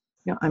guidance,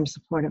 you know, I'm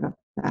supportive of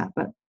that.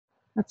 But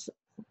that's,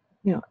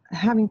 you know,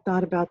 having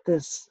thought about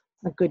this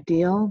a good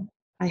deal,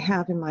 I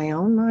have in my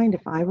own mind,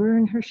 if I were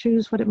in her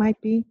shoes, what it might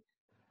be,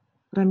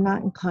 but I'm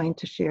not inclined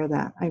to share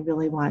that. I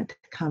really want it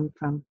to come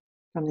from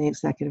the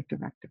executive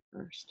director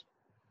first.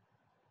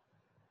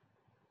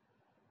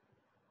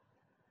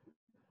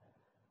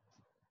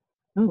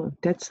 Oh,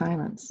 dead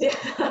silence.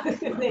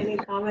 Any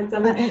comments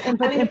on that?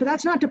 But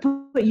that's not to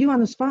put you on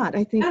the spot.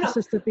 I think this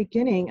is the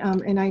beginning.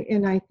 And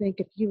I think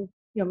if you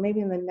know, maybe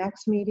in the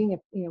next meeting, if,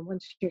 you know,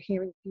 once you're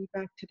hearing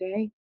feedback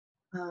today,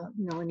 you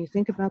know, when you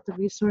think about the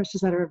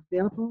resources that are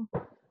available,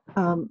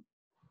 you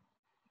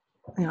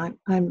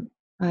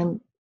know,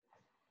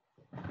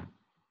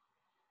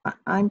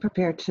 I'm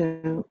prepared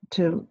to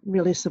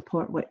really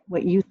support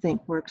what you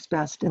think works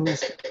best in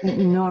this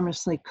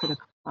enormously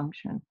critical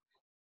function.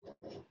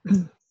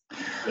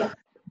 Yeah.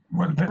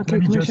 Well, Okay, let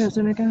me Commissioner just,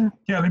 Zuniga.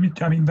 yeah, I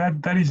mean,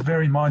 that is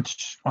very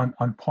much on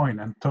point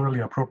and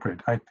totally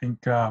appropriate. I think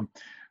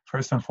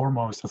first and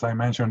foremost, as I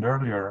mentioned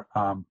earlier,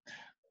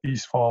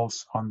 these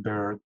falls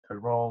under the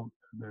role,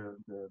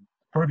 the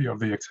purview of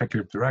the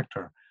executive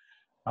director.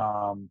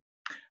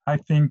 I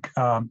think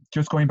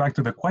just going back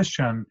to the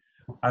question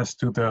as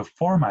to the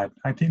format,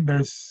 I think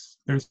there's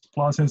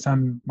pluses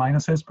and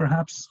minuses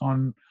perhaps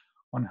on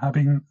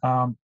having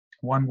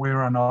one way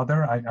or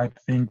another. I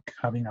think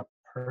having a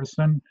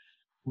person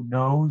who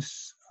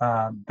knows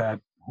that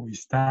who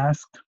is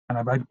tasked,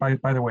 and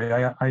by the way,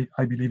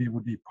 I believe it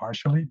would be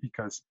partially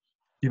because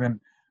given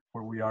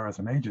where we are as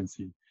an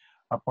agency,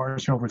 a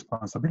partial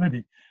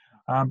responsibility,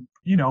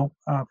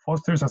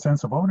 fosters a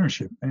sense of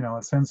ownership,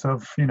 a sense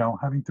of,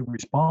 having to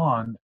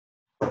respond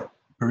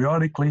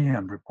periodically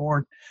and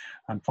report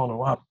and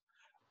follow up.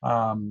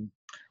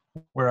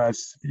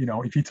 Whereas,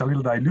 if it's a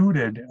little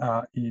diluted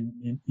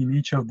in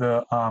each of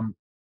the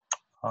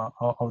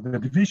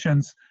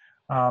divisions,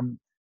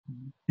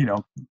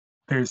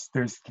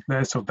 there's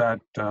less of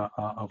that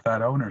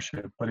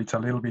ownership, but it's a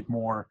little bit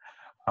more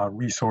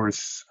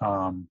resource.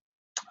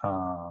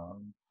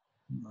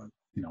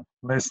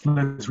 Less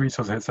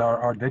resources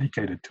are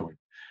dedicated to it.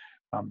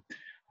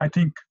 I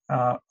think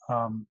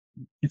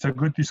it's a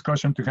good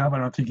discussion to have. I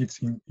don't think it's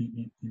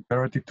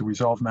imperative to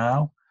resolve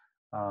now,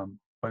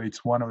 but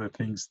it's one of the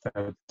things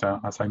that,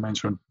 as we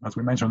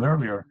mentioned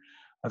earlier,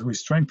 as we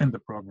strengthen the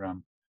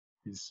program,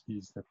 is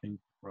the thing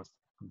for us to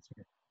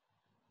consider.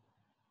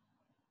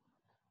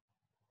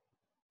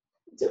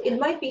 So it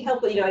might be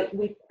helpful,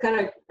 we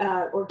kind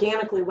of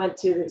organically went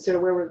to sort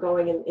of where we're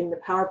going in the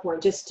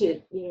PowerPoint, just to,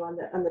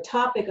 on the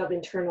topic of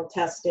internal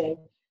testing.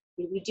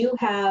 We do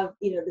have,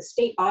 the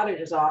state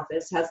auditor's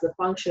office has the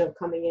function of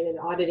coming in and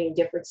auditing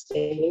different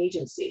state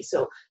agencies.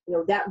 So,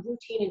 that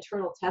routine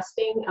internal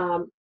testing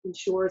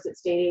ensures that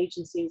state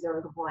agencies are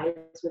in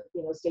compliance with,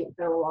 state and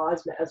federal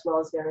laws, as well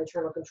as their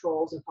internal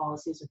controls and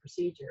policies and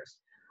procedures.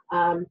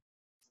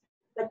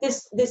 But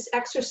this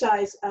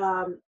exercise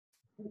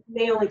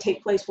may only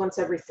take place once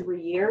every 3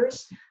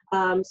 years.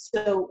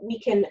 So we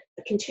can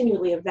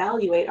continually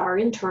evaluate our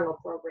internal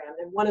program.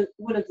 And one of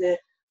the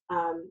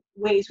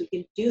ways we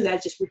can do that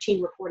is just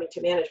routine reporting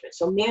to management.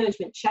 So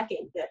management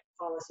checking that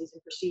policies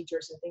and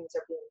procedures and things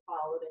are being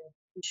followed and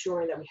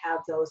ensuring that we have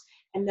those,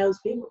 and those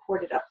being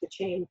reported up the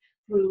chain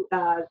through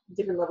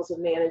different levels of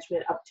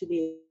management up to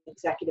the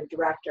executive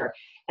director,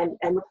 and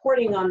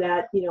reporting on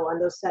that, on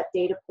those set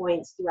data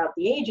points throughout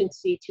the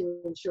agency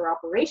to ensure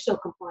operational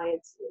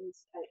compliance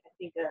is, I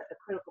think, a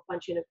critical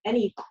function of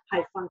any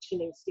high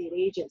functioning state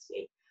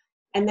agency.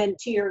 And then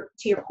to your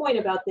point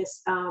about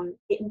this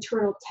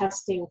internal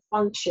testing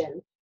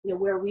function,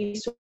 where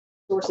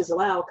resources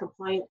allow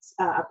compliance,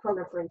 a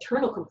program for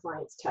internal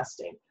compliance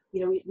testing.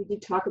 We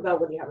did talk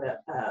about whether you have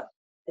a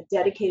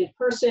dedicated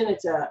person,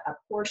 it's a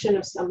portion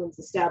of someone's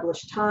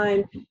established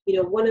time.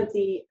 One of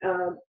the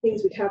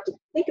things we'd have to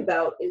think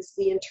about is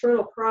the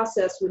internal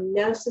process would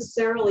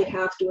necessarily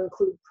have to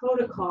include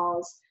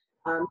protocols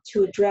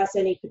to address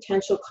any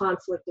potential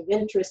conflict of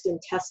interest in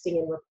testing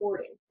and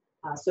reporting.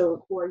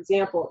 So, for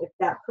example, if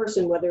that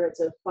person, whether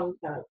it's a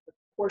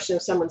portion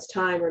of someone's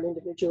time or an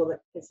individual that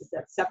is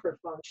that separate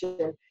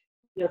function,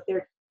 if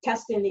they're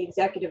testing the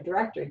executive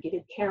director,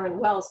 did Karen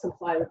Wells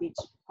comply with each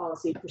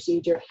policy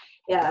procedure?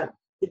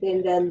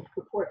 Then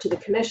report to the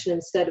commission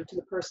instead of to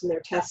the person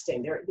they're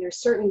testing.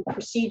 There's certain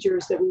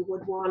procedures that we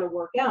would want to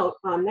work out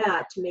on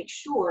that to make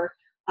sure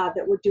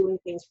that we're doing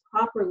things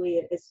properly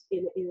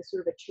in a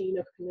sort of a chain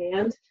of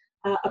command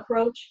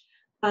approach.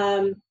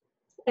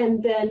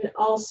 And then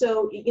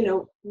also,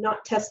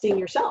 not testing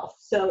yourself.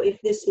 So if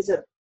this is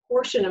a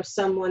portion of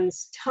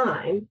someone's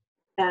time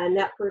and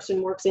that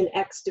person works in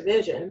X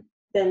division,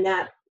 then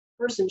that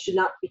person should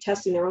not be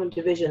testing their own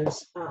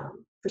division's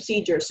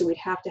procedures. So we'd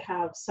have to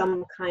have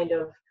some kind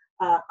of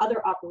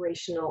other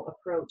operational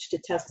approach to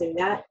testing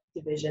that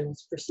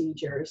division's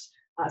procedures,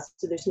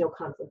 so there's no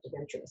conflict of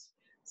interest.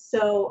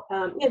 So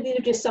these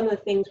are just some of the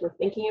things we're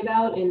thinking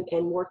about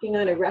and working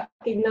on. I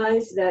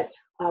recognize that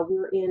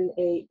we're in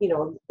a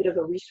bit of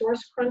a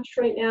resource crunch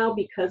right now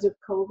because of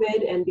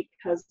COVID and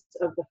because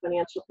of the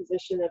financial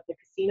position that the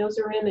casinos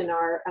are in and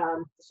our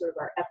sort of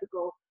our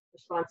ethical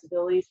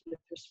responsibilities with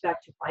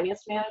respect to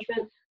finance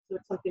management. So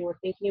it's something we're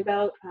thinking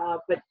about.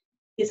 But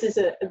this is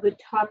a good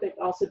topic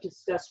also to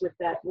discuss with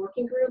that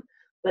working group.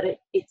 But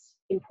it's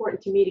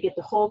important to me to get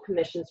the whole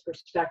commission's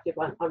perspective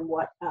on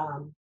what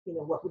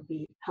what would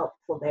be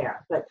helpful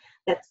there. But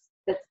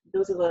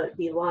those are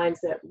the lines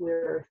that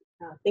we're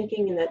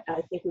thinking and that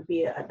I think would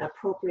be an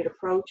appropriate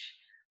approach.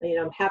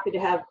 I'm happy to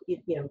have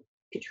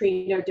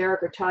Katrina or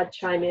Derek or Todd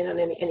chime in on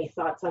any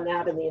thoughts on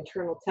that and the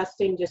internal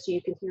testing, just so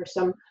you can hear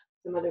some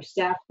other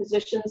staff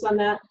positions on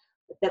that.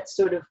 But that's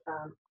sort of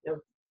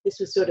this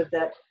was sort of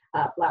that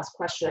last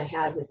question I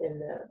had within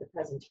the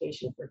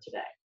presentation for today.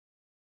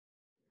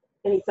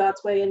 Any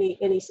thoughts by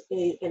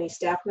any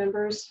staff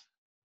members?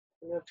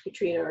 I don't know if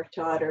Katrina or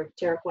Todd or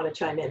Tarek want to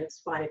chime in. It's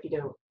fine if you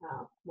don't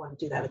want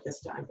to do that at this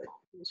time, but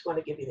I just want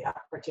to give you the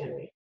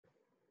opportunity.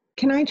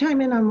 Can I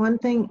chime in on one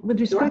thing? With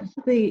respect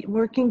to the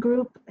working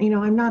group,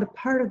 I'm not a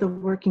part of the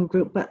working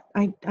group, but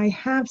I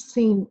have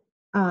seen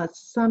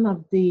some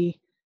of the,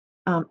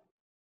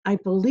 I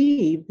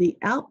believe, the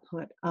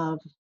output of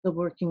the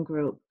working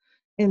group.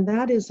 And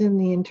that is in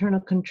the internal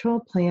control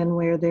plan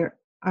where there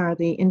are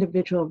the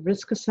individual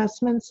risk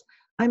assessments.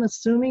 I'm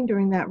assuming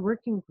during that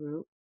working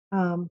group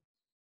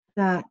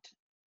that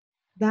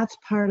that's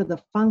part of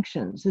the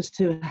functions, is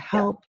to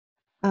help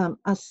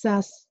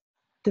assess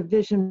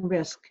division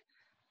risk.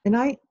 And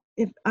I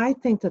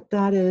think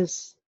that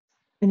is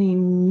an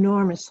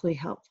enormously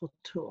helpful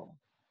tool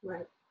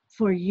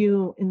for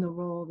you in the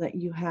role that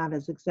you have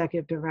as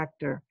executive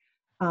director,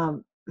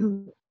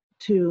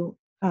 to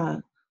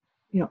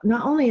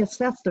not only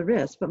assess the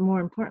risk, but more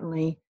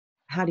importantly,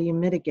 how do you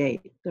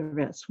mitigate the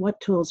risk?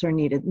 What tools are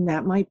needed? And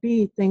that might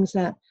be things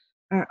that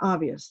are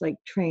obvious, like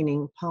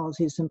training,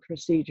 policies, and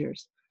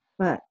procedures.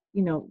 But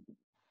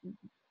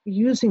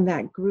using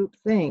that group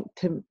think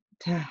to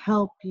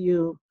help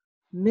you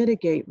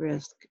mitigate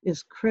risk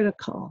is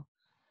critical.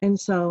 And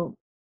so,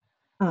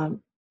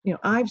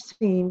 I've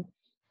seen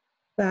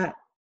that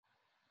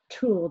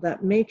tool,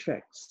 that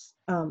matrix,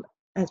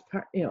 as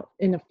part,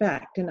 in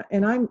effect.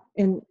 And I'm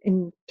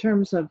in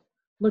terms of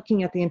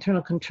looking at the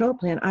internal control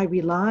plan, I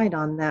relied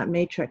on that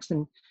matrix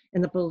and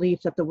the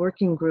belief that the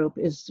working group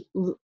is,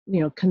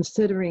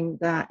 considering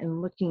that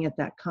and looking at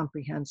that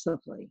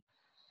comprehensively.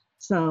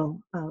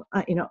 So,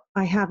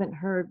 I haven't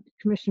heard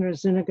Commissioner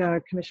Zuniga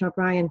or Commissioner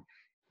O'Brien,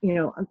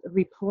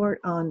 report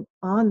on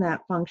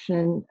that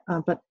function.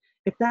 But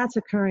if that's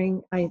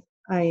occurring,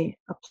 I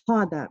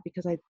applaud that,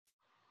 because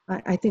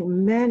I think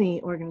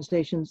many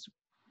organizations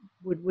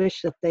would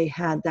wish that they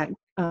had that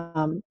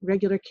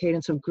regular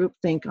cadence of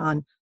groupthink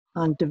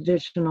on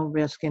divisional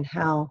risk and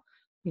how,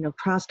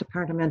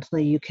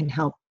 cross-departmentally you can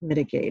help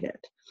mitigate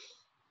it.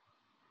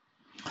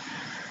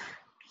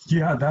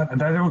 Yeah,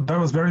 that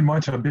was very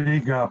much a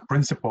big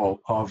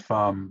principle of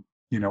when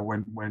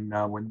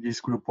this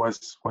group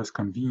was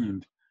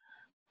convened.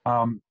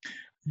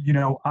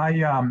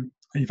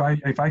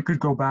 If I could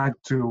go back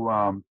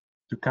to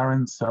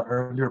Karen's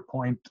earlier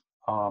point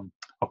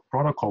of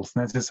protocols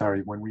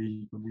necessary when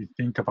we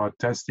think about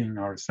testing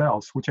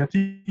ourselves, which I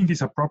think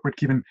is appropriate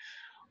given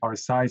our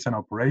size and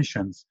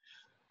operations.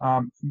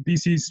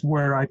 This is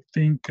where I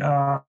think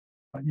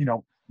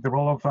the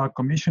role of a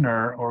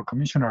commissioner or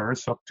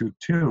commissioners, up to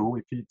 2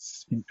 if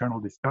it's internal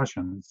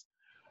discussions,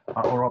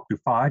 or up to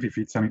 5 if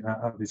it's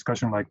a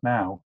discussion like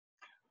now,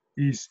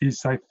 is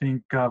I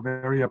think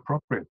very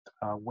appropriate,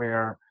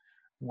 where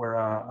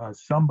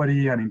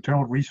somebody, an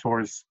internal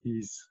resource,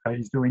 is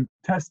doing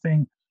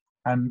testing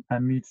and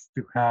needs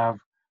to have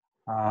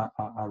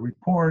a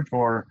report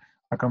or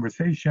a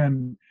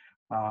conversation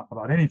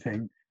about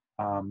anything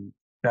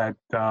that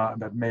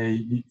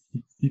may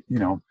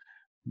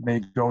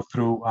go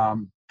through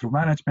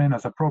management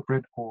as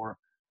appropriate, or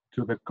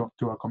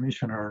to a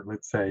commissioner,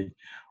 let's say,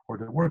 or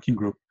the working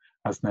group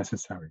as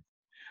necessary.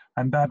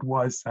 And that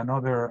was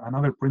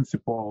another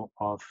principle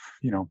of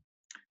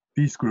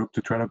this group,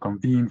 to try to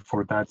convene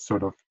for that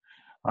sort of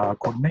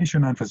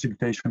coordination and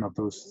facilitation of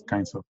those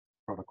kinds of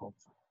protocols.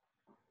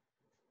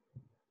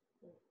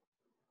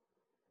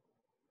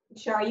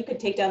 Shara, you could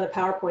take down the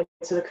PowerPoint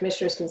so the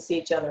commissioners can see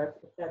each other.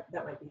 That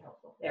might be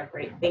helpful. Yeah,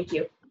 great. Thank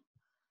you.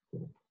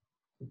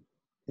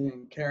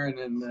 And Karen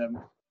and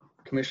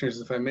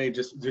commissioners, if I may,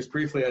 just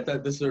briefly, I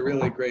thought this is a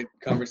really great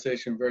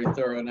conversation, very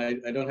thorough, and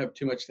I don't have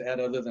too much to add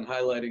other than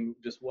highlighting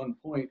just one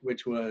point,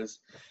 which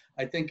was,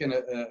 I think in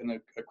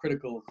a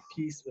critical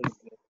piece of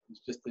this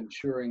is just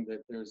ensuring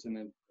that there's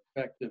an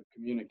effective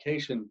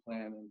communication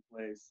plan in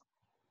place,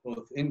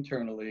 both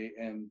internally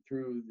and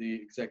through the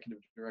executive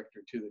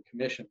director to the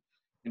commission,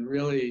 and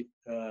really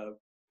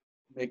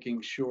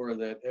making sure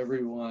that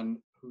everyone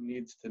who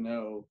needs to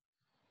know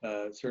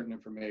certain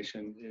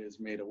information is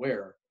made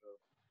aware of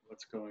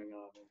what's going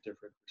on in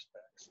different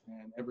respects,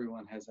 and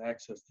everyone has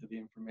access to the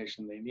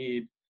information they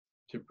need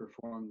to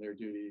perform their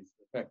duties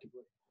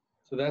effectively.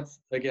 So that's,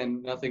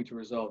 again, nothing to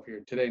resolve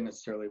here today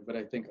necessarily, but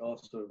I think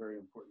also a very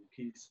important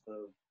piece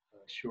of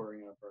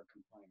shoring up our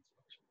compliance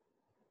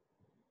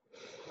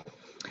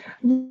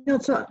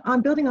function. So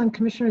I'm building on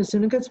Commissioner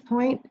Zuniga's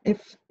point.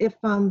 If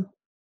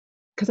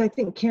because I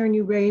think, Karen,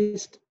 you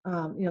raised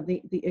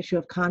the issue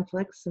of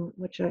conflicts, and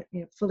which I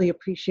fully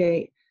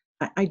appreciate.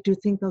 I do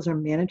think those are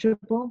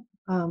manageable.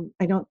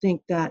 I don't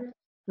think that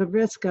the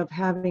risk of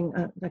having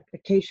an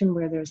occasion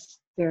where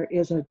there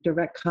is a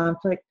direct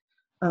conflict,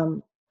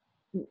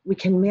 we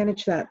can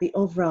manage that. The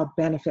overall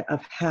benefit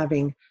of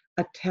having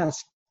a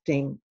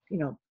testing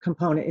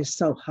component is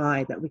so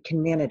high that we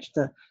can manage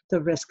the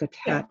risk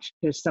attached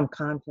to some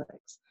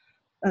conflicts.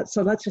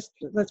 So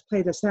let's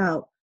play this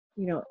out.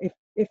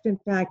 If in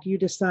fact you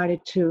decided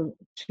to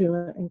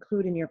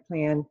include in your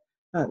plan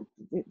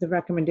the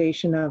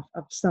recommendation of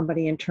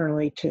somebody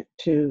internally to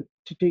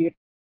do your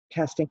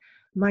testing,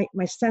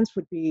 my sense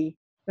would be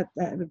that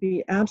would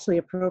be absolutely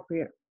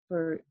appropriate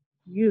for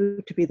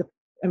you to be the,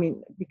 I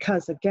mean,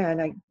 because again,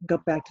 I go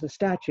back to the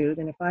statute,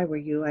 and if I were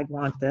you, I'd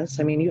want this.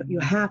 I mean, you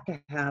have to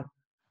have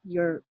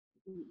your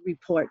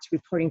reports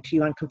reporting to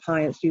you on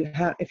compliance. You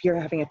have, if you're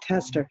having a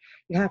tester,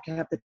 you have to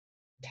have the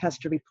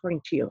tester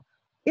reporting to you.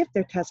 If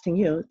they're testing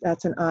you,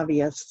 that's an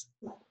obvious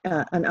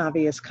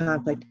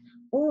conflict.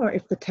 Or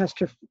if the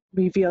tester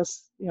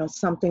reveals,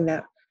 something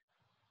that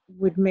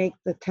would make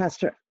the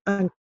tester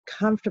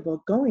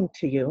uncomfortable going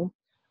to you,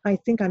 I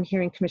think I'm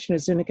hearing Commissioner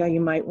Zuniga, you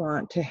might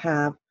want to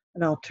have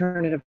an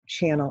alternative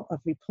channel of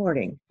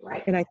reporting.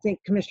 Right. And I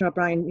think Commissioner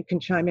O'Brien, you can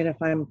chime in if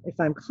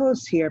I'm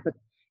close here, but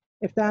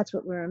if that's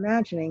what we're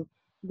imagining,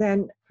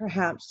 then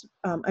perhaps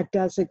a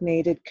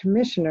designated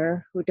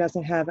commissioner who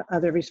doesn't have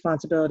other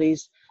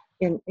responsibilities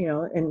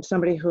and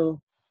somebody who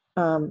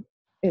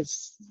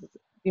is,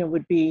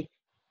 would be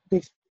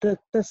the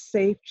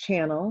safe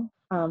channel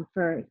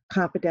for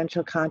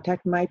confidential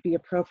contact might be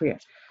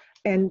appropriate.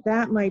 And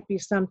that might be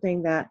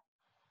something that,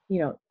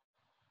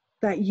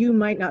 that you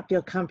might not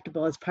feel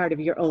comfortable as part of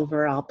your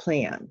overall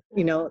plan.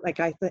 Like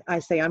I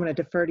say, I'm going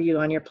to defer to you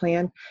on your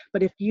plan,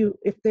 but if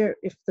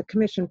the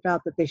commission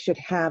felt that they should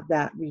have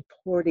that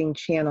reporting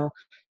channel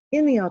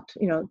in the,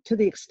 to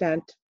the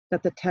extent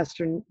that the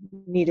tester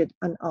needed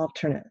an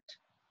alternate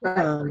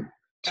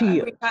to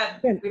you.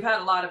 We've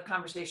had a lot of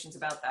conversations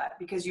about that,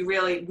 because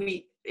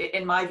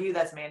in my view,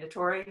 that's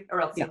mandatory,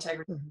 or else the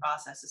integrity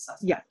process is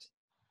suspect. Yeah.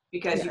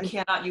 Because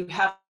you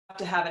have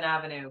to have an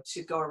avenue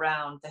to go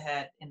around the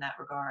head in that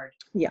regard.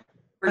 Yeah.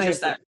 Or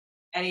just that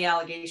any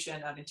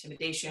allegation of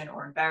intimidation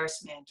or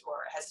embarrassment or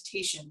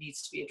hesitation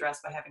needs to be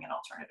addressed by having an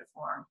alternative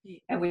forum.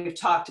 And we've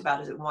talked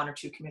about, is it 1 or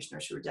 2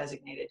 commissioners who are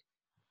designated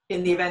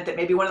in the event that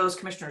maybe one of those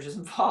commissioners is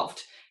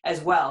involved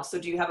as well. So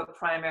do you have a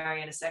primary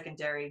and a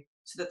secondary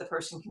so that the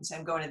person can say,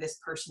 I'm going to this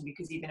person,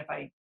 because even if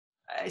I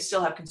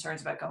still have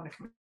concerns about going to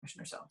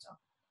Commissioner so-and-so.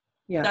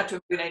 Yeah. Not to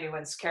include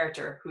anyone's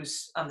character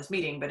who's on this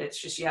meeting, but it's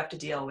just you have to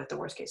deal with the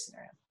worst case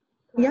scenario.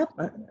 Yep,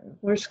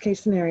 worst case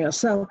scenario.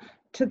 So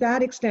to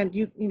that extent,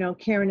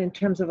 Karen, in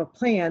terms of a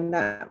plan,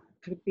 that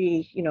could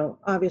be,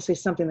 obviously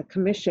something the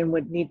commission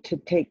would need to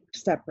take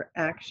separate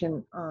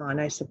action on,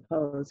 I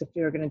suppose, if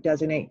you're going to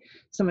designate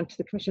someone to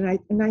the commission.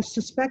 And I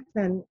suspect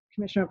then,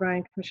 Commissioner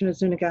O'Brien, Commissioner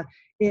Zuniga,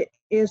 it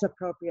is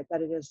appropriate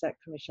that it is that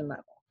commission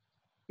level,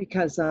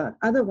 because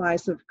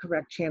otherwise the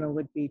correct channel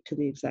would be to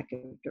the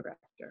executive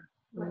director.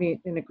 Are we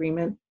in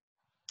agreement?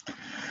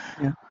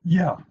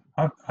 Yeah,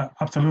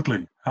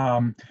 absolutely.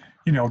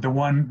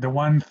 The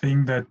one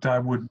thing that I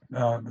would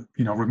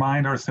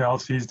remind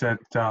ourselves is that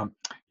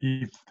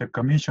if the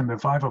commission, the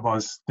 5 of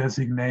us,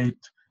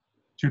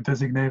 should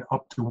designate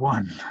up to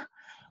 1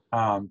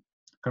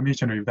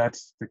 commissioner, if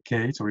that's the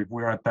case, or if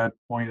we're at that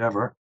point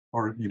ever,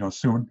 or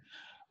soon,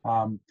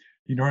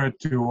 in order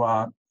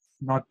to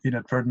not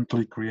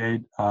inadvertently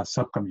create a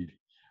subcommittee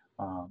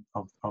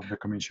of the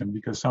commission,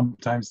 because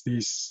sometimes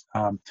these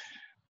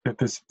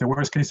the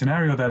worst case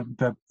scenario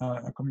that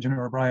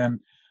Commissioner O'Brien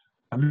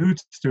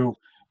alludes to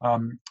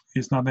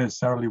is not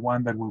necessarily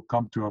one that will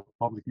come to a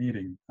public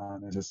meeting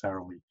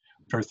necessarily,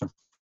 first and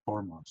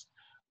foremost.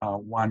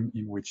 One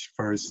in which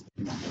first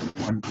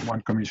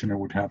one commissioner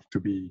would have to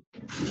be,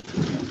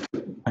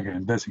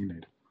 again,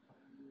 designated.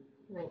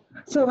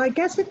 So I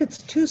guess if it's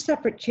 2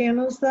 separate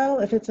channels, though,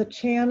 if it's a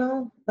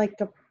channel, like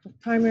the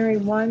primary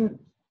one,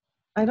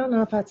 I don't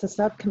know if that's a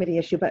subcommittee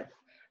issue, but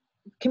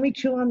can we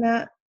chew on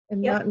that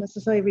and not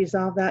necessarily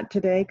resolve that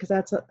today? Because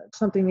that's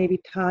something maybe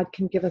Todd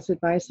can give us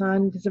advice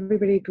on. Does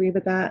everybody agree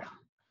with that?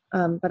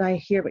 But I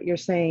hear what you're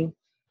saying.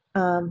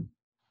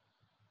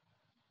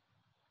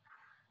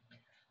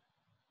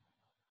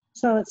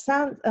 So it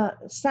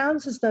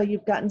sounds as though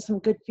you've gotten some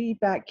good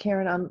feedback,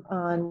 Karen,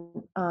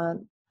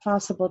 on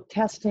possible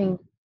testing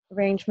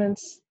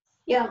arrangements.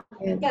 Yeah,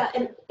 and I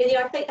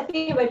think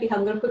it might be helpful.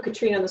 I'm going to put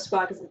Katrina on the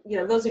spot, because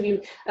those of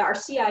you, our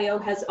CIO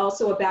has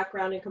also a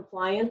background in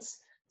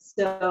compliance,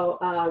 so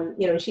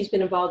she's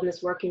been involved in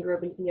this working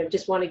group, and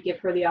just want to give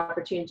her the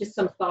opportunity, just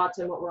some thoughts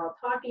on what we're all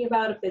talking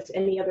about. If there's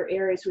any other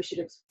areas we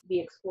should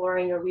be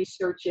exploring or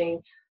researching,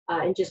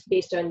 and just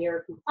based on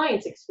your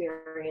compliance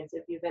experience,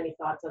 if you have any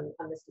thoughts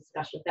on this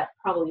discussion, that'd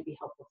probably be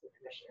helpful for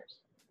commissioners.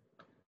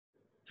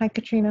 Hi,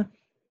 Katrina.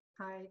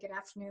 Hi, good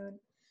afternoon.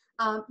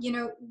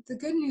 The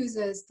good news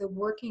is the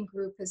working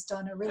group has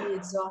done a really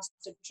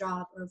exhaustive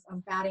job of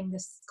batting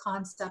this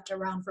concept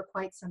around for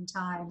quite some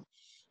time.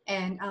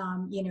 And,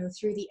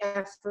 through the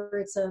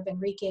efforts of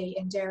Enrique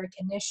and Derek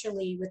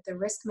initially with the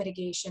risk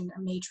mitigation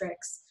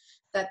matrix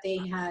that they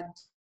had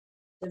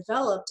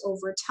developed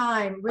over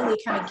time, really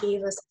kind of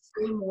gave us a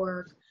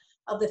framework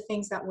of the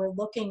things that we're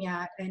looking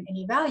at and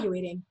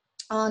evaluating.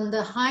 On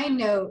the high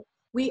note,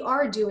 we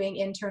are doing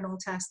internal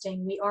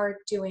testing. We are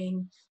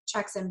doing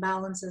checks and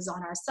balances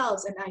on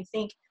ourselves. And I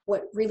think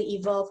what really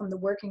evolved from the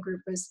working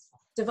group was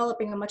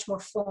developing a much more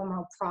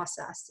formal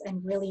process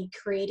and really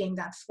creating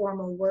that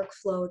formal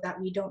workflow that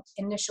we don't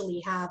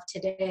initially have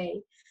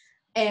today.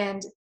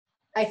 And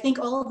I think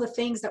all of the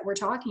things that we're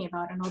talking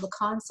about and all the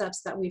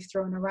concepts that we've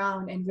thrown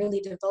around and really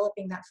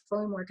developing that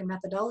framework and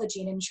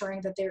methodology and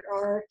ensuring that there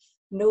are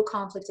no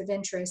conflicts of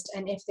interest,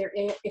 and if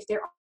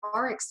there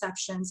are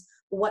exceptions,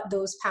 what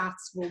those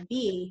paths will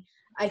be,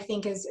 I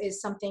think is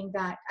something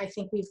that I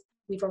think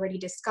we've already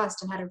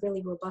discussed and had a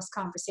really robust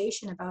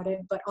conversation about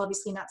it, but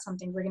obviously not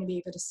something we're going to be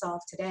able to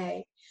solve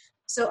today.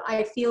 So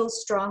I feel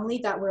strongly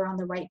that we're on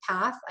the right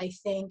path. I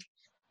think,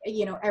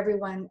 you know,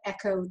 everyone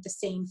echoed the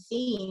same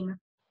theme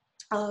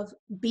of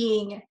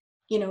being,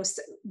 you know,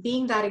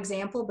 being that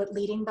example, but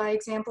leading by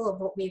example of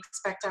what we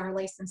expect our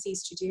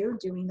licensees to do,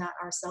 doing that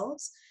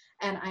ourselves.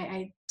 And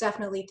I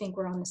definitely think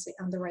we're on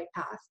the right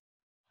path.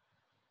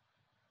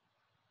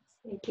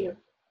 Thank you.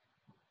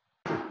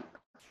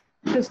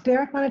 Does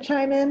Derek want to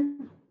chime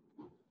in?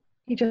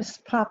 He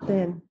just popped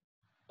in.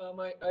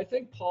 I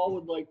think Paul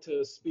would like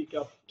to speak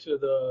up to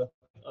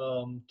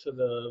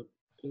the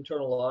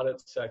internal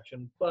audit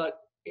section, but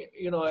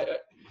you know,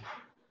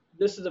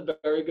 this is a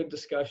very good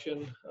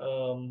discussion.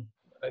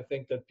 I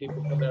think that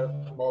people come at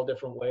it from all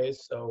different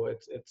ways, so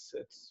it's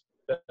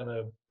been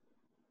a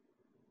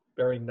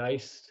very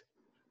nice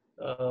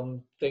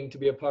thing to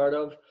be a part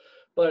of.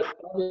 But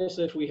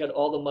obviously, if we had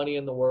all the money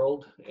in the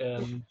world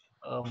and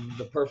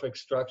the perfect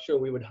structure,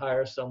 we would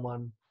hire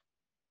someone,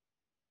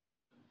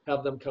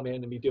 have them come in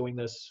and be doing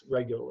this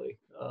regularly.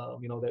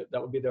 You know,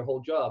 that would be their whole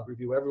job: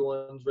 review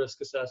everyone's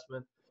risk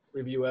assessment,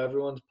 review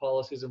everyone's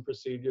policies and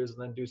procedures,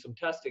 and then do some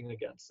testing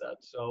against that.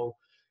 So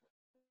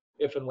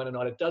if and when an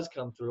audit does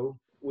come through,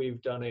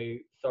 we've done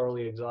a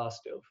thoroughly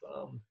exhaustive.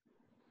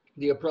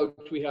 The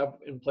approach we have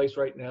in place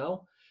right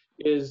now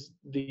is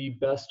the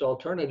best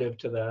alternative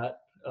to that,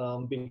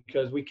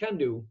 because we can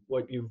do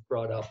what you've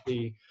brought up,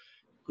 the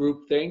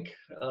group think,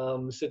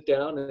 sit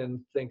down and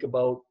think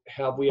about,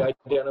 have we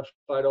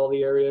identified all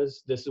the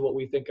areas? This is what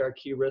we think our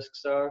key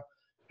risks are.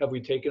 Have we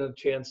taken a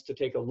chance to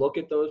take a look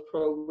at those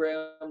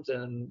programs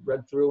and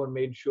read through and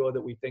made sure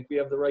that we think we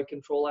have the right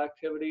control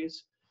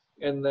activities?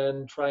 And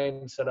then try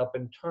and set up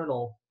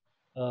internal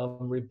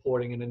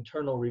reporting and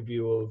internal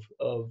review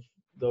of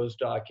those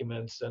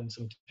documents and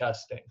some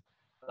testing.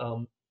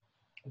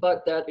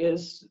 But that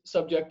is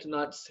subject to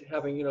not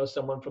having, you know,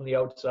 someone from the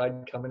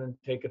outside come in and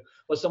take it,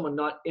 or someone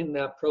not in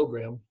that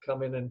program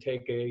come in and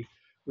take a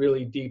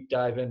really deep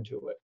dive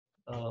into it.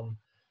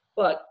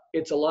 But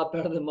it's a lot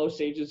better than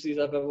most agencies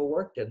I've ever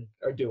worked in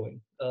are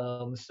doing.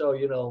 So,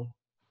 you know,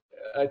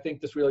 I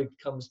think this really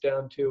comes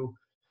down to,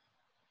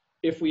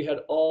 if we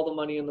had all the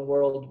money in the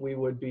world, we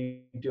would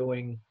be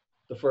doing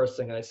the first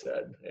thing I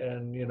said.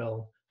 And, you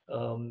know,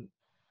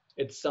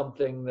 it's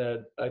something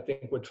that I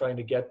think we're trying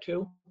to get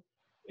to.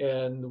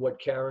 And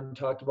what Karen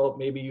talked about,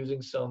 maybe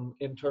using some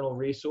internal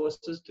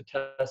resources to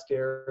test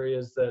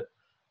areas that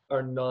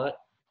are not.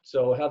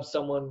 So have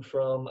someone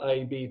from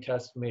IEB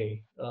test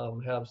me,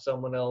 have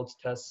someone else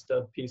test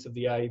a piece of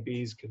the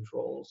IEB's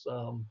controls,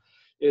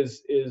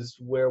 is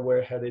where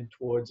we're headed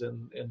towards,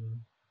 and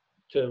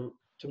to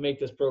make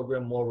this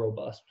program more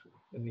robust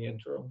in the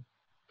interim.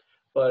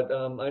 But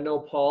I know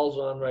Paul's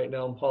on right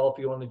now, and Paul, if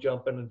you want to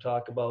jump in and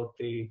talk about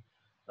the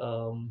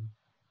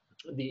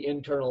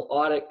internal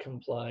audit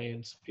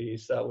compliance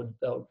piece, that would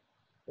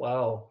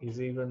wow,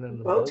 he's even in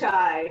the bow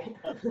tie.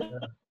 Yeah.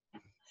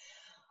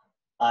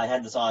 I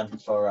had this on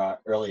for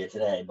earlier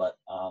today, but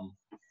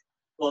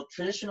well,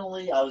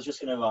 traditionally, I was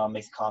just going to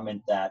make a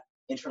comment that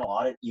internal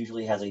audit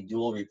usually has a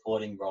dual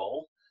reporting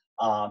role.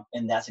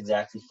 And that's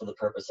exactly for the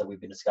purpose that we've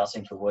been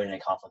discussing, to avoid any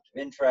conflict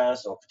of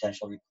interest or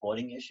potential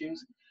reporting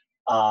issues.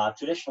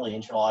 Traditionally,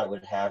 internal audit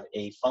would have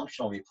a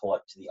functional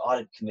report to the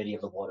audit committee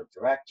of the board of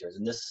directors.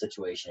 In this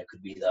situation, it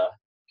could be the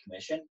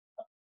commission,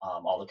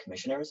 all the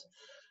commissioners,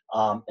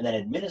 and then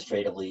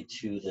administratively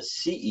to the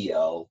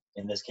CEO.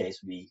 In this case,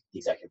 would be the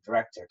executive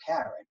director,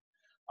 Karen.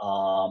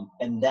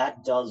 And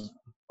that does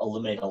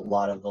eliminate a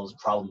lot of those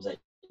problems that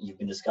you've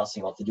been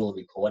discussing about the dual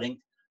reporting.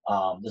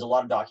 There's a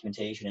lot of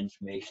documentation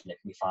information that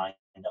can be found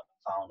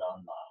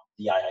on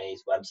the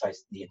IIA's website,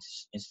 the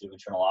Institute of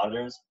Internal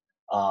Auditors.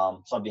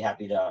 So I'd be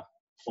happy to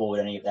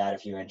forward any of that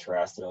if you're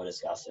interested or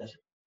discuss it.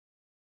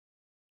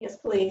 Yes,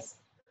 please.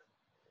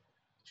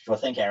 Sure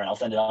thing, Karen. I'll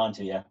send it on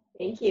to you.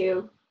 Thank you.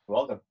 You're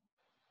welcome.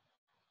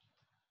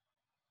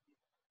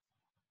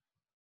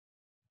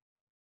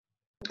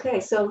 Okay,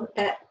 so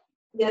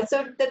yeah,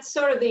 so that's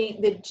sort of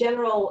the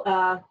general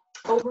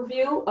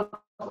overview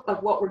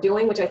of what we're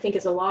doing, which I think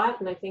is a lot,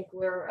 and I think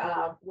we're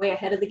way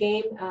ahead of the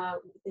game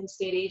in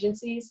state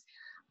agencies.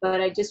 But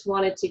I just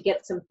wanted to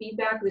get some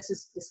feedback.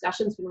 This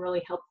discussion's been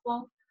really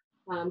helpful.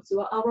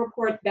 So I'll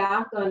report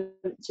back on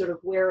sort of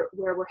where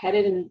we're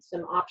headed and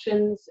some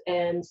options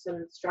and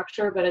some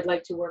structure. But I'd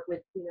like to work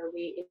with, you know,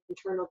 the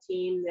internal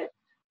team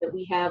that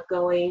we have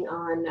going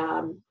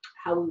on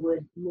how we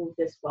would move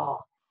this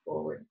ball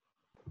forward.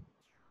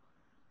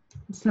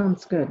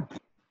 Sounds good.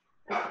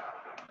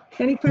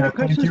 Any further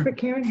questions for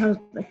Karen? How's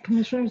the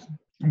commissioners?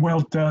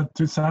 Well,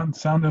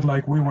 sounded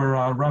like we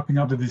were wrapping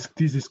up this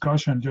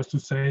discussion. Just to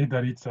say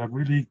that it's a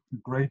really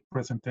great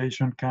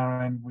presentation,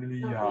 Karen.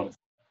 Really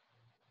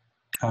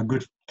a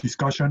good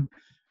discussion,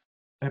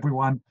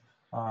 everyone.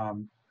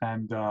 And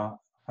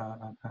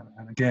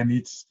again,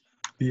 it's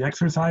the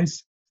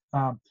exercise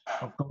of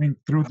going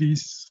through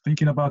these,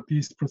 thinking about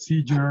these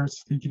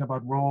procedures, thinking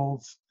about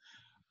roles,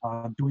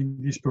 doing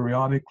this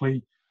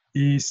periodically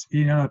is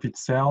in and of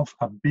itself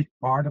a big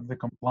part of the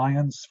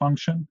compliance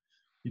function.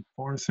 It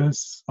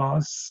forces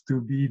us to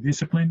be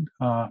disciplined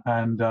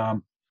and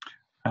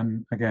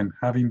again,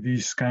 having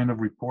this kind of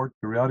report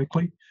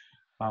periodically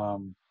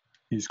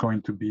is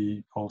going to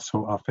be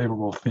also a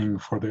favorable thing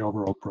for the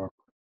overall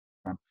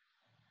program.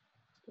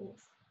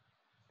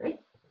 Great.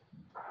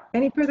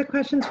 Any further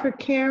questions for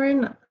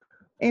Karen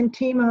and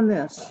team on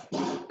this?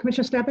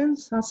 Commissioner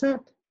Stebbins, all set?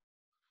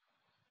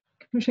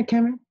 Commissioner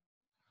Cameron?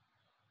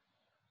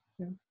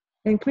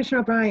 And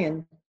Commissioner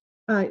O'Brien,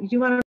 you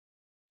want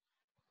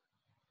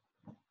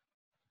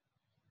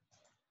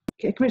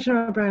to?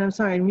 Commissioner O'Brien, I'm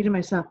sorry, I muted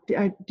myself.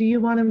 Do you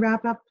want to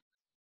wrap up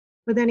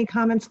with any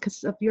comments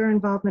because of your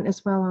involvement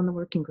as well on the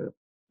working group?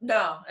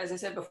 No, as I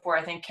said before,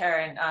 I think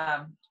Karen,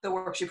 the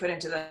work she put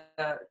into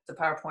the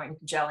PowerPoint,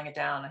 gelling it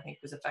down, I think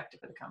was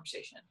effective for the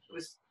conversation. It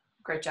was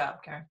a great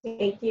job, Karen.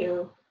 Thank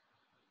you.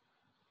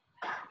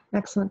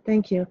 Excellent,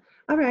 thank you.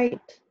 All right,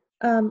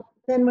 then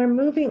we're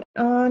moving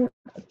on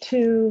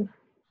to,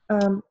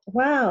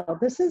 wow,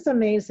 this is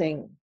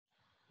amazing,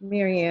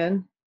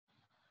 Marianne.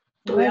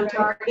 Do we have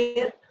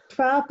target?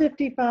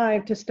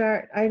 12:55 to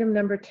start item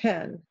number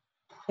 10,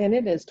 and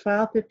it is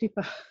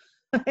 12:55.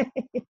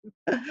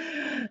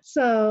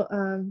 So,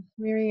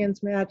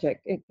 Marianne's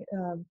magic.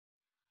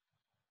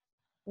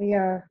 We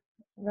are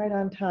right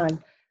on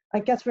time. I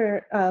guess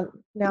we're,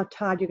 now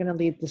Todd, you're gonna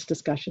lead this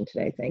discussion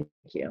today. Thank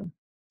you.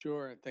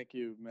 Sure. Thank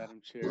you,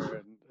 Madam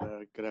Chair,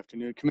 and good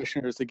afternoon,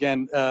 Commissioners.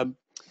 Again,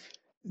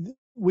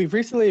 we've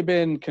recently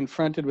been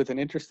confronted with an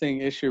interesting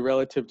issue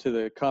relative to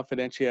the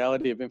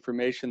confidentiality of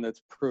information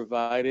that's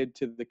provided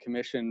to the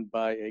Commission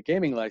by a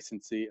gaming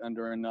licensee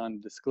under a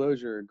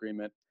non-disclosure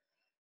agreement.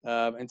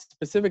 And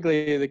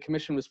specifically, the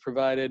Commission was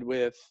provided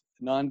with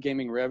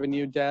non-gaming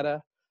revenue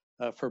data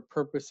for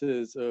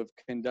purposes of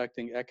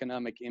conducting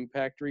economic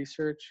impact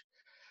research.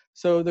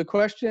 So the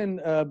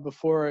question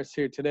before us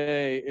here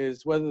today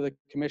is whether the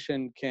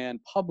Commission can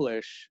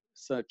publish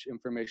such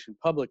information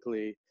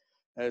publicly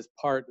as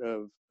part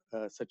of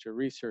such a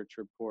research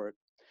report.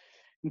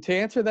 And to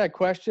answer that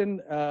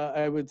question,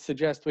 I would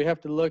suggest we have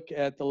to look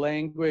at the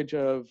language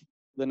of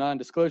the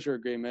non-disclosure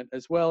agreement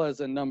as well as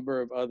a number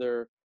of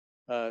other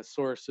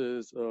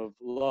sources of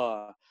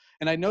law.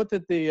 And I note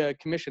that the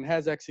Commission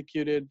has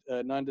executed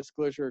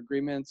non-disclosure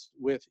agreements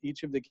with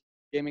each of the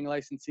gaming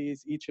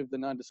licensees. Each of the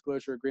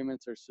non-disclosure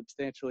agreements are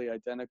substantially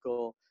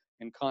identical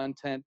in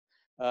content.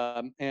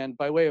 And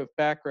by way of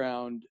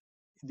background,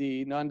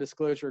 the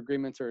non-disclosure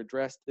agreements are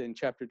addressed in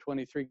Chapter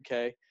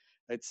 23K.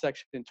 It's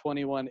Section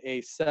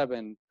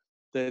 21A7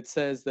 that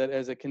says that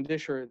as a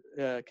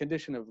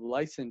condition of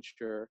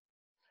licensure,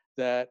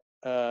 that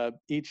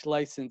each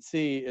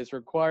licensee is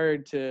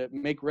required to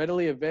make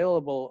readily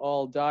available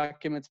all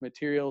documents,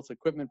 materials,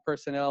 equipment,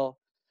 personnel,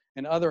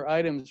 and other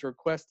items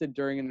requested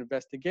during an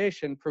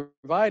investigation,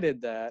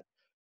 provided that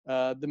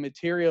the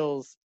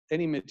materials,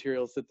 any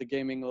materials that the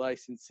gaming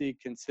licensee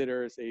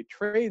considers a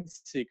trade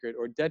secret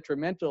or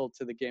detrimental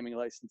to the gaming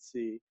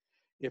licensee,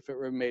 if it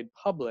were made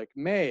public,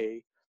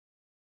 may,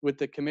 with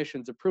the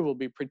Commission's approval,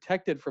 be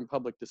protected from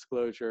public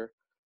disclosure,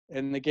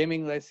 and the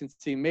gaming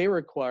licensee may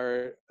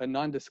require a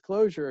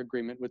non-disclosure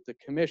agreement with the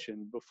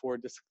Commission before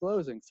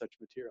disclosing such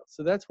material.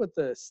 So that's what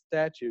the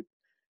statute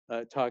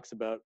talks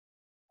about.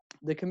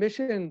 The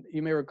Commission,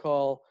 you may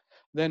recall,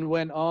 then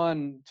went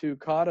on to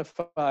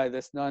codify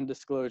this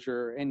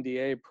non-disclosure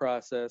NDA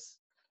process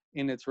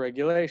in its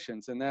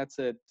regulations, and that's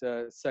at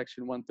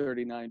Section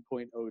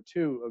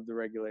 139.02 of the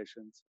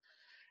regulations.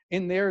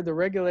 In there, the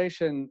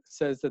regulation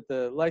says that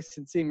the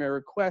licensee may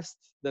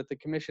request that the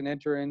Commission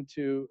enter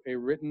into a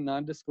written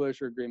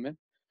non-disclosure agreement,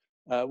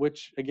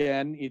 which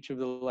again, each of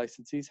the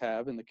licensees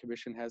have and the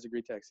Commission has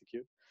agreed to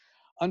execute,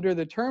 under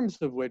the terms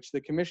of which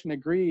the Commission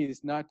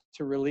agrees not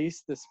to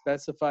release the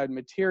specified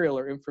material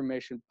or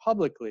information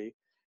publicly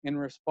in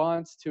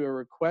response to a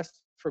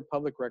request for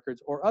public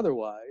records or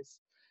otherwise,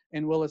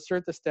 and will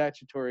assert the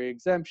statutory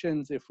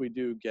exemptions if we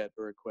do get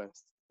a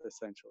request,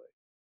 essentially.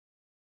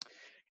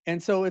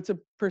 And so it's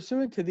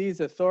pursuant to these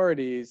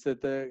authorities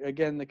that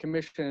the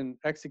Commission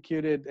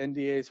executed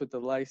NDAs with the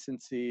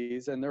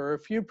licensees, and there are a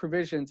few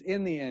provisions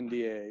in the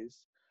NDAs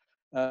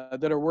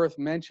that are worth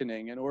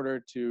mentioning in order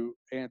to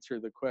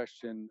answer the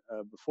question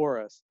before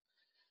us.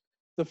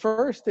 The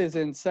first is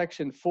in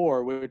Section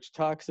 4, which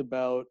talks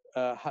about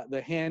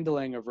the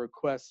handling of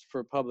requests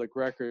for public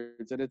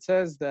records, and it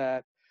says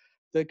that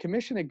the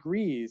Commission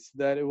agrees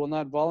that it will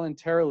not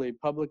voluntarily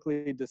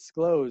publicly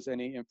disclose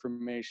any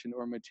information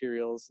or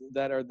materials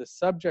that are the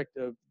subject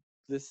of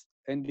this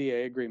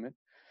NDA agreement,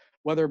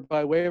 whether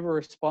by way of a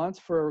response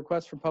for a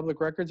request for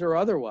public records or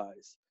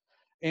otherwise.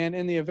 And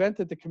in the event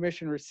that the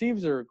Commission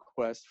receives a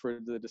request for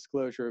the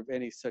disclosure of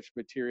any such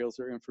materials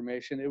or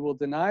information, it will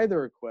deny the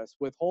request,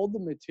 withhold the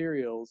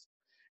materials,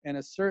 and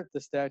assert the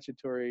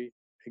statutory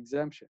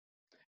exemption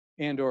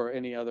and or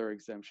any other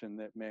exemption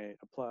that may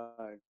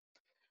apply.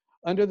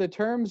 Under the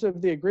terms of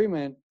the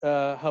agreement,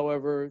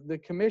 however, the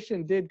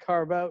commission did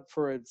carve out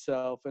for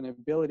itself an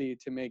ability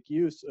to make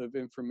use of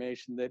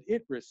information that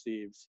it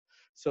receives,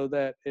 so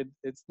that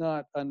it's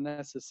not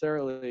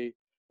unnecessarily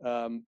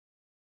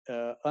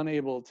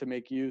unable to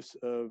make use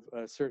of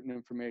certain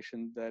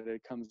information that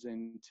it comes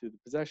into the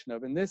possession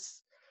of. And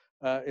this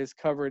is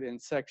covered in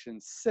Section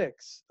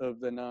 6 of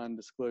the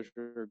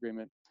non-disclosure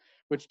agreement,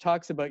 which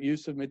talks about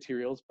use of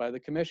materials by the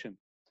commission.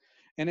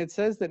 And it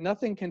says that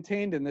nothing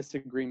contained in this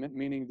agreement,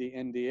 meaning the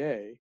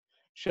NDA,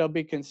 shall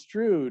be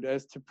construed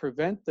as to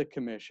prevent the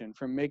commission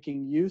from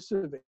making use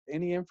of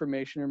any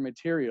information or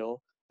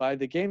material by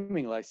the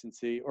gaming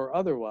licensee or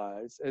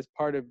otherwise as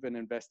part of an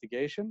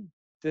investigation,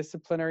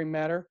 disciplinary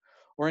matter,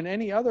 or in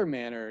any other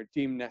manner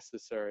deemed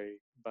necessary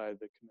by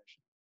the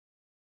commission.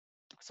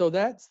 So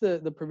that's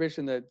the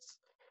provision that's,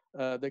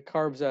 that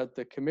carves out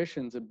the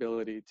commission's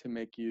ability to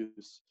make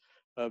use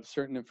of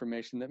certain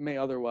information that may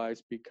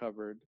otherwise be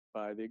covered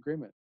by the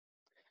agreement.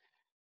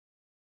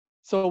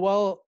 So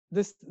while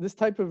this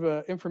type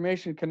of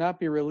information cannot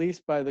be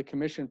released by the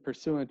commission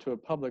pursuant to a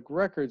public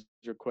records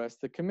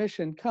request, the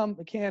commission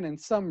can in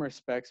some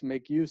respects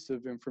make use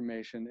of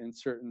information in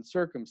certain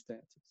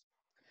circumstances.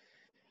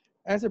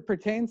 As it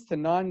pertains to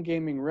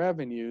non-gaming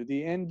revenue,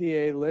 the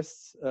NDA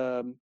lists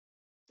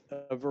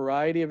a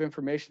variety of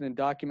information and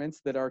documents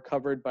that are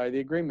covered by the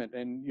agreement.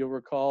 And you'll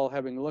recall,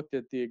 having looked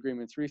at the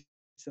agreements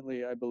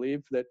recently, I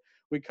believe, that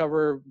we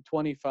cover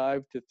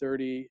 25 to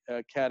 30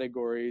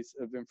 categories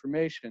of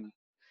information.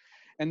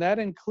 And that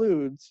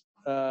includes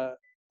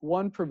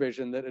one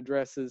provision that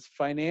addresses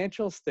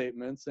financial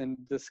statements and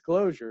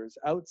disclosures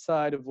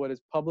outside of what is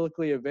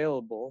publicly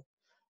available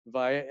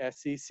via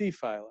SEC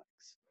filings.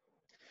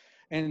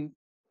 And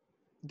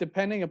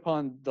depending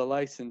upon the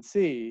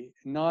licensee,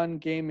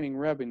 non-gaming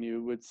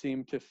revenue would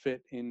seem to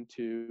fit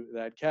into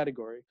that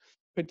category,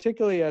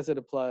 particularly as it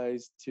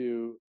applies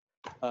to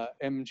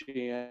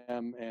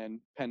MGM and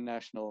Penn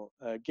National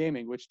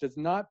Gaming, which does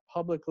not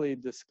publicly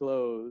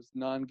disclose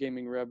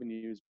non-gaming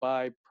revenues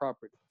by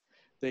property.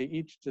 They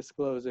each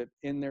disclose it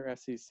in their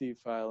SEC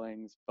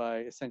filings by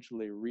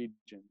essentially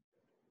region.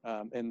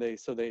 And they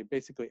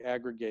basically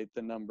aggregate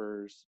the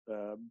numbers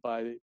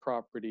by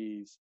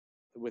properties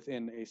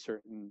within a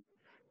certain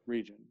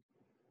region.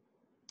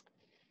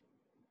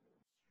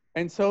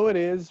 And so it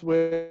is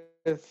with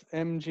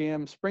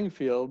MGM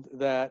Springfield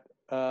that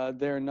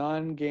their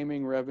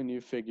non-gaming revenue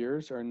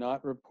figures are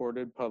not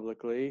reported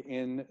publicly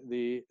in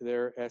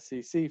their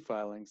SEC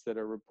filings that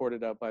are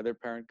reported out by their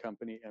parent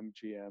company,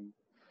 MGM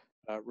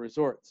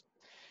Resorts.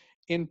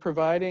 In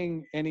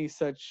providing any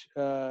such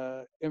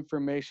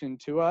information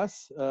to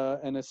us,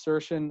 an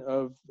assertion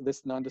of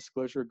this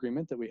non-disclosure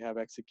agreement that we have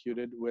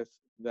executed with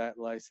that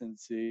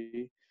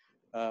licensee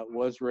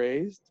was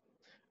raised,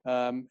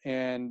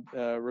 and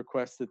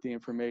request that the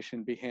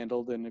information be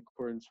handled in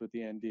accordance with the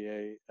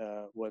NDA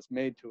was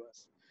made to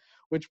us.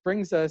 Which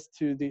brings us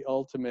to the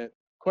ultimate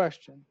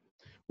question,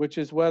 which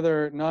is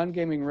whether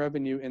non-gaming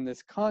revenue in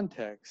this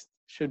context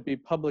should be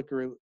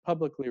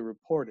publicly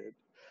reported.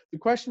 The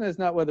question is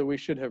not whether we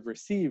should have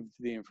received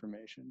the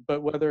information,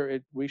 but whether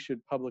we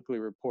should publicly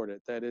report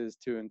it. That is,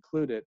 to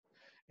include it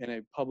in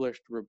a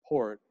published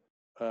report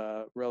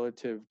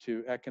relative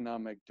to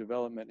economic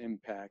development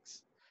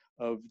impacts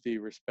of the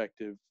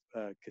respective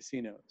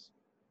casinos.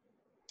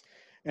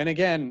 And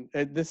again,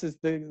 this is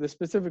the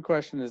specific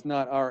question is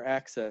not our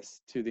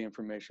access to the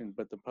information,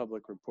 but the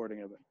public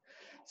reporting of it.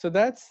 So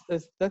that's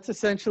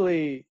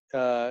essentially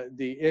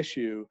the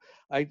issue.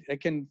 I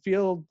can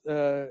field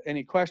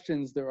any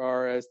questions there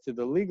are as to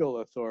the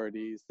legal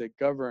authorities that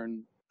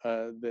govern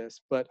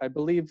this, but I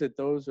believe that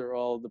those are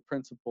all the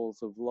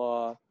principles of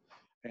law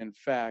and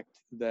fact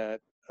that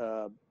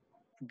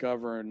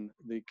govern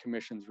the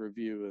commission's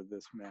review of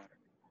this matter.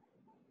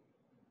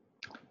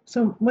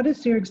 So what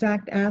is your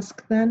exact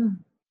ask then?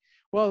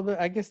 Well,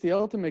 I guess the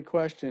ultimate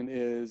question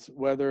is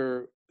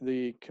whether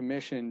the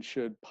commission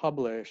should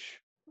publish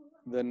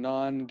the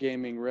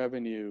non-gaming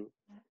revenue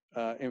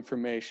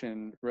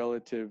information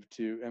relative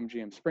to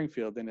MGM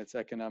Springfield in its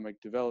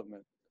economic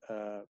development,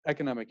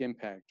 economic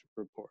impact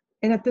report.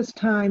 And at this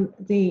time,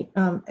 the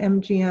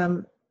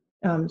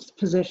MGM's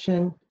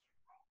position,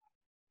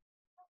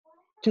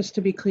 just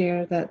to be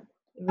clear, that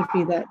it would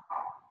be that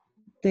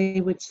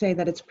they would say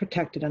that it's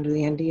protected under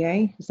the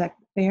NDA. Is that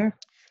fair?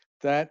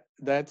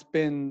 That's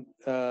been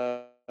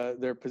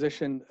their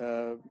position.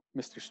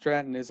 Mr.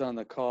 Stratton is on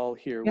the call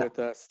here with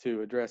us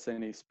to address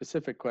any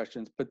specific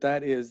questions, but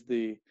that is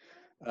the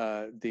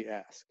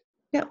ask.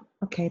 Yep.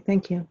 Okay.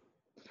 Thank you.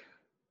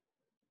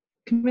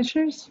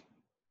 Commissioners?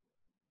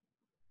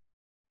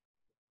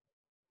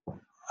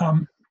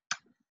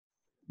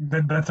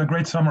 That's a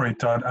great summary,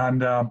 Todd.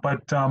 And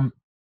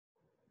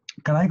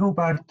can I go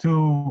back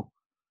to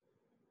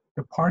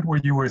the part where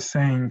you were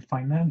saying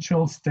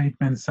financial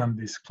statements and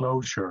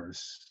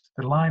disclosures?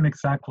 The line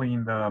exactly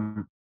in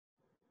the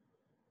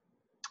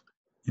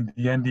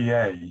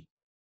NDA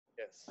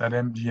that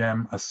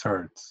MGM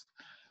asserts,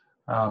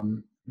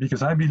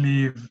 because I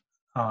believe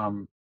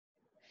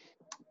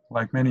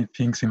like many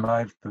things in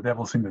life, the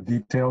devil's in the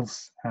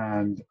details.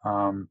 And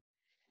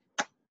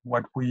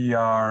what we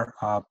are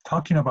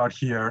talking about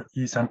here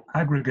is an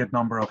aggregate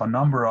number of a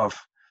number of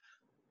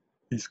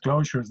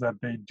disclosures that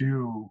they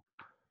do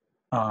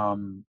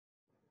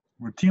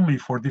routinely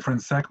for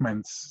different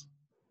segments,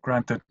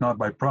 granted not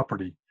by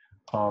property,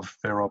 of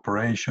their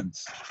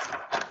operations.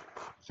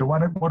 So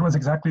what was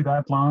exactly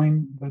that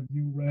line that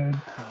you read?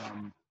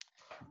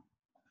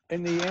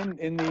 In the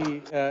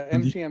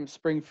MGM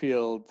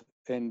Springfield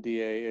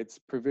NDA, it's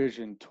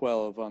provision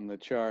 12 on the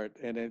chart,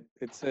 and it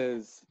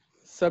says,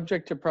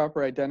 subject to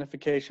proper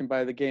identification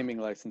by the gaming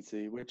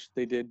licensee, which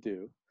they did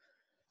do.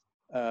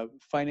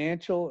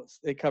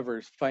 It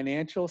covers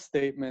financial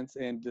statements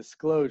and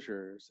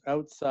disclosures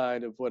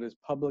outside of what is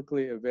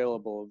publicly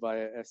available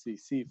via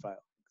SEC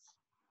filings.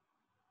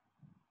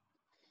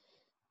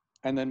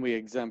 And then we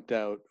exempt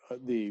out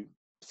the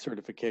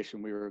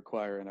certification we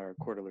require in our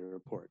quarterly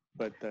report,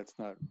 but that's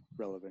not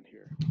relevant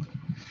here.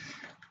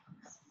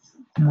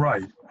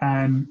 Right,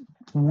 and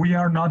we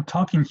are not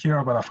talking here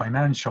about a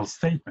financial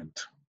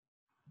statement,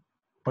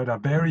 but a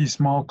very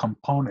small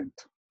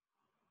component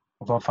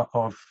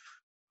of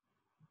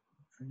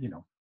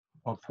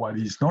what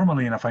is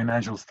normally in a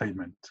financial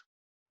statement.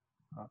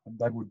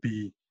 That would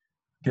be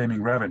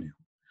gaming revenue,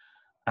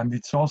 and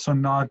it's also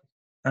not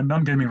a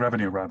non-gaming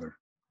revenue, rather.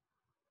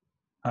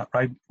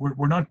 Right,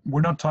 we're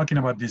not talking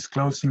about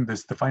disclosing the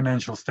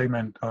financial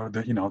statement or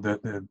the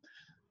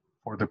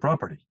for the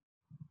property.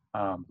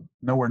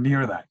 Nowhere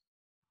near that.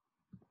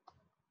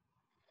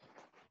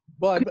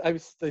 Well, I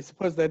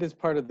suppose that is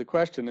part of the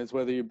question, is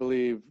whether you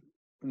believe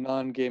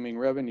non-gaming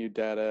revenue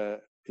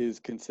data is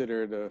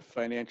considered a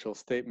financial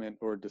statement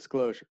or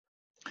disclosure.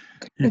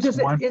 Could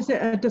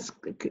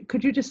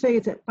you just say,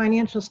 is it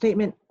financial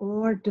statement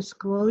or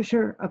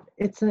disclosure of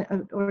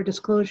or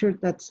disclosure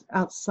that's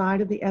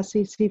outside of the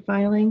SEC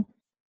filing?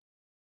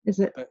 Does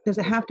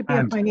it have to be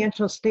a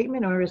financial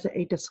statement, or is it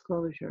a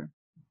disclosure?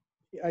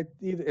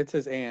 It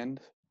says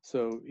and,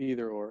 so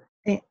either or.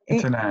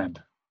 It's an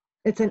and.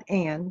 It's an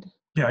and.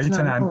 Yeah, it's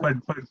an and, but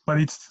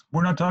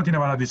we're not talking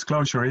about a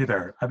disclosure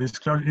either. A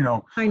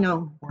disclosure, I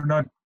know. We're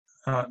not.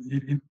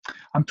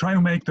 I'm trying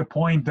to make the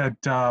point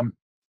that.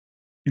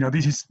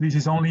 This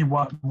is only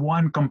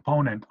one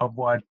component of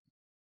what,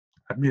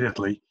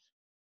 admittedly,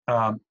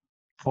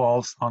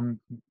 falls on,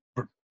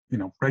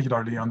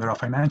 regularly under a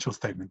financial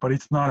statement, but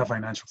it's not a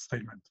financial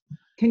statement.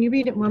 Can you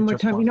read it one more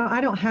time?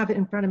 I don't have it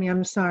in front of me.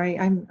 I'm sorry.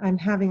 I'm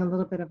having a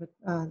little bit of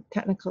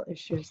technical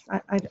issues.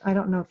 I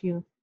don't know if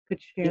you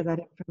could share that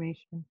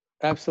information.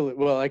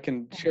 Absolutely. Well, I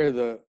can share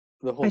the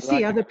whole. I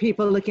see other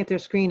people looking at their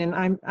screen,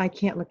 and I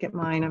can't look at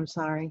mine. I'm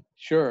sorry.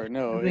 Sure.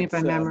 No. I'm doing it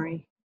by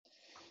memory.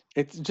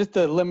 It's just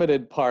a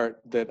limited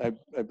part that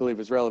I believe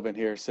is relevant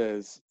here.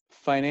 Says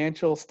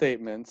financial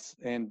statements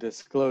and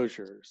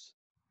disclosures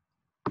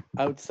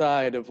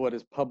outside of what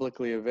is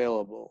publicly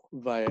available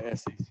via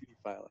SEC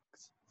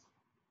filings.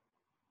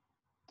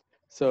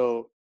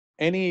 So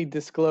any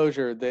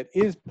disclosure that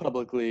is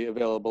publicly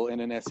available in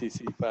an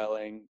SEC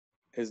filing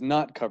is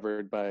not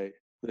covered by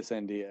this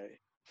NDA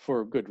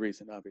for good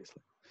reason,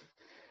 obviously.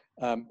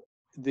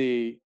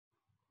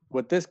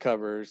 What this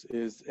covers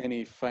is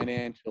any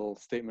financial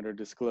statement or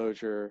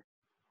disclosure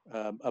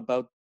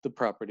about the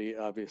property,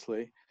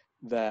 obviously,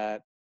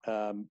 that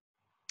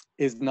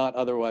is not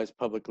otherwise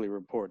publicly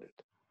reported.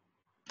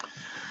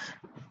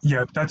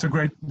 Yeah, that's a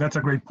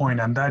great point,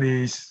 and that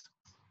is,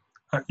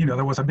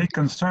 there was a big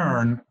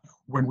concern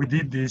when we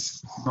did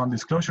these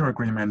non-disclosure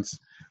agreements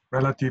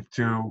relative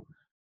to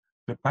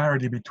the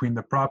parity between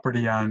the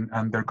property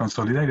and their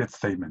consolidated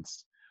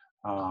statements,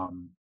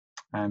 and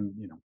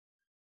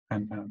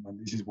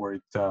this is where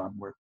the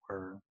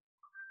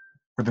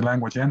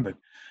language ended.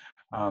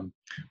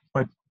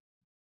 But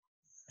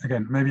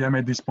again, maybe I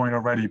made this point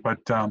already, but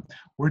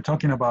we're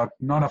talking about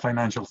not a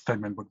financial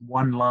statement, but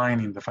one line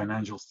in the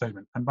financial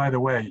statement. And by the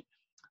way,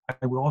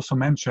 I will also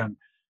mention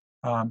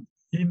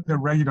in the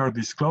regular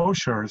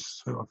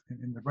disclosures,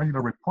 in the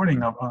regular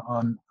reporting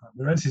on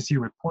the SEC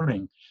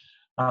reporting,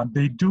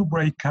 they do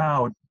break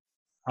out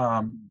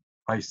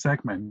by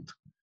segment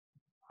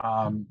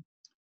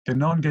the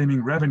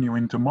non-gaming revenue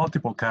into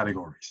multiple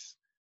categories.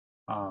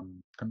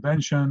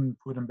 Convention,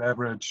 food and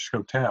beverage,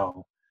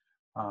 hotel.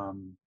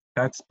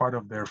 That's part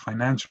of their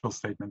financial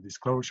statement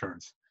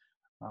disclosures.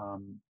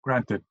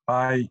 Granted,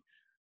 by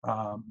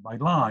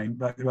line,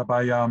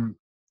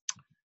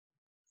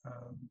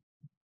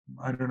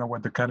 I don't know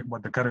what the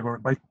category,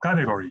 by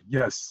category,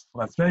 yes.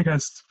 Las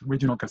Vegas,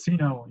 regional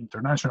casino,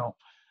 international,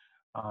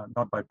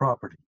 not by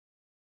property.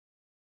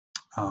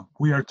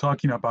 We are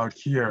talking about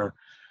here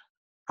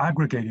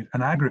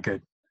an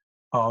aggregate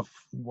of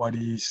what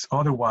is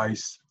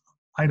otherwise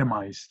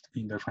itemized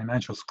in their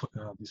financial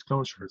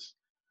disclosures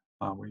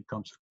when it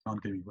comes to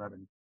non-gaming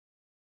revenue.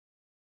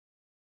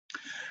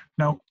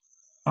 Now,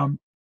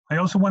 I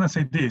also want to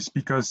say this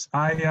because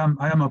I am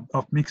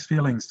of mixed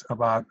feelings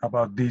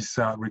about this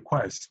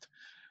request.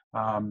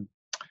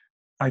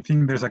 I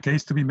think there's a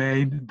case to be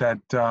made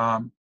that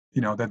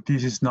that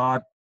this is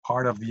not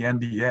part of the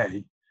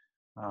NDA,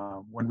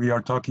 when we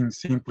are talking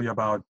simply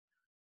about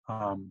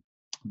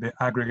the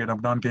aggregate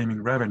of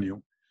non-gaming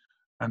revenue,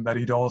 and that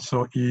it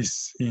also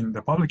is in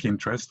the public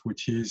interest,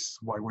 which is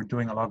why we're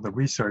doing a lot of the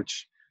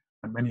research,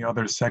 and many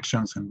other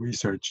sections and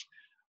research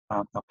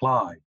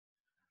apply.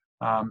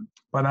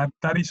 But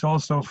that is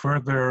also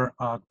further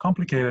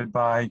complicated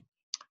by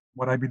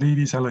what I believe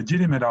is a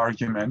legitimate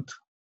argument,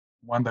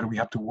 one that we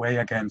have to weigh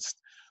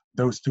against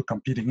those two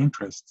competing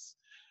interests,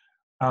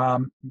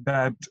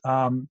 that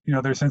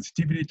there's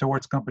sensitivity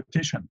towards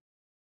competition,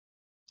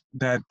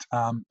 that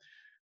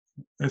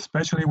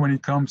especially when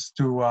it comes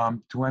to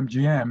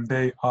MGM,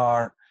 they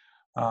are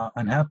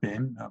and have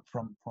been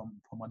from a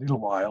little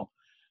while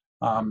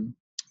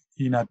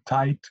in a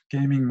tight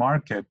gaming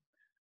market,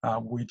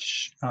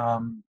 which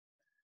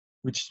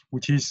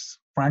is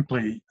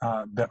frankly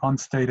the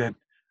unstated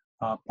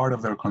part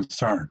of their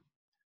concern,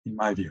 in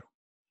my view.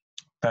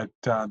 That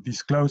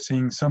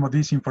disclosing some of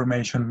this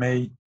information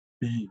may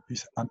be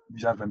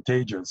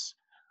disadvantageous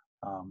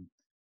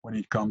when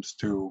it comes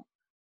to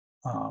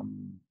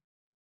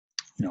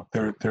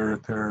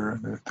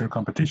their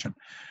competition.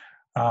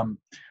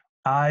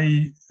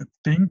 I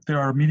think there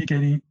are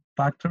mitigating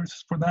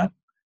factors for that.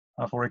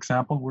 For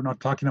example, we're not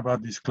talking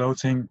about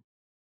disclosing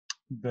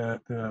the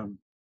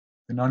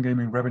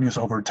non-gaming revenues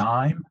over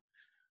time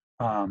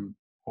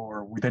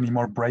or with any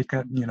more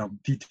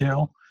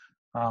detail,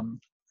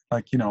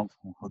 like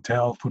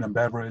hotel, food and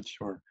beverage,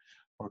 or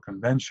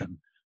convention.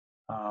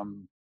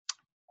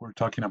 We're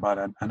talking about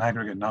an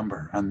aggregate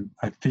number, and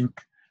I think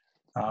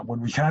when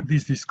we had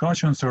these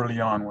discussions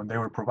early on, when we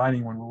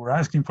were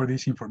asking for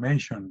this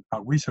information,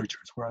 our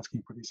researchers were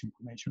asking for this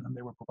information, and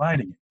they were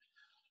providing it.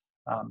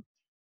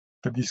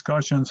 The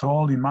discussions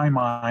all, in my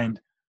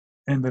mind,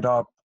 ended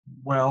up,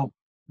 well,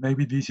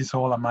 maybe this is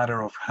all a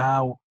matter of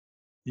how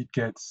it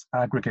gets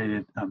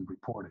aggregated and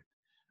reported.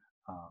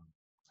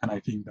 And I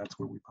think that's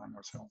where we find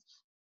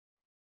ourselves.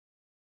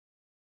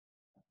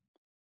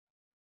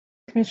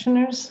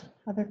 Commissioners,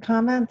 other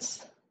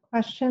comments,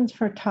 questions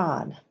for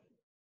Todd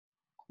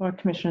or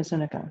Commissioner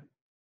Zuniga?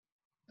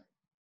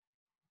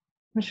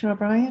 Commissioner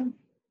O'Brien?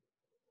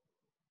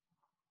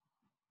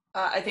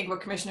 I think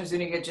what Commissioner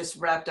Zuniga just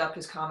wrapped up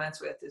his comments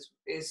with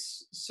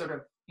is sort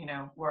of,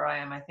 where I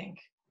am. I think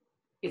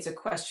it's a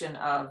question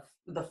of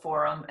the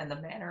forum and the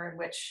manner in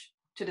which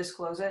to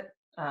disclose it.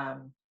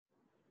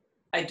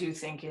 I do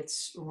think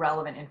it's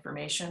relevant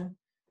information.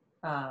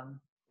 The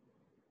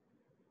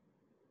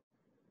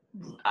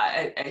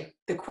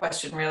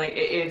question really,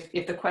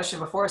 if the question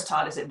before us,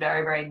 Todd, is it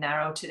very, very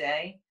narrow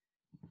today?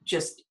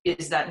 Just,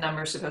 is that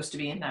number supposed to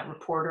be in that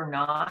report or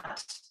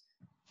not?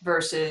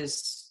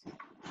 Versus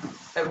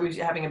are we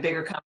having a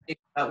bigger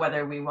conversation about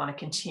whether we want to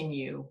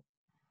continue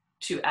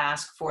to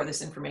ask for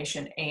this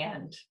information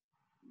and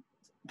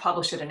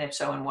publish it, and if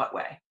so, in what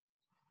way?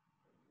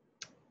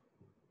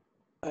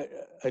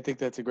 I think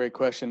that's a great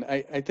question.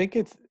 I think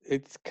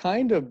it's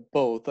kind of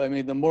both. I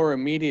mean, the more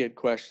immediate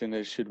question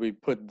is, should we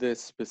put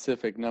this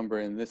specific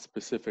number in this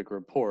specific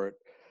report?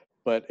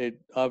 But it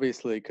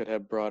obviously could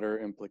have broader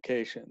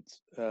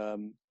implications.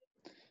 Because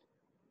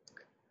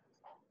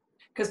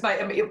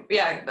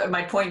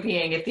my point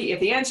being, if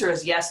the answer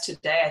is yes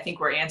today, I think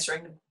we're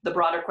answering the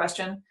broader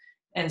question,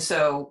 and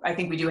so I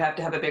think we do have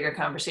to have a bigger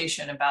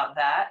conversation about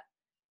that.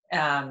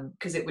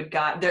 Because it would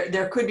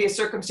there could be a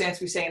circumstance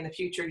we say in the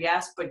future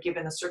yes, but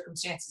given the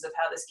circumstances of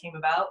how this came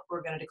about,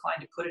 we're going to decline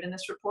to put it in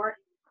this report,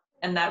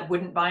 and that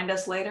wouldn't bind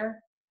us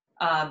later.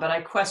 But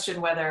I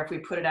question whether if we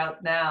put it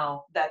out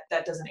now, that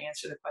doesn't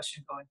answer the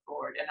question going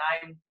forward. And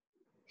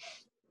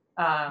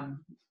I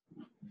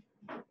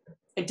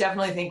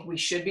definitely think we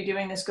should be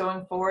doing this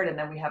going forward, and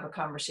then we have a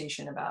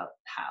conversation about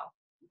how.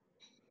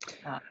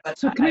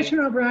 So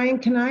Commissioner O'Brien,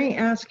 can I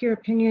ask your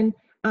opinion?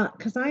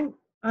 Because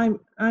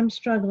I'm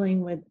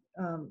struggling with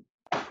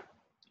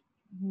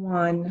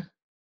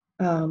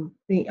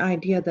the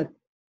idea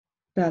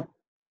that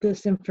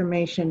this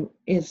information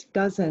is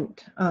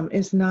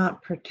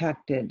not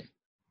protected.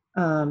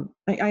 I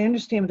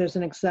understand there's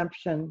an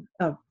exemption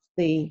of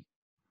the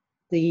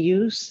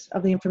use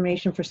of the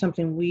information for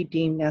something we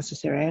deem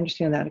necessary. I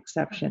understand that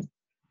exception.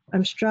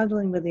 I'm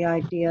struggling with the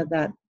idea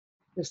that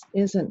this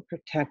isn't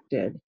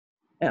protected.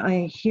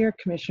 I hear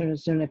Commissioner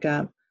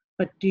Zuniga,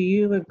 but do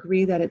you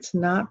agree that it's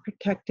not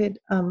protected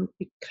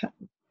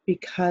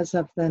because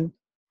of the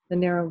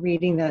narrow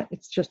reading, that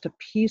it's just a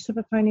piece of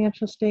a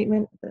financial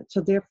statement,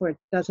 so therefore it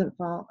doesn't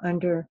fall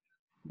under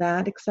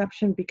that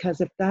exception?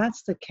 Because if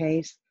that's the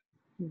case,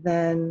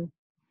 then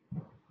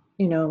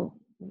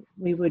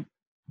we would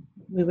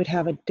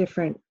have a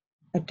different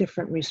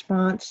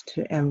response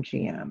to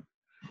MGM.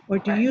 Or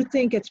do you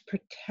think it's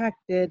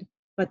protected,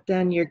 but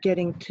then you're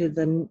getting to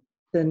the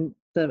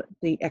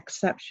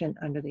exception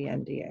under the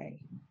NDA?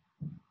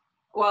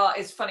 Well,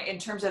 it's funny, in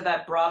terms of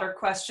that broader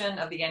question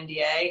of the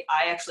NDA,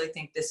 I actually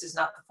think this is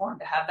not the forum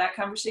to have that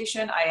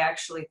conversation. I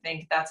actually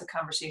think that's a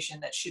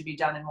conversation that should be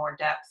done in more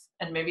depth.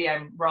 And maybe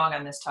I'm wrong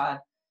on this, Todd.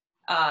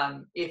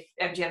 If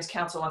MGM's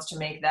counsel wants to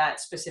make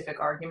that specific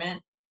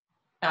argument,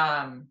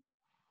 I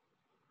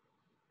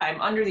I'm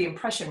under the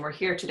impression we're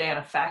here today on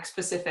a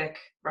fact-specific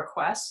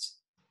request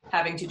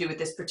having to do with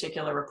this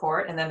particular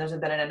report, and then there's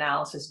been an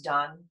analysis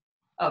done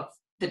of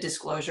the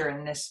disclosure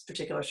in this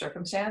particular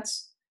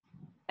circumstance.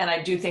 And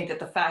I do think that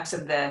the facts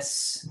of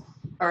this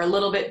are a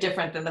little bit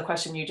different than the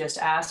question you just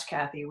asked,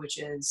 Kathy, which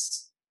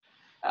is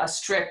a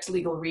strict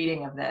legal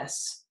reading of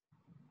this.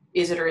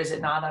 Is it or is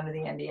it not under the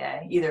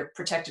NDA? Either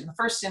protected in the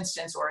first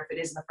instance, or if it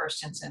is in the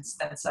first instance,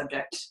 then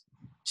subject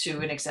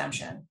to an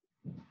exemption.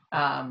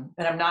 And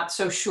I'm not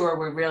so sure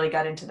we really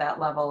got into that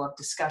level of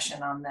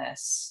discussion on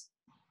this,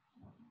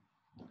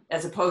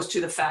 as opposed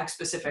to the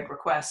fact-specific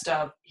request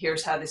of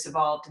here's how this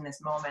evolved in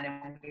this moment,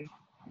 and we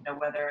know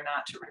whether or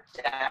not to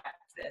redact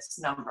this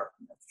number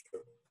from the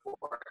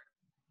report.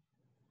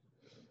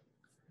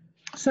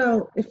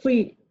 So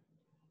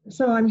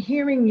I'm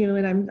hearing you,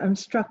 and I'm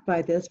struck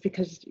by this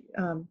because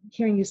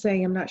hearing you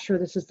saying I'm not sure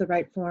this is the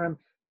right forum.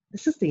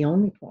 This is the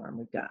only forum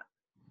we've got.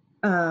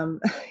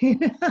 You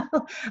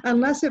know,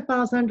 unless it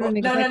falls under an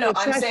executive No.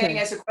 I'm session. saying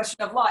as a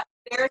question of law.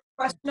 There's a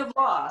question of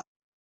law.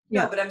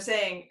 Yeah. No, but I'm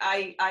saying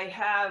I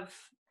have,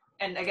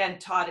 and again,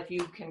 Todd, if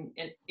you can,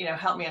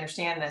 help me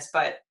understand this,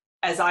 but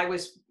as I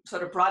was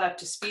sort of brought up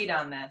to speed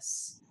on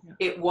this,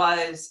 it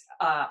was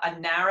a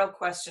narrow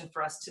question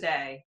for us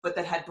today, but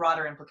that had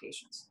broader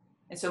implications.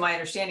 And so my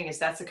understanding is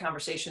that's the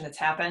conversation that's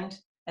happened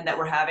and that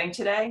we're having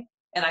today.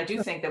 And I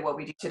do think that what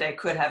we do today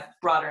could have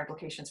broader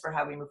implications for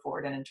how we move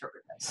forward and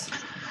interpret this.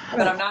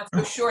 But I'm not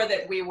so sure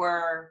that we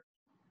were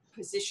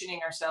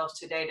positioning ourselves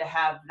today to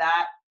have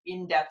that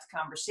in-depth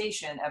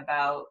conversation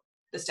about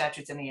the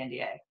statutes and the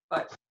NDA,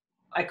 but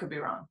I could be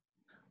wrong.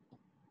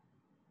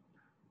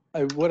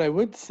 What I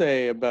would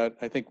say about,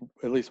 I think,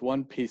 at least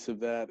one piece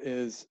of that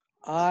is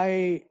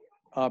I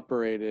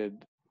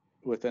operated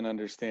with an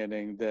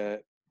understanding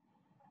that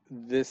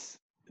this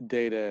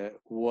data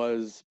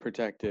was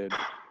protected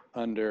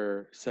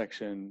under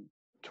Section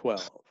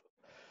 12.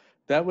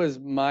 That was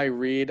my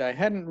read. I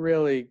hadn't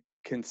really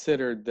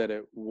considered that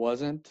it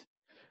wasn't,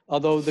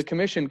 although the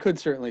commission could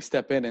certainly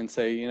step in and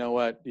say, you know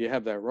what, you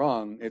have that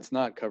wrong. It's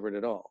not covered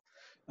at all.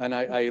 And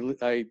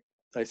I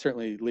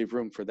certainly leave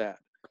room for that.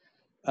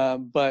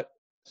 But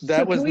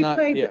that was not,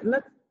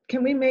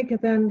 can we make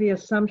it then the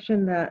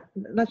assumption that,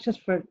 let's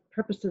just for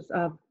purposes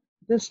of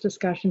this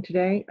discussion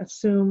today,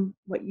 assume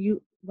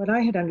what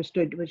I had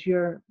understood was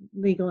your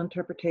legal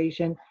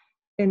interpretation.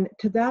 And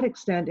to that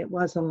extent, it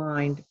was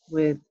aligned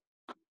with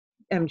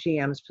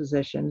MGM's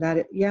position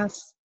that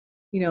yes,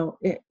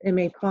 it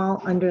may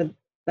fall under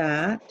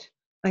that.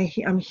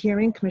 I'm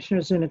hearing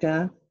Commissioner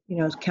Zuniga,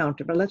 is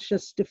counter, but let's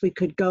just, if we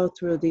could go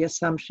through the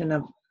assumption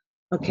of,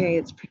 okay,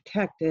 it's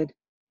protected,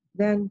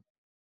 then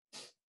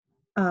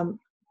so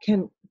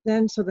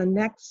the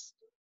next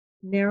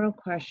narrow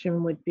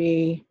question would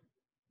be,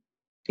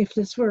 if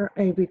this were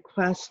a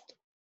request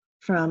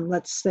from,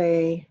 let's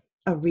say,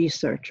 a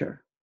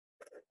researcher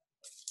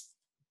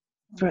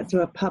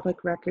through a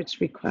public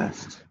records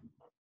request,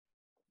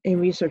 a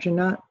researcher,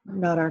 not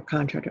our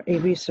contractor, a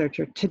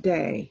researcher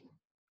today,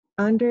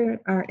 under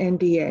our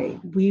NDA,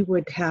 we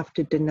would have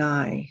to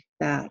deny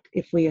that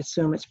if we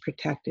assume it's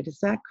protected. Is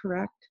that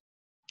correct?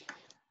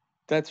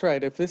 That's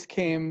right. If this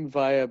came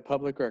via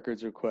public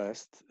records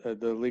request,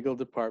 the legal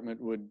department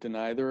would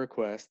deny the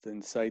request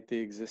and cite the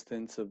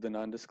existence of the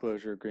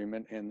non-disclosure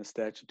agreement and the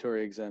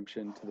statutory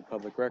exemption to the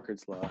public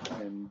records law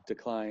and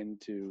decline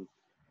to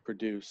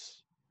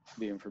produce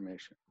the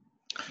information.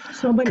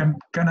 So can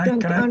I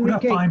put a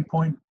fine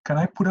point? Can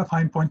I put a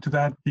fine point to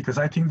that? Because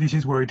I think this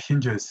is where it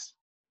hinges.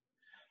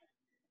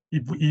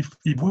 If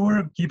we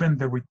were given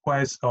the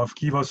request of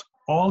give us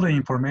all the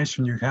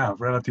information you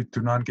have relative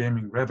to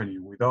non-gaming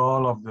revenue with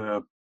all of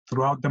the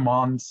throughout the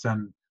months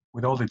and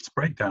with all its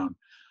breakdown,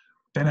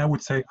 then I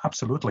would say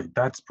absolutely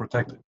that's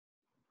protected.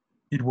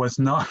 It was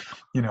not,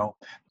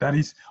 that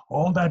is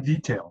all that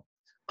detail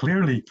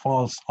clearly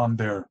falls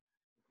under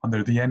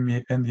the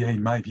NDA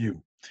in my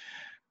view.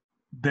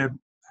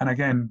 And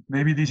again,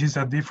 maybe this is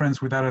a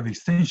difference without a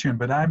distinction,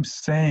 but I'm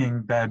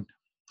saying that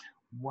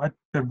what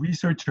the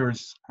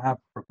researchers have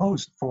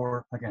proposed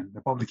for, again,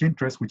 the public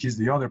interest, which is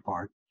the other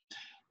part,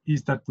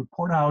 is that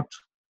report out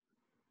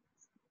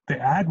the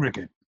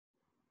aggregate.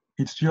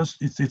 It's just,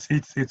 it's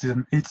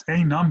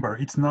a number,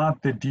 it's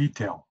not the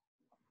detail.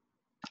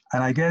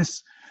 And I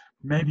guess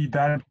maybe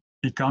that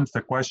becomes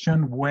the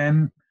question,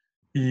 when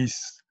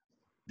is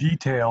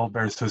detail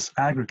versus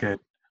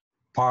aggregate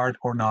part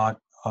or not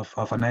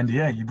of an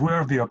NDA? If we're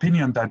of the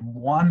opinion that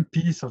one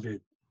piece of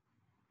it,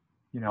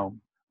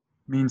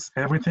 means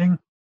everything,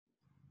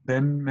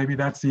 then maybe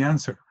that's the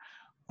answer.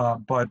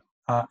 But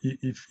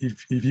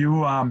if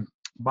you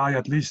buy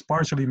at least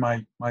partially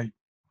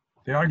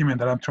the argument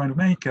that I'm trying to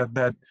make,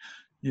 that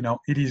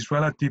it is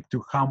relative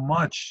to how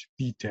much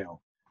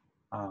detail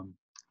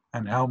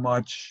and how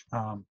much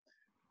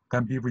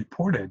can be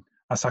reported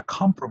as a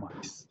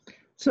compromise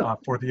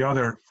for the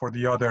other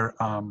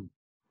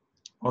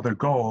other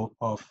goal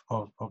of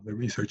the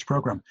research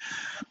program.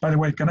 By the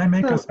way, can I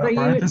make a But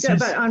parenthesis?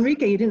 but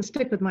Enrique, you didn't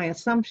stick with my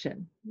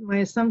assumption. My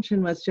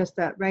assumption was just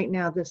that right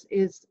now this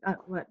is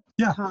what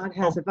Todd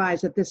has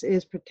advised, that this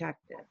is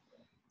protected.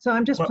 So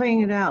I'm just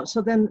playing it out.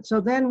 So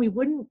then we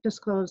wouldn't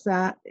disclose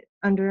that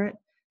under it.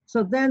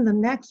 So then the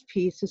next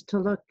piece is to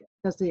look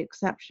as the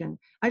exception.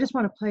 I just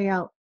want to play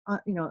out,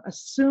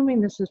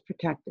 assuming this is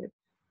protected.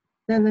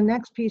 Then the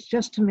next piece,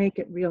 just to make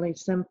it really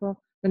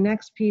simple, the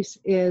next piece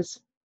is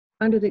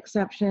under the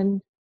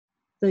exception,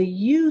 the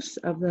use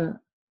of the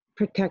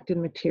protected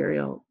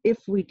material if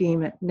we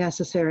deem it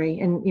necessary.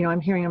 And,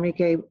 I'm hearing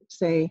Enrique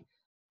say,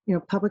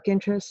 public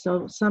interest.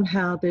 So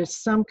somehow there's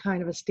some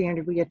kind of a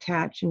standard we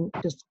attach in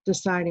just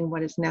deciding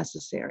what is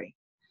necessary.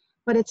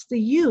 But it's the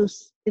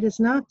use, it is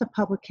not the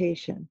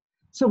publication.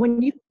 So when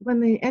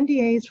the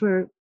NDAs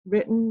were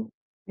written,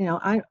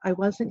 I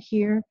wasn't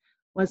here.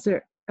 Was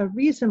there a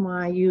reason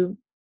why you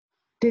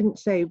didn't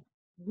say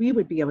we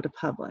would be able to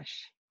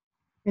publish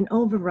and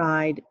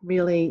override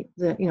really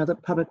the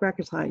public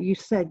records law? You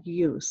said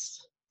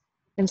use.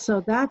 And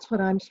so that's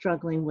what I'm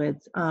struggling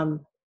with.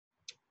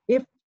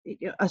 If,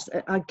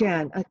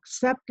 again,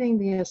 accepting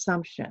the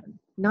assumption,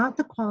 not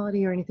the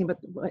quality or anything, but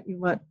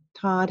what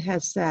Todd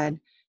has said,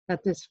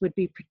 that this would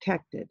be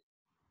protected.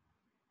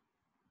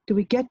 Do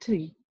we get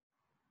to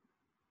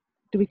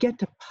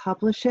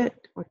publish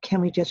it, or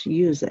can we just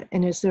use it?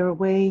 And is there a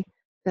way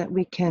that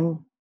we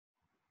can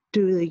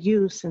do the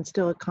use and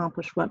still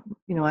accomplish what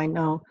I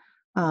know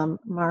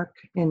Mark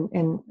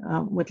and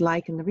would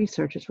like, and the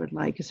researchers would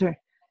like? Is there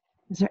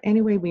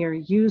any way we are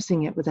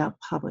using it without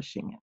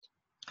publishing it?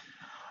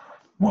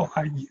 Well,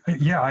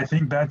 I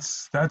think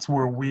that's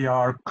where we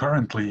are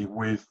currently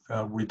with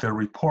the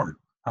report.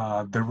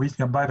 The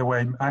reason, by the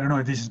way, I don't know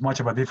if this is much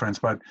of a difference,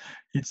 but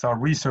it's our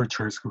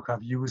researchers who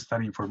have used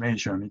that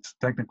information. It's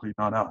technically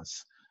not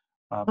us.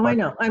 I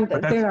know.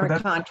 They're our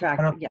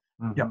contractor. Yeah.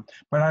 Yeah,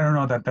 but I don't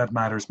know that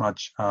matters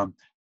much to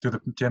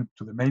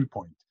the main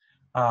point.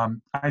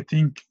 I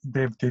think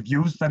they've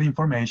used that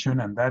information,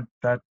 and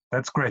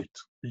that's great,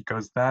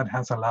 because that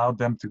has allowed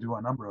them to do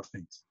a number of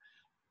things.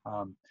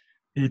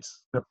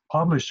 It's the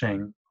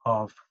publishing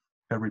of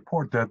the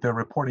report that they're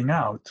reporting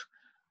out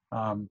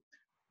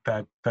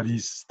that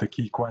is the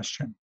key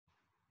question.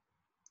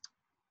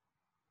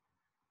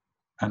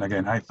 And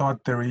again, I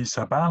thought there is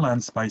a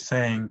balance by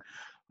saying,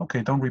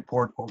 okay, don't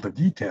report all the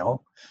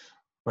detail,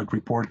 but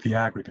report the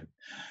aggregate.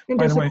 And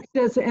does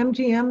the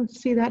MGM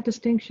see that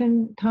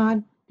distinction,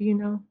 Todd? Do you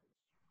know?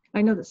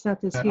 I know that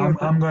Seth is here.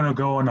 I'm going to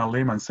go on a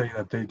limb and say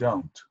that they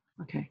don't.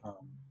 Okay.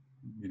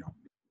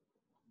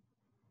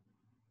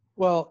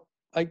 Well,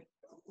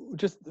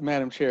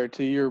 Madam Chair,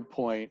 to your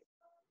point,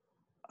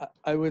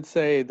 I would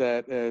say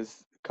that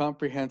as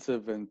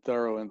comprehensive and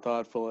thorough and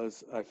thoughtful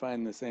as I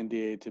find this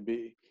NDA to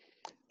be,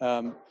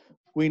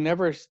 we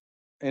never,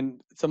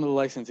 and some of the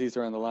licensees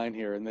are on the line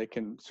here and they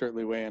can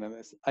certainly weigh in on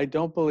this. I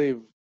don't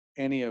believe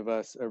any of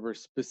us ever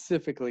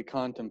specifically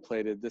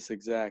contemplated this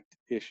exact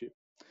issue.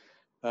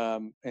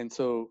 And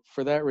so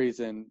for that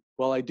reason,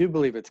 while I do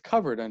believe it's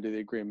covered under the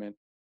agreement,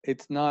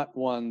 it's not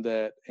one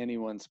that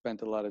anyone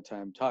spent a lot of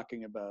time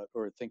talking about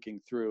or thinking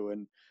through.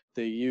 And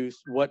the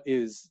use, what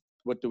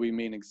do we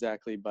mean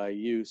exactly by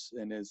use,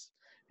 and is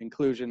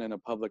inclusion in a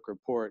public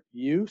report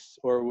use,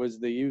 or was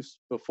the use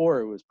before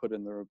it was put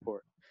in the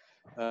report?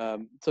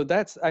 So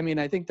that's,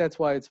 I think that's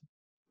why it's,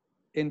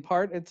 in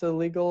part, it's a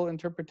legal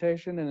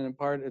interpretation, and in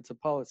part, it's a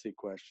policy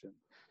question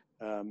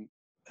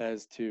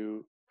as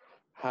to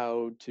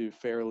how to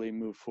fairly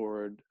move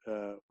forward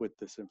with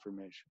this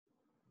information.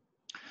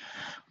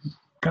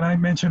 Can I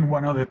mention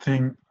one other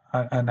thing?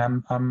 And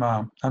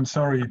I'm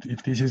sorry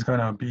if this is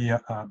going to be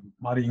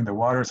muddying the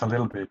waters a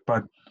little bit,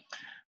 but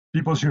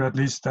people should, at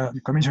least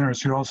the commissioners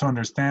should also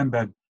understand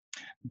that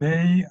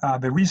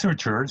the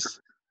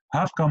researchers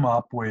have come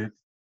up with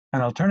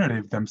an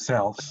alternative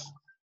themselves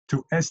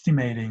to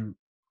estimating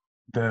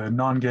the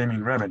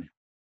non-gaming revenue.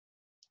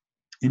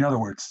 In other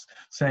words,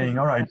 saying,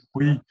 all right,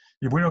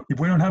 if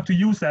we don't have to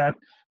use that,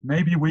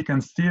 maybe we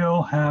can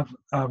still have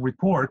a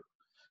report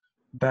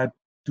that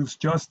does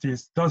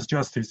justice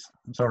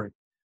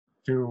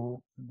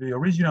to the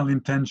original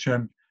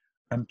intention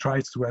and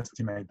tries to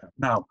estimate that.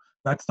 Now,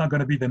 that's not going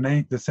to be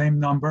the same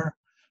number.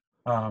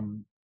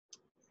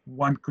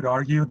 One could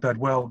argue that,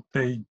 well,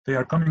 they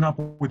are coming up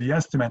with the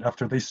estimate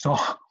after they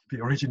saw the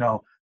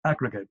original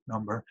aggregate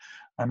number,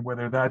 and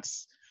whether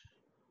that's,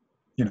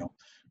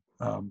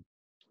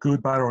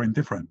 good, bad, or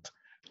indifferent.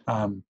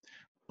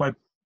 But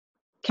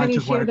can you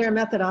share their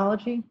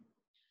methodology?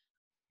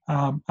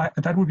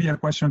 That would be a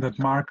question that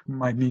Mark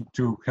might need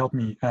to help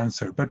me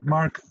answer. But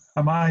Mark,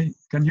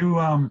 can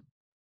you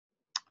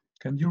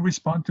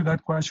respond to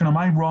that question? Am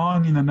I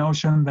wrong in the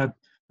notion that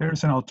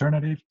there's an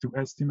alternative to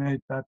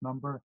estimate that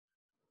number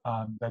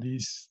that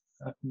is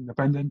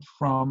independent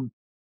from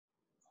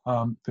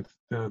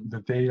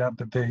the data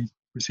that they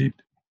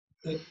received?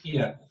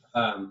 Yeah.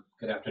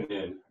 Good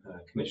afternoon,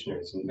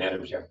 commissioners and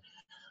Madam Chair.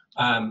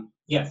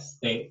 Yes,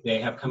 they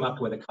have come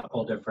up with a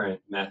couple different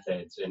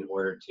methods in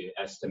order to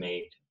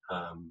estimate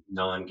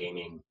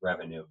non-gaming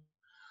revenue.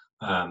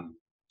 I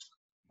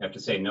have to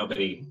say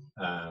nobody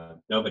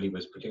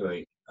was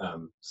particularly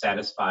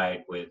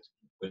satisfied with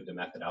the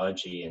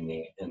methodology and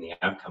the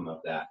outcome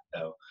of that,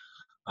 though.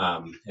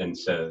 And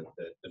so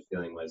the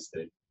feeling was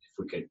that if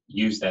we could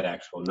use that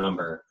actual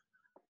number,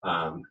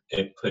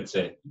 it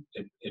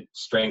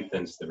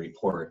strengthens the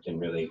report and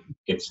really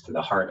gets to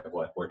the heart of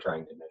what we're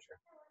trying to measure.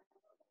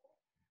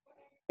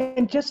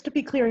 And just to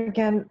be clear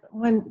again,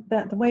 when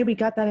the way we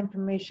got that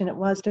information, it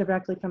was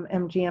directly from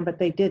MGM, but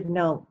they did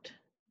note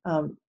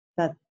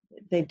that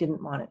they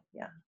didn't want it.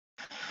 Yeah.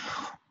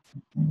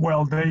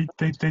 Well, they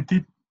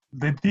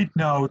did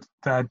note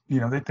that, you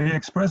know, they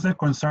expressed their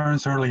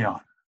concerns early on,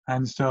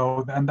 and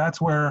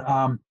that's where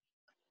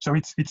so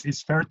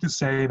it's fair to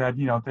say that,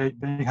 you know, they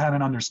had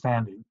an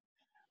understanding,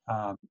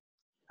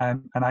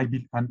 and by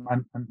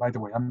the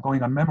way, I'm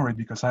going on memory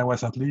because I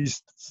was at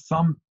least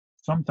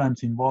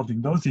sometimes involved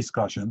in those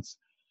discussions.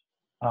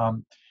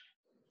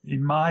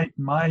 In my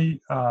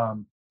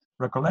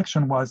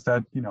recollection was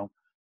that, you know,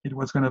 it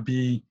was going to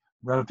be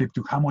relative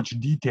to how much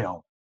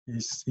detail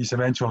is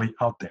eventually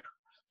out there.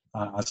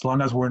 As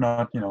long as we're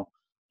not, you know,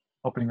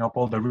 opening up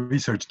all the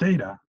research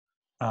data,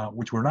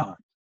 which we're not,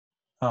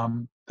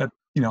 that,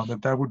 you know,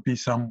 that would be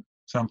something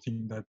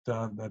that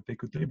they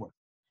could live with.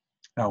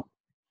 Now,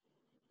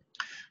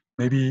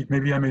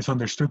 maybe I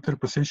misunderstood their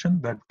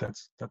position.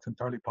 That's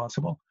entirely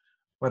possible.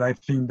 But I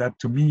think that,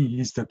 to me,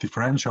 is the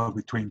differential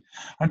between.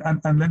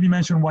 And let me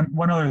mention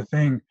one other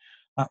thing.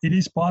 It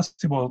is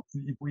possible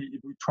if we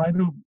try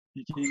to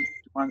begin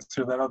to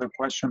answer that other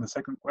question, the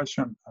second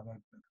question that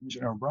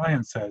Commissioner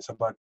O'Brien says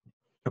about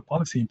the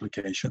policy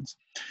implications.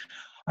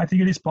 I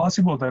think it is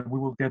possible that we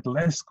will get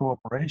less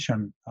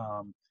cooperation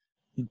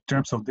in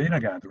terms of data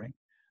gathering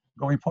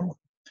going forward,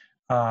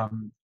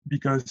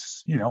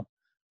 because, you know,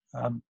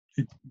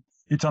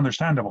 it's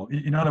understandable.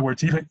 In other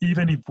words,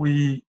 even if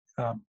we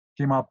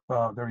came up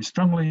very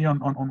strongly on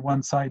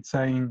one side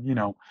saying, you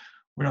know,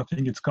 we don't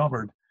think it's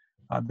covered,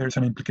 there's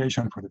an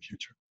implication for the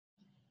future.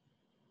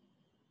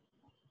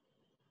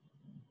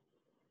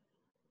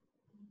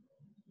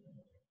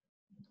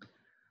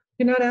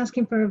 You're not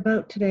asking for a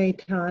vote today,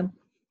 Todd.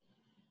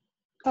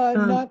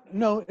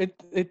 No,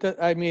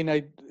 I mean,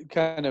 I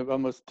kind of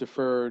almost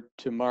defer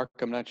to Mark.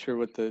 I'm not sure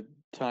what the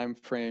time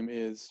frame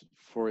is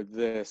for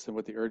this and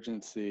what the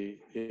urgency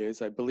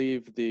is. I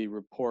believe the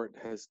report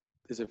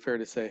is it fair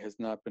to say, has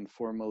not been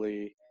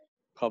formally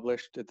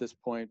published at this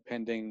point,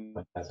 pending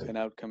an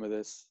outcome of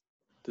this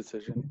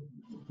decision?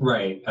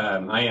 Right.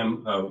 I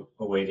am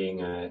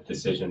awaiting a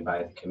decision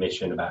by the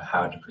Commission about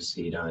how to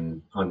proceed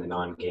on the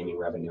non-gaming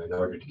revenue in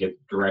order to get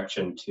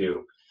direction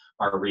to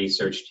our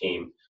research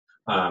team.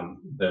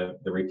 The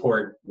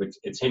report,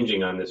 it's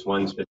hinging on this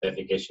one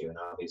specific issue, and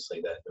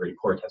obviously the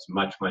report has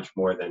much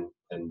more than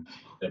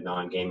the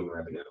non-gaming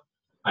revenue.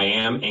 I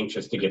am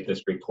anxious to get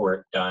this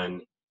report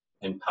done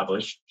and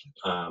published,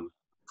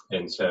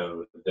 and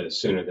so the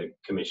sooner the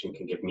Commission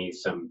can give me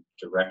some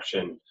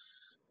direction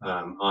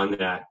on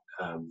that,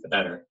 the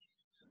better.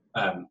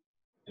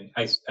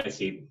 I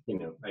see, you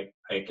know,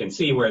 I can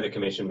see where the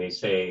Commission may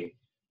say,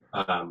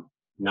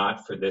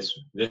 not for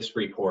this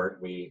report.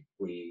 We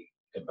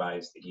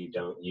advise that you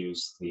don't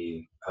use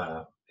the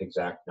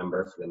exact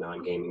number for the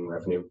non-gaming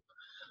revenue,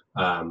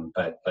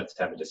 but let's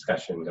have a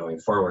discussion going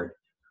forward.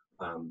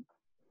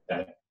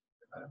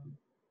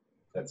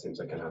 That seems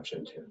like an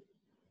option too.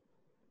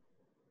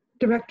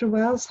 Director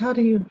Wells, how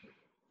do you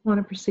want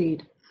to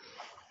proceed?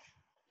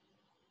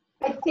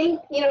 I think,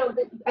 you know,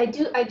 I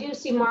do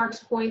see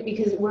Mark's point,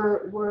 because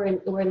we're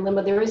in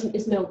limbo. There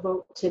is no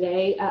vote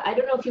today. I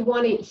don't know if you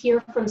want to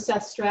hear from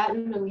Seth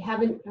Stratton, and we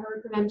haven't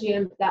heard from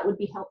MGM. That would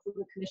be helpful to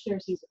the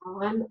commissioners he's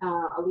on.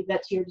 I'll leave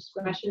that to your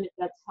discretion if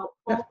that's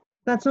helpful.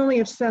 That's only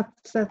if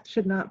Seth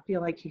should not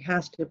feel like he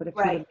has to, but if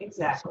right,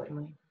 exactly.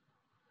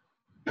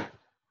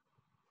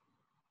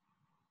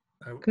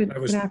 I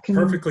was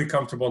perfectly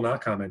comfortable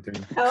not commenting.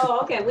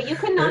 Oh, okay. Well, you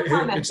can not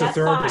comment. It's a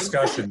thorough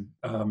discussion.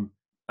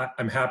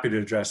 I'm happy to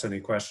address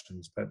any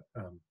questions, but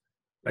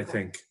I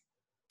think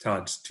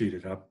Todd's teed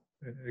it up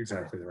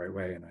exactly the right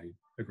way, and I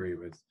agree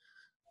with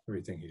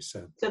everything he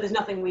said. So there's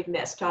nothing we've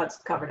missed. Todd's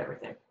covered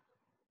everything.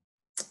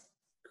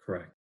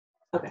 Correct.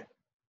 Okay.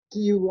 Do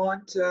you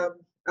want,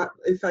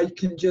 if I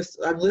can just,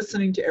 I'm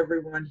listening to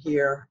everyone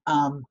here.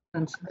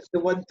 The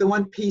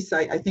one piece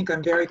I think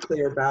I'm very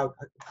clear about,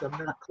 so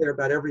I'm not clear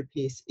about every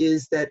piece,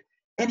 is that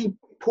any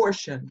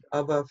portion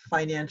of a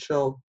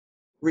financial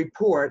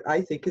report,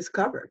 I think, is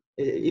covered.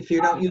 If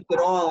you don't use it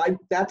all,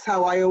 that's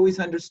how I always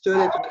understood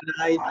it. When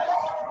I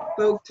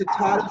spoke to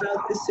Todd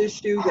about this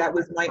issue, that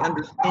was my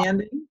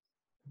understanding,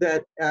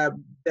 that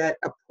that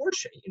a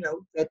portion, you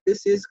know, that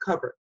this is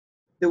covered.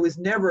 There was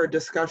never a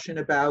discussion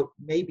about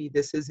maybe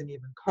this isn't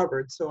even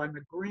covered. So I'm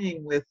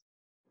agreeing with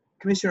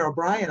Commissioner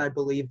O'Brien, I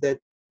believe,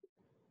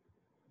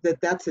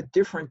 that's a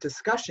different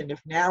discussion if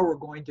now we're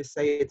going to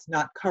say it's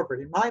not covered.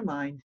 In my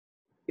mind,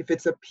 if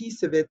it's a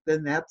piece of it,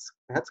 then that's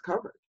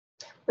covered.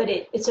 But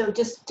so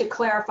just to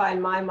clarify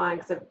in my mind,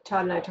 because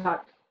Todd and I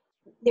talked,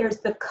 there's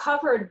the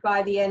covered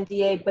by the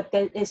NDA, but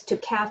then as to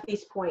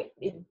Kathy's point,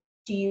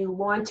 do you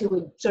want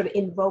to sort of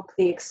invoke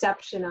the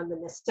exception on the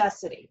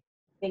necessity?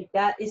 I think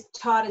that is,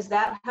 Todd, is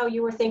that how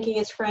you were thinking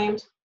it's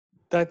framed?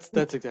 That's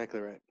exactly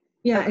right.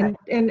 Yeah,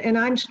 Okay. and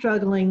I'm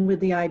struggling with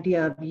the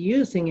idea of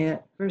using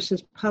it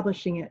versus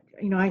publishing it.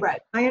 You know,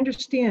 I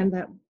understand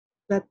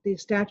that the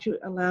statute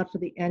allowed for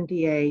the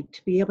NDA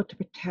to be able to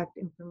protect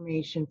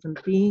information from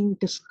being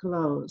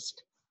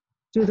disclosed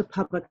through the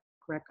Public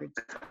Records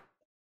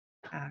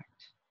Act.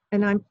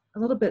 And I'm a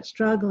little bit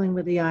struggling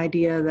with the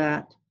idea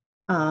that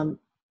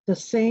the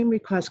same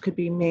request could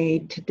be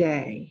made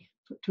today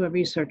to a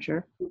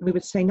researcher. We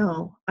would say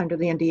no under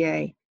the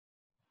NDA,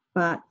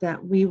 but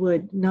that we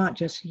would not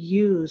just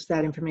use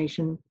that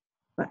information,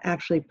 but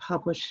actually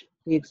publish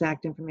the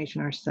exact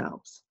information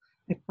ourselves.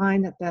 I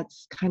find that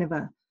that's kind of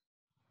a,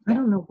 I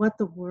don't know what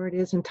the word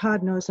is, and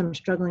Todd knows I'm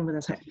struggling with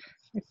this.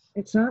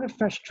 It's not a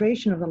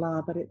frustration of the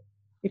law, but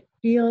it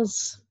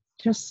feels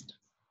just,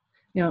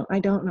 you know, I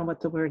don't know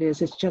what the word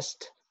is. It's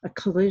just a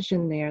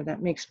collision there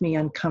that makes me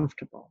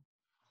uncomfortable.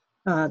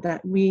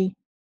 That we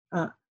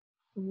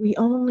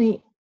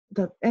only,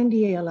 the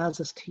NDA allows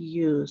us to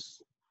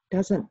use,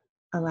 doesn't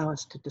allow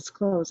us to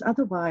disclose.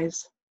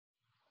 Otherwise,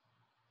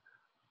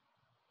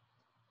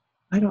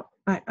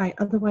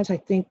 otherwise I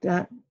think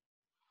that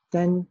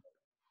then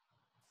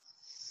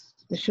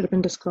this should have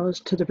been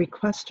disclosed to the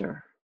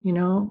requester, you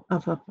know,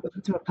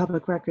 through a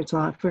public records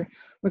law. If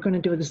we're going to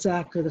do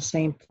exactly the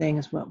same thing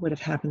as what would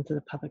have happened through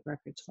the public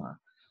records law.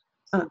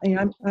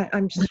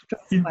 I'm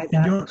struck by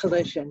that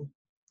collision.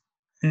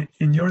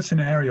 In your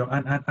scenario,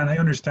 and I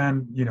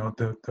understand, you know,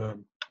 the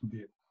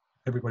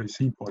everybody's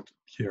input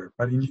here,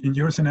 but in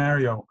your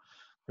scenario,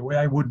 the way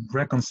I would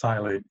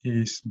reconcile it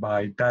is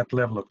by that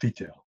level of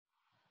detail.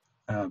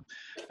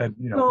 That,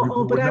 you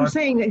know, but I'm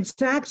saying the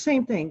exact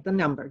same thing, the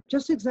number,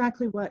 just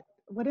exactly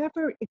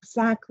whatever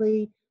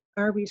exactly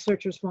our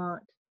researchers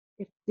want.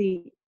 If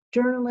the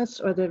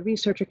journalist or the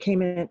researcher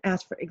came in and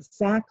asked for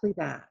exactly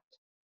that,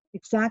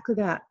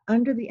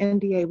 under the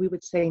NDA, we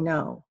would say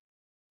no.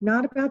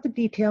 Not about the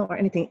detail or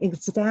anything,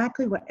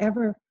 exactly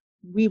whatever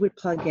we would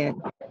plug in,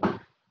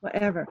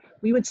 whatever.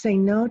 We would say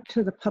no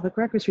to the public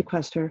records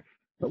requester,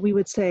 but we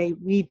would say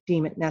we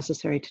deem it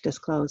necessary to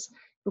disclose.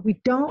 But we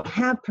don't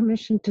have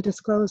permission to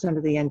disclose under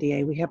the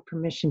NDA. We have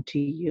permission to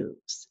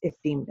use if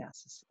deemed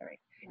necessary.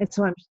 And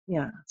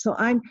so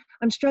I'm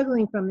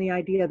struggling from the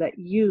idea that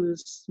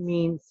use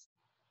means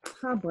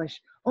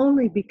publish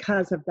only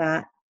because of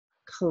that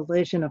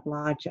collision of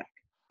logic.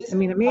 I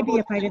mean, maybe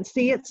if I didn't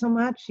see it so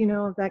much, you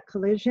know, that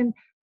collision,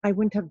 I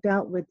wouldn't have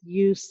dealt with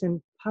use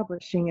and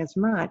publishing as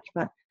much.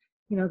 But,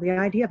 you know, the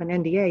idea of an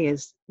NDA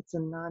is it's a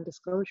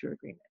non-disclosure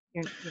agreement.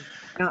 You're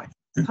not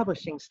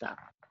publishing stuff.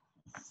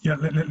 Yeah,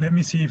 let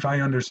me see if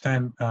I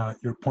understand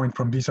your point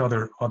from this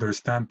other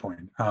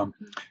standpoint.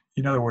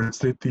 In other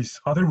words, this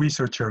other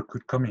researcher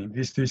could come in,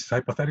 this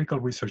hypothetical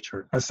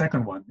researcher, a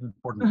second one,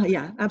 important.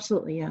 Yeah,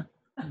 absolutely, yeah.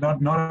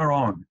 Not our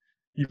own.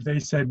 If they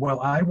said, well,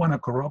 I want to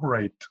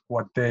corroborate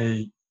what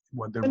the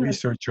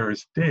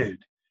researchers did.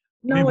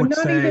 No,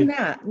 even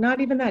that.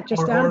 Not even that.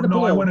 Just out of the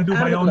blue. I want to do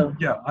my own.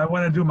 Yeah, I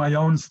want to do my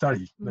own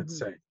study. Let's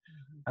say,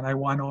 and I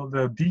want all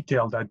the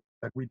detail that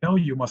we know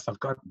you must have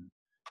gotten.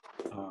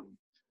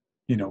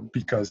 You know,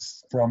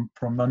 because from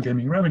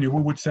non-gaming revenue,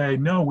 we would say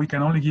no. We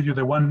can only give you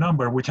the one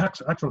number, which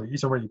actually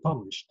is already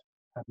published.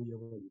 Have we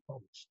already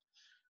published?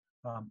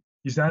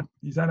 Is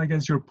that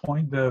against your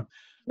point?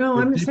 No,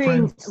 I'm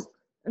saying.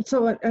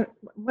 So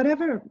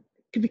whatever,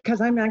 because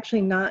I'm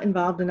actually not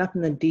involved enough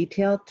in the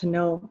detail to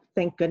know,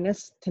 thank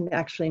goodness, to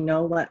actually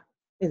know what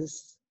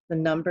is the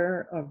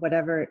number or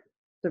whatever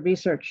the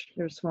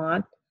researchers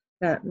want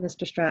that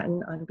Mr.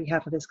 Stratton, on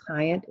behalf of his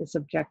client, is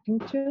objecting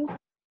to.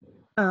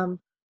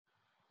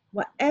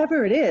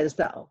 Whatever it is,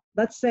 though,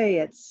 let's say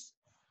it's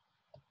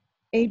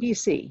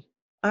ABC.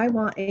 I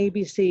want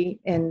ABC,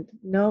 and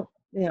no,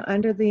 you know,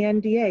 under the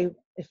NDA,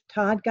 if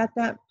Todd got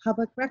that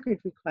public record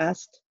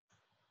request,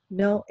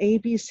 no,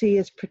 ABC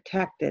is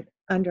protected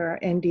under our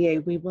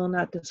NDA. We will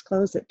not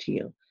disclose it to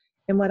you.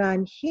 And what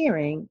I'm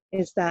hearing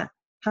is that,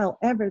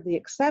 however, the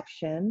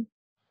exception,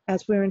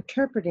 as we're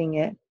interpreting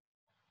it,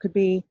 could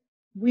be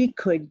we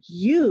could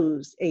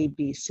use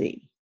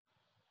ABC.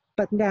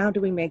 But now do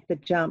we make the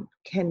jump?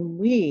 Can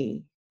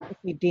we, if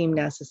we deem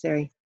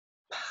necessary,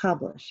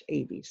 publish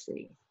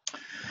ABC?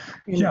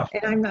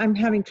 And I'm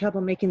having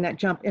trouble making that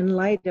jump in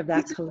light of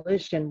that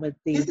collision with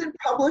the... Isn't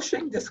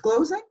publishing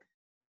disclosing?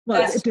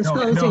 Well,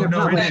 disclosing or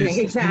publishing,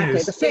 exactly.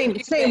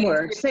 The same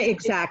word. Say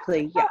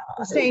exactly. Yeah,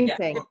 the same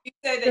thing. If you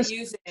say that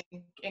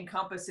using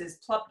encompasses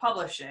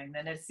publishing,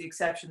 then it's the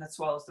exception that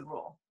swallows the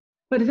rule.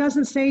 But it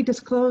doesn't say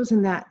disclose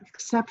in that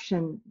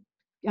exception,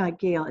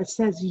 Gail. It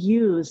says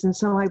use, and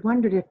so I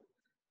wondered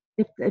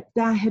if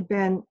that had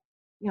been,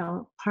 you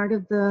know, part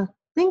of the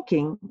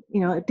thinking.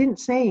 You know, it didn't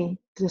say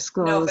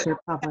disclose or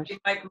publish.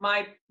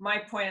 My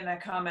point in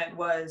that comment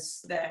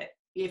was that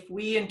if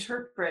we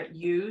interpret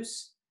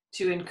use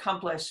to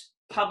encompass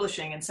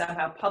publishing, and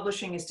somehow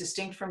publishing is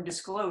distinct from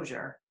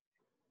disclosure,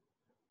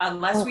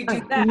 Unless we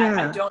do that, I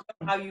yeah. don't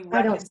know how you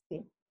I don't reconcile.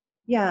 see.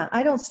 Yeah,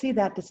 I don't see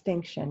that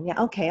distinction.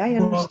 Yeah, okay, I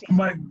Well,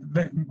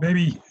 understand.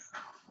 maybe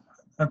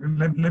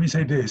let me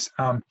say this.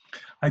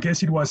 I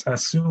guess it was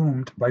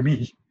assumed by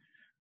me.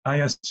 I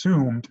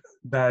assumed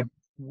that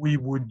we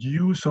would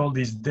use all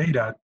this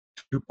data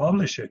to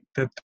publish it.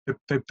 That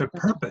the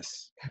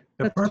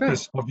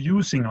purpose of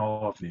using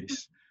all of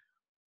this,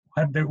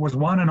 there was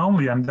one and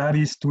only, and that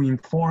is to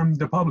inform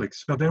the public.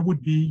 So there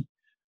would be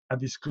a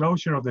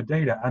disclosure of the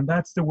data, and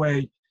that's the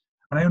way.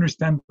 And I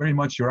understand very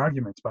much your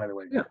arguments, by the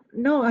way.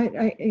 No, I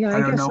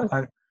don't guess. know.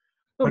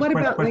 But what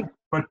about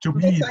But to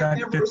me, I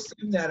never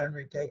assumed that,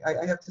 Enrique.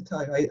 I have to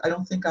tell you, I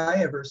don't think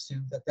I ever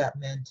assumed that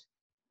meant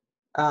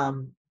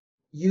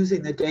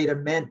using the data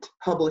meant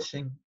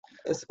publishing,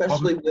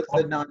 especially with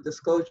the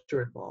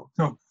non-disclosure involved.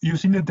 So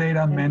using the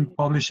data meant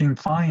publishing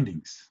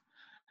findings,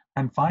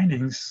 and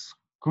findings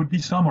could be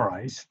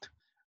summarized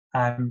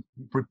and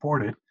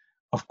reported,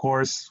 of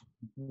course,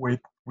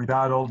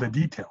 without all the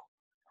detail.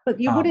 But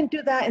you wouldn't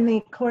do that in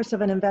the course of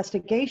an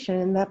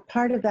investigation, and that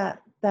part of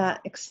that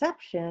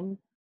exception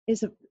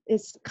is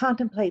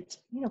contemplates,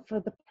 for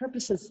the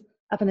purposes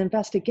of an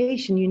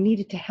investigation, you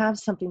needed to have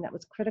something that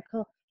was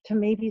critical to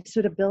maybe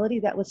suitability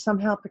that was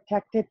somehow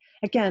protected.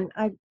 Again,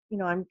 I'm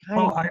kind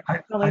of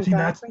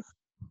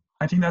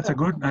I think that's a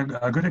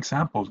good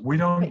example.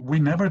 We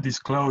never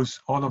disclose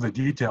all of the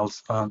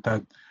details of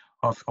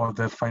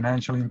the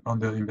financial on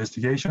the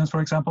investigations.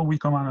 For example, we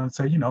come out and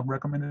say,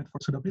 recommended for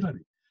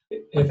suitability.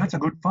 But that's a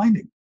good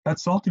finding.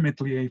 That's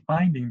ultimately a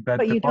finding that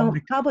but the you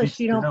public don't publish.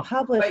 You don't know.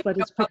 publish what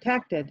is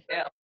protected.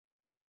 Yeah.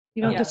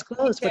 You don't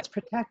disclose what's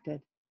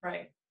protected.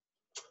 Right.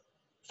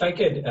 If I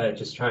could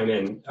just chime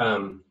in,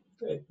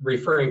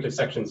 referring to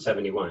Section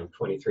 71,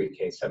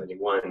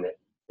 23K71,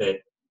 that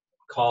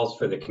calls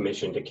for the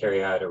Commission to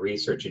carry out a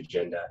research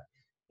agenda,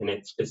 and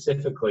it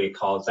specifically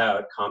calls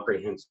out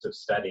comprehensive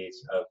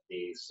studies of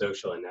the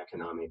social and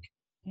economic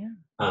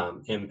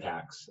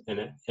impacts.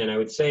 And I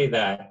would say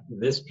that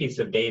this piece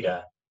of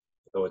data,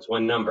 though it's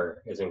one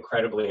number, is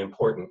incredibly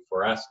important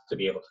for us to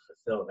be able to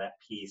fulfill that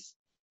piece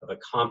of a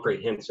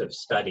comprehensive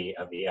study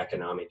of the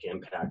economic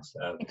impacts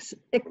of.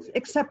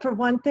 Except for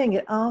one thing,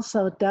 it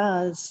also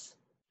does,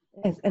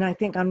 and I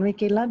think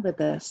Enrique led with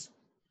this,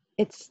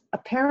 it's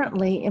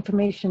apparently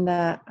information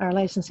that our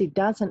licensee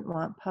doesn't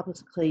want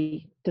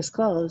publicly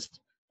disclosed,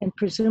 and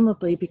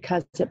presumably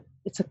because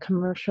it's a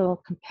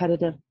commercial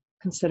competitive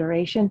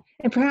consideration,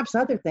 and perhaps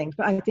other things,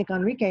 but I think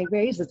Enrique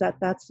raises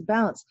that's the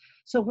balance.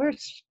 So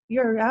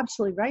you're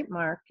absolutely right,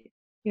 Mark.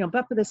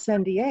 But for this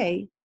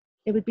NDA,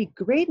 it would be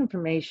great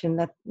information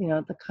that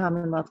the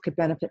Commonwealth could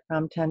benefit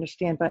from to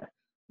understand, but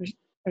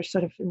we're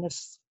sort of in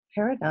this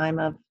paradigm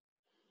of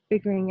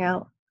figuring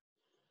out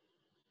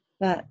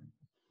that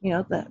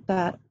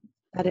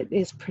that it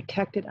is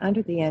protected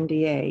under the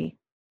NDA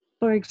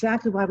for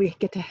exactly why we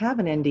get to have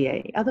an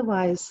NDA.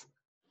 Otherwise,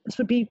 this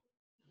would be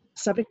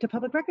subject to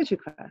public records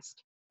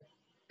request,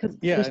 because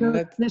there's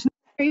no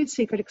trade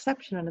secret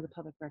exception under the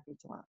public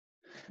records law.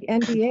 The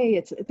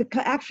NDA,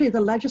 actually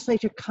the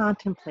legislature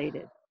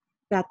contemplated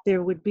that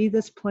there would be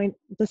this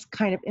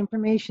kind of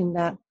information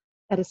that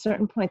at a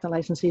certain point the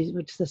licensees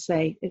would just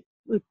say it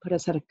would put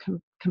us at a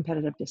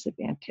competitive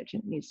disadvantage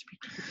and it needs to be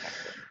protected.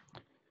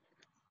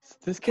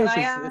 This Can case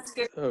I is, ask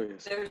if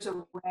there's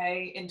a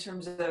way, in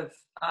terms of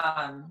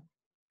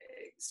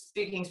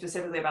speaking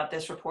specifically about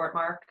this report,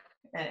 Mark,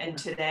 and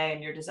today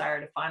and your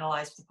desire to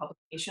finalize the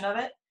publication of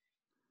it,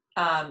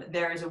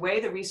 there is a way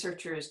the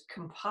researchers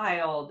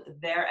compiled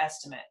their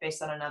estimate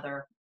based on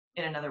another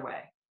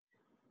way.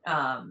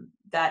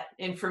 That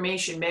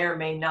information may or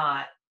may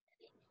not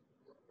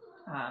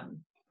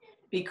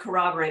be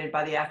corroborated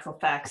by the actual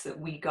facts that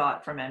we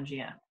got from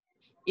MGM.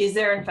 Is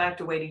there in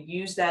fact a way to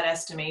use that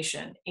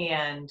estimation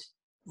and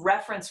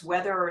reference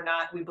whether or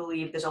not we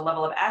believe there's a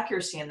level of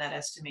accuracy in that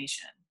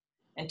estimation?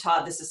 And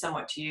Todd, this is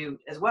somewhat to you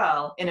as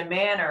well, in a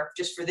manner,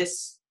 just for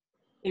this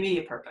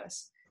immediate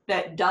purpose,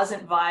 that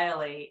doesn't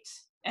violate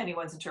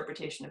anyone's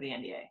interpretation of the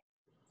NDA.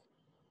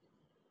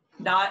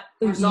 Not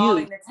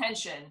resolving the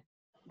tension,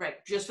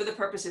 right, just for the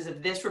purposes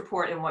of this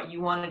report and what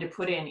you wanted to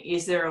put in.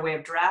 Is there a way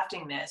of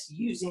drafting this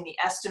using the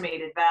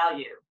estimated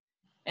value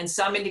and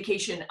some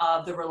indication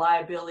of the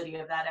reliability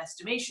of that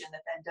estimation that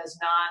then does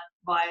not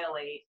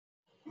violate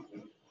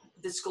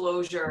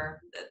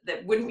disclosure,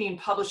 that wouldn't mean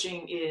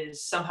publishing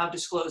is somehow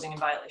disclosing in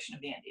violation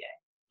of the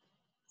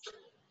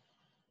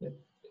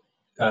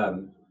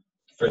NDA?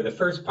 For the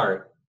first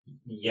part,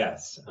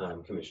 yes,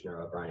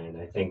 Commissioner O'Brien.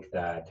 I think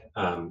that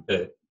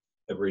the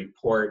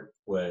report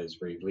was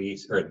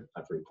released, or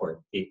not the report,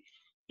 the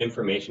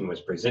information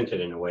was presented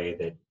in a way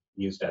that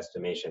used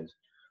estimations.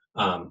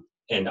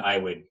 And I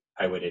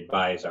would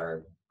advise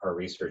our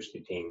research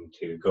team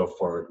to go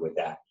forward with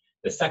that.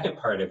 The second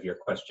part of your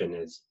question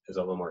is a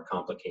little more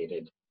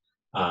complicated,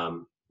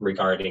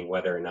 regarding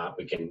whether or not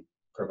we can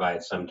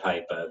provide some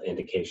type of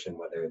indication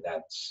whether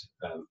that's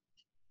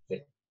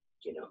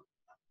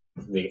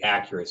the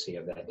accuracy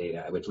of that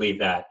data. I would leave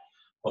that,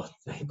 well,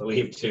 I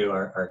believe, to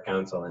our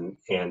council, and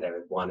I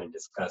would want to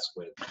discuss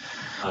with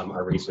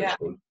our research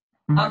team.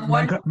 I'm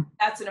wondering if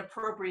that's an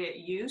appropriate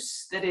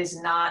use that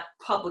is not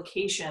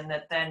publication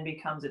that then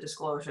becomes a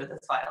disclosure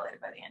that's violated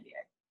by the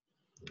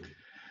NDA.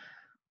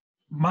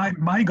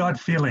 My gut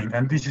feeling,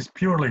 and this is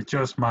purely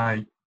just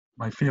my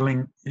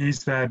feeling,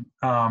 is that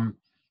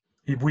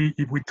if we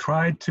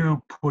try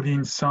to put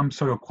in some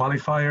sort of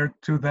qualifier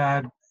to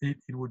that, it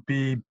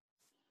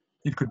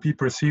could be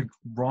perceived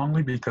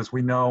wrongly because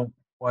we know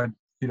what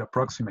it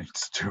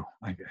approximates to.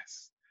 I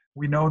guess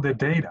we know the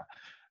data.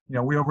 You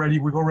know, we've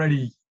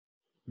already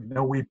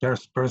know we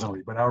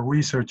personally, but our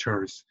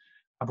researchers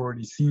have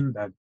already seen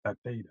that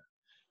data.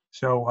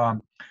 So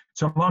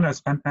so long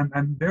as and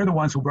they're the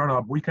ones who brought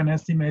up, we can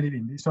estimate it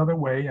in this other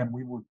way, and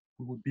we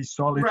would be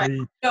solidly right.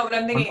 No, but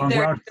I'm thinking on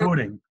ground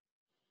footing.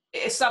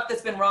 It's stuff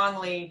that's been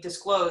wrongly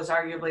disclosed.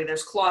 Arguably,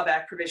 there's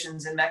clawback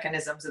provisions and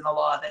mechanisms in the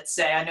law that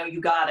say, I know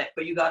you got it,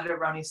 but you got it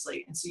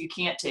erroneously, and so you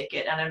can't take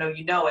it. And I know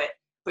you know it,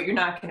 but you're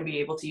not going to be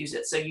able to use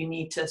it. So you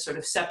need to sort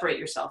of separate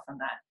yourself from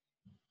that.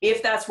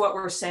 If that's what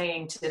we're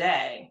saying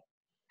today,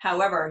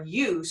 however,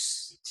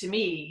 use to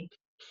me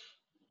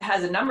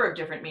has a number of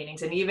different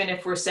meanings. And even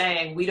if we're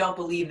saying we don't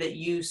believe that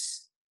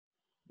use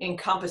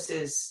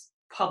encompasses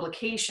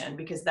publication,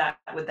 because that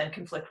would then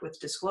conflict with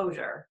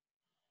disclosure,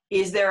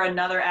 is there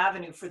another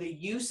avenue for the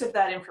use of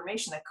that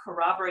information that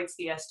corroborates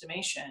the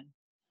estimation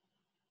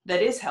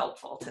that is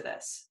helpful to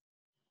this?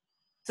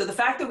 So the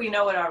fact that we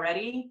know it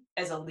already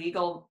as a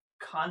legal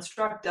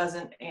construct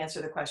doesn't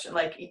answer the question.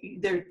 Like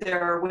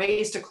there are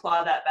ways to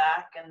claw that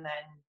back and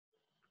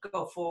then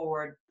go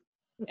forward.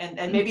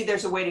 And maybe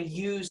there's a way to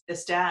use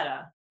this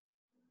data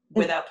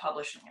without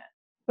publishing it.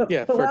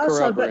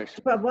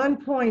 But one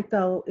point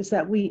though is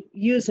that we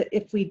use it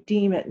if we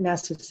deem it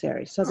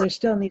necessary. So there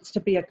still needs to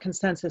be a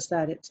consensus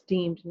that it's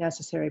deemed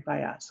necessary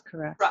by us,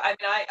 correct? Right. I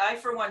mean, I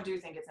for one do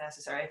think it's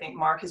necessary. I think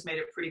Mark has made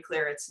it pretty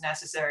clear it's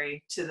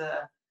necessary to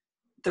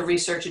the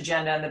research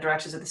agenda and the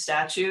directives of the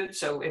statute.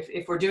 So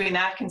if we're doing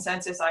that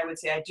consensus, I would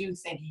say I do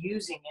think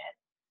using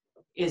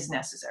it is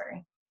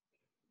necessary.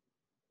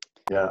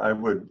 Yeah, I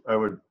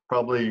would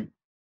probably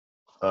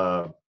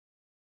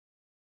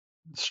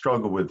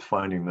struggle with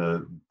finding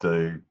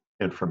the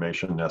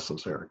information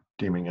necessary,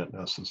 deeming it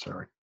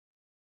necessary.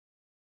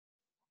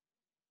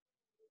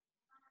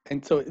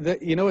 And so,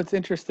 you know, what's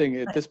interesting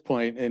at this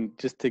point, and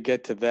just to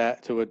get to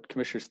that, to what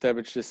Commissioner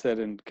Stevich just said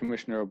and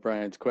Commissioner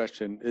O'Brien's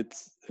question,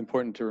 it's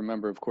important to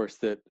remember, of course,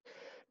 that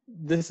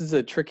this is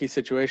a tricky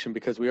situation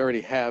because we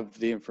already have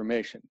the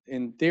information.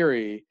 In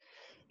theory,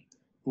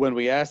 when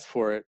we asked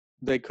for it,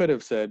 they could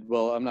have said,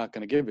 well, I'm not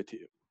going to give it to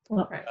you.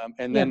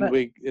 And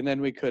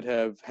then we could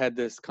have had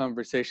this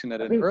conversation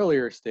at an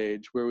earlier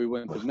stage where we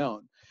wouldn't have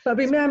known. But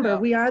remember,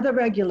 we are the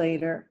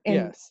regulator. And,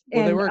 yes.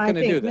 Well, they weren't going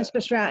to do that.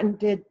 Mr. Stratton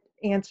did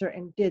answer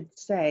and did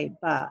say,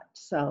 but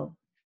so.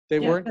 They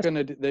weren't going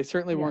to, they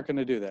certainly weren't going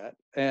to do that.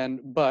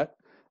 But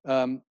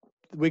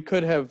we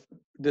could have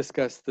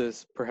discussed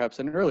this perhaps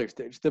at an earlier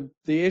stage. The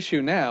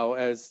issue now,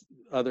 as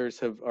others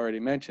have already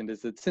mentioned,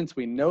 is that since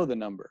we know the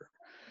number,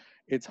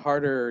 it's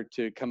harder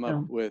to come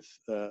up with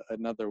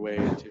another way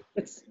to.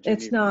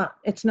 It's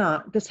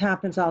not. This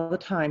happens all the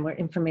time where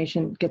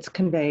information gets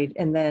conveyed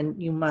and then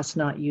you must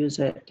not use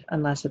it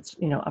unless it's,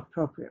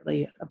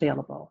 appropriately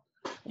available.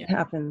 It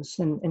happens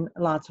in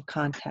lots of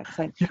contexts.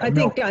 I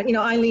think,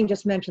 Eileen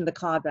just mentioned the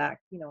clawback.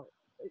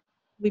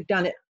 We've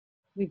done it.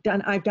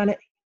 I've done it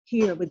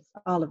here with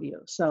all of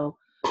you. So,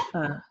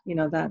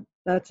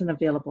 that's an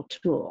available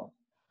tool.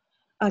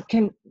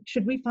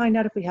 Should we find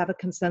out if we have a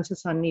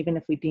consensus on even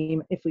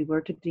if we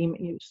were to deem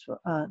it useful,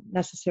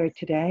 necessary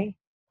today?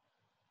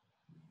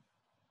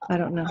 I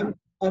don't know.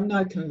 I'm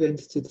not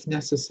convinced it's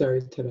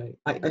necessary today.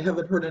 I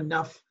haven't heard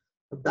enough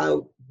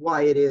about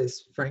why it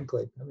is,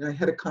 frankly. I mean, I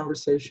had a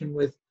conversation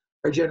with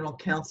our general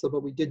counsel,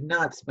 but we did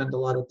not spend a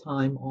lot of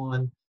time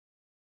on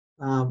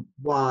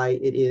why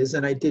it is.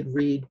 And I did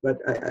read, but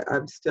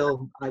I'm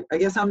still, I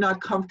guess I'm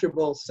not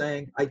comfortable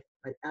saying I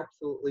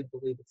absolutely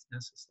believe it's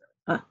necessary.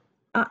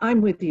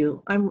 I'm with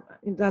you.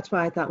 That's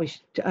why I thought we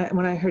should.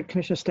 When I heard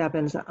Commissioner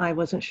Stebbins, I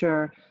wasn't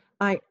sure.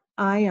 I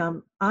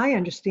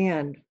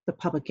understand the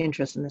public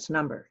interest in this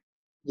number.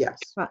 Yes,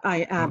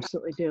 I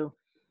absolutely do.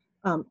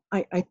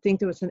 I think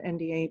there was an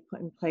NDA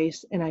put in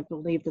place, and I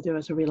believe that there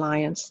was a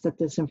reliance that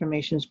this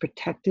information is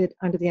protected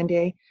under the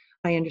NDA.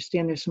 I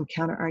understand there's some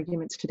counter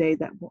arguments today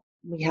that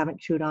we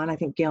haven't chewed on. I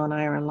think Gail and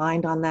I are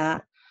aligned on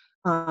that.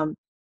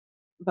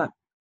 But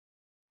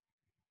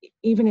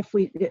even if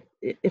we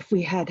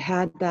had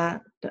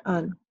that,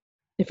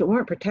 if it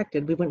weren't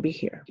protected, we wouldn't be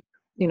here.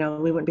 We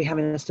wouldn't be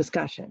having this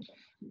discussion.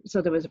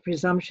 So there was a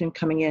presumption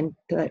coming in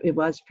that it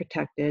was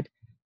protected,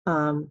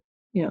 and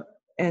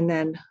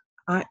then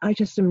I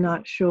just am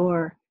not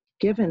sure,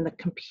 given the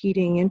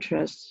competing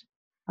interests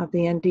of the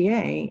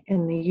NDA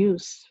and the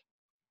use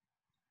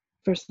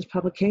versus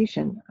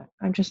publication.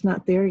 I'm just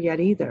not there yet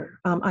either.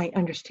 I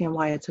understand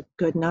why it's a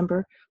good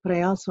number, but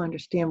I also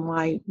understand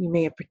why you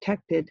may have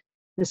protected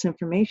this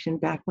information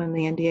back when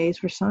the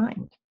NDAs were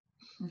signed.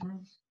 Mm-hmm.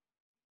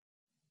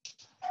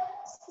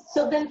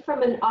 So then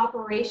from an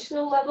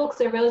operational level,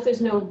 because I realize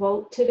there's no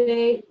vote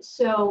today,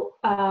 so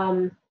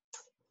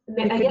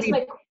I guess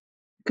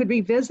could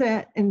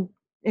revisit and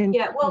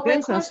yeah, well,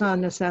 convince us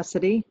on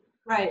necessity.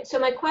 Right. So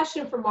my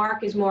question for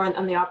Mark is more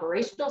on the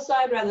operational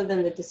side rather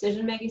than the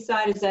decision-making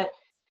side, is that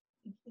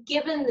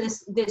given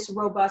this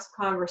robust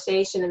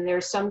conversation and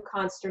there's some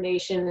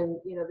consternation and,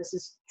 you know, this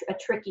is a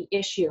tricky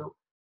issue,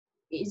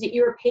 is it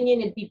your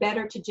opinion it'd be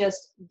better to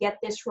just get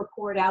this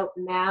report out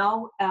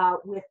now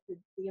with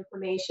the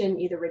information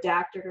either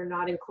redacted or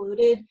not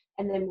included,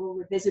 and then we'll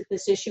revisit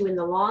this issue in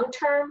the long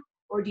term?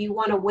 Or do you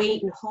want to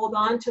wait and hold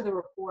on to the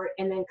report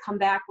and then come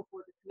back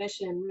before the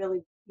commission and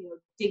really, you know,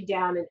 dig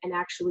down and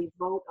actually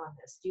vote on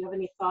this? Do you have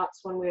any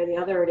thoughts one way or the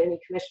other, or any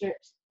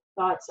commissioners'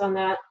 thoughts on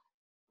that?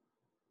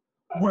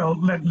 Well,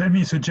 let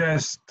me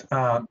suggest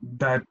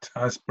that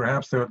as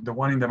perhaps the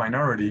one in the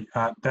minority,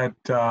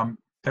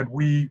 that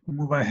we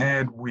move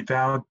ahead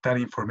without that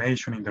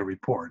information in the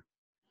report.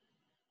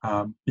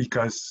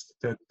 Because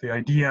the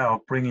idea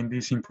of bringing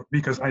this in,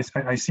 because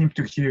I seem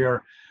to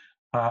hear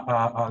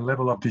a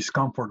level of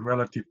discomfort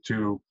relative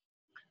to,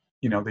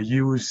 you know, the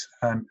use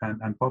and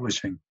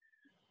publishing.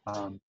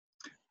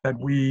 That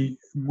we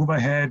move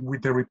ahead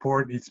with the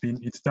report.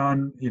 It's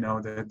done. You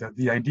know,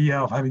 the idea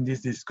of having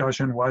this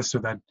discussion was so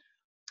that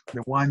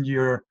the 1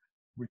 year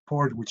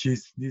report, which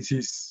is this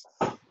is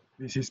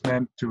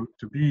meant to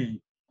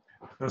be,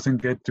 doesn't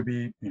get to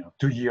be, you know,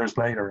 2 years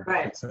later.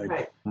 Right.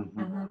 Right.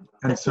 Mm-hmm.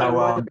 And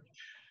so,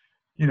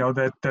 you know,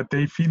 that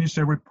they finish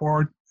the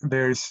report.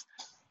 There's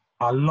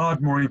a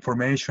lot more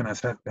information,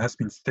 as has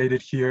been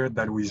stated here,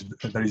 that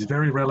is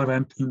very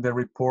relevant in the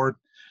report.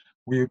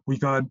 We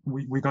got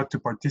to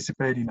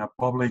participate in a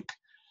public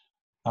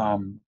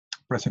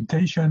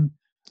presentation,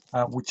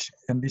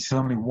 and this is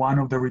only one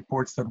of the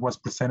reports that was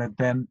presented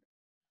then.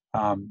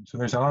 So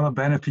there's a lot of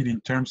benefit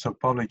in terms of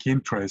public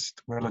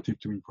interest relative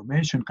to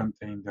information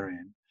contained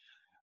therein,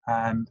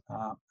 and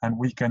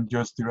we can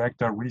just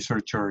direct our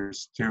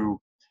researchers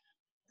to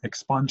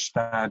expunge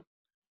that,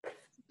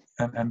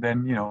 and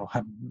then, you know,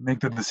 make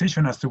the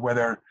decision as to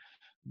whether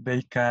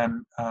they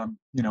can,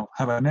 you know,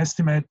 have an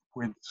estimate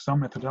with some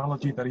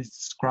methodology that is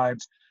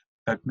described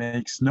that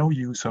makes no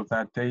use of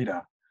that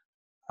data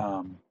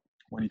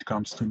when it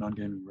comes to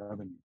non-gaming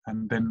revenue,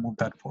 and then move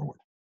that forward.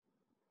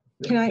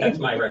 That's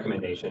my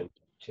recommendation.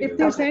 If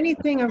there's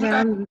anything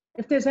around,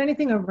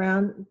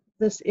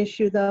 this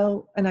issue,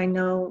 though, and I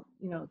know,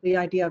 you know, the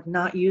idea of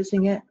not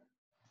using it,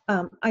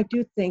 I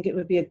do think it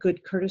would be a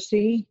good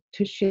courtesy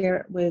to share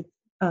it with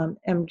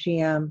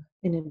MGM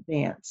in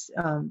advance,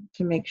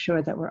 to make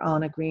sure that we're all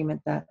in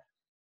agreement that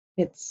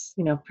it's,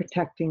 you know,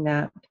 protecting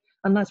that,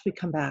 unless we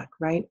come back,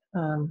 right?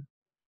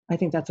 I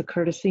think that's a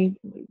courtesy.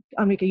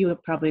 Amika, you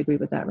would probably agree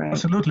with that, right?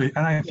 Absolutely,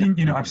 and I think,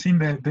 you know, I've seen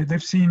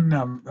they've seen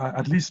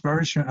at least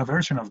a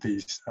version of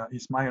these,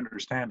 is my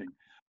understanding.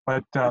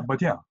 But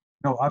yeah,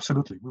 no,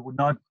 absolutely, we would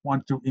not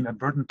want to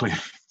inadvertently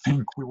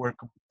think we were,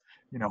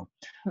 you know,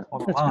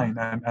 on the line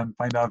and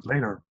find out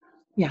later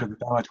that the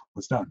damage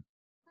was done.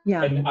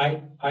 Yeah. And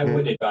I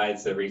would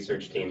advise the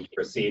research team to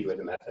proceed with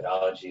the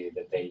methodology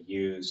that they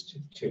used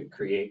to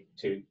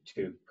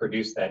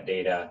produce that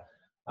data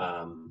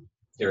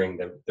during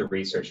the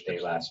research day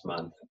last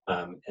month.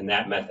 And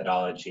that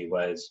methodology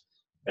was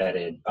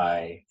vetted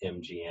by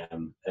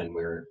MGM, and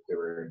we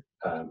were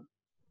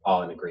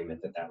all in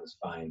agreement that was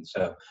fine.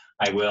 So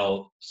I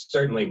will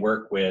certainly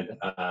work with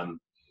our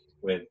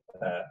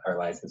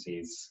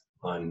licensees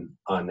on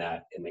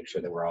that and make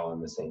sure that we're all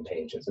on the same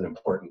page. It's an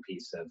important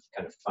piece of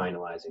kind of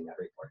finalizing that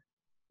report.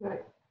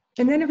 Right.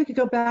 And then if we could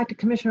go back to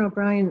Commissioner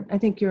O'Brien, I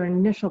think your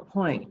initial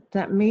point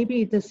that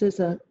maybe this is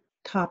a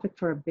topic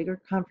for a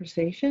bigger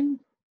conversation.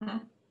 Mm-hmm.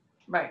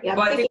 Right. Yeah,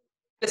 well, I think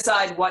we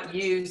decide what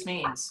use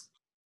means.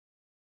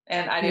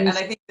 And I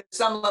think there's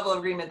some level of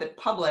agreement that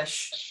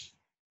publish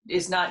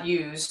is not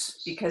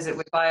use because it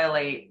would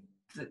violate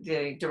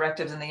the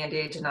directives in the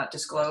NDA to not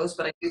disclose,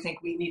 but I do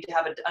think we need to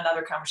have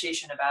another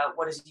conversation about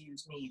what does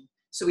use mean,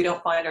 so we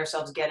don't find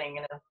ourselves getting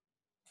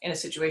in a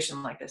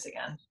situation like this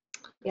again.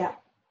 Yeah.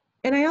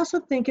 And I also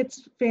think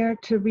it's fair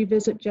to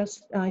revisit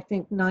just, I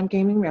think,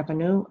 non-gaming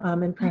revenue,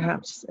 and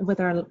perhaps with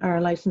our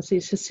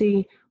licensees to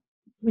see,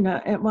 you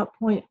know, at what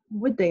point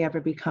would they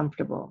ever be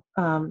comfortable.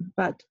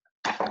 But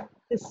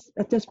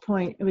at this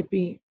point, it would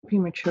be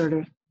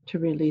premature to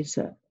release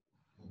it.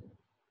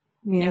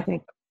 Yeah, I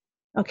think,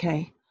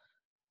 okay.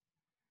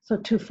 So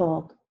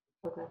twofold.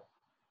 Okay.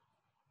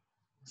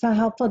 Is that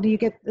helpful? Do you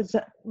get, is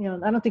that, you know,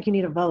 I don't think you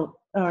need a vote.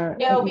 Or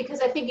no,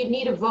 because I think you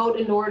need a vote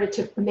in order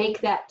to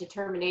make that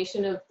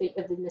determination of the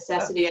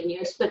necessity and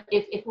use. But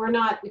if we're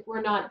not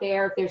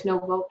there, if there's no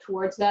vote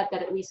towards that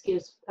at least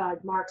gives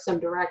Mark some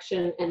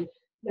direction, and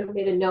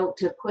made a note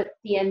to put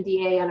the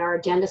NDA on our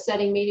agenda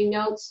setting meeting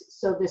notes,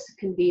 so this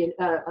can be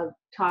a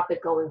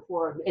topic going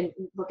forward and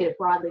look at it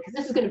broadly, because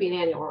this is going to be an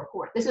annual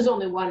report. This is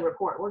only one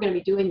report. We're going to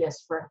be doing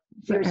this for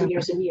years and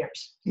years and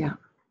years. Yeah,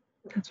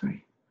 that's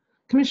right.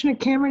 Commissioner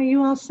Cameron, are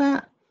you all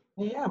set?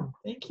 I am.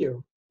 Thank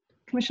you.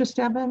 Commissioner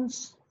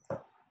Stebbins?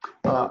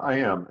 I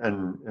am,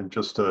 and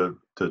just to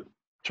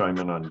chime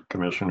in on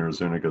Commissioner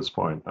Zuniga's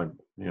point,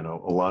 you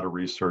know, a lot of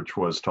research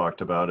was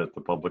talked about at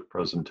the public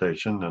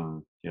presentation,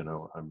 and you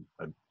know,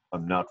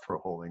 I'm not for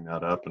holding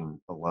that up and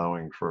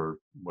allowing for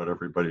what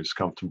everybody's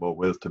comfortable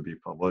with to be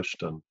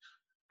published, and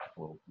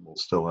we'll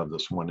still have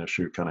this one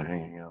issue kind of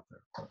hanging out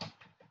there.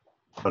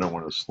 I don't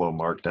want to slow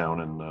Mark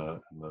down in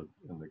the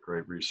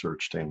great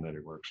research team that he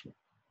works with.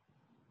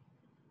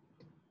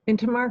 And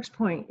to Mark's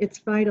point, it's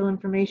vital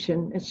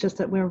information. It's just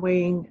that we're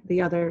weighing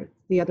the other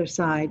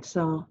side.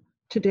 So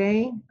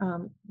today,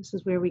 this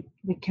is where we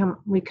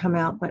come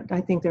out, but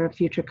I think there are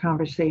future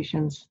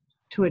conversations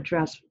to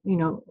address, you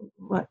know,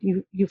 what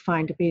you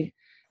find to be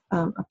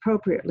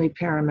appropriately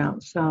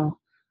paramount. So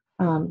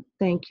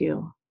thank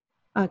you.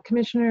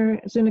 Commissioner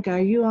Zuniga, are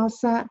you all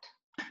set?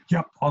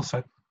 Yep, all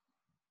set.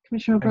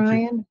 Commissioner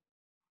O'Brien?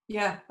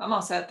 Yeah, I'm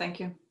all set. Thank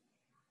you.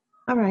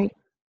 All right.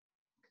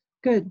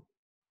 Good.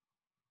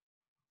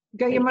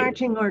 Got your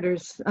marching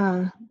orders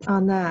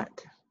on that.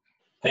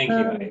 Thank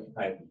you.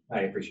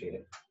 I appreciate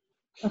it.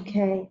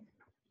 Okay.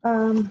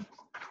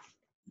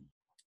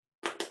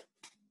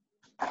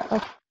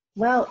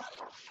 Well,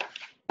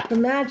 the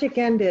magic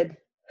ended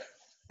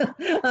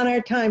on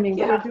our timing,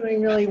 but we're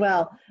doing really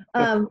well.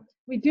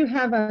 We do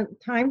have a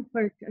time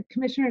for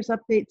commissioners'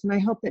 updates, and I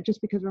hope that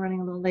just because we're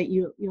running a little late,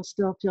 you'll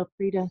still feel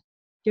free to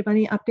give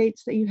any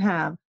updates that you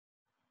have.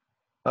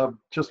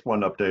 Just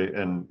one update,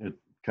 and it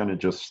kind of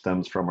just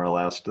stems from our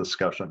last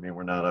discussion. I mean,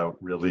 we're not out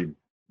really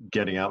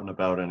getting out and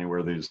about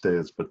anywhere these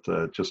days, but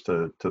just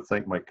to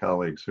thank my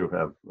colleagues who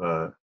have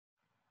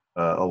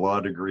a law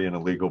degree and a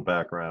legal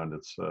background.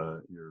 It's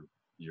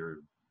your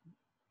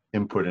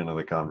input into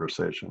the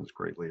conversation is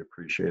greatly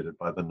appreciated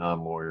by the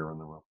non-lawyer in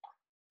the room.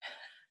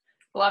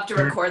 We'll have to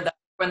record that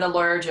when the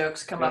lawyer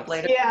jokes come up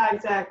later. Yeah,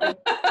 exactly.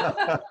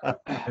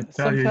 I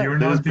tell you, you're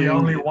not the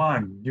only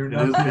one. You're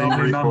not the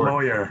only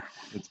non-lawyer.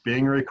 It's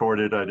being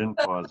recorded. I didn't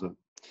pause it.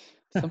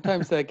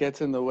 Sometimes that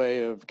gets in the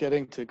way of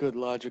getting to good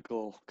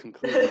logical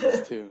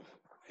conclusions to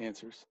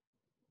answers.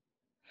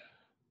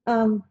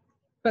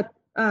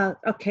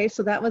 Okay,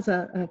 so that was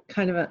a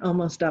kind of an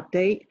almost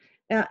update.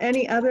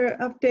 Any other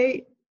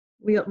update?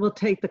 We'll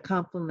take the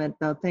compliment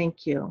though.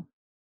 Thank you.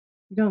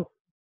 You don't,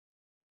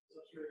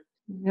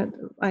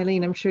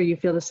 Eileen, I'm sure you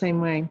feel the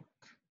same way.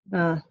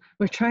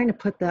 We're trying to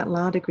put that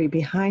law degree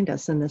behind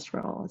us in this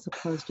role as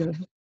opposed to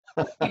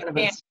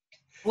cannabis.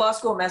 Law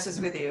school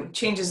messes with you,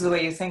 changes the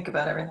way you think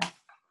about everything.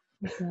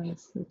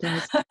 It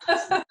does.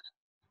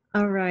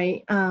 All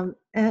right.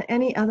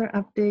 Any other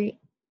update?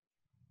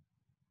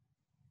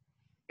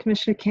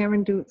 Commissioner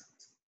Cameron,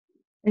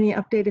 any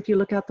update if you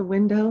look out the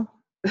window?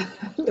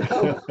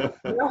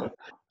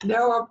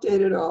 No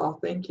update at all.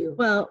 Thank you.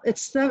 Well,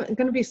 it's going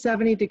to be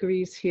 70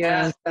 degrees here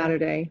on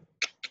Saturday.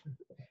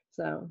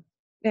 So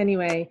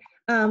anyway,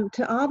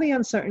 to all the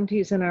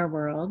uncertainties in our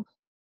world,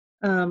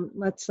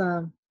 let's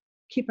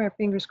keep our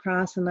fingers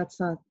crossed, and let's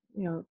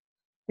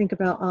think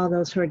about all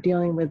those who are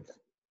dealing with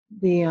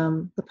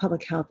the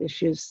public health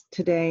issues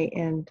today,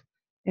 and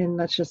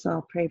let's just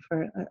all pray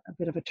for a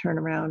bit of a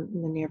turnaround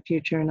in the near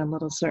future and a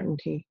little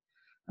certainty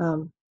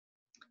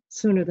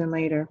sooner than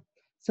later.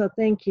 So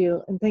thank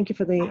you, and thank you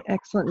for the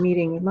excellent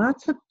meeting.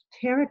 Lots of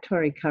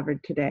territory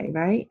covered today,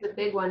 right? The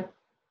big one.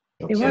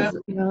 It was,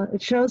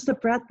 it shows the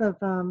breadth of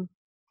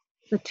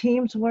the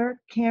team's work,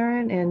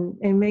 Karen,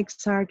 and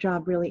makes our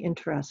job really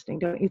interesting,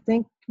 don't you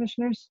think,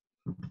 commissioners?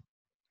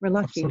 We're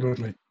lucky.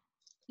 Absolutely.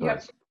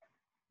 Yep.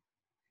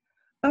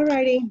 All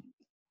righty.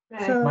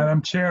 So,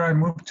 Madam Chair, I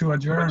move to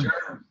adjourn.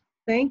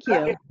 thank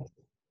you.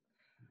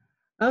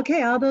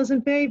 Okay, all those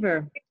in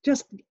favor?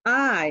 Just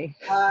aye.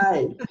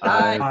 Aye.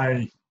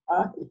 Aye.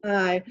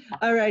 Aye.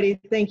 All righty.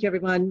 Thank you,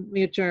 everyone.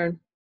 We adjourn.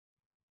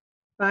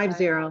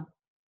 5-0.